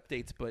Yeah.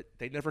 updates, but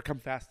they never come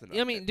fast enough.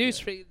 Yeah, I mean, dude,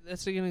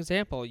 that's an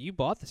example. You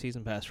bought the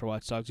season pass for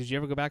Watch Dogs. Did you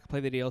ever go back and play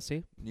the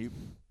DLC?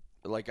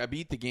 Like I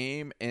beat the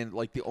game, and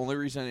like the only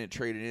reason I didn't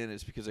trade it in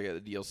is because I got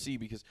the DLC.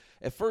 Because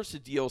at first the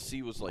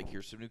DLC was like,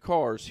 here's some new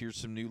cars, here's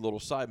some new little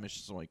side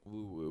missions. I'm like,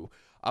 woo woo.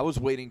 I was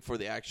waiting for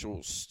the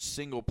actual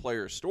single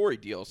player story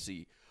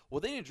DLC. Well,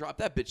 they didn't drop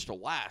that bitch till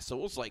last, so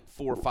it was like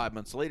 4 or 5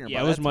 months later. And Yeah,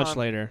 by it was that much time,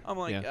 later. I'm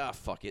like, Yeah.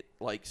 fuck it.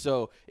 Like,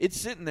 so it's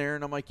sitting there,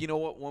 and I'm like, you know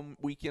what? One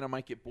weekend I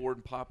might get bored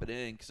and pop it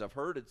in because I've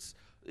heard it's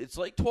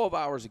like 12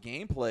 hours of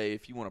gameplay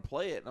if you want to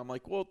play it. And I'm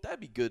like, well, that'd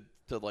be good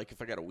to like if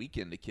I got a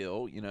weekend to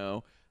kill, you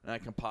know, and I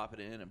can pop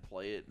it in and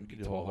play it and You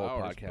do could do a 12 whole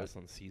hours. podcast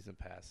on season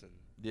pass, and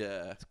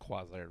Yeah. it's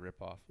quasi a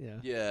ripoff.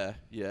 Yeah.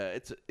 Yeah,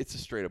 it's a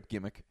straight up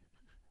gimmick.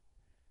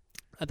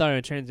 I thought I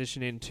would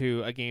transition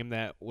into a game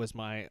that was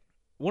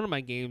one of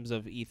my games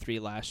of E3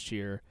 last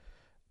year,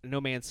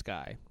 No Man's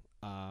Sky,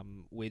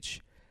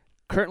 which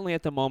currently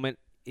at the moment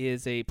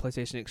is a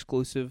PlayStation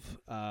exclusive.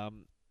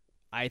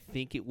 I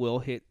think it will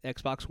hit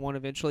Xbox One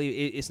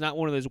eventually. It's not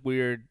one of those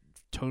weird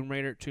Tomb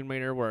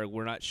Raider where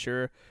we're not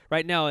sure.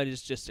 Right now,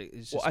 it's just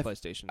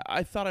PlayStation.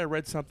 I thought I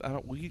read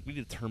something. We need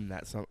to term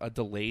that a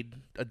delayed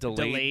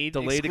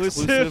exclusive?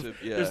 exclusive.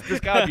 Yeah.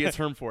 There's got to be a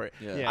term for it.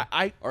 Yeah.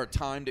 I Or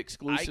timed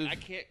exclusive. I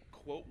can't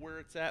quote where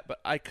it's at, but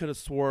I could have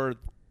swore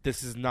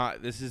this is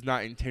not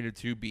intended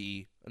to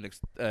be an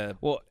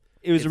Well,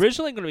 it was It's-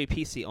 originally going to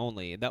be PC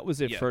only. That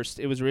was it Yeah. first.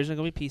 It was originally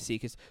going to be PC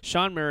because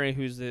Sean Murray,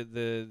 who's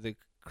the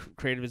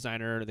creative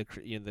designer,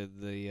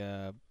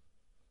 the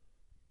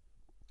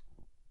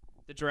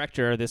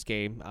director of this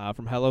game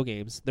from Hello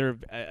Games. They're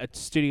a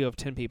studio of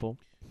 10 people,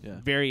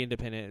 very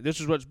independent. This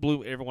is what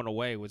blew everyone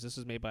away. This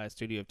is made by a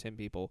studio of 10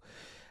 people.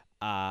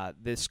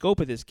 The scope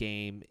of this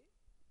game.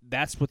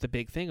 That's what the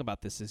big thing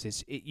about this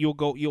is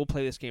you'll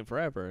play this game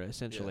forever,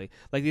 essentially.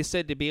 Like they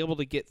said, to be able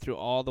to get through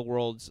all the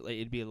worlds,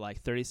 it'd be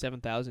like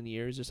 37,000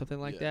 years or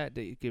something like that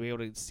to be able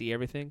to see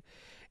everything.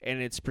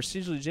 And it's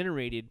procedurally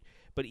generated.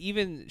 But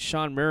even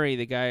Sean Murray,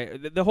 the guy,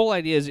 the whole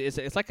idea is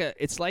it's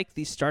like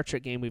the Star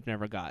Trek game we've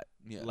never got.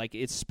 Yeah. Like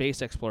it's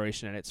space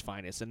exploration at its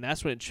finest, and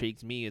that's what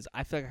intrigues me. Is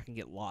I feel like I can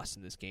get lost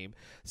in this game,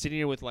 sitting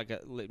here with like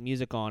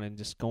music on and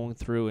just going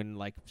through and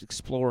like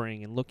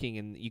exploring and looking,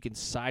 and you can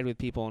side with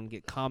people and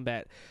get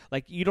combat.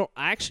 Like you don't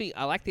I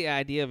like the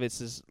idea of it's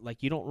is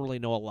like you don't really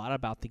know a lot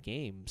about the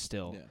game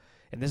still,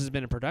 and this has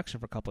been in production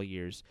for a couple of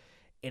years.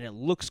 And it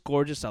looks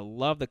gorgeous. I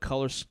love the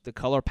colors, the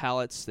color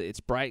palettes. It's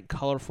bright and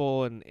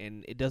colorful, and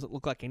it doesn't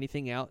look like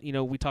anything else. You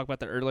know, we talked about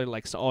that earlier.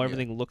 Like, so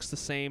everything looks the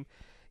same.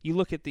 You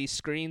look at these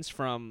screens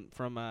from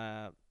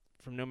No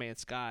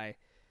Man's Sky,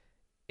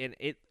 and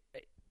it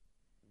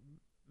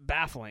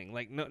baffling.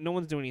 Like no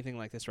one's doing anything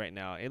like this right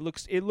now.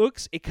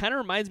 It kind of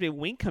reminds me of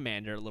Wing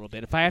Commander a little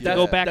bit. If I have to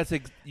go back,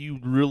 you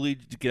really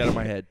get out of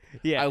my head.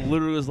 Yeah. I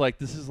literally was like,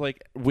 this is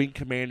like Wing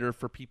Commander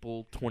for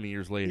people 20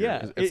 years later.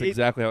 Yeah, It's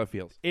exactly how it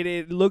feels.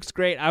 It looks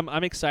great.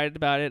 I'm excited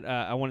about it.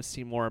 I want to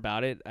see more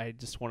about it. I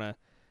just want to.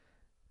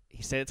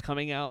 He said it's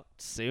coming out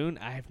soon.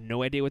 I have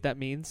no idea what that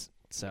means.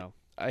 So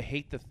I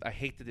hate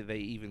that they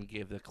even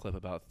gave the clip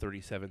about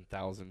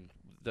 37,000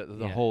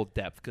 the whole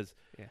depth because.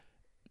 Yeah.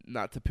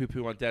 Not to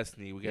poo-poo on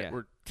Destiny.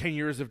 We're 10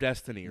 years of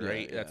Destiny,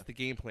 right? Yeah. That's the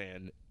game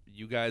plan.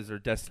 You guys are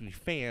Destiny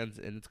fans,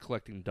 and it's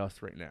collecting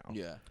dust right now.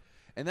 Yeah.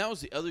 And that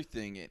was the other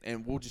thing,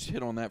 and we'll just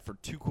hit on that for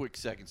 2 quick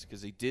seconds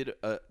because they did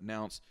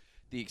announce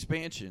the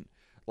expansion.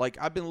 Like,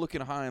 I've been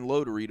looking high and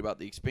low to read about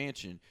the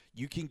expansion.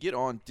 You can get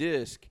on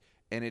disc,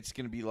 and it's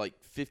going to be like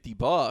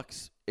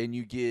 $50, and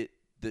you get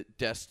the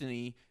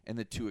Destiny and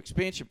the 2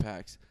 expansion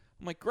packs.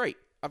 I'm like, great.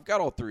 I've got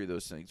all 3 of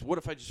those things. What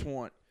if I just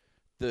want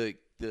the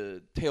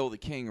Tale of the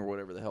King or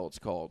whatever the hell it's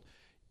called?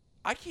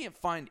 I can't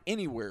find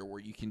anywhere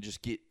where you can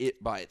just get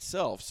it by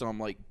itself. So I'm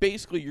like,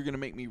 basically, you're going to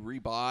make me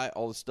rebuy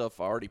all the stuff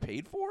I already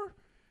paid for?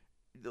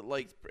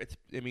 Like,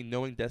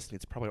 Knowing Destiny,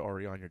 it's probably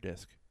already on your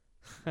disc.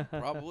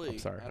 Probably. I'm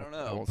sorry. I don't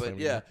I know. won't say But them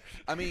yeah,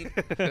 anymore. I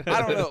mean,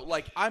 I don't know.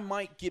 Like, I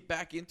might get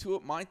back into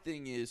it. My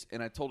thing is,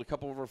 and I told a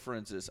couple of our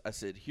friends this, I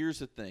said, here's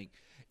the thing.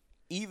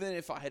 Even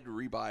if I had to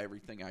rebuy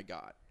everything I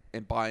got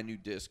and buy a new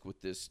disc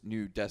with this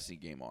new Destiny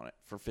game on it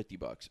for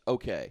 $50,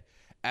 okay.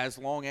 As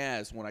long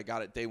as when I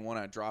got it day one,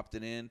 I dropped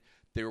it in,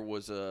 there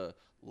was a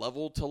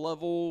level to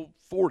level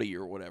 40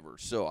 or whatever.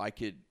 So I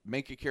could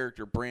make a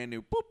character brand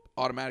new, boop,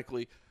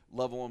 automatically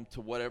level them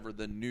to whatever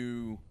the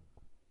new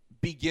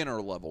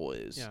beginner level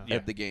is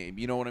of the game.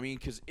 You know what I mean?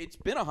 Because it's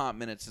been a hot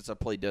minute since I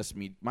played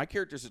Destiny. My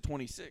character's at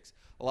 26.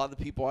 A lot of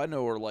the people I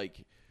know are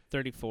like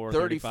 34,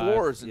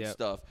 34s and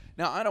stuff.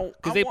 Now, I don't...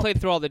 Because they played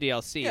through all the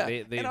DLC. Yeah,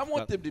 They and I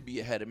want them to be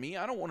ahead of me.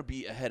 I don't want to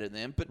be ahead of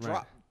them, but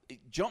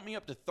jump me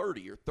up to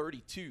 30 or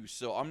 32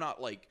 so I'm not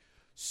like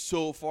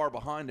so far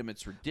behind them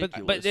it's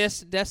ridiculous. But this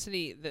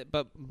Destiny,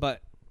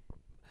 but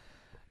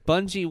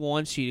Bungie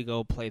wants you to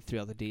go play through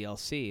all the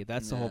DLC.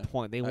 That's the whole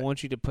point. They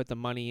want you to put the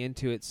money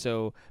into it,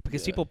 so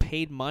because people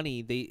paid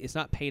money, it's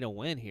not pay to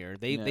win here.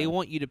 They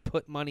want you to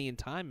put money and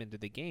time into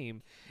the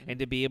game, and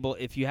to be able,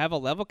 if you have a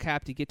level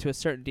cap to get to a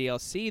certain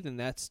DLC, then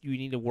you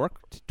need to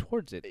work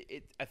towards it.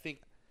 I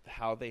think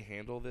how they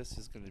handle this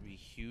is going to be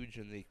huge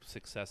in the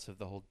success of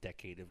the whole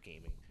decade of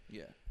gaming.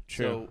 Yeah,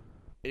 true. So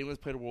anyone's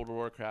played World of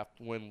Warcraft,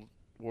 when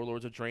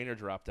Warlords of Draenor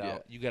dropped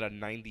out, you got a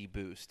 90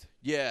 boost.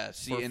 Yeah,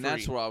 see, and free.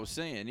 that's what I was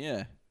saying,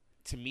 yeah.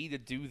 To me, to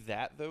do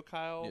that, though,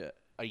 Kyle,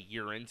 a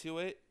year into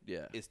it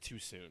is too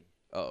soon.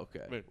 Oh,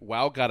 okay. I mean,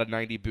 WoW got a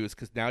 90 boost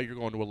because now you're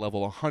going to a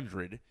level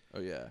 100. Oh,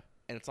 yeah.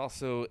 And it's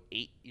also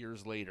 8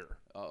 years later.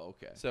 Oh,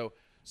 okay. So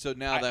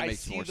now that I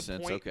makes see more the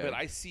sense. Point, okay. But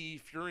I see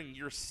if you're in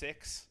year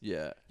 6,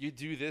 you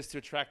do this to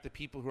attract the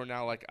people who are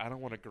now like, I don't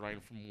want to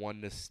grind from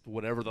 1 to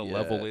whatever the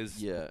level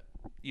is. Yeah.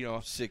 You know,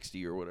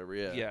 60 or whatever,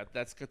 Yeah,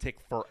 that's going to take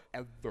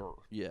forever.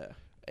 Yeah.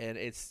 And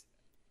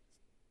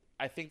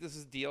I think this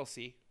is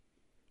DLC.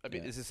 I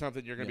mean, this is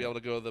something you're going to be able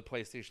to go to the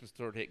PlayStation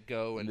Store to hit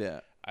go,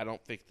 and I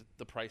don't think that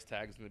the price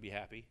tag is going to be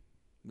happy.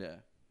 Yeah.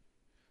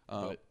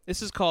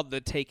 This is called The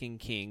Taken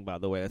King, by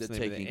the way. That's The the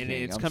name of Taken it. And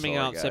King. it's I'm coming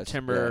sorry, out guys.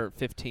 September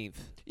 15th.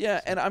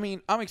 Yeah, and I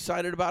mean, I'm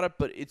excited about it,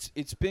 but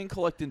it's been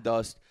collecting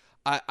dust.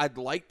 I'd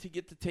like to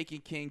get the Taken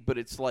King, but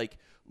it's like,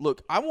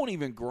 look, I won't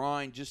even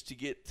grind just to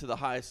get to the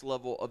highest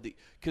level of the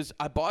 – because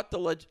I bought the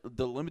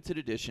limited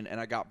edition, and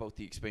I got both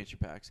the expansion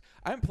packs.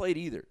 I haven't played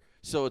either.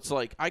 So it's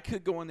like I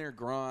could go in there,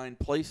 grind,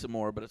 play some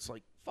more, but it's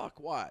like,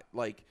 fuck, why?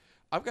 Like,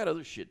 I've got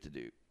other shit to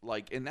do.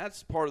 Like, and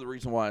that's part of the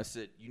reason why I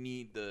said you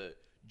need the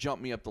jump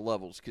me up the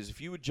levels. Because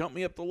if you would jump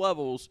me up the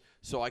levels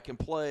so I can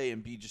play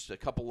and be just a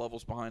couple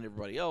levels behind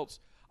everybody else,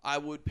 I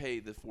would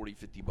pay the $40,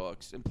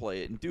 $50 and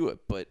play it and do it.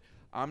 But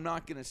I'm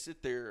not going to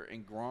sit there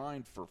and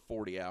grind for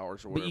 40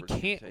 hours or whatever. But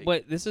you can't.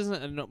 But this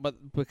isn't.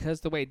 But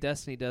because the way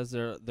Destiny does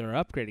their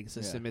upgrading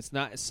system, it's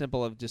not as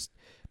simple of just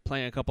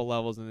playing a couple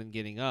levels and then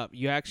getting up.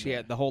 You actually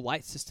the whole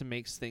light system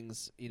makes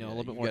things a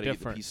little bit more different.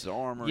 Get the pieces of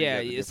armor. Yeah,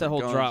 it's a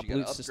whole guns, drop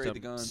loot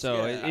system.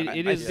 So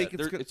it is. I think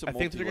they're going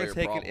to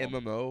take problem.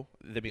 an MMO.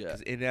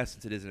 Because in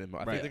essence, it is an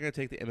MMO. I think they're going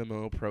to take the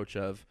MMO approach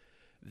of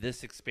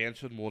this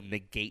expansion will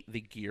negate the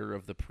gear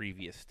of the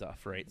previous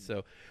stuff, right? Mm-hmm.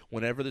 So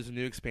whenever there's a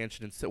new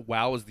expansion, and so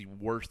WoW is the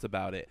worst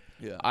about it.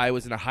 Yeah. I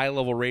was in a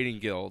high-level raiding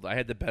guild. I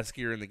had the best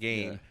gear in the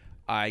game. Yeah.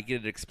 I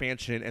get an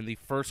expansion, and the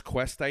first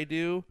quest I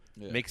do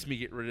makes me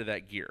get rid of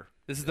that gear.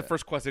 This is the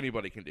first quest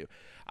anybody can do.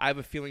 I have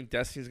a feeling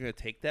Destiny's going to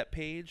take that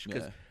page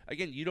because,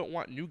 again, you don't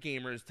want new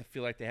gamers to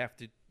feel like they have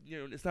to,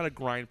 it's not a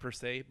grind per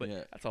se, but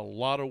that's a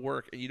lot of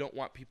work, and you don't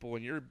want people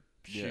in your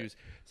shoes.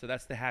 So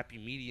that's the happy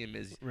medium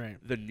is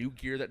the new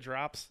gear that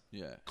drops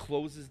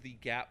closes the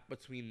gap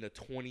between the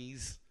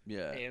 20s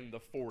and the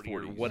 40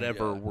 or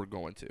whatever we're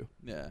going to.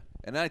 Yeah,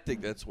 and I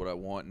think that's what I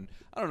want. And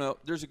I don't know.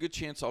 There's a good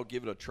chance I'll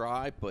give it a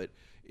try, but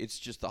it's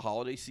just the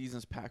holiday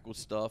season's packed with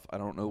stuff. I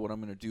don't know what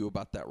I'm going to do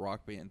about that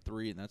Rock Band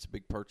 3, and that's a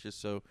big purchase,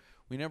 so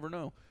we never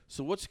know.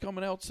 So what's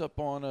coming else up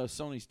on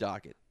Sony's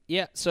docket?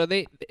 Yeah, so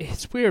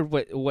it's weird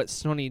what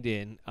Sony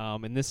did,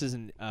 and this is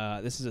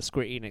a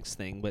Square Enix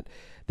thing, but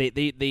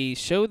they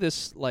show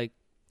this like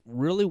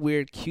really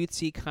weird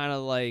cutesy kind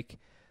of like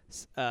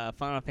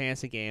Final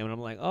Fantasy game, and I'm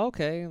like, oh,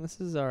 okay,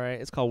 this is all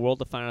right. It's called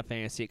World of Final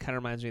Fantasy. It kind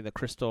of reminds me of the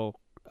Crystal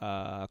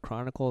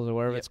Chronicles or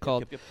whatever it's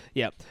called.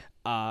 Yep.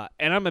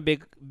 And I'm a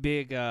big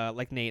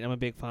like Nate. I'm a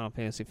big Final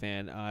Fantasy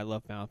fan. I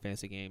love Final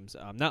Fantasy games.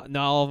 Not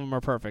all of them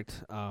are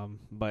perfect,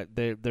 but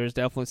there's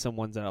definitely some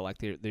ones that I like,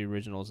 the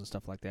originals and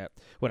stuff like that.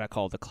 What I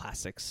call the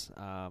classics,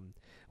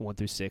 1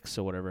 through 6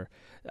 or whatever.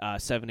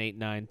 7, 8,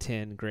 9,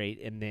 10,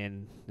 great, and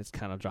then it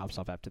kind of drops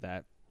off after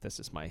that. This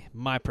is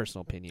my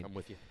personal opinion. I'm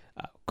with you.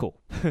 Cool.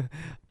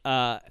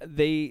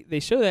 They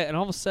show that, and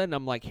all of a sudden,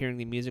 I'm like hearing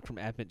the music from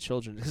Advent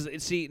Children. Because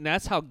and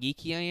that's how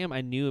geeky I am.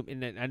 I knew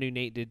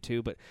Nate did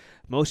too. But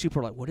most people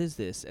are like, "What is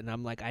this?" And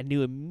I'm like, I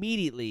knew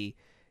immediately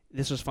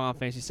this was Final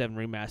Fantasy VII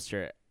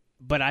Remaster.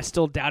 But I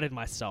still doubted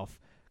myself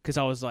because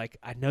I was like,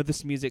 I know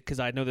this music because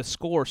I know the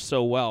score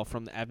so well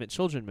from the Advent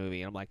Children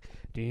movie. And I'm like,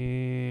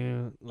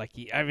 damn. Like,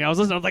 I was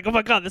listening. I was like, oh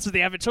my god, this is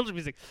the Advent Children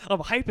music. I'm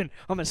hyping.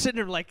 I'm sitting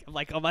there like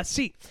on my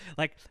seat,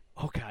 like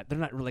oh god, they're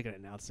not really gonna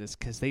announce this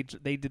because they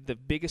did the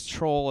biggest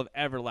troll of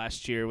ever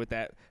last year with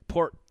that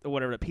port or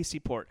whatever, the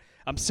PC port.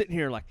 I'm sitting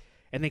here like,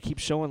 and they keep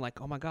showing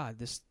like, oh my god,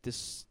 this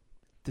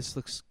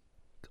looks,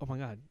 oh my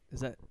god, is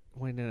that?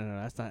 Wait,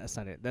 no, that's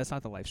not it. That's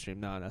not the live stream.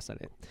 No, that's not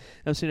it.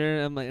 I'm sitting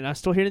there, and I'm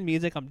still hearing the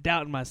music. I'm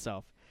doubting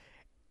myself,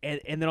 and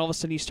then all of a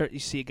sudden you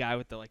see a guy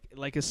with the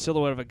like a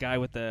silhouette of a guy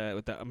with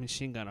a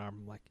machine gun arm.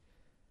 I'm like,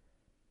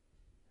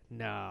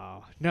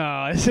 no,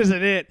 this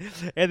isn't it.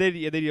 And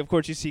then of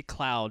course you see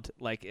Cloud,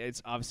 like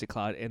it's obviously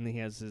Cloud, and he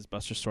has his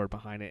Buster Sword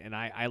behind it, and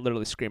I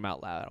literally scream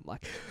out loud. I'm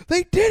like,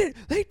 they did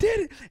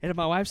it! And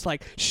my wife's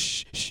like,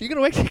 shh, you're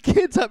gonna wake the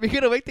kids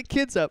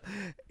up.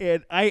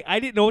 And I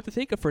didn't know what to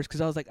think at first because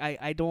I was like,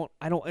 I don't,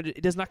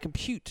 it does not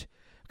compute.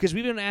 Because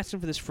we've been asking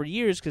for this for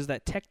years because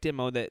that tech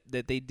demo that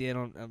they did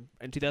on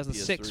in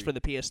 2006 PS3. for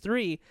the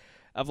PS3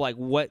 of like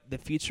what the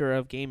future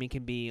of gaming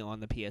can be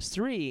on the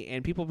PS3,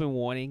 and people have been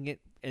wanting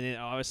it. And then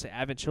obviously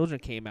Advent Children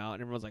came out,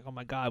 and everyone's like, "Oh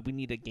my God, we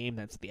need a game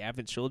that's the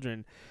Advent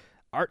Children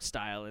art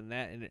style and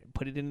that, and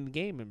put it in the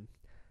game." And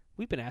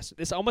we've been asking.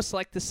 It's almost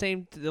like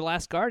the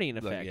Last Guardian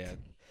effect. Yeah.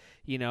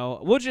 You know,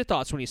 what was your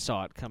thoughts when you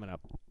saw it coming up?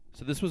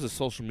 So this was a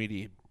social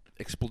media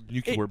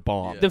nuclear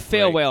bomb. The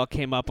fail right? whale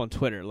came up on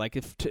Twitter. Like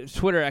if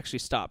Twitter actually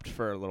stopped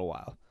for a little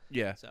while.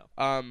 Yeah. So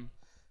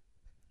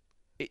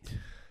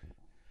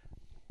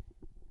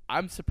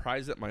I'm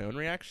surprised at my own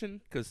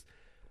reaction because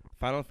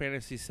Final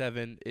Fantasy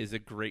VII is a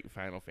great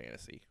Final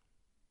Fantasy,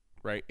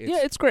 right?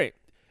 It's great,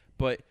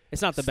 but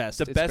it's not the best.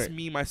 The It's best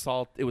great. meme I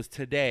saw, it was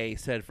today,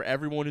 said for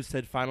everyone who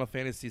said Final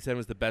Fantasy VII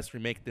was the best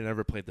remake, they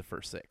never played the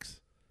first 6.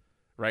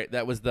 Right?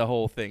 That was the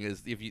whole thing.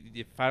 Is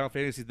if Final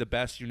Fantasy is the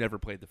best, you never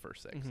played the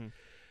first 6. Mm-hmm.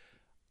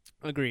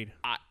 Agreed.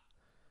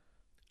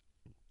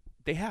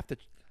 They have to.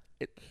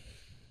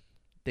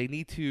 They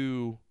need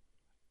to.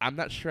 I'm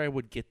not sure I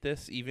would get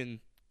this even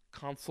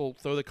console.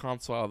 Throw the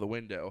console out of the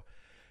window.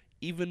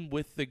 Even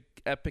with the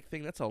Epic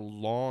thing, that's a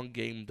long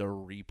game to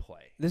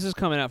replay. This is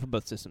coming out for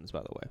both systems,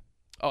 by the way.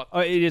 Oh,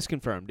 it is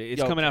confirmed.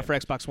 It's coming out for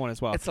Xbox One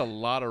as well. It's a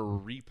lot of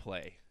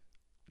replay.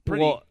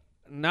 Well,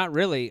 not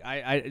really.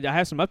 I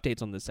have some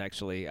updates on this,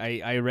 actually.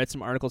 I read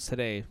some articles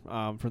today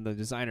from the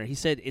designer. He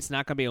said it's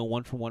not going to be a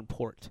one-for-one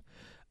port.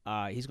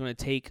 He's going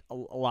to take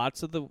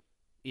lots of the,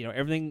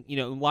 everything,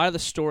 a lot of the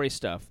story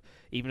stuff,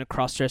 even a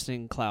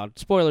cross-dressing Cloud.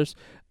 Spoilers.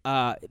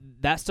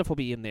 That stuff will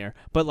be in there.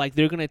 But,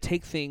 they're going to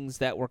take things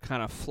that were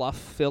kind of fluff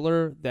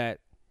filler that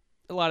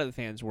a lot of the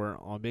fans were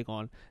big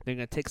on. They're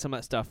going to take some of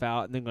that stuff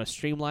out, and they're going to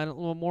streamline it a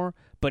little more.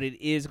 But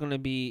it's not going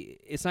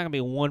to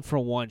be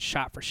one-for-one,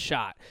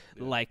 shot-for-shot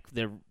like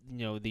the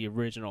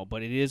original.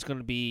 But it is going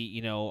to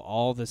be,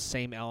 all the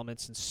same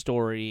elements and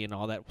story and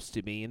all that was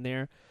to be in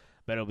there.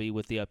 But it'll be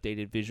with the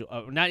updated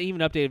visual. Not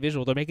even updated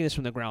visual. They're making this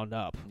from the ground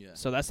up. Yeah.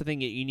 So that's the thing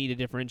that you need to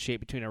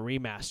differentiate between a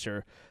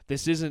remaster.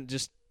 This isn't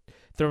just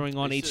throwing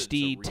on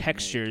HD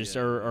textures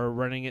or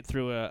running it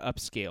through a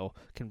upscale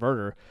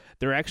converter.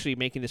 They're actually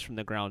making this from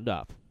the ground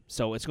up.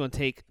 So it's going to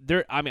take.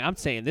 I'm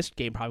saying this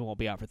game probably won't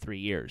be out for 3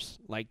 years.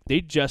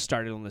 They just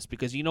started on this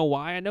because you know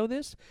why I know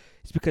this?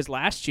 It's because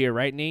last year,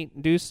 right, Nate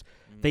and Deuce,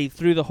 they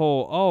threw the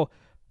whole.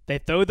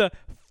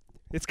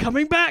 It's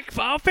coming back,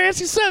 Final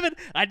Fantasy VII.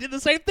 I did the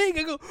same thing.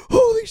 I go,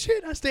 holy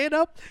shit! I stand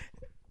up.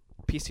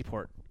 PC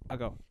port. I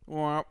go,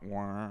 Wah,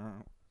 wah.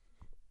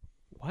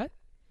 what?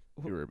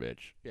 You were a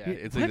bitch. Yeah,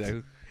 it's What?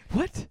 exactly.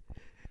 What?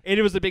 And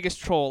it was the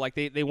biggest troll.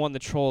 They won the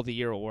Troll of the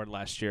Year award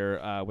last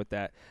year with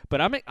that. But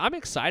I'm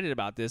excited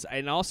about this,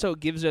 and also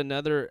gives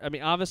another. I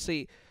mean,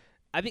 obviously,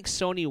 I think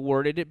Sony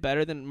worded it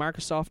better than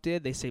Microsoft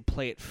did. They say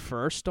play it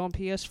first on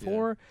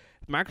PS4. Yeah.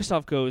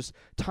 Microsoft goes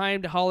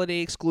timed holiday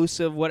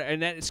exclusive,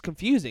 and that is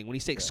confusing when you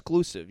say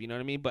exclusive. You know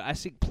what I mean? But I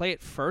think play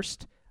it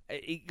first.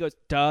 It goes,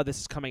 duh,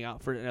 this is coming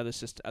out for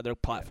other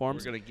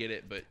platforms. We're gonna get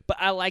it, but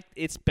I like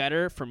it's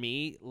better for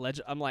me.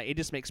 I'm like, it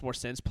just makes more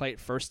sense. Play it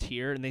first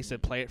here, and they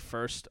said play it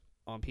first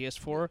on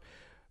PS4,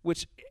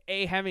 which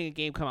having a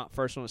game come out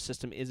first on a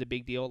system is a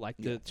big deal, like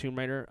the Tomb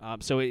Raider.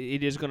 So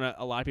it is gonna,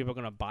 a lot of people are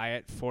gonna buy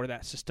it for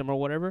that system or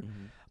whatever.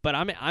 Mm-hmm. But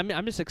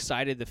I'm just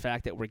excited the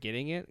fact that we're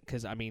getting it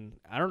because I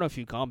don't know if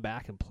you've gone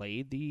back and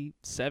played the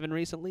 7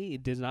 recently.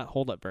 It does not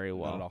hold up very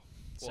well. Not at all.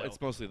 Well,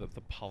 it's mostly the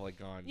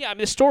polygon. Yeah,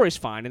 the story's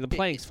fine and the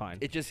playing's fine.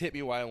 It just hit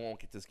me why I won't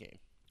get this game.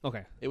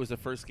 Okay. It was the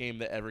first game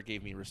that ever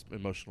gave me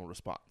emotional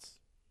response.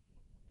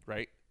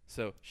 Right?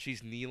 So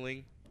she's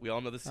kneeling. We all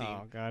know the scene.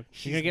 Oh, God.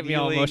 She's You're going to get me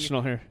all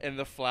emotional here. And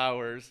the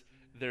flowers.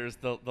 There's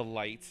the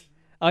light.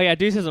 Oh, yeah.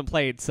 Deuce hasn't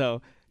played,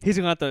 so he's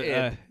going to have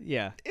to,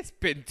 yeah. It's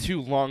been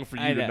too long for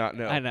you to not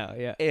know. I know,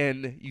 yeah.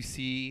 And you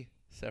see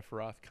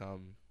Sephiroth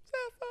come.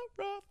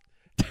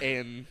 Sephiroth!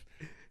 And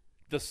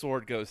the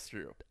sword goes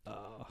through.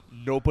 Oh.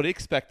 Nobody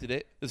expected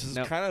it. This is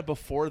Nope. kind of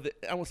before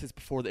I won't say it's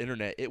before the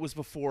internet. It was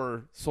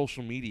before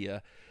social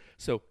media.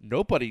 So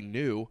nobody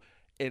knew.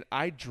 And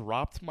I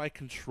dropped my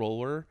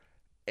controller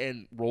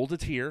and rolled a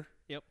tear.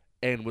 Yep.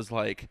 And was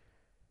like,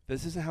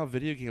 this isn't how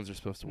video games are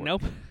supposed to work.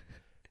 Nope.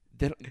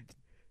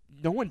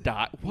 No one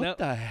died. What Nope.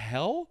 the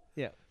hell?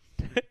 Yeah.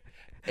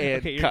 And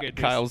Okay, you're good,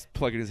 Kyle's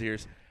plugging his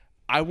ears.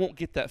 I won't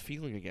get that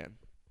feeling again.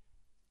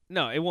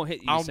 No, it won't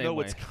hit you I'll the same know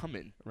way. it's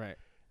coming, Right.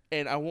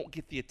 and I won't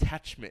get the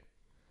attachment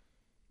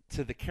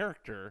to the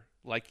character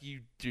like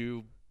you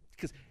do.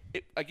 Because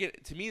again,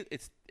 to me,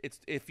 it's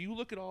if you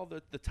look at all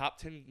the top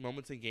 10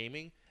 moments in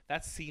gaming,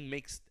 that scene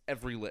makes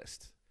every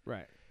list,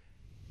 Right.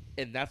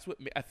 and that's what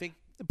I think.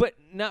 But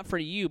not for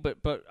you. But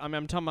I mean,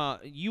 I'm talking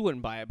about you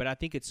wouldn't buy it. But I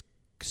think it's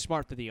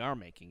smart that they are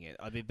making it.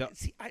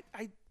 See,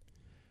 I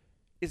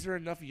is there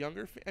enough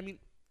younger? I mean,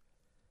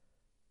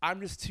 I'm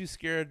just too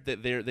scared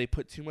that they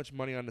put too much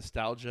money on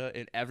nostalgia,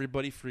 and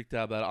everybody freaked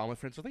out about it. All my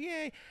friends were like,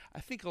 "Yay!" I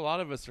think a lot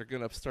of us are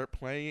gonna start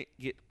playing it,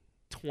 get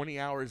 20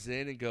 hours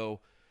in, and go,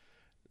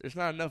 "There's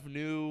not enough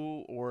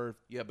new." Or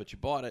Yeah, but you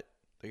bought it.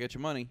 They got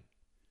your money.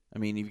 I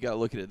mean, you've got to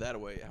look at it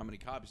that way. How many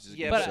copies does it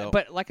Yeah, sell?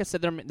 But like I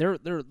said, they're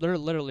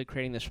literally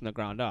creating this from the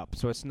ground up.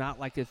 So it's not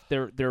like if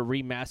they're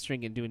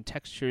remastering and doing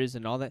textures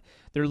and all that.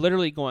 They're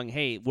literally going,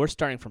 hey, we're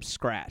starting from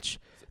scratch.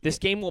 This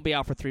game will be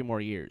out for 3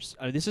 more years.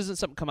 I mean, this isn't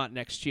something come out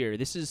next year.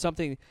 This is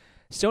something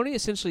Sony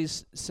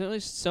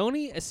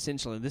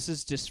essentially. This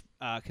is just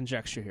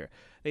conjecture here.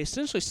 They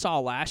essentially saw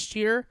last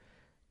year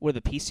with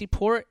the PC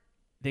port.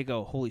 They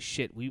go, holy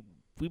shit, we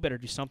better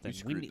do something.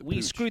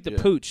 We screwed the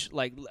pooch.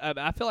 Like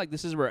I feel like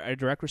this is a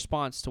direct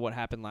response to what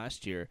happened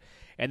last year,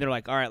 and they're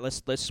like, all right,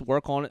 let's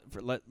work on it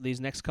for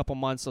these next couple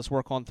months. Let's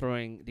work on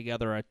throwing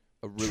together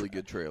a really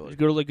good trailer.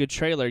 really good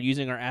trailer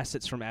using our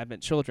assets from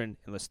Advent Children,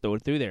 and let's throw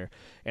it through there,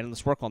 and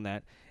let's work on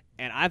that.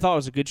 And I thought it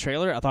was a good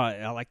trailer.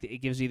 I liked it. It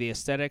gives you the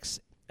aesthetics,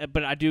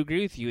 but I do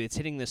agree with you. It's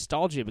hitting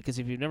nostalgia because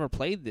if you've never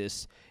played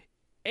this,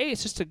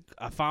 it's just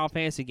a Final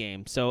Fantasy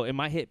game, so it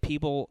might hit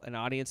people, an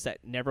audience that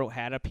never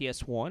had a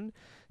PS1.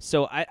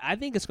 So I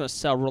think it's going to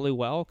sell really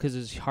well because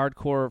it's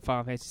hardcore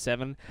Final Fantasy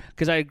VII.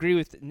 Because I agree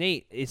with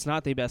Nate, it's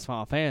not the best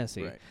Final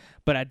Fantasy, Right.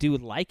 but I do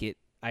like it.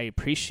 I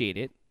appreciate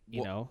it.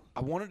 You know,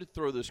 I wanted to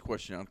throw this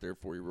question out there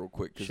for you real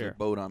quick because Sure. the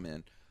boat I'm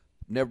in.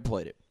 Never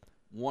played it.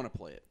 Want to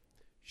play it.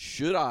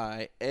 Should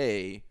I,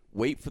 A,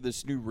 wait for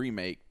this new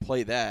remake,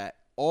 play that,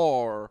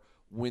 or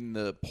when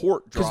the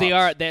port drops?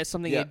 because that's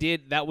something Yeah. they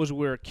did. That was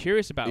we were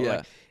curious about. Yeah.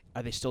 Like,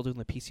 are they still doing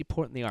the PC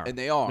port? And they are. And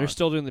they are. They're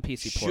still doing the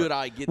PC port. Should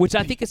I get Which the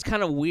I think is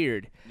kind of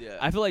weird. Yeah.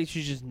 I feel like you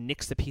should just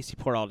nix the PC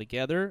port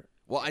altogether.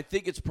 Well, I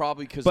think it's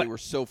probably because But- they were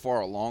so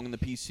far along in the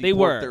PC They port.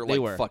 were, They're they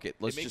like, were. fuck it.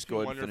 Let's it makes just me go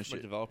ahead and wonder finish from a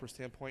it. developer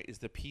standpoint, is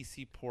the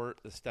PC port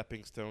the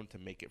stepping stone to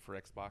make it for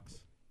Xbox?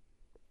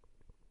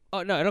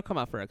 Oh no, it'll come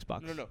out for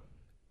Xbox. No.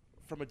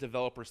 From a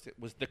developer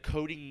was the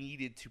coding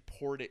needed to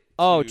port it?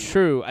 Oh, to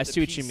true. I the see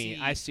what you PC,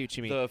 mean. I see what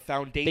you mean. The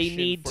foundation. They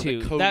need for to.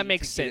 The coding That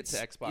makes to get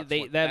sense. it to Xbox They-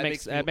 One. that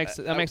makes a that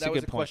good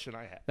was a point. question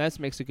I had. That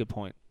makes a good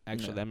point.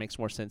 Actually, Yeah. that makes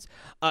more sense.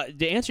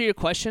 To answer your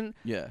question,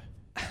 Yeah.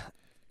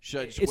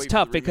 Should I just it's wait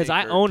tough for the because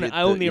remake I or own get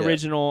the yeah.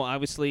 original,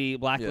 obviously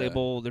Black Yeah.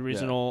 Label, the Yeah.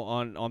 original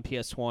on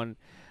PS1.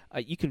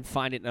 You can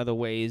find it in other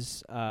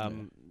ways,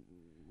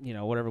 you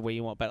know, whatever way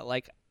you want. But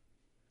like,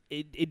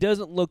 it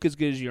doesn't look as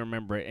good as you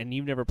remember it, and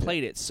you've never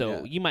played it, so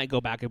Yeah. you might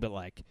go back and be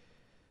like,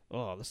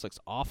 "Oh, this looks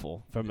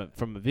awful"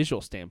 from a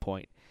visual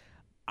standpoint.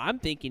 I'm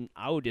thinking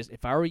I would just,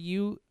 if I were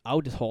you, I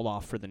would just hold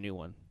off for the new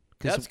one.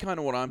 That's kind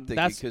of what I'm thinking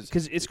that's- because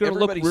 'cause it's gonna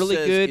look really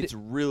says good. It's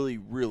really,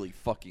 really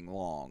fucking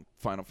long.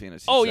 Final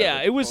Fantasy. Oh VII.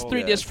 yeah, it was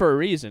 3 yeah. discs for a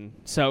reason.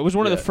 So it was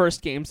one of the Yeah.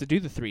 first games to do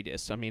the 3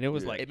 discs. I mean, it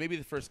was Yeah. like, It may be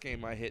the first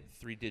game I hit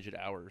 3-digit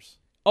hours.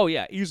 oh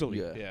yeah, easily.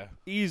 Yeah. Yeah.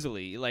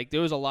 Easily. Like,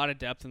 there was a lot of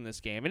depth in this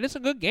game, and it's a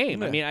good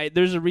game. I Yeah. mean,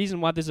 there's a reason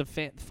why there's a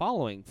fan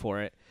following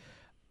for it.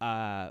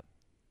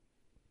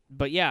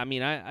 But yeah, I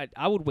mean,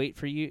 I would wait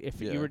for you if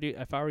Yeah. you were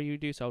if I were you,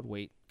 Deuce, I would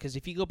wait, because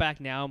if you go back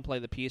now and play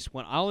the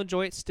PS1, I'll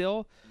enjoy it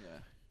still. Yeah.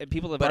 And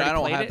people have But already I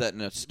don't played have it, that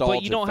nostalgia.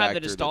 but you don't have the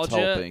factor that's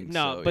nostalgia. helping,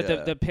 No, so, but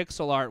yeah. the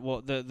pixel art,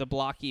 the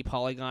blocky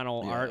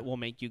polygonal Yeah. art will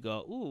make you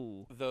go,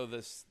 ooh. Though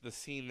the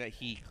scene that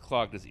he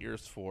clogged his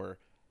ears for,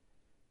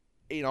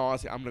 you know,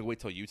 honestly, I'm gonna wait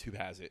till YouTube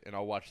has it and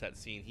I'll watch that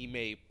scene. He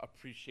may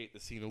appreciate the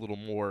scene a little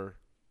more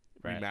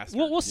remastered.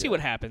 We'll see Yeah. what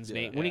happens, Yeah.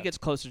 Nate, when he Yeah. gets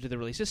closer to the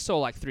release. It's still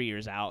like 3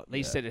 years out. They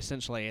Yeah. said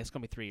essentially it's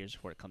going to be 3 years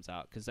before it comes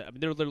out, because I mean,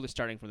 they're literally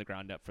starting from the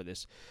ground up for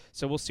this.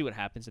 So we'll see what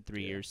happens in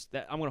 3 years.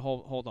 I'm going to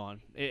hold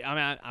on.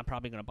 I'm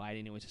probably going to buy it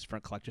anyways, just from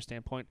a collector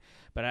standpoint.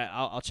 But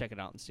I'll check it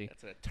out and see.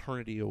 That's an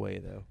eternity away,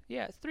 though.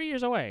 Yeah, it's 3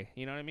 years away.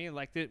 You know what I mean?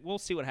 Like, we'll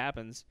see what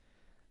happens.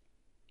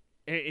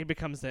 It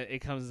becomes the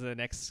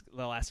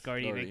last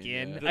Guardian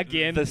Guardian, again. yeah.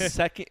 Again. The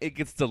second it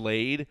gets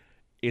delayed,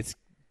 it's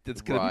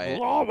gonna Right.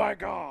 be. Oh my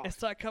god! It's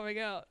not coming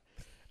out.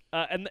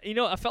 And you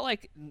know, I felt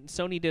like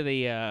Sony did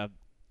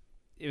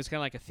it was kind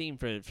of like a theme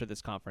for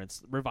this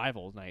conference,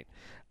 Revival Night.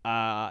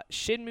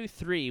 Shenmue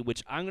 3,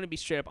 which I'm going to be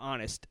straight up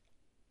honest,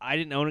 I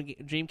didn't own a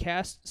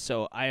Dreamcast,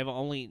 so I have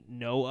only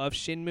know of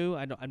Shenmue.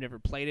 I've never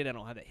played it. I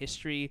don't have that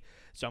history,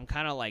 so I'm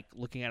kind of like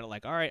looking at it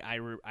like, all right,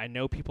 I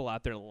know people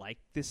out there like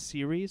this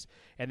series,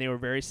 and they were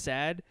very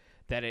sad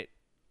that it,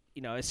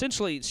 you know,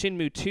 essentially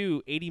Shenmue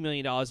 2, $80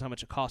 million, how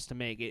much it cost to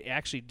make. It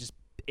actually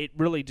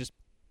really just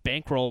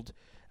bankrolled.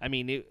 I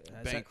mean,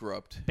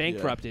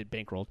 bankrupted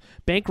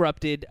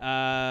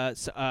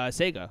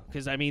Sega,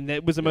 because I mean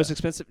that was the most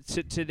expensive.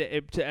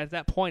 At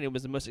that point, it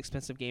was the most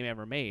expensive game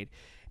ever made,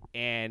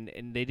 and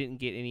they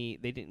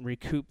didn't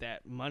recoup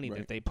that money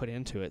that they put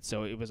into it.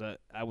 So it was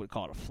I would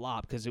call it a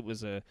flop because it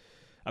was a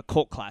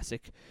cult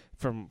classic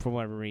from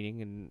what I'm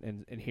reading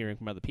and hearing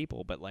from other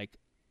people. But like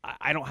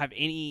I don't have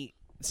any.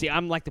 See,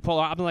 I'm like the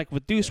polar. I'm like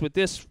with Deuce with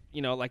this.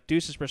 Like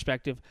Deuce's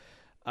perspective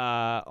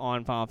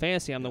on Final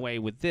Fantasy. I'm the way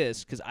with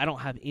this because I don't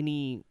have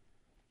any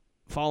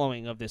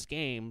following of this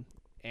game,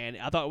 and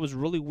I thought it was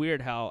really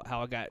weird how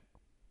it got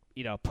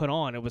put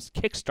on. It was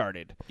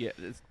kickstarted. Yeah,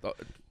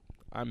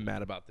 I'm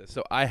mad about this.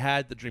 So I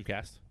had the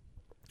Dreamcast.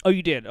 Oh,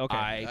 you did? Okay.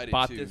 I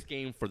bought this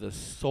game for the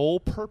sole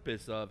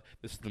purpose of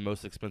this is the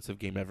most expensive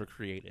game ever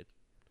created.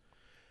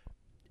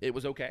 It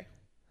was okay.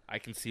 I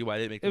can see why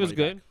they make. It was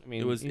good. Back. I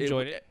mean, you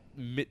enjoyed it.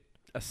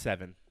 A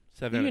 7.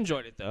 You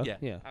enjoyed it though.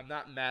 Yeah. I'm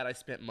not mad. I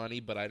spent money,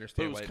 but I But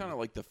understand. it was kind of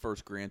like the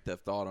first Grand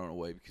Theft Auto in a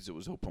way because it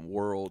was open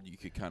world. You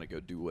could kind of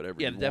go do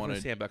whatever you wanted. Yeah,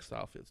 definitely sandbox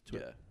style feels to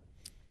it.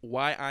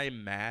 Why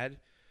I'm mad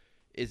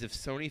is if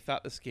Sony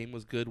thought this game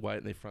was good, why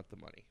didn't they front the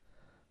money?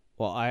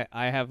 Well,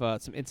 I have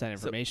some inside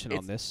information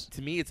on this.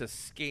 To me, it's a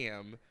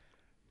scam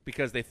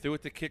because they threw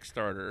it to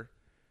Kickstarter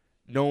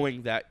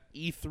knowing that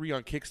E3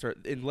 on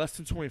Kickstarter, in less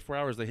than 24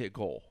 hours, they hit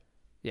goal.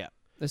 Yeah.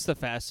 It's the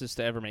fastest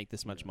to ever make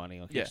this much money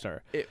on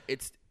Kickstarter.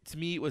 It's to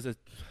me,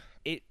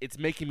 it's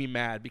making me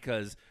mad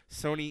because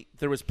Sony,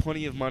 there was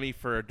plenty of money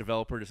for a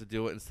developer just to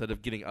do it instead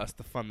of getting us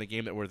to fund the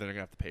game that we're then going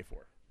to have to pay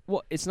for.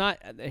 Well, it's not.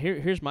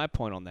 Here's my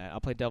point on that. I'll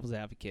play devil's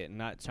advocate and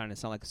not trying to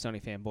sound like a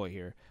Sony fanboy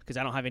here because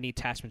I don't have any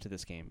attachment to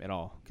this game at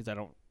all because I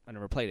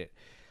never played it.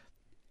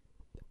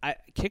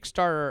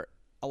 Kickstarter,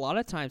 a lot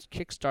of times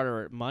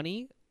Kickstarter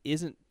money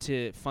isn't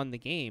to fund the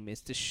game;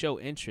 it's to show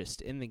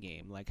interest in the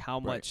game. Like how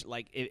much,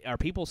 are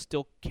people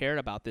still cared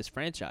about this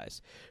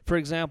franchise? For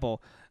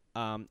example,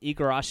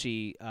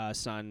 Igarashi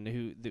son,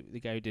 who the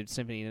guy who did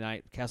Symphony of the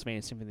Night,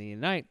 Castlevania Symphony of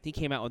the Night, he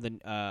came out with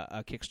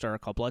a Kickstarter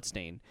called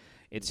Bloodstain.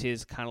 It's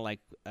his kind of like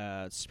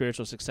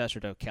spiritual successor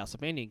to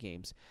Castlevania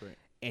games. Right.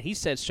 And he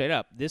said straight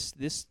up, this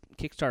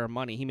Kickstarter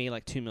money, he made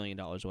like $2 million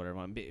or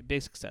whatever,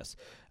 big success.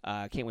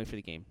 Can't wait for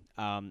the game.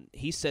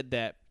 He said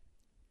that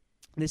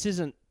this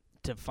isn't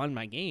to fund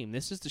my game.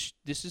 This is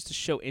to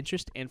show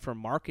interest and for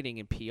marketing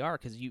and PR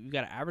because you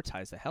got to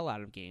advertise the hell out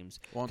of games.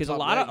 Because a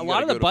lot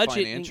of the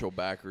budget financial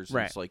backers.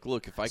 Right. It's like,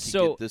 look, if I could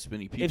get this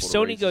many people, if to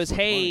Sony raise goes, this much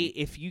hey, money.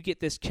 if you get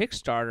this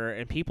Kickstarter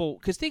and people,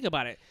 because think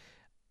about it.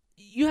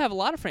 You have a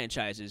lot of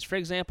franchises. For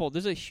example,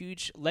 there's a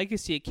huge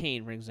Legacy of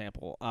Kain, for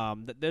example.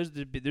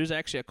 There's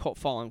actually a cult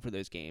following for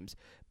those games.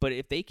 But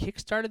if they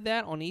kickstarted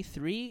that on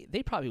E3,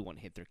 they probably wouldn't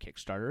hit their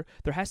Kickstarter.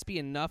 There has to be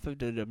enough of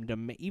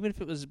them. Even if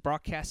it was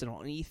broadcasted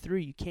on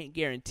E3, you can't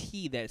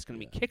guarantee that it's going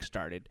to be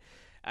kickstarted.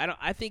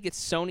 I think it's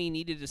Sony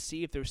needed to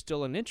see if there was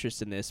still an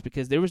interest in this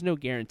because there was no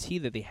guarantee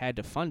that they had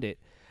to fund it.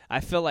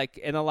 I feel like,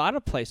 and a lot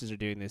of places are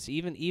doing this.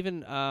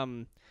 Even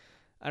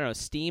I don't know,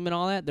 Steam and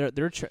all that.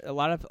 They're a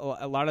lot of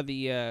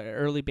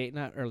the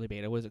not early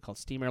beta. What is it called?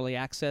 Steam Early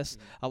Access.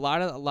 Mm-hmm.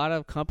 A lot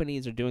of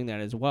companies are doing that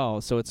as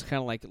well. So it's kind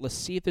of like let's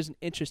see if there's an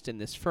interest in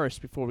this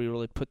first before we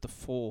really put the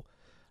full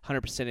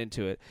 100%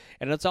 into it.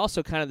 And it's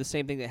also kind of the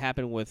same thing that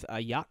happened with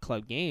Yacht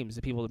Club Games.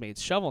 The people that made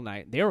Shovel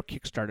Knight, they were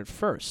kickstarted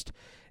first.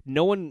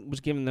 No one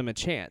was giving them a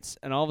chance,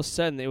 and all of a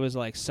sudden it was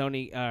like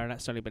not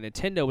Sony, but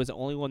Nintendo was the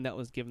only one that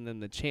was giving them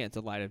the chance,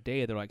 the light of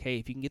day. They're like, hey,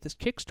 if you can get this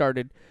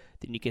kickstarted,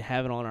 then you can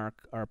have it on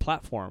our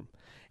platform.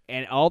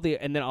 And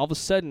then all of a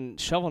sudden,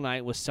 Shovel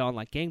Knight was selling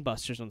like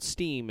gangbusters on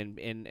Steam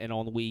and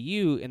on the Wii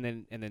U, and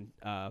then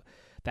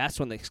that's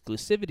when the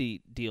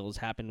exclusivity deals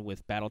happened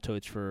with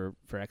Battletoads for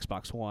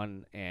Xbox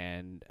One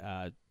and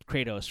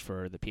Kratos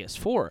for the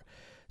PS4.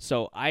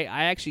 So I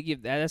actually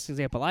give that's an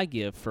example I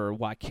give for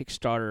why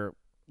Kickstarter.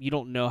 You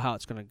don't know how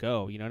it's going to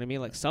go. You know what I mean?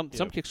 Like some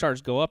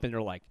Kickstarters go up and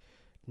they're like,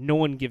 no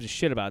one gives a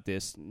shit about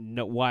this.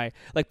 No, why?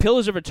 Like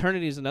Pillars of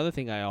Eternity is another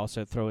thing I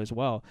also throw as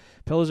well.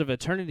 Pillars of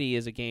Eternity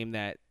is a game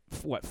that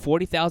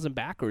 40,000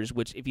 backers.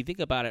 Which, if you think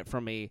about it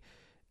from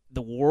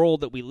the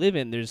world that we live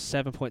in, there's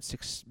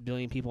 7.6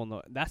 billion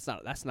people that's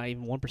not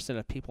even 1%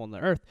 of people on the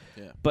earth.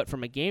 Yeah. But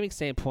from a gaming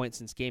standpoint,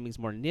 since gaming's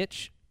more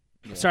niche.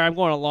 Yeah. Sorry, I'm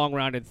going a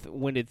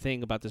long-winded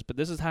thing about this, but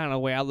this is kind of the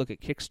way I look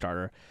at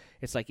Kickstarter.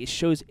 It's like it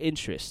shows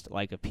interest,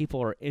 like if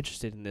people are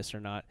interested in this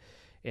or not,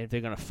 and if they're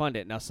going to fund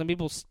it. Now, some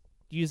people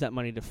use that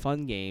money to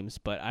fund games,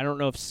 but I don't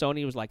know if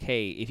Sony was like,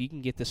 hey, if you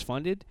can get this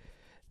funded,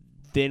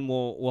 then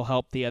we'll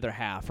help the other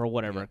half or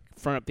whatever,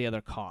 front up the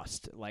other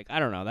cost. Like, I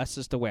don't know. That's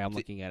just the way I'm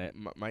looking at it.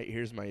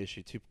 Here's my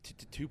issue.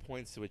 Two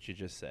points to what you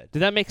just said. Did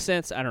that make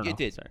sense? I don't know. It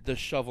did. Sorry. The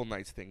Shovel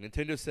Knights thing.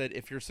 Nintendo said,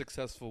 if you're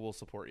successful, we'll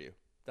support you.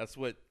 That's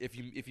what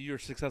if you're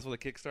successful at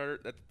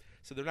Kickstarter.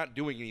 So they're not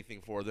doing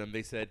anything for them.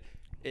 They said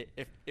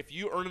if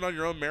you earn it on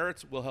your own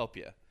merits, we'll help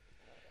you.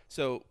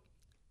 So,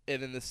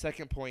 and then the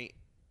second point,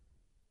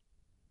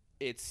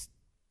 it's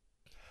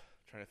I'm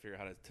trying to figure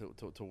out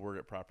how to word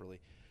it properly.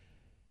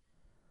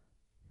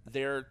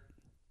 I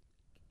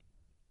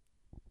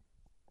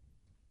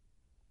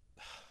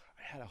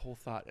had a whole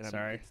thought. And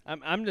sorry, I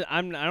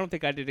don't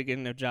think I did a good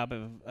enough job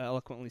of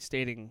eloquently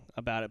stating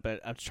about it,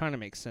 but I'm trying to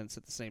make sense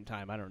at the same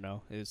time. I don't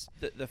know. Is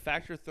the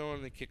factor thrown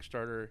in the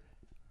Kickstarter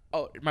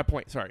Oh, my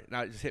point. Sorry,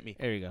 now it just hit me.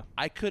 There you go.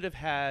 I could have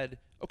had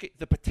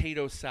the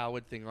potato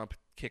salad thing on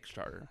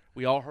Kickstarter.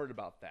 We all heard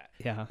about that.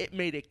 Yeah. It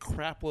made a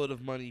crap load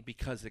of money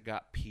because it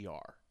got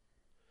PR.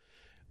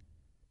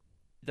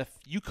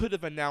 You could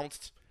have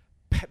announced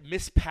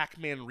Miss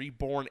Pac-Man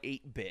Reborn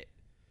 8-bit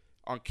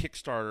on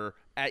Kickstarter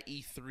at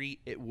E3.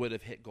 It would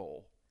have hit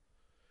goal.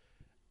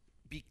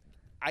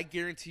 I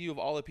guarantee you, of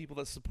all the people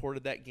that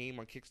supported that game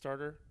on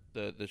Kickstarter,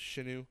 the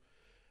Shinu,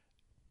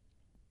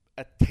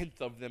 a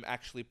 10th of them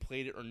actually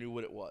played it or knew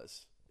what it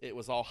was. It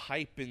was all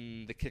hype,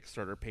 and the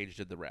Kickstarter page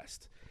did the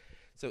rest.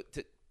 So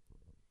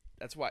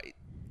that's why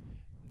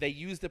they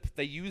used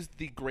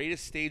the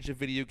greatest stage of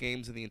video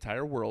games in the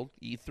entire world,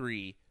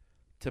 E3,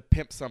 to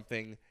pimp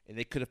something, and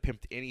they could have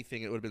pimped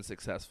anything. It would have been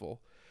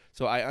successful.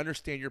 So I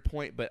understand your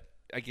point, but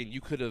again, you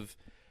could have.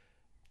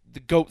 The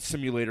Goat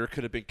Simulator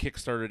could have been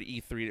Kickstarted at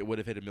E3. It would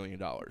have hit $1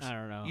 million. I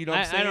don't know. You know what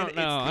I'm saying? I don't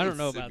know. I don't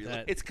know about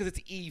that. It's because it's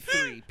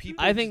E3.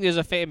 People I think there's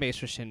a fan base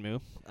for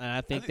Shenmue, and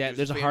I think that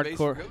there's a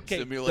hardcore.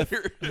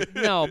 Simulator.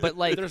 No, but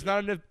like there's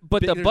not enough.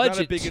 But the there's budget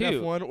not a big too.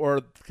 enough one,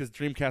 or because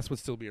Dreamcast would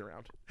still be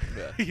around.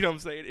 Yeah. You know what I'm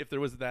saying? If there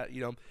was that,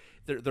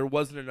 there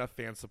wasn't enough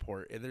fan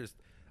support, and there's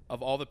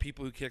of all the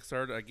people who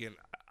Kickstarted. Again,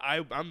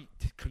 I'm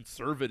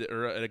conservative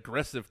or an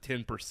aggressive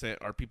 10%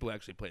 are people who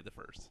actually played the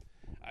first.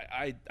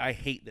 I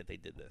hate that they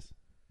did this.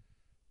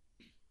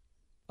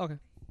 Okay.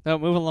 No,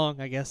 move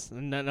along, I guess.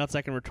 Not so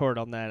I can retort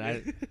on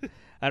that.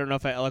 I don't know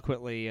if I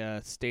eloquently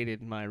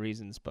stated my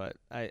reasons, but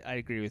I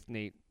agree with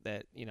Nate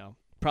that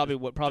probably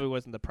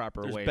wasn't the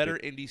proper There's way. better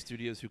indie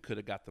studios who could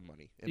have got the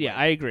money. Yeah,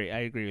 I agree. I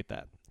agree with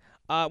that.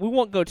 We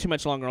won't go too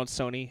much longer on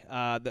Sony.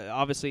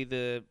 Obviously,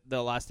 the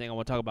last thing I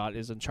want to talk about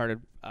is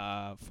Uncharted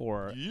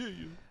for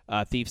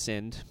Thief's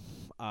End,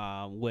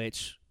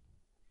 which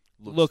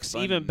looks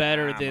even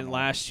better than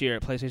last year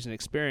at PlayStation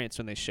Experience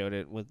when they showed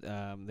it. With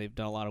they've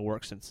done a lot of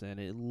work since then.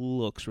 It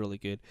looks really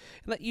good,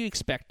 and you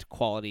expect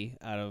quality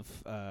out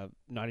of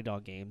Naughty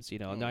Dog games.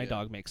 Naughty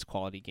Dog makes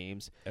quality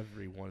games.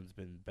 Everyone's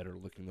been better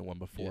looking than one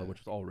before, which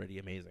was already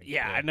amazing.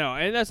 Yeah, I know,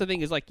 and that's the thing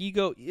is you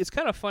go. It's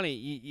kind of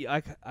funny. I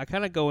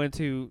kind of go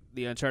into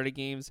the Uncharted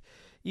games.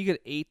 You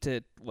get 8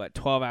 to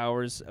 12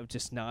 hours of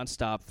just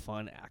nonstop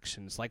fun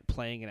action. It's like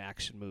playing an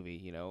action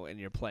movie, and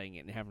you're playing it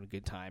and having a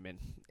good time. And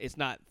it's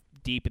not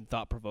deep and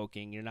thought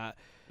provoking.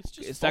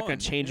 It's not going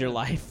to change your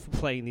life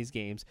playing these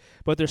games.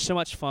 But they're so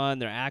much fun.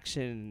 They're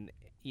action.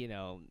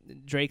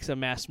 Drake's a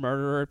mass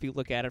murderer if you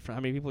look at it from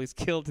how many people he's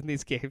killed in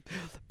these games.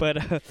 But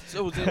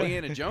so was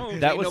Indiana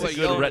Jones. That was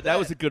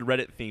a good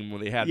Reddit theme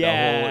when they had the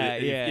whole.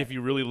 If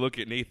you really look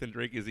at Nathan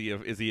Drake, is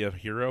he a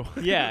hero?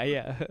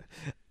 Yeah.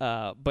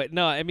 But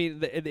no, I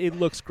mean it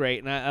looks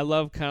great, and I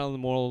love kind of the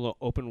more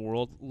open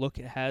world look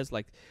it has.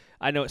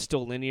 I know it's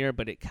still linear,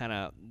 but it kind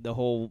of the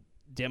whole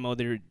demo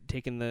they're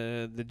taking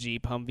the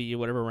Jeep Humvee or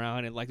whatever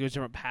around, and there's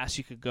different paths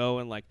you could go,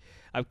 and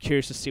I'm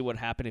curious to see what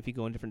happened if you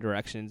go in different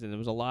directions. And there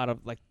was a lot of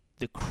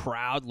the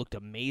crowd looked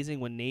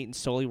amazing when Nate and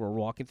Sully were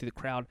walking through the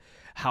crowd,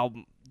 how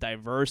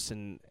diverse,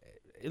 and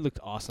it looked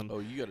awesome. Oh,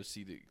 you got to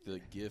see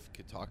the GIF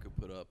Kotaku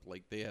put up.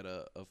 They had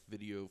a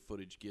video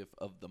footage GIF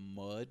of the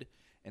mud,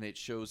 and it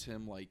shows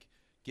him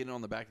getting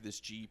on the back of this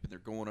Jeep, and they're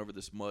going over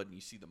this mud, and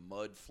you see the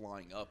mud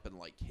flying up and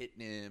hitting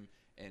him,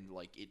 and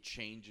it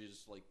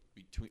changes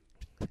between.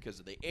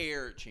 Because of the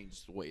air, it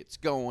changes the way it's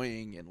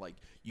going, and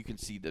you can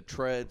see the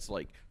treads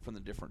from the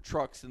different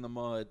trucks in the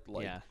mud.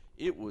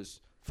 It was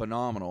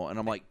phenomenal, and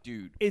I'm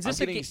dude, I'm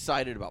getting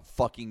excited about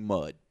fucking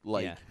mud.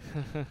 Yeah.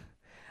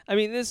 I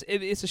mean,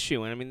 it's a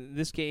shoo-in. I mean,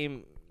 this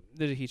game,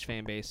 there's a huge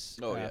fan base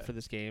for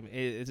this game.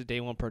 It's a day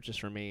one purchase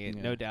for me,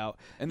 no doubt.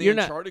 And the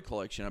Uncharted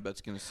collection, I bet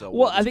it's going to sell.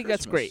 Well, I think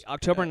that's great.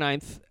 October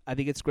 9th, I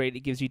think it's great.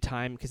 It gives you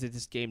time because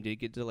this game did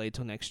get delayed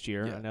till next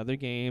year. Yeah. Another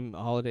game,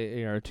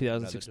 holiday or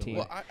 2016.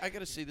 Well, I got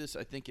to say this.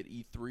 I think at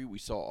E3 we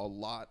saw a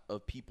lot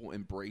of people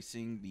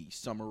embracing the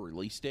summer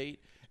release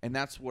date, and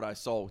that's what I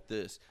saw with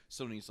this.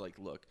 Sony's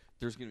look,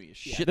 there's going to be a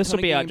shit. This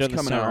will be out during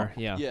the summer.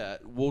 Out. Yeah,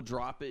 we'll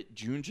drop it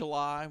June,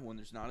 July when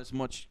there's not as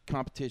much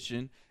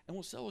competition, and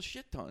we'll sell a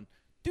shit ton.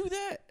 Do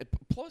that.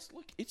 Plus,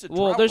 look, it's a drought.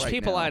 Well, there's right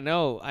people now. I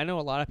know. I know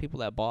a lot of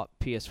people that bought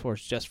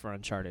PS4s just for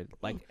Uncharted,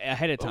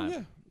 ahead of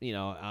time.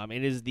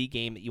 It is the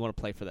game that you want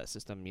to play for that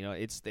system.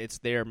 It's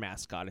their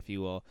mascot, if you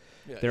will.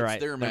 Yeah,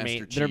 it's their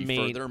Master Chief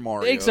or their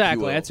Mario.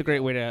 Exactly. That's a great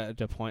way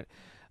to point.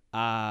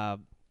 Yeah,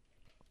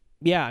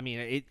 I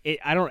mean,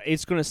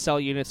 it's going to sell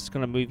units. It's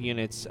going to move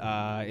units.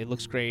 It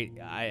looks great.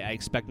 I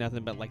expect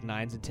nothing but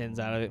 9s and 10s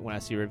out of it when I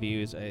see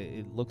reviews.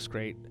 It looks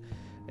great.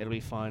 It'll be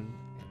fun.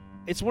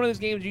 It's one of those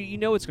games you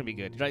know it's going to be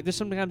good. There's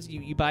sometimes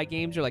you buy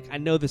games, you're I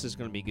know this is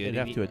going to be good. You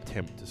have to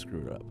attempt to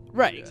screw it up.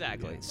 Right,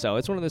 exactly. Yeah. So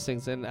it's one of those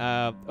things. And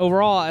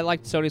overall, I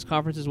liked Sony's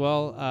conference as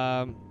well.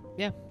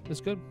 Yeah,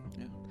 it's good.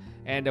 Yeah.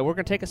 And we're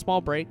going to take a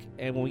small break,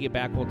 and when we get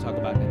back, we'll talk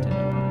about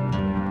Nintendo.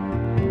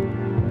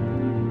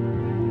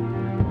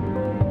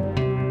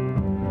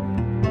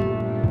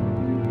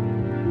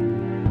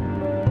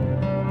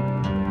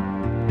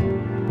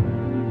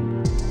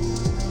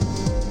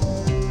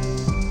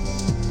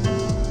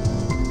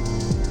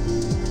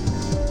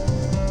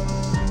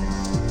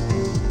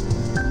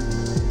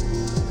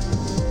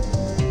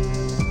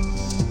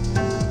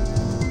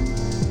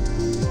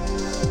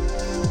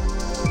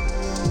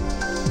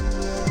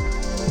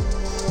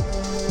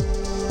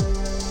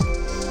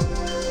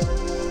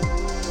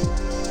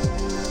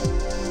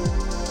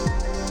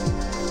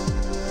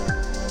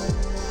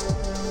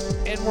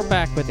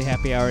 back with the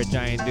Happy Hour at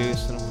Giant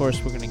Deuce, and of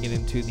course we're going to get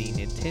into the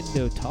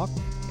Nintendo talk.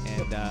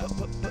 And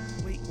But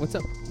wait, what's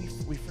up?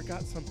 we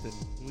forgot something.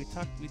 We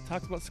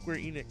talked about Square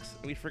Enix,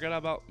 and we forgot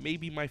about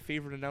maybe my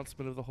favorite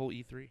announcement of the whole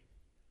E3.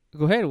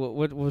 Go ahead.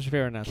 What was your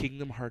favorite announcement?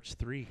 Kingdom Hearts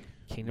 3.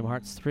 Kingdom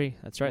Hearts 3.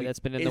 That's right. That's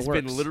been in the It's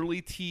works. been literally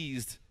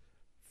teased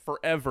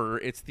forever.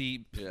 It's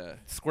the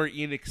Square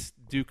Enix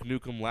Duke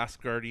Nukem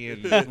Last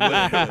Guardian.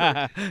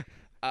 Whatever.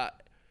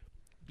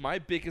 My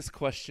biggest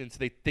questions,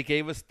 they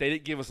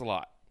didn't give us a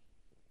lot.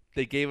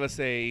 They gave us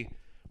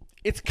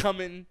it's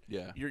coming.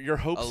 Yeah. Your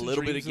hopes, A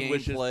little bit of dreams, and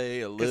wishes.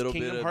 gameplay, a little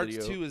bit Kingdom of Hearts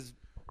video. 2 is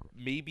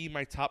maybe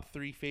my top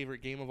 3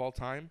 favorite game of all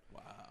time.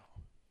 Wow.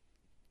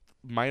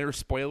 Minor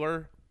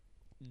spoiler,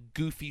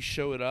 Goofy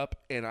showed up,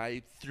 and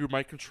I threw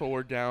my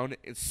controller down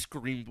and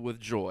screamed with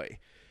joy.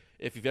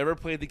 If you've ever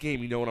played the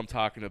game, you know what I'm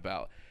talking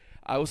about.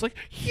 I was like,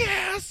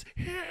 yes,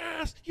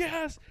 yes,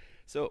 yes.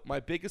 So my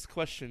biggest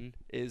question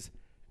is,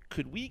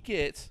 could we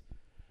get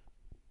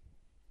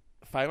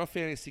Final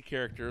Fantasy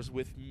characters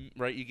with,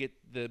 right, you get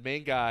the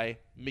main guy,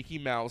 Mickey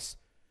Mouse,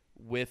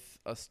 with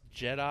a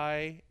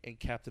Jedi and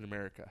Captain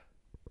America.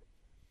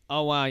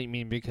 Oh, wow. You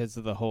mean because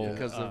of the whole...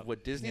 Because of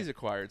what Disney's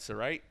acquired. So,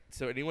 right?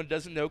 So anyone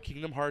doesn't know,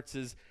 Kingdom Hearts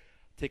is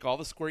take all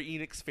the Square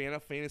Enix Final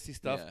Fantasy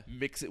stuff,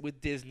 mix it with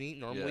Disney.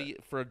 Normally,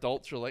 for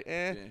adults, you're like,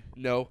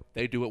 no,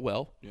 they do it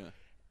well. Yeah.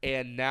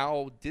 And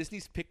now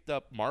Disney's picked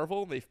up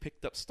Marvel, and they've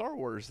picked up Star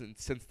Wars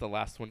since the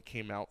last one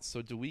came out.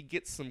 So do we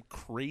get some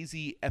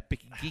crazy epic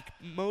geek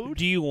mode?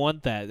 Do you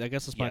want that? I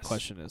guess that's my Yes.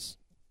 question is.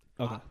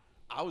 Okay.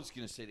 I was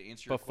going to say, to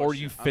answer your Before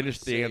question, you I'm finish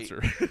gonna the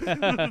say-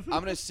 answer. I'm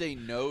going to say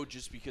no,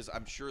 just because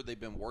I'm sure they've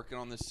been working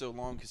on this so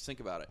long. Because think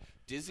about it.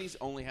 Disney's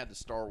only had the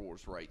Star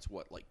Wars rights,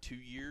 like 2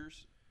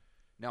 years?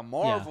 Now,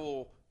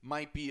 Marvel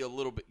might be a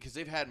little bit, because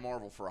they've had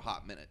Marvel for a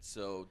hot minute.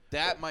 So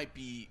that might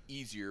be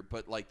easier.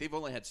 But, they've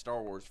only had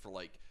Star Wars for,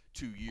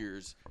 2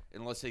 years,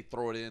 unless they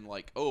throw it in,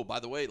 oh, by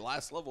the way, the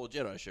last level of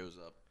Jedi shows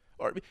up.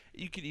 Or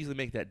you could easily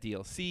make that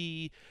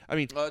DLC. I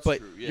mean, Oh, that's but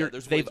true. Yeah, there's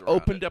ways they've around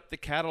opened it. up the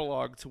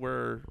catalog to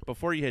where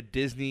before you had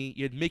Disney,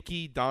 you had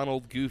Mickey,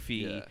 Donald,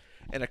 Goofy,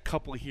 and a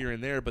couple here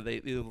and there. But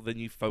then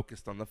you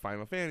focused on the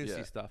Final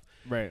Fantasy stuff.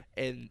 Right.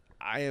 And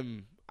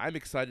I'm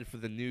excited for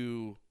the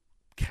new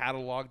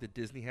catalog that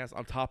Disney has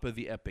on top of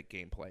the epic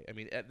gameplay. I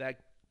mean,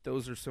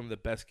 those are some of the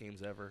best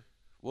games ever.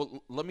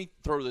 Well, let me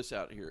throw this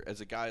out here. As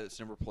a guy that's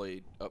never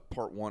played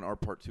Part 1 or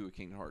Part 2 of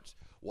Kingdom Hearts,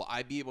 will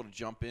I be able to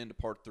jump into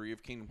Part 3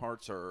 of Kingdom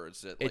Hearts, or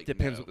is it It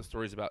depends no? what the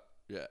story's about.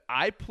 Yeah.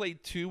 I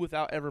played 2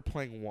 without ever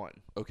playing 1.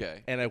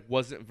 Okay. And I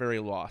wasn't very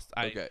lost.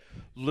 Okay. I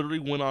literally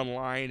went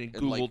online and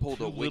Googled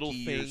pulled a 2 little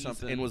wiki or things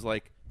something? and was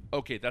like,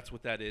 okay, that's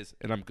what that is,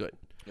 and I'm good.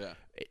 Yeah.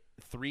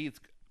 3,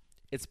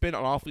 it's been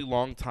an awfully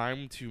long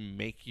time to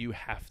make you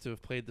have to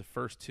have played the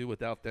first 2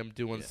 without them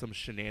doing some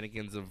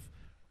shenanigans of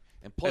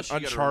And plus, an you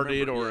gotta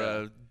Uncharted remember,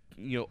 or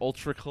a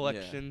Ultra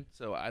Collection.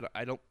 So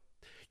I don't.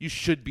 You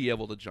should be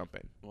able to jump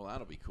in. Well,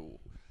 that'll be cool.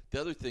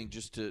 The other thing,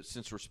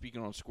 since we're speaking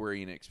on Square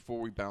Enix, before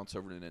we bounce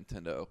over to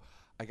Nintendo,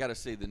 I gotta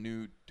say the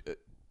new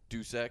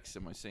Deus Ex.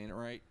 Am I saying it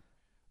right?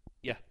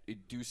 Yeah.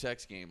 Deus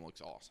Ex game looks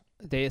awesome.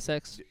 Deus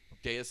Ex?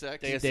 Deus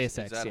Ex? Deus Is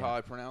Ex, that yeah. how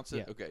I pronounce it?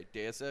 Yeah. Okay,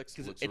 Deus Ex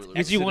looks it's really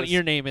Because good. you want Exodus.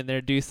 your name in there,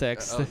 Deus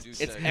Ex.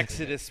 Deus It's Ex.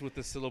 Exodus with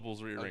the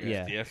syllables rearranged.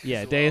 Yeah. Yeah.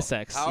 Yeah, Deus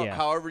Ex,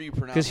 However you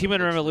pronounce it. Because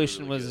Human looks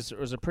Revolution really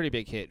was a pretty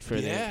big hit for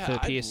good. the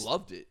PS I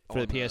loved it.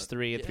 for the on, PS3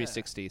 and yeah.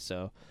 360.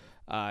 So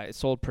it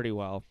sold pretty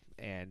well,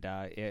 and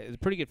it's a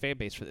pretty good fan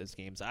base for those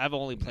games. I've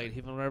only played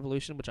Human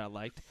Revolution, which I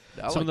liked.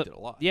 I Some of liked the- it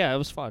a lot. Yeah, it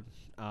was fun.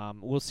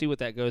 We'll see what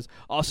that goes.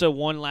 Also,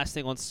 one last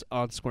thing on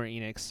Square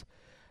Enix.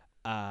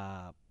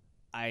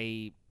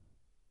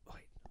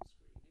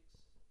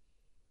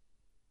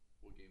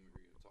 What game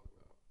were you going to talk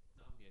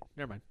about?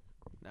 Never mind.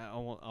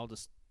 I'll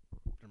just.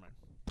 Never mind.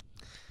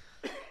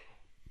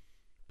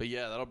 But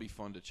yeah, that'll be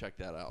fun to check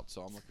that out.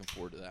 So I'm looking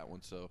forward to that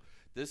one. So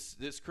this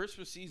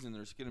Christmas season,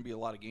 there's going to be a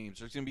lot of games.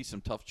 There's going to be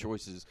some tough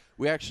choices.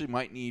 We actually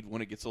might need,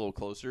 when it gets a little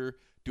closer,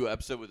 do an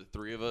episode with the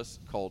 3 of us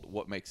called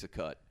 "What Makes a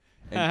Cut,"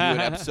 and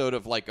do an episode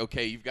of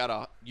okay, you've got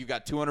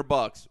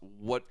 $200.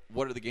 What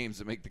are the games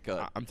that make the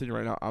cut? I'm telling you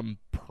right now, I'm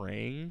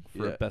praying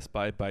for Yeah. a Best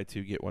Buy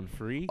 2 get 1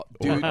 free.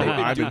 Dude, or they've been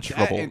I'm doing in that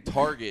trouble. and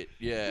Target,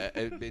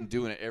 have been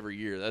doing it every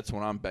year. That's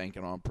what I'm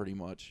banking on, pretty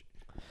much.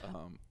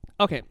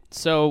 Okay,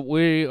 so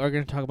we are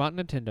going to talk about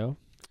Nintendo,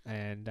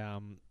 and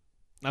I'm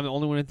the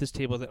only one at this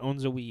table that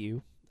owns a Wii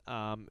U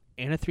and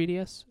a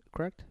 3DS,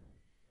 correct?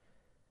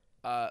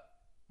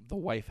 The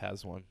wife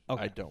has one.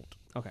 Okay. I don't.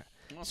 Okay.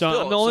 Well, So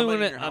still, I'm the only somebody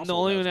one in your I'm the household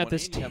only has one at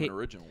this and you have an ta-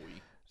 original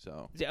Wii.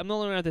 So Yeah, I'm the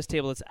only one at this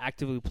table that's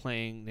actively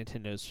playing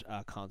Nintendo's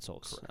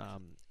consoles.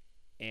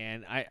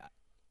 And I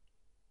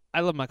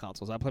love my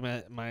consoles. I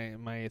play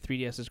my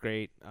 3DS is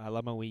great. I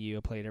love my Wii U.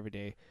 I play it every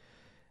day.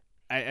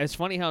 It's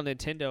funny how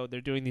Nintendo,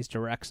 they're doing these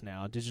directs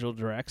now, digital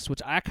directs,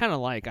 which I kind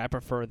of like. I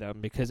prefer them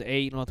because,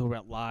 you don't have to worry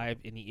about live,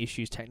 any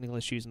issues, technical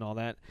issues, and all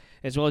that,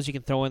 as well as you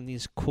can throw in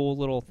these cool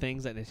little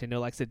things that Nintendo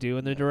likes to do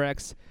in their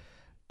directs.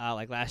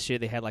 Like last year,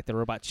 they had like the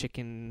Robot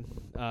Chicken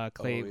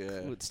clay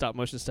with stop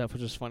motion stuff,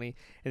 which was funny.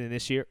 And then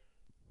this year,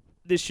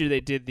 this year they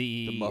did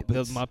the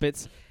Muppets.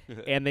 Muppets,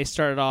 and they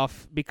started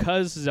off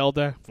because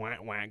Zelda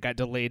got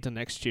delayed to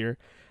next year.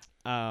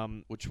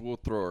 Which we'll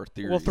throw our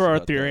theory. We'll throw our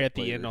theory at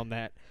the end on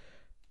that.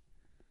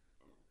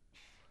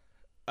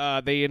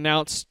 They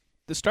announced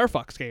the Star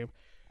Fox game,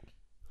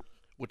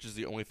 which is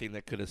the only thing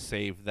that could have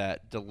saved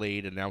that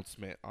delayed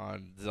announcement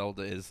on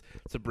Zelda, is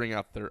to bring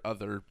out their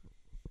other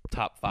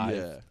top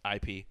 5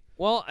 IP.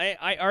 Well, I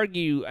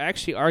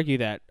actually argue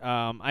that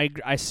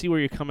I see where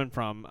you're coming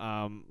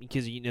from,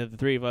 because the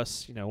three of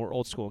us, we're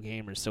old school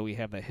gamers, so we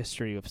have a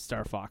history of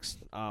Star Fox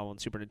on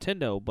Super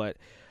Nintendo. But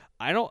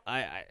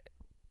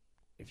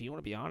if you want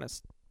to be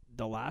honest,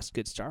 the last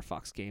good Star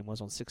Fox game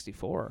was on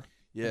 64.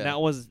 Yeah, and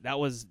that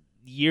was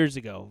years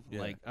ago. Yeah.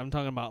 Like I'm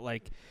talking about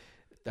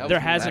That there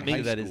was hasn't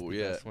been. That is school, the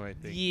yeah. best one, I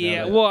think.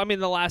 Yeah, well, I mean,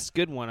 the last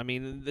good one. I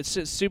mean, the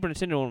Super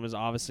Nintendo one was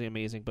obviously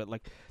amazing, but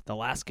the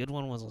last good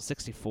one was on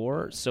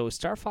 64. So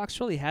Star Fox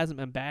really hasn't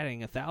been batting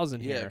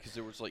 1,000 Yeah, here. because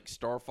there was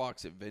Star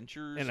Fox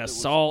Adventures And that was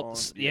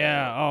Assault, on-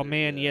 yeah. Oh dude,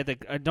 man, yeah.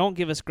 Don't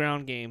give us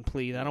ground game,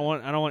 please. I don't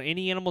want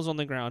any animals on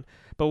the ground.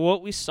 But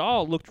what we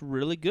saw looked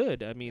really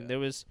good. I mean, there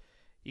was,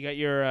 you got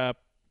your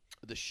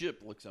The ship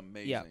looks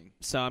amazing. yeah.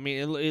 So I mean,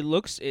 it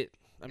looks it.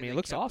 I And mean, they it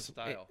looks kept the awesome.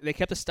 style. They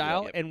kept the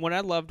style, Yep. and what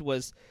I loved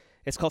was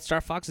it's called Star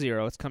Fox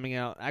Zero. It's coming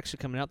out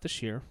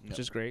this year, which Yep.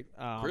 is great.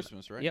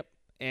 Christmas, right? Yep.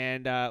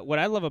 And what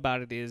I love about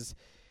it is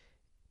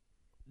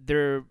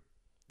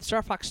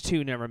Star Fox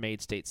 2 never made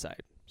stateside.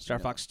 Star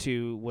No. Fox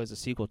 2 was a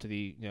sequel to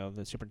the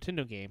the Super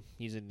Nintendo game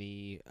using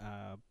the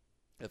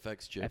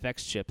FX chip.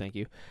 FX chip. Thank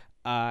you.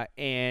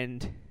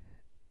 And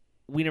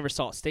we never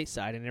saw it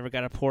stateside, and never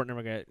got a port,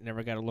 never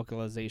got a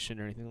localization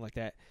or anything like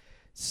that.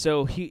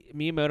 So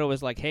Miyamoto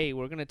was like, "Hey,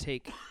 we're gonna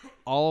take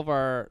all of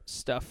our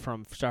stuff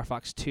from Star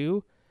Fox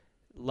 2,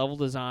 level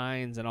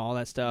designs and all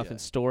that stuff, Yeah.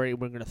 and story.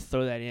 We're gonna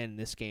throw that in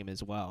this game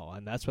as well."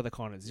 And that's why they're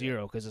calling it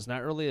Zero, because it's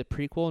not really a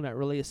prequel, not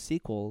really a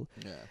sequel.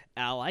 Yeah.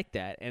 I like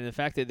that, and the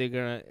fact that they're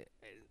gonna.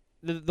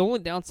 The only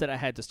downside I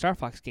had to Star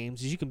Fox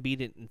games is you can beat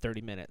it in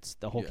 30 minutes,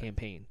 the whole Yeah.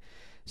 campaign.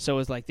 So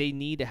it's like they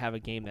need to have a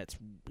game that's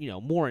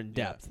more in Yeah.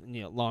 depth,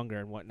 longer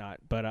and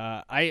whatnot. But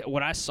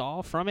what I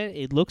saw from it,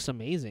 it looks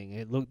amazing.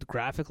 It looked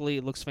graphically,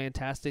 it looks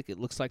fantastic. It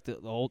looks like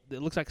it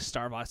looks like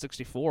Star Fox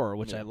 64,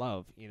 which I Yeah.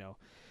 love.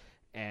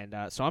 And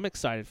so I'm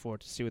excited for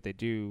it to see what they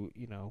do,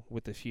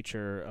 with the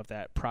future of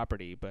that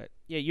property. But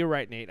yeah, you're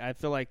right, Nate. I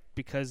feel like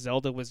because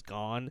Zelda was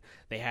gone,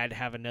 they had to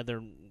have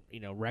another,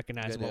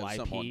 recognizable Gotta have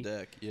something on IP.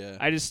 deck. Yeah.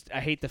 I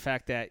hate the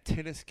fact that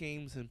Tennis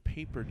games and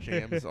paper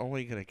jam is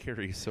only going to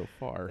carry you so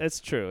far. it's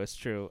true. It's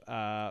true.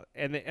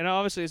 And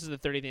obviously this is the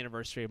 30th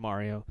anniversary of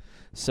Mario.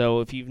 So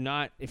if you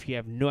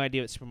have no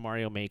idea what Super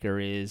Mario Maker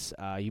is,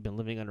 you've been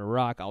living under a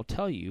rock. I'll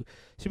tell you,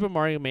 Super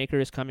Mario Maker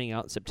is coming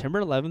out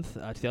September 11th,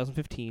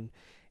 2015.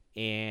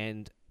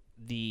 And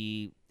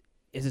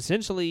is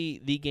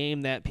essentially the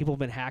game that people have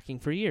been hacking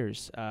for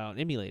years on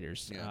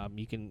emulators. Yeah.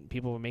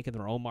 People were making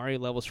their own Mario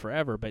levels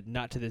forever, but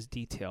not to this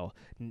detail.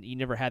 You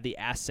never had the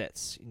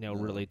assets,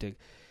 really to.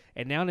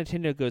 And now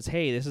Nintendo goes,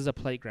 hey, this is a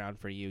playground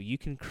for you. You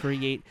can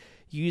create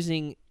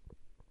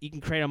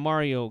a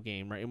Mario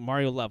game, right? A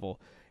Mario level,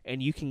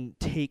 and you can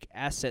take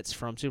assets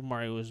from Super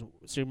Mario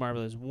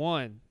Bros.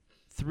 1,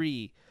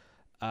 3.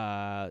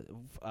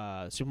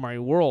 Super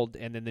Mario World,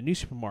 and then the new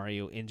Super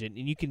Mario engine,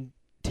 and you can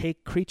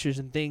take creatures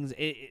and things.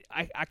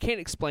 I can't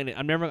explain it.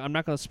 I'm not going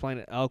to explain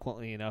it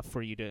eloquently enough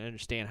for you to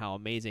understand how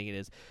amazing it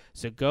is.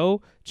 So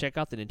go check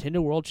out the Nintendo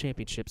World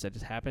Championships that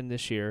just happened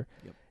this year.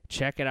 Yep.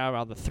 Check it out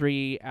around the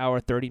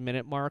 3-hour,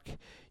 30-minute mark.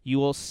 You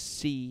will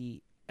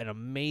see an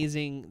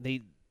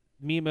amazing.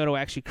 Miyamoto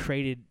actually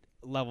created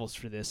levels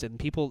for this, and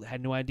people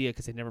had no idea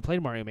because they never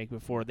played Mario Maker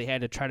before. They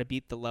had to try to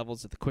beat the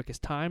levels at the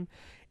quickest time.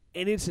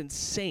 And it's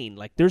insane.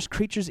 Like, there's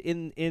creatures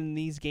in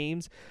these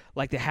games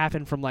that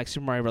happen from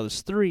Super Mario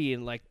Brothers 3,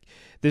 and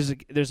there's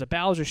a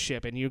Bowser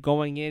ship, and you're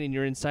going in and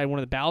you're inside one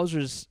of the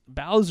Bowser's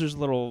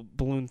little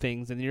balloon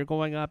things, and you're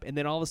going up, and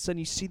then all of a sudden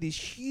you see these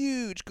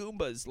huge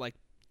Goombas,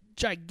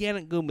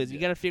 gigantic Goombas. You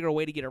got to figure a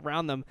way to get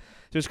around them.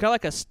 So it's kind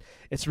of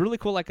it's really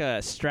cool, like a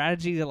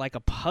strategy, like a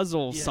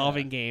puzzle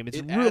solving game. It's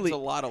it really adds a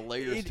lot of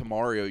layers to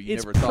Mario you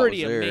it's never thought was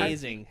pretty there.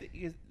 amazing.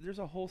 There's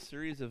a whole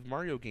series of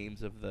Mario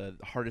games of the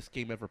hardest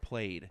game ever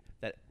played.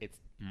 That it's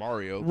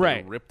Mario,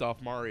 Right. They ripped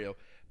off Mario,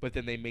 but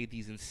then they made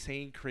these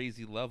insane,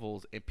 crazy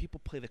levels, and people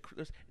play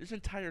there's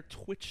entire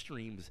Twitch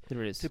streams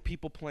There is. to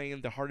people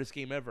playing the hardest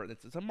game ever. And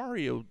it's a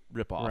Mario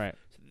ripoff. Right.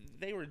 So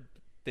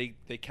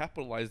they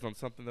capitalized on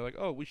something. They're like,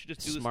 oh, we should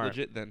just do Smart. this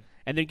legit then.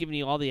 And they're giving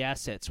you all the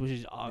assets, which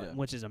is Yeah.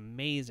 which is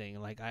amazing.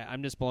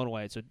 I'm just blown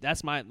away. So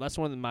that's one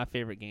of my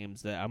favorite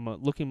games that I'm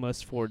looking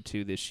most forward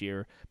to this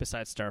year.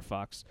 Besides Star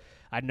Fox,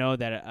 I know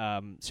that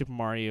Super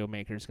Mario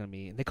Maker is going to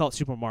be. They call it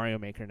Super Mario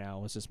Maker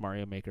now. It's just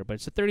Mario Maker, but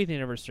it's the 30th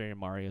anniversary of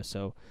Mario.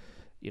 So,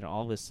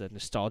 all this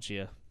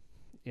nostalgia,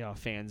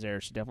 fans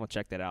there should definitely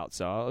check that out.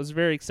 So I was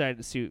very excited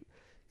to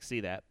see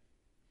that.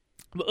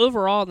 But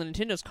overall, the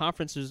Nintendo's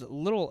conference was a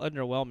little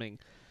underwhelming.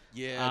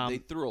 Yeah, they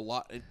threw a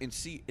lot, and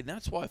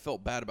that's why I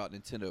felt bad about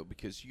Nintendo,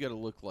 because you got to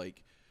look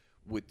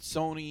with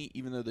Sony,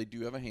 even though they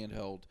do have a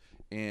handheld,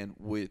 and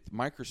with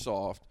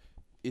Microsoft,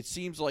 it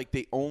seems like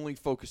they only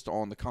focused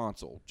on the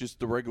console, just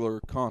the regular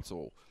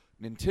console.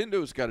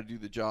 Nintendo's got to do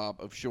the job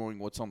of showing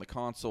what's on the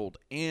console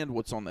and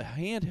what's on the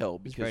handheld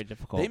It's because very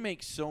difficult. they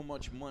make so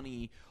much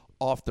money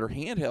off their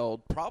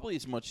handheld, probably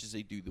as much as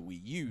they do the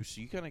Wii U.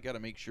 So you kind of got to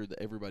make sure that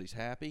everybody's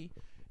happy,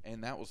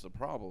 and that was the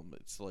problem.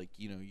 It's like,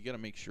 you got to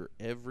make sure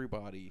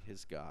everybody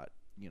has got,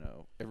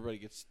 everybody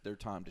gets their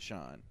time to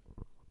shine.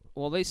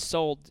 Well, they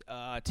sold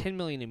 10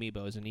 million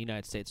amiibos in the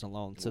United States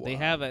alone, so they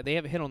Wow. have a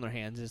hit on their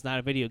hands. It's not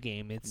a video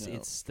game. It's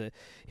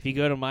if you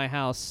go to my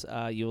house,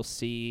 you'll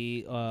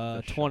see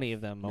 20 of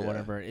them or Yeah.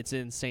 whatever. It's an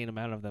insane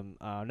amount of them.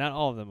 Not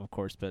all of them, of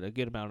course, but a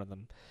good amount of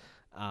them.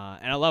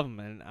 And I love them.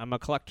 And I'm a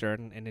collector,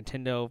 and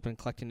Nintendo. I've been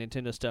collecting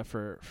Nintendo stuff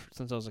for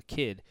since I was a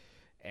kid.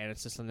 And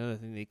it's just another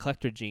thing, the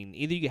collector gene.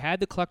 Either you had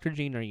the collector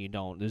gene or you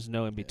don't. There's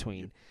no in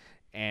between.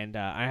 And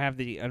I have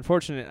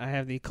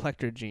the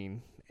collector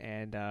gene.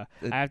 And I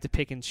have to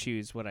pick and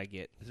choose what I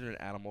get. Is there an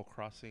Animal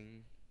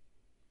Crossing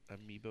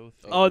amiibo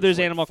thing? Oh, there's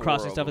like Animal 4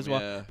 Crossing of stuff as them,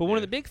 well. yeah. But one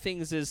of the big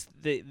things is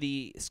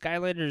the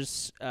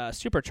Skylanders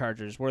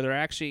Superchargers, where they're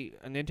actually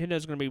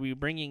Nintendo's going to be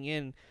bringing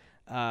in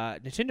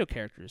Nintendo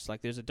characters.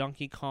 Like there's a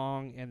Donkey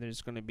Kong, and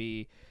there's going to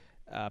be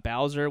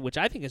Bowser, which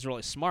I think is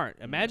really smart.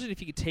 Imagine if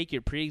you could take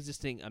your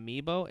pre-existing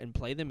amiibo and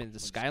play them in the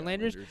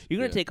Skylanders. You're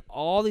going to take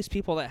all these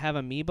people that have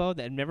amiibo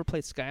that have never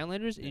played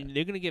Skylanders, and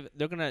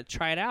they're going to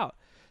try it out.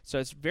 So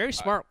it's very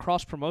smart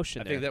cross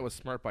promotion. I think that was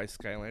smart by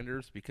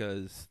Skylanders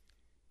because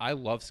I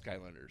love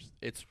Skylanders.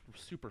 It's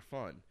super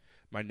fun.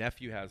 My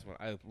nephew has one.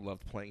 I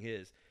loved playing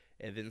his.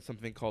 And then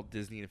something called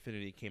Disney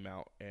Infinity came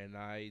out, and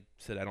I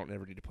said I don't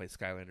ever need to play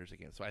Skylanders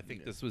again. So I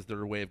think this was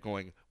their way of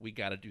going, we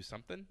got to do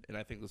something, and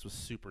I think this was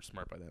super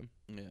smart by them.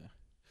 Yeah.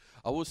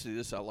 I will say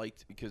this, I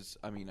liked, because,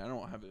 I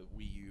don't have a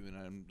Wii U, and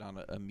I'm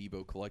not an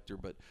amiibo collector,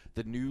 but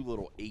the new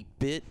little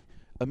 8-bit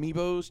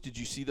amiibos, did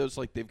you see those?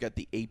 Like, they've got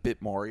the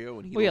 8-bit Mario,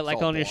 and he looks like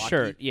all on your blocky.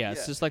 shirt. Yeah,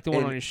 it's just like the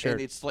one on your shirt.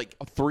 And it's like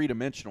a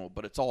 3-dimensional,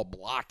 but it's all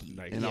blocky.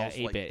 Nice. And I Yeah, was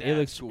 8-bit. like, It that's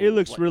looks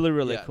cool. Like, really,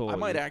 really yeah, cool. I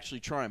might actually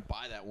try and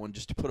buy that one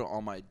just to put it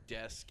on my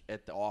desk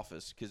at the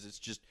office, because it's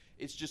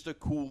just a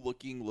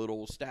cool-looking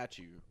little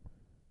statue.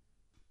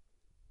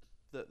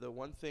 The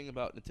one thing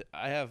about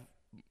I have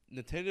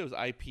Nintendo's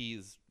IP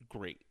is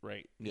great,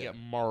 right? You Yeah. got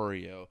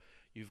Mario.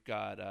 You've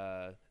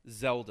got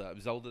Zelda.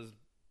 Zelda's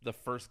the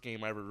first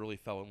game I ever really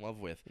fell in love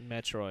with.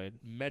 Metroid.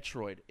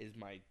 Metroid is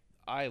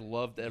I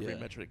loved every Yeah.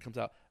 Metroid that comes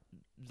out.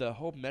 The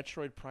whole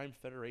Metroid Prime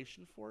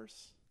Federation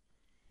Force.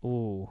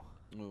 Ooh.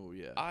 Oh,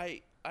 yeah.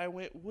 I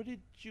went, what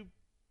did you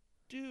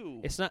do?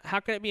 It's not. How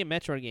could it be a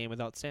Metroid game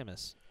without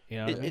Samus? You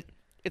know,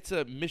 It's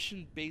a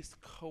mission-based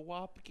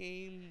co-op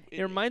game.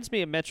 it reminds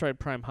me of Metroid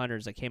Prime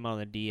Hunters that came out on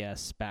the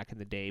DS back in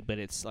the day, but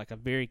it's like a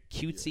very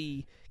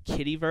cutesy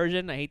kiddie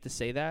version. I hate to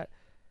say that.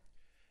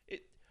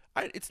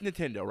 It's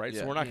Nintendo, right?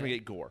 Yeah. So we're not going to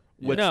get gore.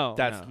 Yeah. Which No,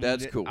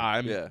 That's cool.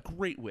 I'm Yeah.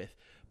 great with.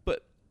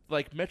 But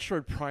like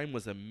Metroid Prime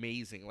was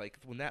amazing. Like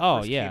when that Oh,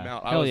 first yeah. came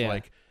out, I Hell was yeah.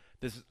 like,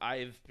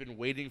 I've been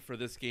waiting for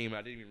this game.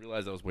 I didn't even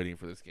realize I was waiting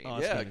for this game.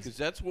 Oh, Yeah, funny. because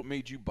that's what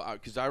made you buy.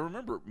 Because I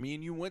remember me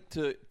and you went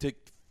to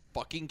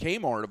fucking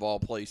Kmart of all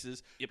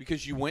places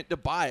because you went to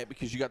buy it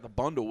because you got the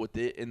bundle with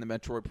it and the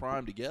Metroid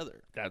Prime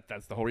together.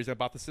 That's the whole reason I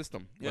bought the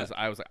system. Yeah.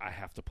 I was like, I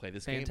have to play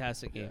this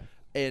Fantastic game.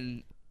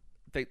 game.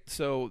 And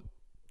so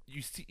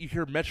you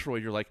hear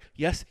Metroid, you're like,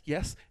 yes,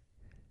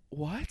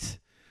 what?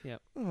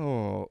 Yep.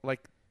 Oh,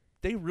 like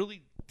they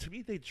really, to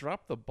me, they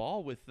dropped the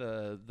ball with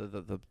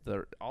the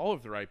all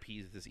of their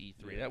IPs this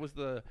E3. That was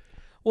the.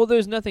 Well,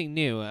 there's nothing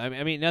new.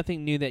 I mean,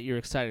 nothing new that you're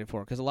excited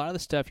for, because a lot of the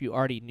stuff you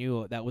already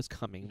knew that was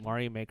coming.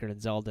 Mario Maker and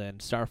Zelda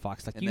and Star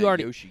Fox. Like And you that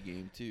already. Yoshi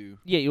game too.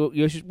 Yeah,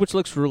 Yoshi, which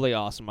looks really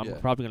awesome. I'm Yeah.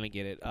 probably gonna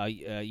get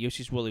it.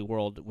 Yoshi's Woolly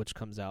World, which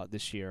comes out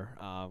this year,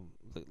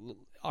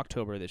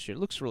 October this year,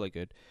 looks really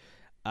good.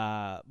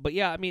 But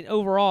yeah, I mean,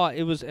 overall,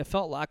 it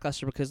felt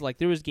lackluster because like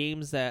there was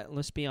games that,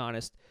 let's be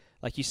honest,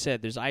 like you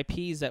said, there's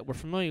IPs that we're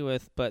familiar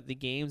with, but the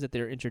games that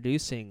they're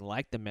introducing,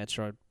 like the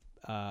Metroid,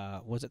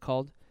 what's it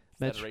called?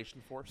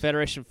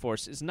 Federation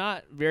Force is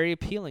not very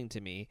appealing to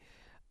me.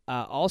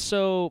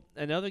 Also,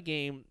 another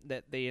game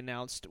that they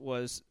announced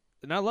was,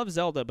 and I love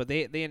Zelda, but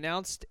they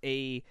announced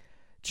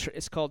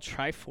it's called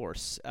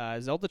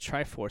Triforce, Zelda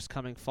Triforce,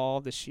 coming fall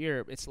of this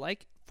year. It's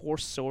like Four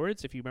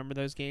Swords, if you remember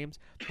those games,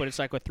 but it's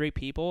like with 3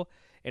 people,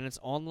 and it's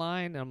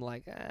online. And I'm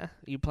like,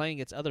 you playing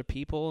against other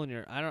people,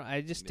 and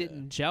I just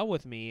didn't gel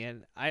with me,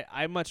 and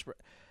I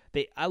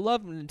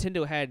love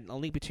Nintendo had A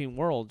Link Between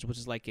Worlds, which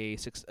is like a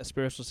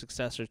spiritual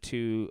successor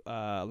to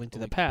Link to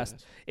the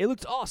Past. It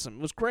looked awesome.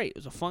 It was great. It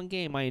was a fun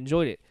game. I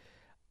enjoyed it.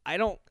 I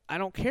don't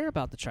care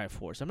about the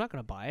Triforce. I'm not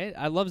going to buy it.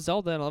 I love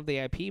Zelda and I love the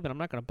IP, but I'm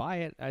not going to buy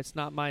it. It's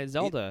not my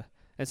Zelda.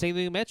 And same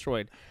thing with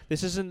Metroid.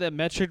 This isn't the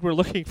Metroid we're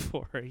looking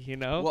for, you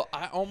know? Well,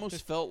 I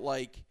almost felt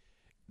like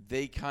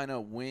they kind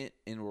of went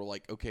and were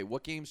like, okay,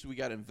 what games do we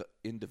got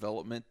in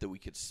development that we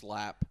could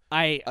slap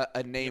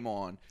a name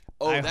on?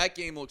 That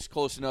game looks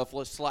close enough.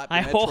 Let's slap the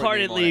Metroid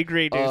wholeheartedly name on it.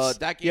 agree, dude.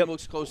 That game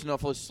looks close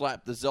enough. Let's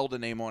slap the Zelda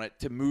name on it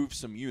to move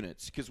some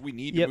units because we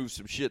need to move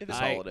some shit this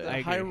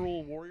holiday. The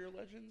Hyrule Warrior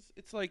Legends,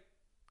 it's like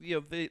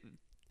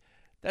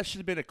that should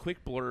have been a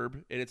quick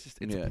blurb, and it's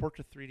Yeah. a port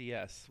to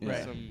 3DS with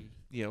Right. some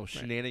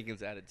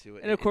shenanigans added to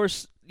it. And of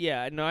course,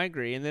 yeah, no, I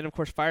agree. And then of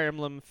course, Fire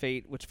Emblem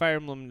Fate, which Fire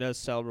Emblem does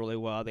sell really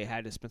well. They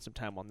had to spend some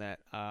time on that.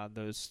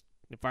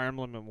 Fire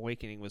Emblem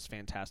Awakening was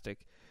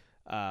fantastic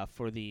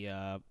for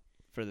the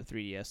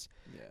 3DS.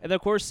 Yeah. And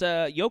of course,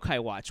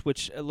 Yokai Watch,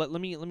 which let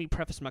me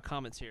preface my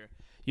comments here.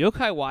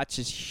 Yokai Watch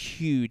is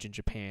huge in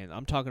Japan.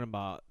 I'm talking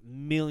about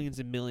millions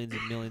and millions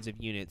and millions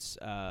of units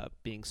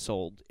being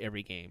sold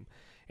every game,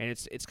 and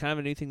it's kind of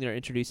a new thing they're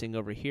introducing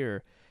over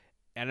here.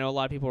 I know a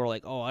lot of people are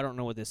like, "Oh, I don't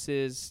know what this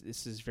is.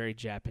 This is very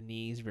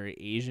Japanese, very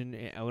Asian.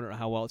 I don't know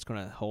how well it's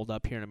going to hold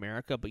up here in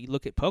America." But you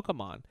look at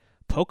Pokemon.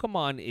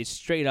 Pokemon is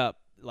straight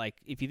up like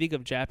if you think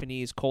of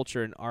Japanese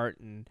culture and art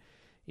and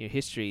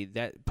history,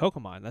 that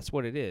Pokemon, that's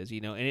what it is,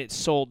 and it's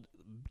sold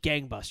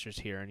gangbusters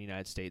here in the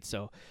United States.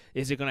 So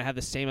is it going to have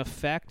the same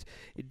effect?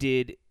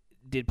 Did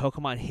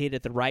Pokemon hit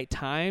at the right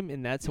time,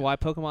 and that's why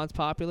Pokemon's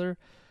popular?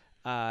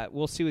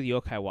 We'll see with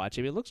Yokai Watch.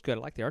 I mean, it looks good.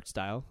 I like the art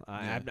style.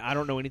 I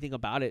don't know anything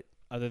about it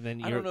other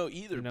than I don't know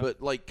either,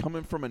 but like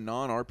coming from a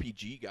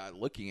non-RPG guy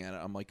looking at it,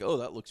 I'm like, oh,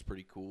 that looks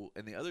pretty cool.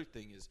 And the other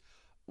thing is,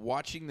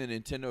 watching the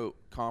Nintendo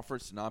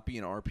conference, not being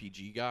an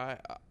RPG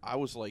guy, I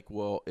was like,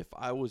 well, if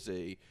I was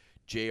a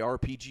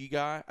JRPG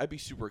guy, I'd be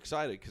super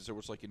excited because there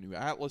was like a new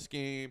Atlas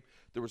game.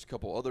 There was a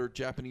couple other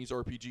Japanese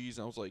RPGs,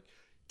 and I was like,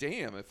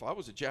 damn, if I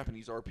was a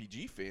Japanese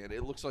RPG fan,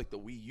 it looks like the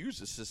Wii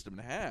U's a system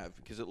to have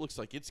because it looks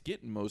like it's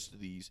getting most of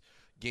these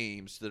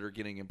games that are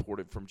getting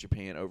imported from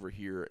Japan over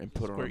here and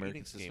put on an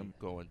American system. Game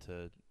going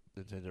to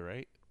Nintendo,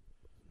 right?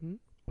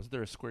 Was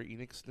there a Square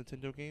Enix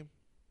Nintendo game?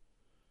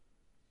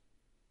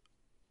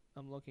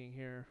 I'm looking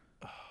here.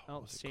 I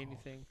don't see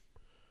anything.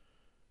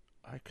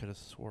 I could have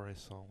swore I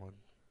saw one.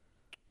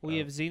 We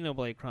have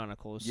Xenoblade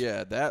Chronicles.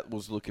 Yeah, that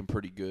was looking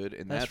pretty good,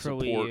 and that's a for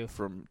Wii U. port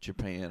from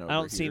Japan over I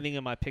don't see here. anything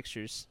in my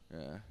pictures.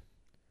 Yeah.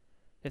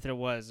 If there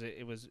was,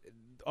 it was.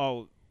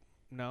 Oh,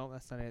 no,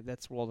 that's not it.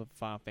 That's World of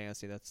Final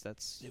Fantasy.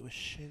 That's. It was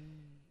Shin.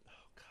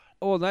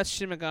 Oh, that's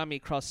Shin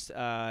Megami cross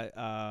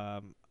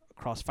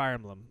Fire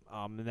Emblem.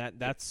 And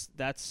that's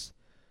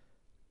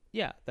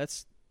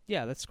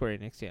Square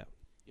Enix. Yeah.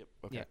 Yep.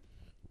 Okay.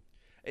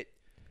 Yeah.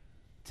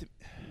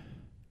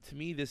 To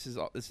me, this is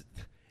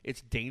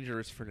it's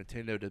dangerous for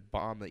Nintendo to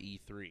bomb the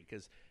E3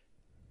 because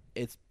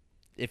it's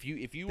if you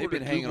were They've to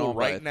been hanging Google on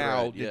by a right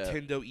now thread, yeah.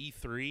 Nintendo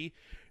E3,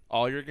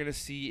 all you're gonna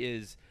see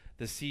is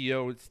the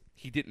CEO.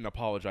 He didn't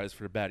apologize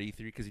for a bad E3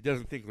 because he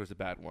doesn't think there's a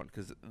bad one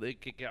because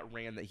it got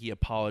ran that he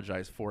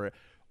apologized for it,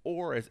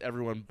 or as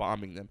everyone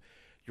bombing them.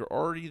 You're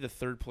already the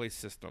third place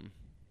system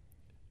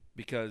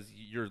because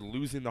you're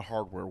losing the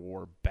hardware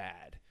war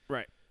bad.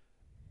 Right.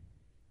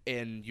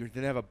 And you're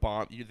then have a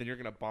bomb. Then you're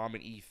gonna bomb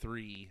an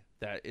E3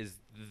 that is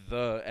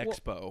the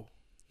expo.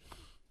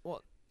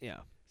 Well, yeah.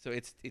 So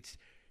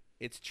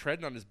it's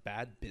treading on this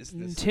bad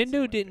business.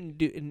 Nintendo didn't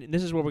do, and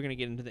this is where we're gonna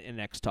get into the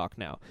NX talk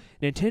now.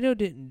 Nintendo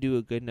didn't do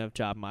a good enough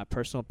job, in my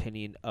personal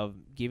opinion, of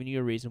giving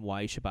you a reason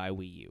why you should buy a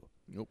Wii U.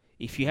 Nope.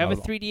 If you have a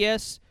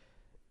 3DS,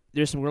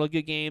 there's some really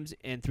good games,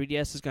 and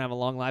 3DS is gonna have a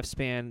long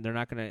lifespan. They're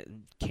not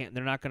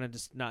gonna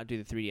just not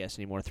do the 3DS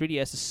anymore.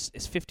 3DS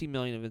is 50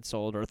 million have been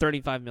sold, or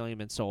 35 million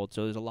been sold.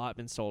 So there's a lot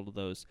been sold of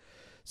those.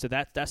 So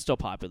that's still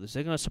popular. So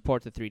they're gonna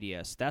support the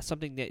 3DS. That's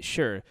something that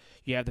sure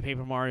you have the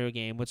Paper Mario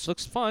game, which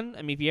looks fun.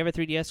 I mean, if you have a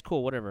 3DS,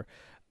 cool, whatever.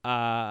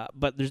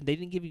 But they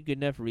didn't give you good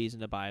enough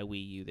reason to buy a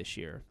Wii U this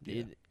year.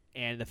 Yeah.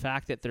 And the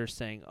fact that they're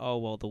saying, oh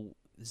well, the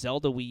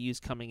Zelda Wii U's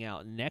coming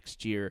out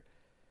next year.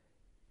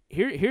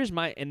 Here's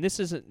my, and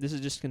this is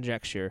just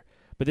conjecture,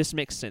 but this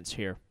makes sense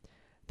here.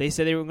 They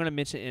said they were going to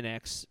mention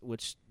NX,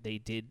 which they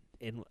did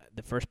in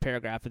the first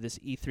paragraph of this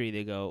E3.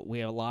 They go, we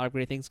have a lot of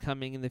great things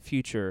coming in the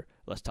future.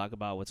 Let's talk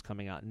about what's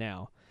coming out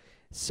now.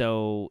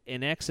 So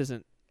NX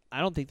isn't, I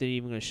don't think they're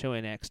even going to show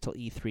NX till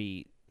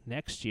E3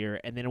 next year,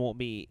 and then it won't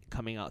be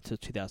coming out till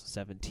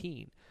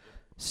 2017.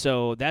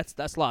 So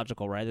that's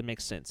logical, right? That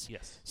makes sense.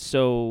 Yes.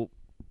 So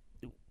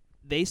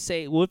they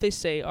say, what if they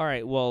say, all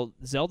right, well,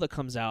 Zelda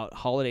comes out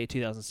holiday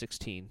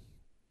 2016.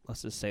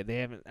 Let's just say I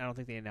don't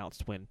think they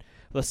announced when.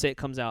 Let's say it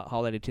comes out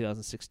holiday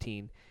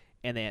 2016,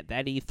 and at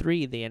that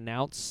E3 they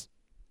announce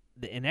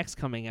the NX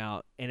coming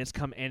out,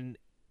 and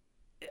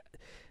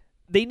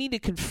they need to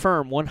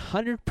confirm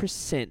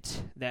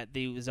 100% that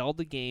the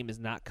Zelda game is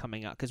not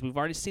coming out, because we've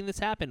already seen this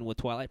happen with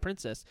Twilight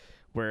Princess,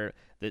 where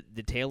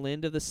the tail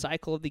end of the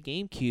cycle of the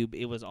GameCube,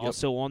 it was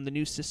also on the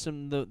new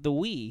system, the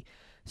Wii.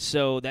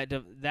 So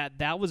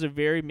that was a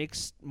very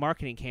mixed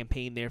marketing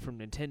campaign there from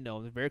Nintendo.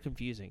 It was very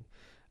confusing.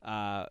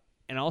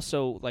 And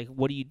also, like,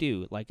 what do you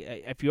do? Like,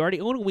 if you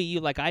already own a Wii U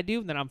like I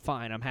do, then I'm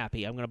fine. I'm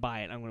happy. I'm going to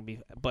buy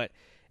it. But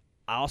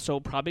I also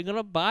probably going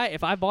to buy,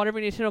 if I bought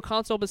every Nintendo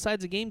console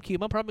besides the GameCube,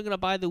 I'm probably going to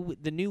buy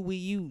the new Wii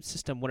U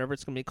system, whatever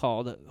it's going to be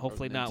called.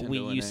 Hopefully not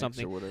Wii U NX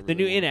something. The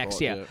new NX,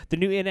 yeah. The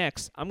new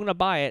NX. I'm going to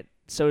buy it.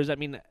 So does that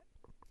mean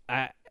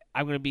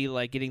I'm going to be,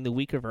 like, getting the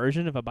weaker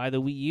version if I buy the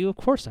Wii U? Of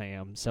course I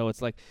am. So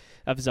it's like,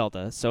 of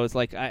Zelda. So it's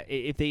like,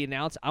 if they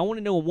announce, I want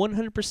to know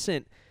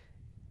 100%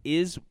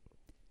 is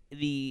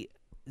the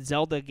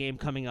Zelda game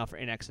coming out for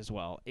NX as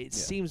well. It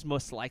seems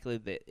most likely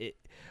that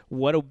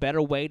what a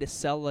better way to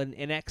sell an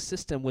NX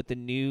system with the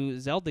new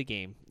Zelda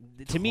game.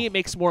 To me, it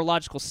makes more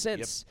logical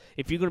sense.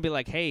 If you're going to be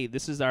like, hey,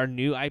 this is our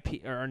new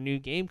IP or our new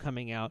game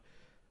coming out,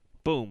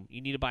 boom, you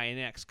need to buy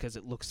NX because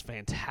it looks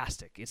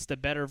fantastic. It's the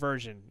better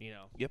version,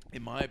 Yep.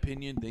 In my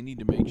opinion, they need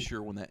to make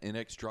sure when that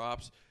NX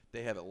drops,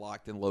 they have it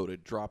locked and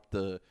loaded. Drop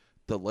the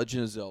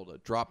Legend of Zelda,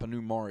 drop a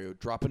new Mario,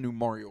 drop a new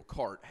Mario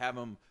Kart, have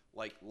them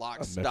like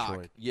lock stock.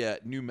 Metroid. Yeah,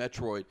 new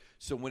Metroid.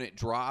 So when it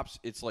drops,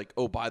 it's like,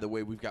 oh, by the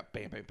way, we've got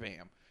bam, bam,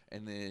 bam.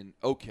 And then,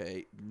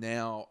 okay,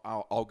 now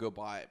I'll go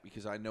buy it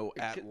because I know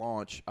at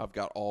launch I've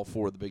got all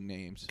 4 of the big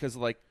names. Because,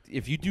 like,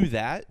 if you do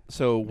that,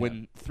 so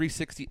when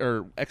 360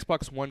 or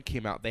Xbox One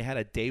came out, they had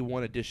a Day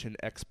One edition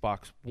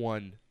Xbox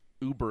One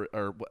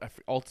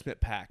Ultimate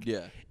Pack.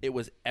 Yeah. It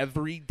was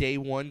every Day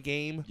One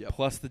game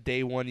plus the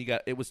Day One you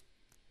got. It was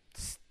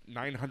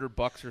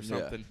 $900 or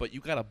something, but you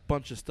got a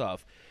bunch of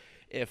stuff.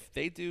 If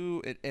they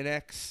do an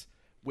NX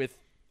with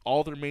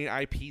all their main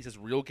IPs as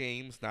real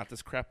games, not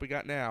this crap we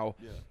got now,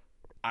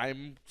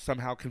 I'm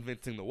somehow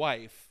convincing the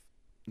wife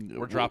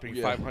we're dropping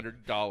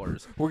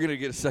 $500. We're going to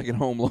get a second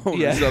home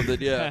loan or something,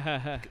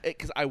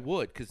 Because I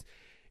would. Because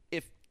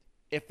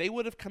if they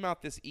would have come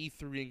out this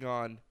E3 and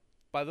gone,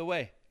 by the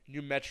way,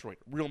 new Metroid,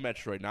 real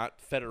Metroid, not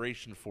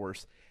Federation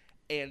Force,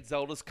 and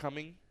Zelda's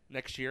coming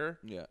next year,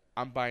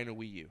 I'm buying a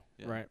Wii U.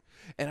 Yeah. Right.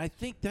 And I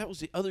think that was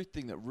the other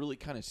thing that really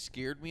kind of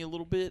scared me a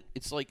little bit.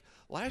 It's like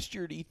last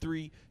year at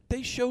E3,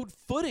 they showed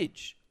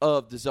footage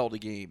of the Zelda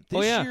game.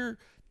 This year,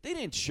 they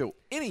didn't show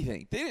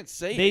anything. They didn't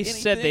say anything. They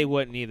said they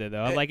wouldn't either,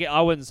 though.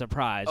 I wasn't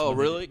surprised. Oh,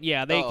 really?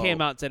 They came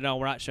out and said, no,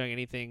 we're not showing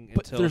anything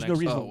but until there's next no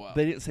reason. Oh, wow.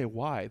 They didn't say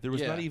why. There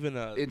was not even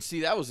a... And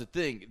see, that was the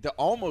thing. The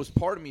almost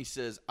part of me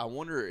says, I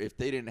wonder if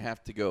they didn't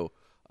have to go,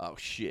 oh,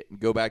 shit, and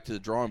go back to the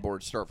drawing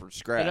board and start from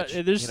scratch.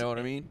 You know what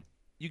I mean?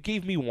 You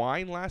gave me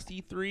wine last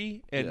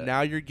E3, and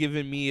now you're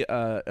giving me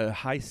a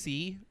high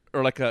C,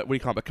 or like a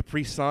a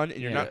Capri Sun,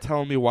 and you're not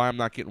telling me why I'm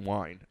not getting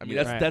wine. I mean,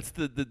 that's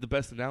the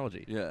best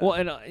analogy. Yeah. Well,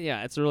 and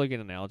it's a really good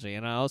analogy,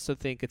 and I also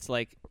think it's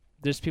like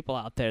there's people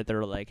out there that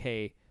are like,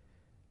 hey,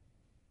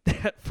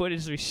 that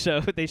footage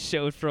they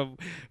showed from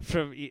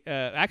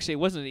actually it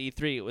wasn't at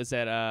E3, it was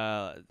at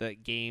the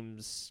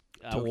Games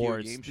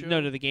Awards. Game Show?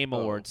 No, the Game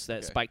Awards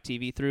that Spike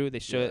TV threw. They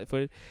showed that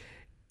footage.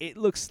 It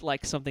looks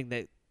like something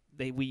that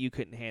Wii U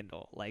couldn't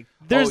handle. Like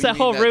there's that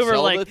whole rumor,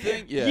 like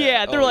thing?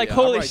 they're like,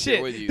 holy right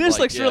shit, this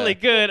looks really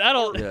good. I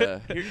don't.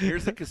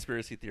 Here's a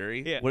conspiracy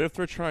theory. Yeah. What if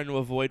they're trying to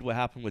avoid what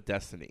happened with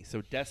Destiny?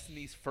 So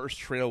Destiny's first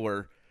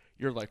trailer,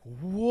 you're like,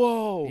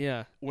 whoa.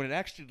 Yeah. When it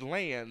actually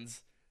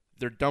lands,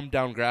 they're dumbed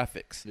down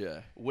graphics.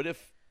 Yeah. What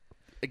if,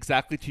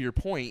 exactly to your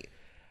point,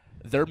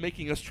 they're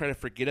making us try to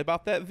forget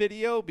about that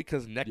video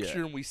because next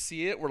year when we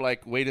see it, we're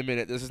like, wait a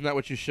minute, this is not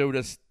what you showed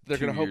us. They're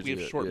going to hope we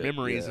have short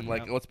memories and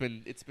like, it's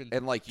been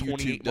and like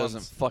YouTube doesn't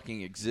months.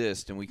 fucking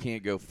exist, and we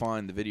can't go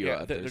find the video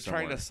out there. They're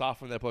trying to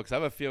soften that book. I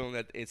have a feeling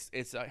that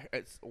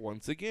it's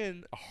once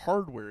again a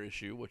hardware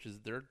issue, which is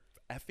their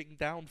effing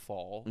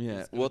downfall.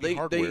 Yeah. Well, they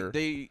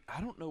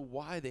I don't know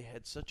why they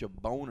had such a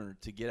boner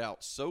to get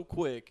out so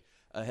quick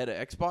ahead of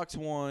Xbox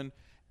One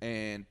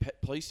and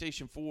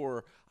PlayStation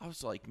 4. I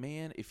was like,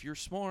 man, if you're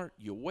smart,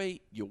 you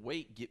wait,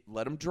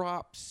 let them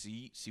drop,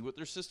 see what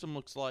their system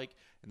looks like,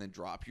 and then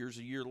drop yours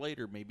a year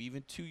later, maybe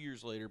even 2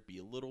 years later, be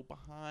a little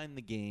behind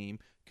the game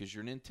because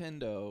you're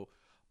Nintendo,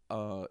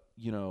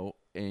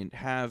 and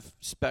have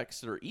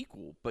specs that are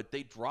equal. But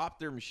they drop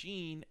their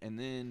machine, and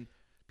then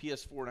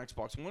PS4 and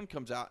Xbox One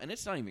comes out, and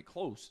it's not even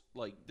close.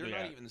 Like, they're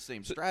not even the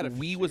same stratosphere.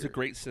 Wii was a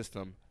great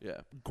system. Yeah.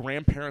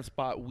 Grandparents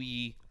bought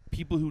Wii.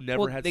 People who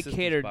never had they systems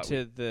catered bought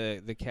to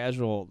the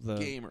casual, the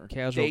gamer.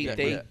 Casual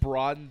they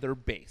broadened their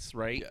base,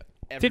 right?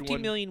 Yeah. 50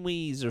 million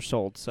Wiis are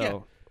sold,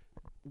 so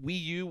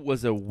Wii U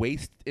was a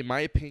waste, in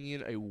my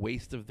opinion, a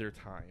waste of their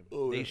time.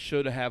 They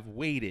should have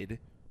waited,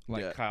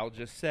 like Kyle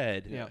just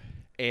said,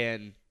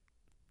 and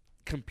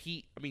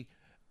compete. I mean,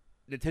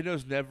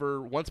 Nintendo's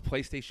never, once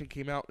PlayStation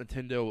came out,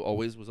 Nintendo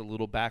always was a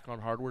little back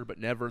on hardware, but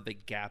never the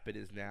gap it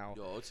is now.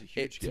 Oh, it's a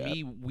huge gap. To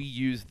me, we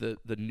use the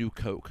new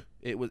Coke.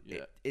 It was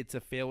it's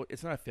a failure.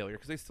 It's not a failure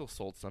because they still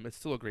sold some. It's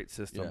still a great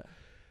system. Yeah.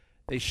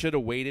 They should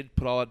have waited,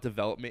 put all that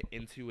development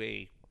into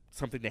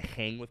something to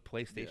hang with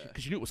PlayStation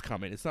because you knew it was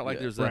coming. It's not like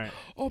there's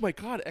oh my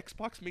god,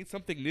 Xbox made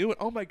something new, and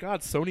oh my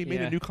god, Sony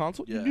made a new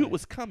console. You knew it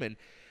was coming.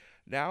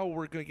 Now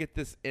we're gonna get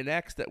this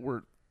NX that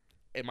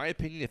in my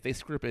opinion, if they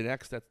screw up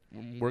NX,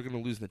 we're going to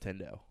lose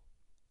Nintendo.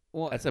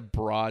 Well, that's a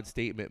broad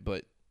statement,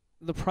 but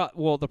the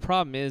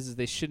problem is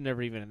they should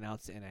never even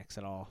announce the NX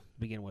at all to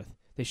begin with.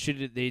 They should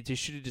have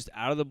just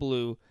out of the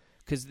blue,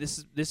 because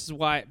this is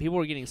why people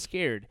are getting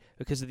scared,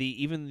 because of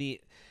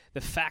the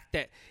fact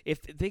that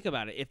think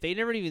about it, if they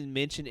never even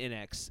mentioned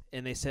NX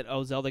and they said,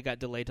 oh, Zelda got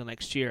delayed till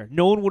next year,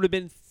 no one would have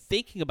been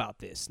thinking about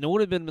this. No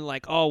one would have been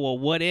like, oh, well,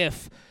 what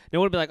if?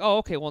 No one would be like, oh,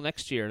 okay, well,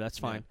 next year, that's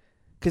fine.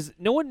 because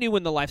no one knew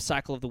when the life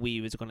cycle of the Wii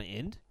U was going to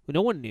end.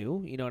 No one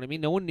knew, you know what I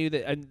mean? No one knew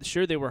that. I'm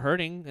sure they were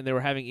hurting and they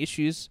were having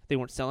issues. They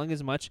weren't selling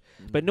as much,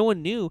 but no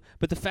one knew.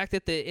 But the fact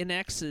that the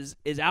NX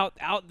is out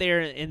there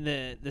in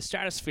the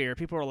stratosphere,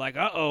 people are like,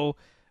 "Uh-oh,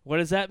 what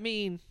does that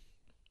mean?"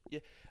 Yeah,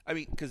 I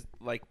mean, because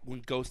like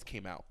when Ghost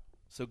came out,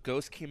 so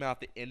Ghost came out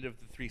the end of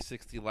the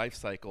 360 life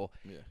cycle,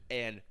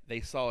 and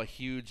they saw a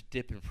huge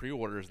dip in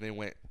pre-orders, and they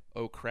went,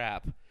 "Oh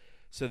crap!"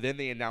 So then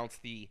they announced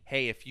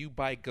hey, if you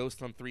buy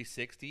Ghost on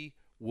 360,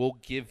 we'll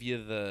give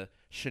you the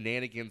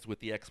shenanigans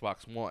with the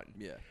Xbox One.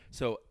 Yeah.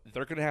 So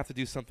they're going to have to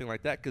do something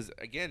like that because,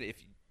 again,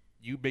 if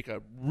you make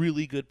a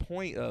really good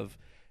point of,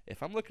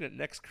 if I'm looking at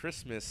next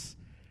Christmas,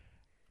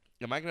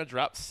 am I going to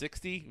drop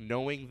 60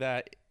 knowing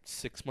that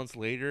 6 months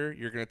later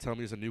you're going to tell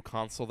me there's a new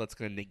console that's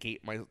going to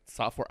negate my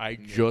software I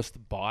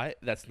just bought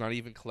that's not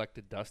even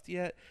collected dust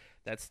yet?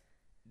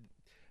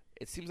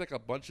 It seems like a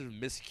bunch of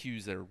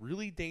miscues that are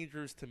really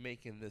dangerous to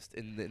make in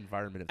the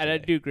environment of today.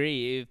 And I do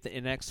agree. If the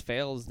NX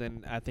fails,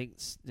 then I think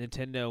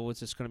Nintendo was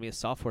just going to be a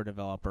software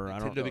developer.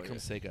 Nintendo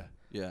becomes Sega.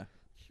 Yeah.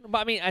 But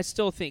I mean, I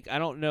still think I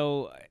don't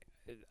know.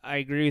 I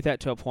agree with that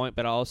to a point,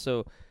 but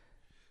also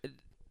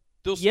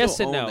They'll yes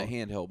still and own no. the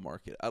handheld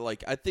market. I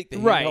think the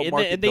handheld right,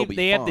 market. and they'll be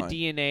they have the fine.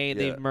 DNA. Yeah.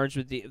 They've merged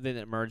with they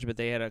didn't merge, but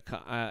they had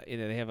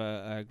they have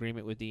a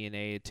agreement with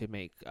DNA to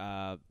make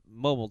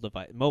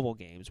mobile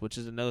games, which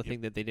is another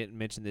thing that they didn't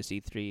mention this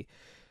E3.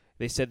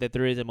 They said that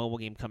there is a mobile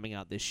game coming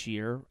out this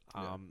year,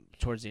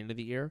 towards the end of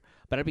the year.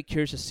 But I'd be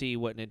curious to see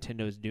what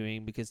Nintendo is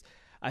doing because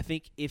I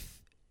think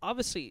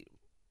obviously,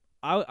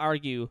 I would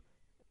argue.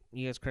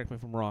 You guys correct me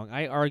if I'm wrong.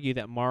 I argue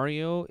that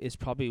Mario is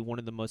probably one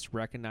of the most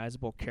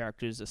recognizable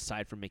characters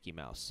aside from Mickey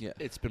Mouse. Yeah.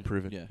 It's been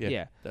proven.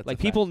 Yeah. That's Like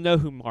a people fact. know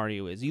who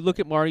Mario is. You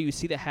look at Mario, you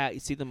see the hat, you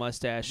see the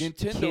mustache.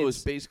 Nintendo Kids,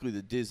 is basically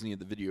the Disney of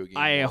the video game.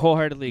 I world.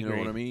 wholeheartedly You agree.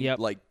 know what I mean? Yep.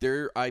 Like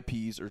their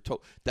IPs are.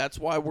 That's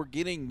why we're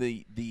getting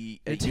the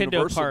Nintendo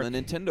Universal, Park. the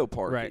Nintendo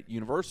Park Right. at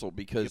Universal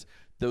because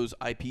those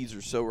IPs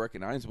are so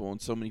recognizable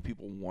and so many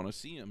people want to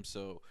see them.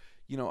 So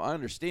I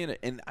understand it,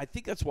 and I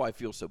think that's why I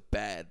feel so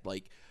bad.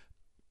 Like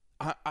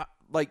I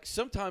like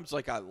sometimes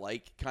like I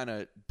like kind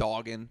of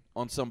dogging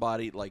on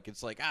somebody. Like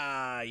it's like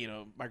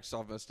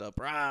Microsoft messed up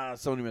or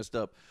Sony messed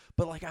up,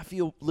 but like I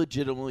feel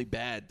legitimately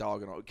bad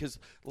dogging on because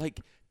like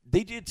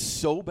they did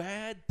so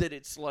bad that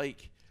it's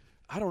like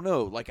I don't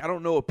know. Like I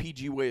don't know a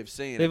PG way of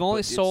saying They've it.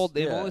 only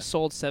but only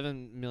sold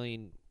 7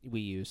 million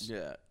Wii U's.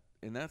 Yeah,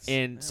 and that's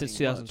Since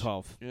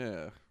 2012.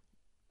 Yeah,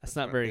 That's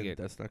not very good.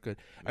 That's not good.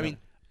 Yeah. I mean,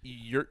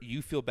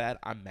 you feel bad.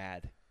 I'm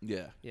mad.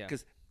 yeah. Yeah.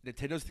 Because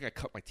Nintendo's the thing I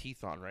cut my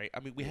teeth on, right? I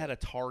mean, we had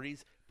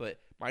Ataris, but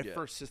my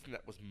first system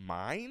that was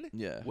mine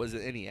was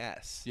an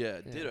NES.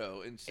 Yeah,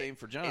 ditto, and same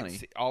for And Johnny.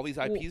 all these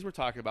IPs we're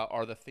talking about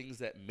are the things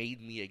that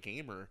made me a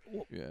gamer,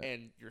 Yeah.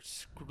 and you're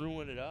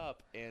screwing it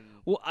up. And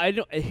Well, I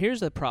don't. Here's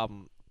the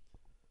problem,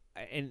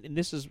 and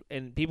this is,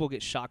 and people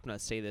get shocked when I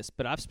say this,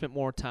 but I've spent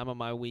more time on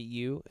my Wii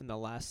U in the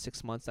last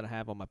 6 months than I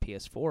have on my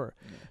PS4.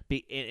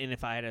 And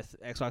if I had a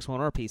Xbox One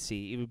or a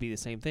PC, it would be the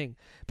same thing.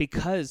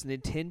 Because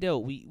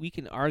Nintendo, we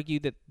can argue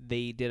that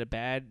they did a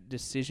bad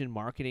decision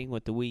marketing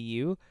with the Wii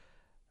U,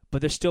 but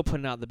they're still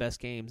putting out the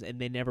best games, and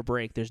they never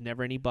break. There's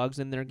never any bugs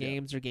in their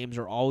games. Their games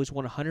are always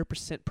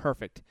 100%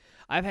 perfect.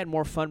 I've had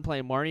more fun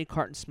playing Mario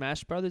Kart and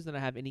Smash Brothers than I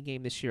have any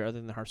game this year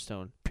other than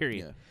Hearthstone.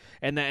 Period.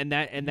 Yeah.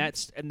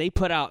 And they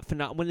put out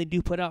when they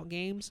do put out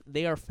games,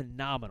 they are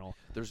phenomenal.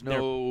 There's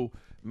no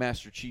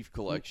Master Chief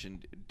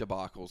Collection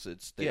debacles.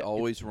 They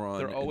always run.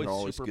 they're always, and they're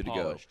always super good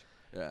polished.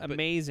 to go. Yeah.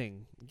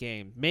 Amazing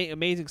game,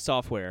 amazing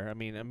software. I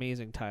mean,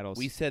 amazing titles.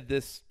 We said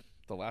this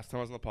the last time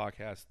I was on the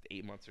podcast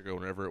 8 months ago,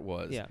 whenever it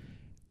was. Yeah.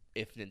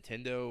 If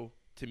Nintendo,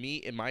 to me,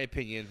 in my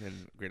opinion,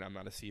 and great, I'm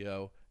not a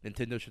CEO,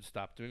 Nintendo should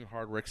stop doing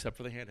hardware except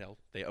for the handheld.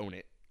 They own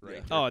it,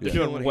 right? Oh, they're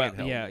killing doing well.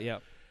 handheld. Yeah.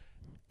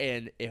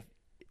 And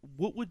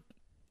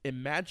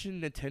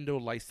imagine Nintendo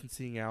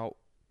licensing out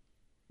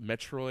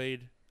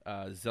Metroid,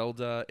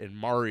 Zelda, and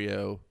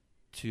Mario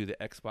to the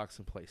Xbox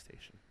and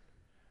PlayStation.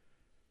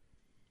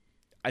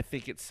 I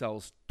think it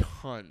sells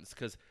tons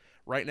because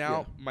right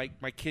now my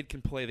kid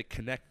can play the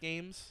Kinect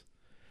games,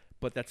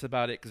 but that's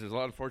about it because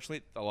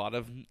unfortunately, a lot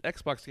of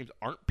Xbox games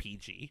aren't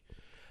PG,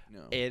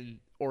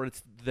 or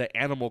it's the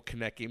Animal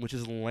Kinect game, which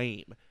is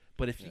lame.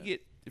 But if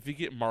you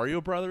get Mario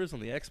Brothers on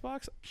the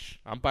Xbox,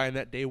 I'm buying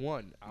that day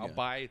one. I'll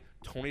buy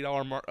 $20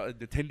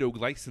 Nintendo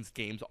licensed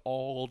games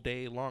all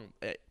day long.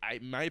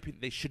 In my opinion,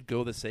 they should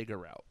go the Sega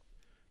route.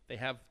 They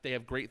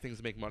have great things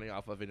to make money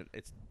off of, and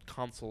it's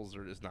consoles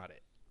are just not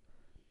it.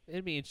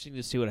 It'd be interesting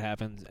to see what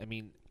happens. I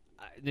mean,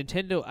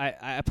 Nintendo.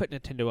 I put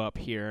Nintendo up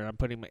here, and I'm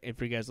putting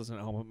if you guys listen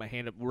at home, I put my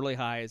hand up really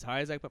high as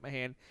I can put my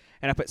hand,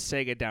 and I put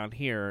Sega down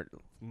here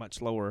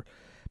much lower,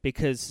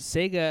 because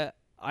Sega.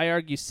 I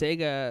argue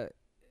Sega.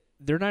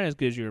 They're not as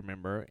good as you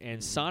remember,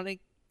 and Sonic,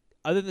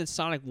 other than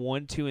Sonic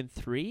 1, 2, and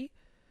 3,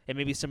 and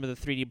maybe some of the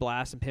 3D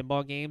Blast and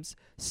pinball games,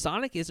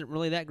 Sonic isn't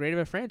really that great of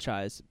a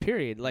franchise.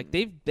 Period. Like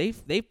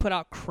they've put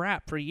out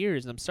crap for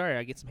years, and I'm sorry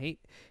I get some hate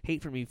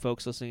from you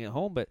folks listening at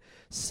home, but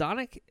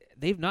Sonic,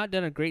 they've not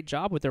done a great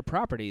job with their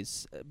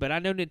properties. But I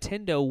know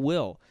Nintendo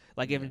will.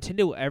 Like if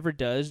Nintendo ever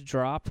does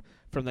drop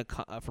from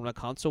the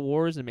console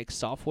wars and make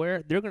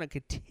software, they're going to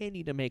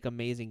continue to make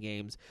amazing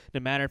games, no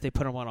matter if they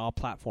put them on all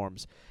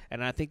platforms.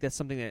 And I think that's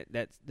something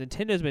that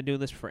Nintendo's been doing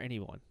this for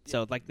anyone.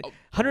 So like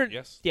 100,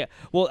 yes. yeah.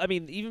 Well, I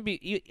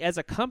mean, as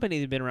a company,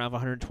 they've been around for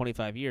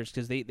 125 years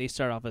because they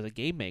started off as a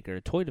game maker,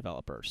 a toy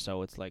developer.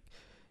 So it's like,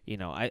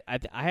 I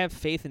have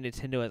faith in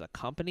Nintendo as a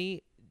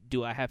company.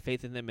 Do I have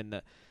faith in them in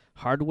the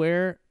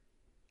hardware?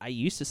 I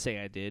used to say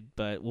I did,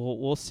 but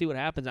we'll see what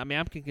happens. I mean,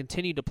 I can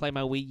continue to play my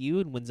Wii U,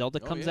 and when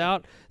Zelda comes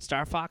out,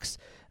 Star Fox,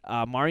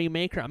 Mario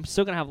Maker, I'm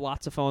still going to have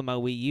lots of fun with my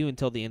Wii U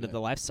until the end of the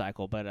life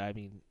cycle. But, I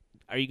mean,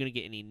 are you going to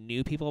get any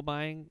new people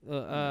buying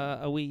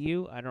a Wii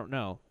U? I don't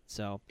know.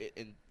 So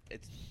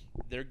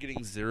they're getting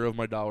 $0 of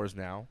my dollars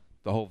now.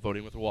 The whole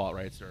voting with your wallet,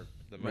 right? So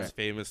the most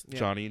famous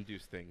Johnny and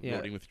Deuce thing,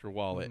 voting with your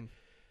wallet.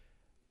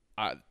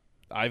 Mm-hmm.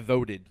 I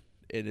voted,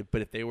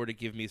 but if they were to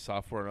give me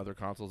software on other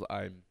consoles,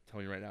 I'm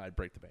telling you right now, I'd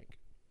break the bank.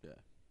 Yeah.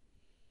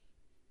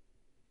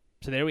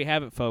 So there we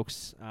have it,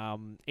 folks.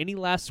 Any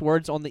last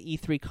words on the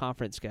E3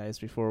 conference, guys,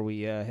 before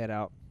we head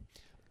out?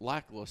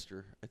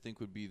 Lackluster, I think,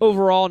 would be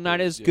overall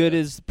not as good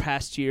as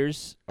past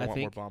years. I want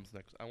think more bombs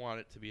next. I want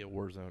it to be a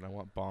war zone. I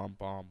want bomb.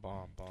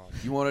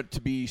 You want it to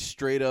be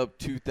straight up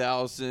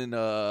 2000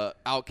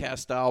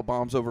 Outcast style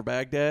bombs over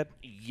Baghdad?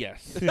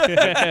 Yes.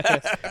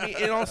 I mean,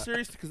 in all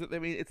seriousness, because I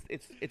mean,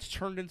 it's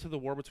turned into the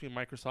war between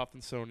Microsoft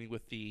and Sony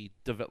with the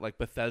like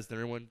Bethesda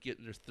and everyone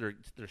getting their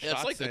shots.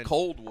 It's like the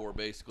Cold War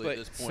basically at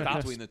this point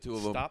between the two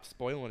of them. Stop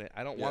spoiling it.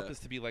 I don't want this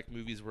to be like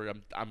movies where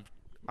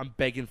I'm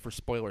begging for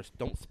spoilers.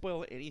 Don't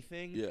spoil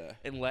anything. Yeah.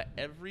 And let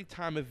every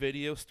time a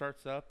video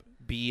starts up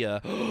be a.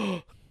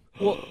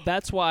 Well,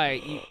 that's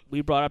why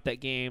we brought up that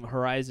game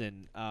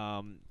Horizon,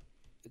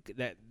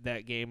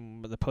 that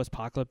game, the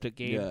post-apocalyptic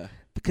game,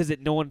 because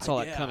no one saw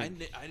it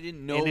coming. I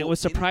didn't know, and it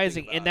was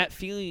surprising. And that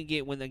feeling you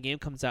get when the game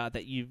comes out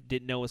that you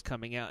didn't know was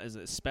coming out is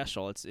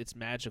special. It's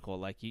magical.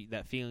 Like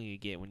that feeling you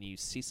get when you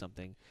see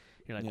something.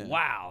 You're like,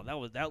 wow,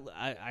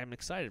 I'm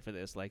excited for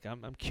this. Like,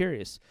 I'm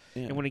curious.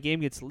 Yeah. And when a game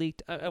gets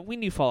leaked, we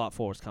knew Fallout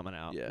 4 was coming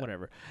out. Yeah.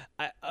 Whatever.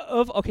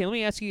 Okay, let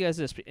me ask you guys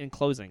this in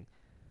closing.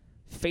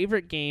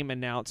 Favorite game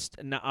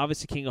announced? Not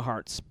obviously Kingdom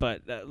Hearts,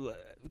 but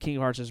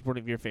Kingdom Hearts is one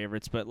of your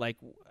favorites. But like,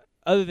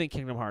 other than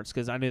Kingdom Hearts,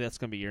 because I knew that's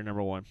gonna be your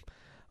number one.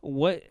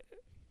 What?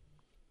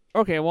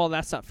 Okay, well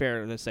that's not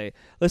fair to say.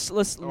 Let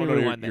me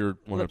rewind that. You're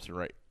 100%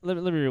 right. Let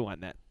me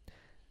rewind that.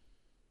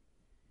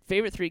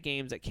 Favorite 3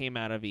 games that came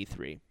out of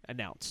E3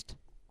 announced.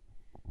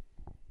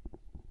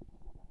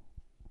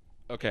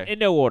 Okay. In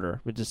no order,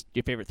 but just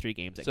your favorite 3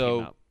 games that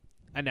came out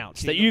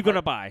announced that you're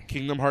gonna buy.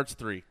 Kingdom Hearts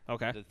 3.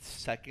 Okay. The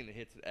second it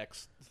hits an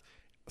X,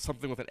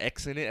 something with an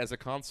X in it as a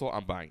console,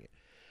 I'm buying it.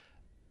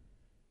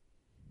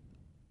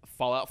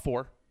 Fallout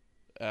 4.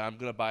 I'm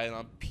gonna buy it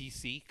on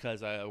PC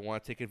because I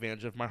want to take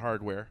advantage of my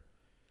hardware.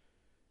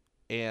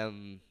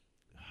 And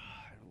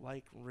I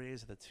like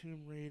Rise of the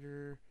Tomb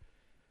Raider.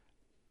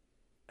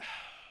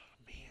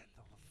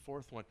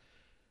 Fourth one.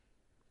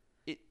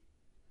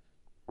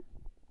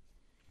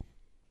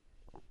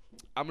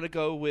 I'm gonna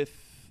go with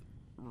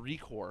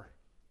Recore.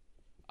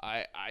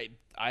 I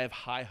have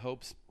high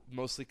hopes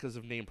mostly because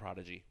of name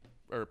Prodigy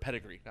or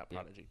Pedigree, not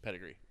Prodigy,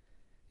 Pedigree.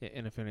 Yeah,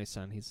 Infinite's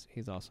son.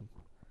 He's awesome.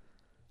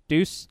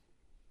 Deuce.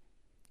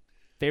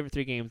 Favorite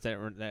 3 games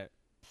that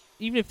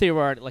even if they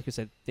were already, like you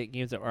said,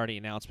 games that were already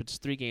announced, but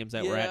just 3 games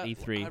that were at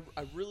E3.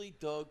 I really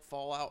dug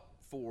Fallout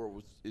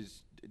 4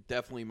 is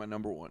definitely my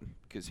number one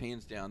because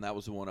hands down that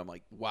was the one I'm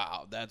like,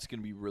 wow, that's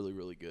gonna be really,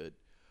 really good.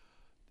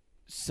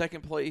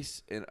 Second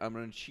place, and I'm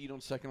gonna cheat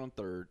on second on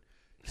third.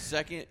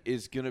 Second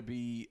is gonna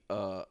be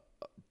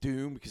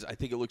Doom because I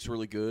think it looks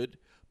really good,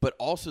 but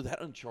also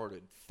that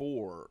Uncharted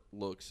 4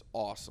 looks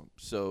awesome.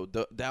 So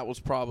that was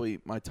probably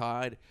my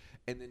tide.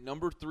 And then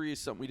number 3 is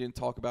something we didn't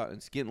talk about, and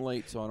it's getting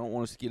late, so I don't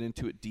want us to get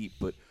into it deep.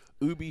 But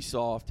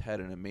Ubisoft had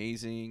an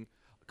amazing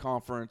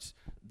conference.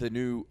 The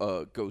new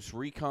Ghost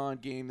Recon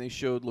game they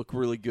showed looked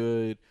really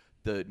good.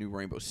 The new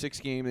Rainbow Six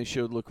game they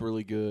showed looked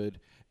really good.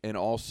 And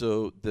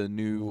also the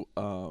new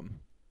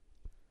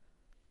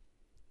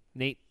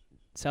Nate,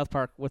 South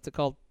Park, what's it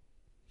called?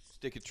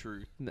 Stick of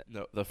Truth.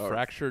 No, the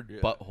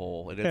Fractured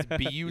Butthole, and it's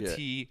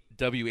BUTWHOLE.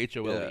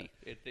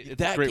 It's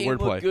that a great game wordplay.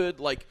 looked good.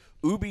 Like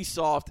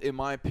Ubisoft, in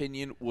my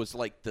opinion, was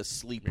like the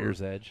sleeper.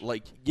 Mirror's Edge.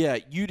 Like,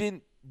 you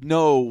didn't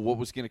know what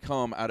was going to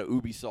come out of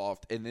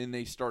Ubisoft, and then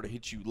they start to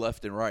hit you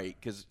left and right.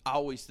 Because I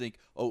always think,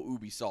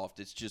 Ubisoft,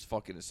 it's just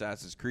fucking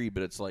Assassin's Creed,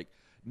 but it's like,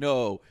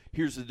 no,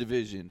 here's the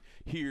Division.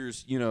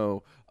 Here's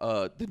the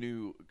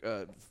new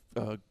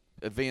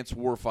Advanced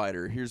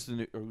Warfighter. Here's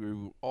the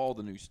new, all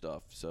the new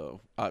stuff.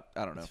 So I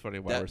don't know. It's funny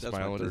why we're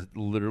smiling is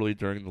literally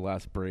during the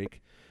last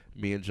break,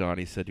 me and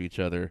Johnny said to each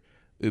other,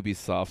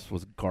 Ubisoft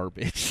was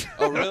garbage.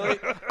 Oh really?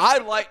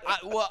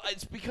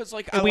 It's because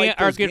like and I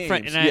like our those good games.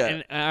 friend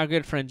and our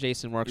good friend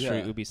Jason works for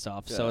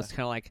Ubisoft, so it's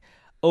kind of like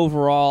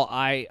overall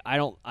I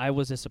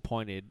was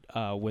disappointed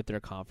with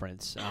their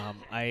conference.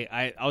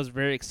 I was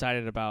very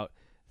excited about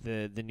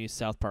the new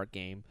South Park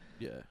game.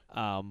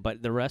 Yeah.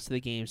 But the rest of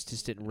the games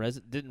just didn't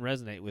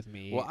resonate with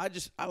me. Well,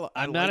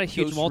 I'm not like a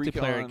huge Ghost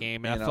multiplayer Recon,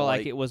 game, and I and felt like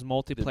like it was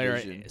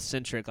multiplayer Division.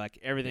 centric. Like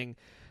everything,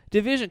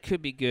 Division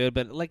could be good,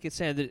 but like I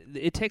said,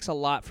 it takes a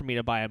lot for me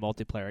to buy a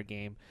multiplayer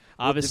game.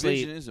 Well, Obviously,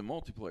 Division isn't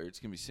multiplayer. It's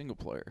gonna be single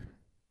player.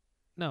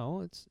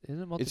 no,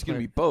 isn't multiplayer. It's gonna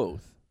be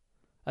both.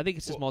 I think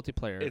it's just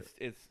multiplayer. I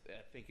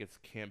think it's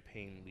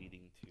campaign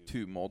leading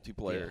to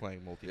Multiplayer.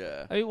 playing multiplayer.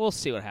 Yeah. I mean, we'll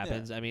see what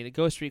happens. I mean,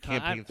 Ghost Recon.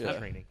 Campaigns Yeah.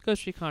 training.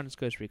 Ghost Recon is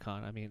Ghost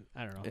Recon. I mean,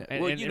 I don't know. Yeah.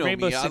 And, Well, and you know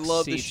Rainbow me. I Six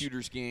love the Siege.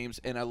 shooters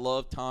games, and I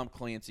love Tom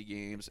Clancy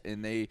games.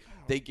 And they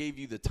gave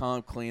you the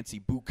Tom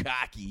Clancy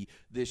bukkake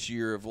this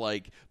year of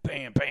like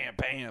bam, bam,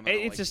 bam. And I'm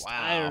It's like, just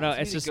wow. I don't know. To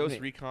me, It's just Ghost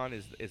Recon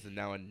is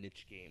now a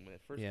niche game. When it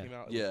first Yeah. came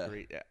out, it Yeah. was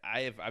great.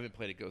 I haven't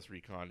played a Ghost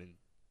Recon in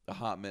A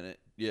hot minute.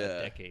 a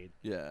Yeah. decade.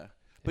 Yeah.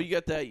 But you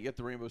got that. You got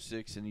the Rainbow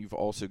Six, and you've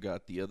also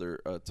got the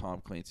other Tom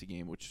Clancy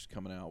game, which is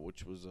coming out,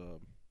 which was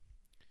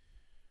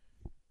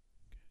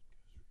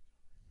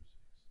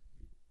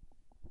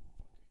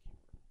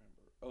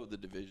The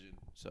Division.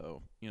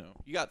 So you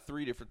got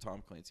 3 different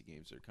Tom Clancy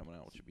games that are coming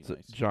out, which would be So,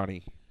 nice.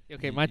 Johnny,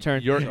 Okay, my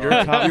turn. Your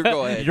Sorry. top, You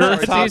go ahead. your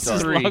Sorry, top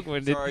Jesus, sorry. three.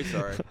 long-winded.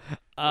 Sorry.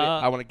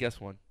 I want to guess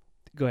one.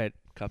 Go ahead.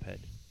 Cuphead.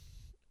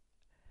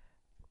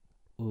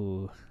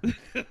 Ooh.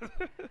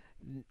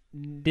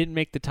 Didn't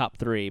make the top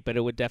 3, but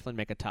it would definitely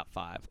make a top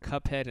 5.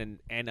 Cuphead and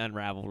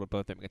Unravel would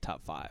both make a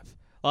top 5.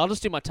 Well, I'll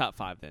just do my top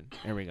 5 then.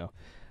 There we go.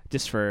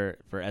 Just for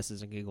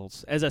S's and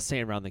giggles, as I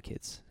say around the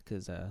kids,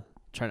 because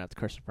try not to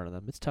curse in front of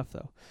them. It's tough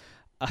though.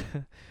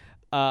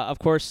 Of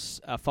course,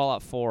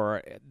 Fallout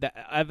 4.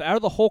 Out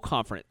of the whole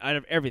conference, out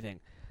of everything,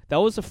 that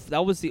was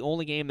the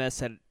only game that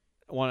said.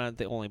 Well, not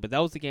the only, but that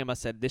was the game I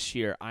said this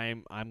year.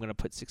 I'm going to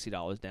put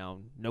 $60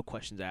 down, no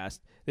questions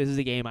asked. This is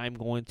a game I'm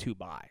going to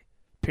buy.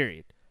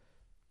 Period.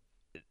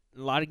 A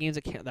lot of games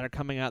that are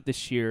coming out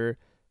this year,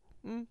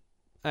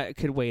 I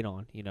could wait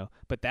on,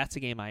 But that's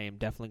a game I am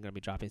definitely going to be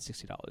dropping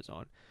 $60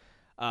 on.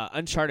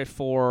 Uncharted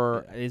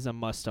 4 is a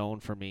must own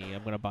for me.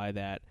 I'm going to buy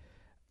that.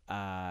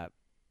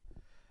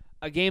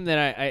 A game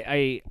that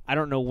I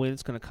don't know when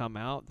it's going to come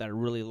out that I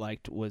really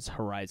liked was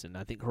Horizon.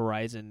 I think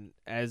Horizon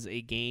as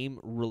a game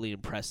really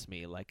impressed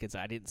me.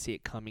 I didn't see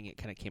it coming. It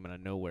kind of came out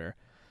of nowhere.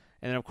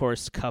 And then, of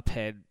course,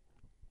 Cuphead.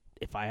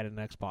 If I had an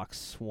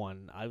Xbox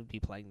One, I would be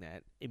playing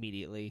that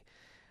immediately.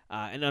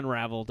 And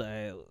Unraveled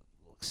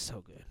looks so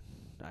good.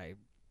 I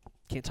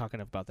can't talk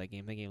enough about that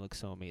game. That game looks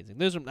so amazing.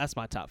 That's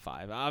my top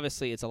 5.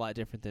 Obviously, it's a lot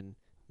different than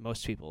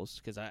most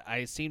people's because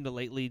I seem to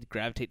lately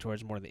gravitate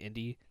towards more of the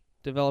indie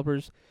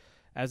developers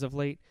as of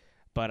late,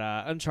 but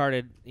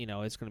Uncharted,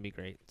 it's going to be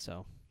great.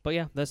 So, but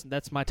yeah,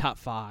 that's my top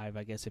 5,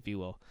 I guess, if you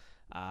will.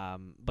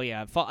 But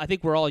yeah, I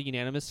think we're all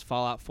unanimous.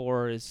 Fallout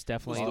 4 is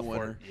definitely the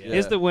winner. Yeah.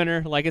 Is the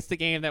winner. It's the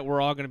game that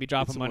we're all going to be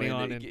dropping money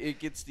on. It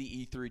gets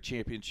the E3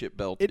 championship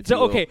belt. It's if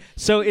you will. okay.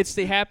 So it's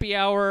the happy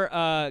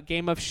hour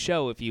game of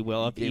show, if you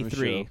will, of Game of E3,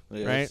 show.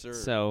 Yes, right? sir.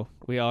 So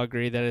we all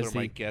agree that is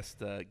Sort of my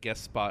the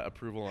guest spot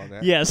approval on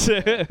that. yes.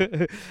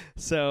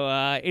 So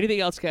anything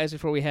else, guys,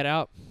 before we head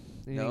out?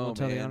 Anything No, we'll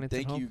tell the man. audience at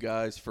Thank home? you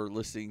guys for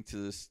listening to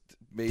this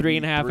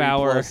maybe 3.5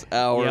 hour. 3+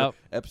 hour Yep.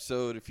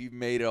 episode. If you've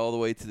made it all the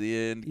way to the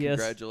end, Yes.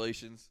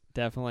 congratulations.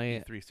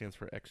 Definitely. 3 stands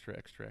for extra,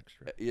 extra,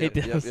 extra. Yep,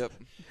 It does. Yep.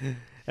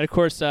 And of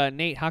course,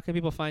 Nate, how can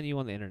people find you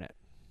on the internet?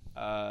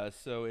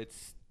 So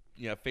it's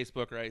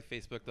Facebook, right?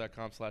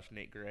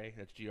 Facebook.com/Nate Gray.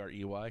 That's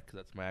GREY because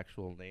that's my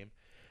actual name.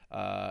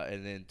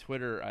 And then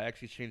Twitter, I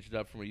actually changed it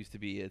up from what it used to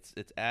be. It's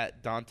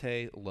at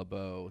Dante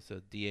LeBeau, so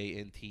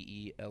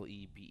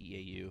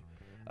DanteLebeau.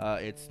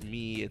 It's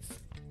me.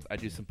 I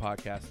do some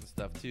podcasts and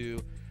stuff too.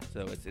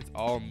 So it's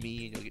all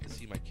me, and you'll get to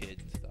see my kid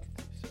and stuff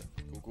too. So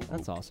Cool.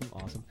 That's awesome.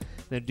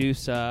 Then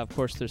Deuce, of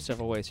course, there's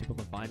several ways people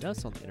can find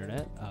us on the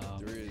internet.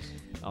 There is.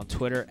 On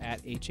Twitter at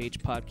HH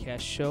Podcast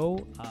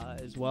Show,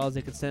 as well as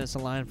they can send us a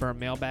line for our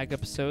mailbag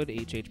episode,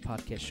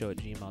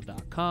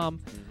 hhpodcastshow@gmail.com.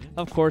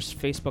 Of course,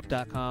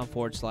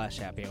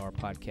 facebook.com/Happy Hour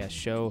Podcast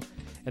Show.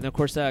 And of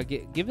course,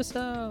 give us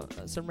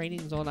some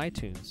ratings on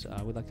iTunes.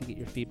 We'd like to get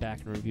your feedback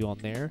and review on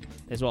there,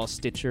 as well as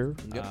Stitcher.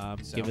 Yep.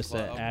 Give us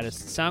SoundCloud. add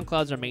us.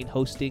 SoundCloud's our main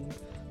hosting,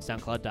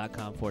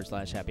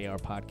 soundcloud.com/Happy Hour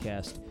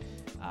Podcast.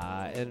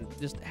 And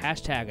just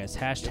hashtag us,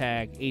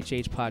 hashtag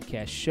HH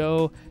Podcast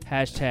Show,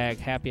 hashtag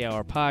Happy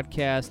Hour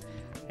Podcast,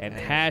 and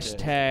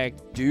hashtag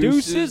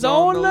Deuces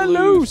on the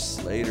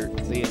Loose. Later.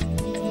 See ya.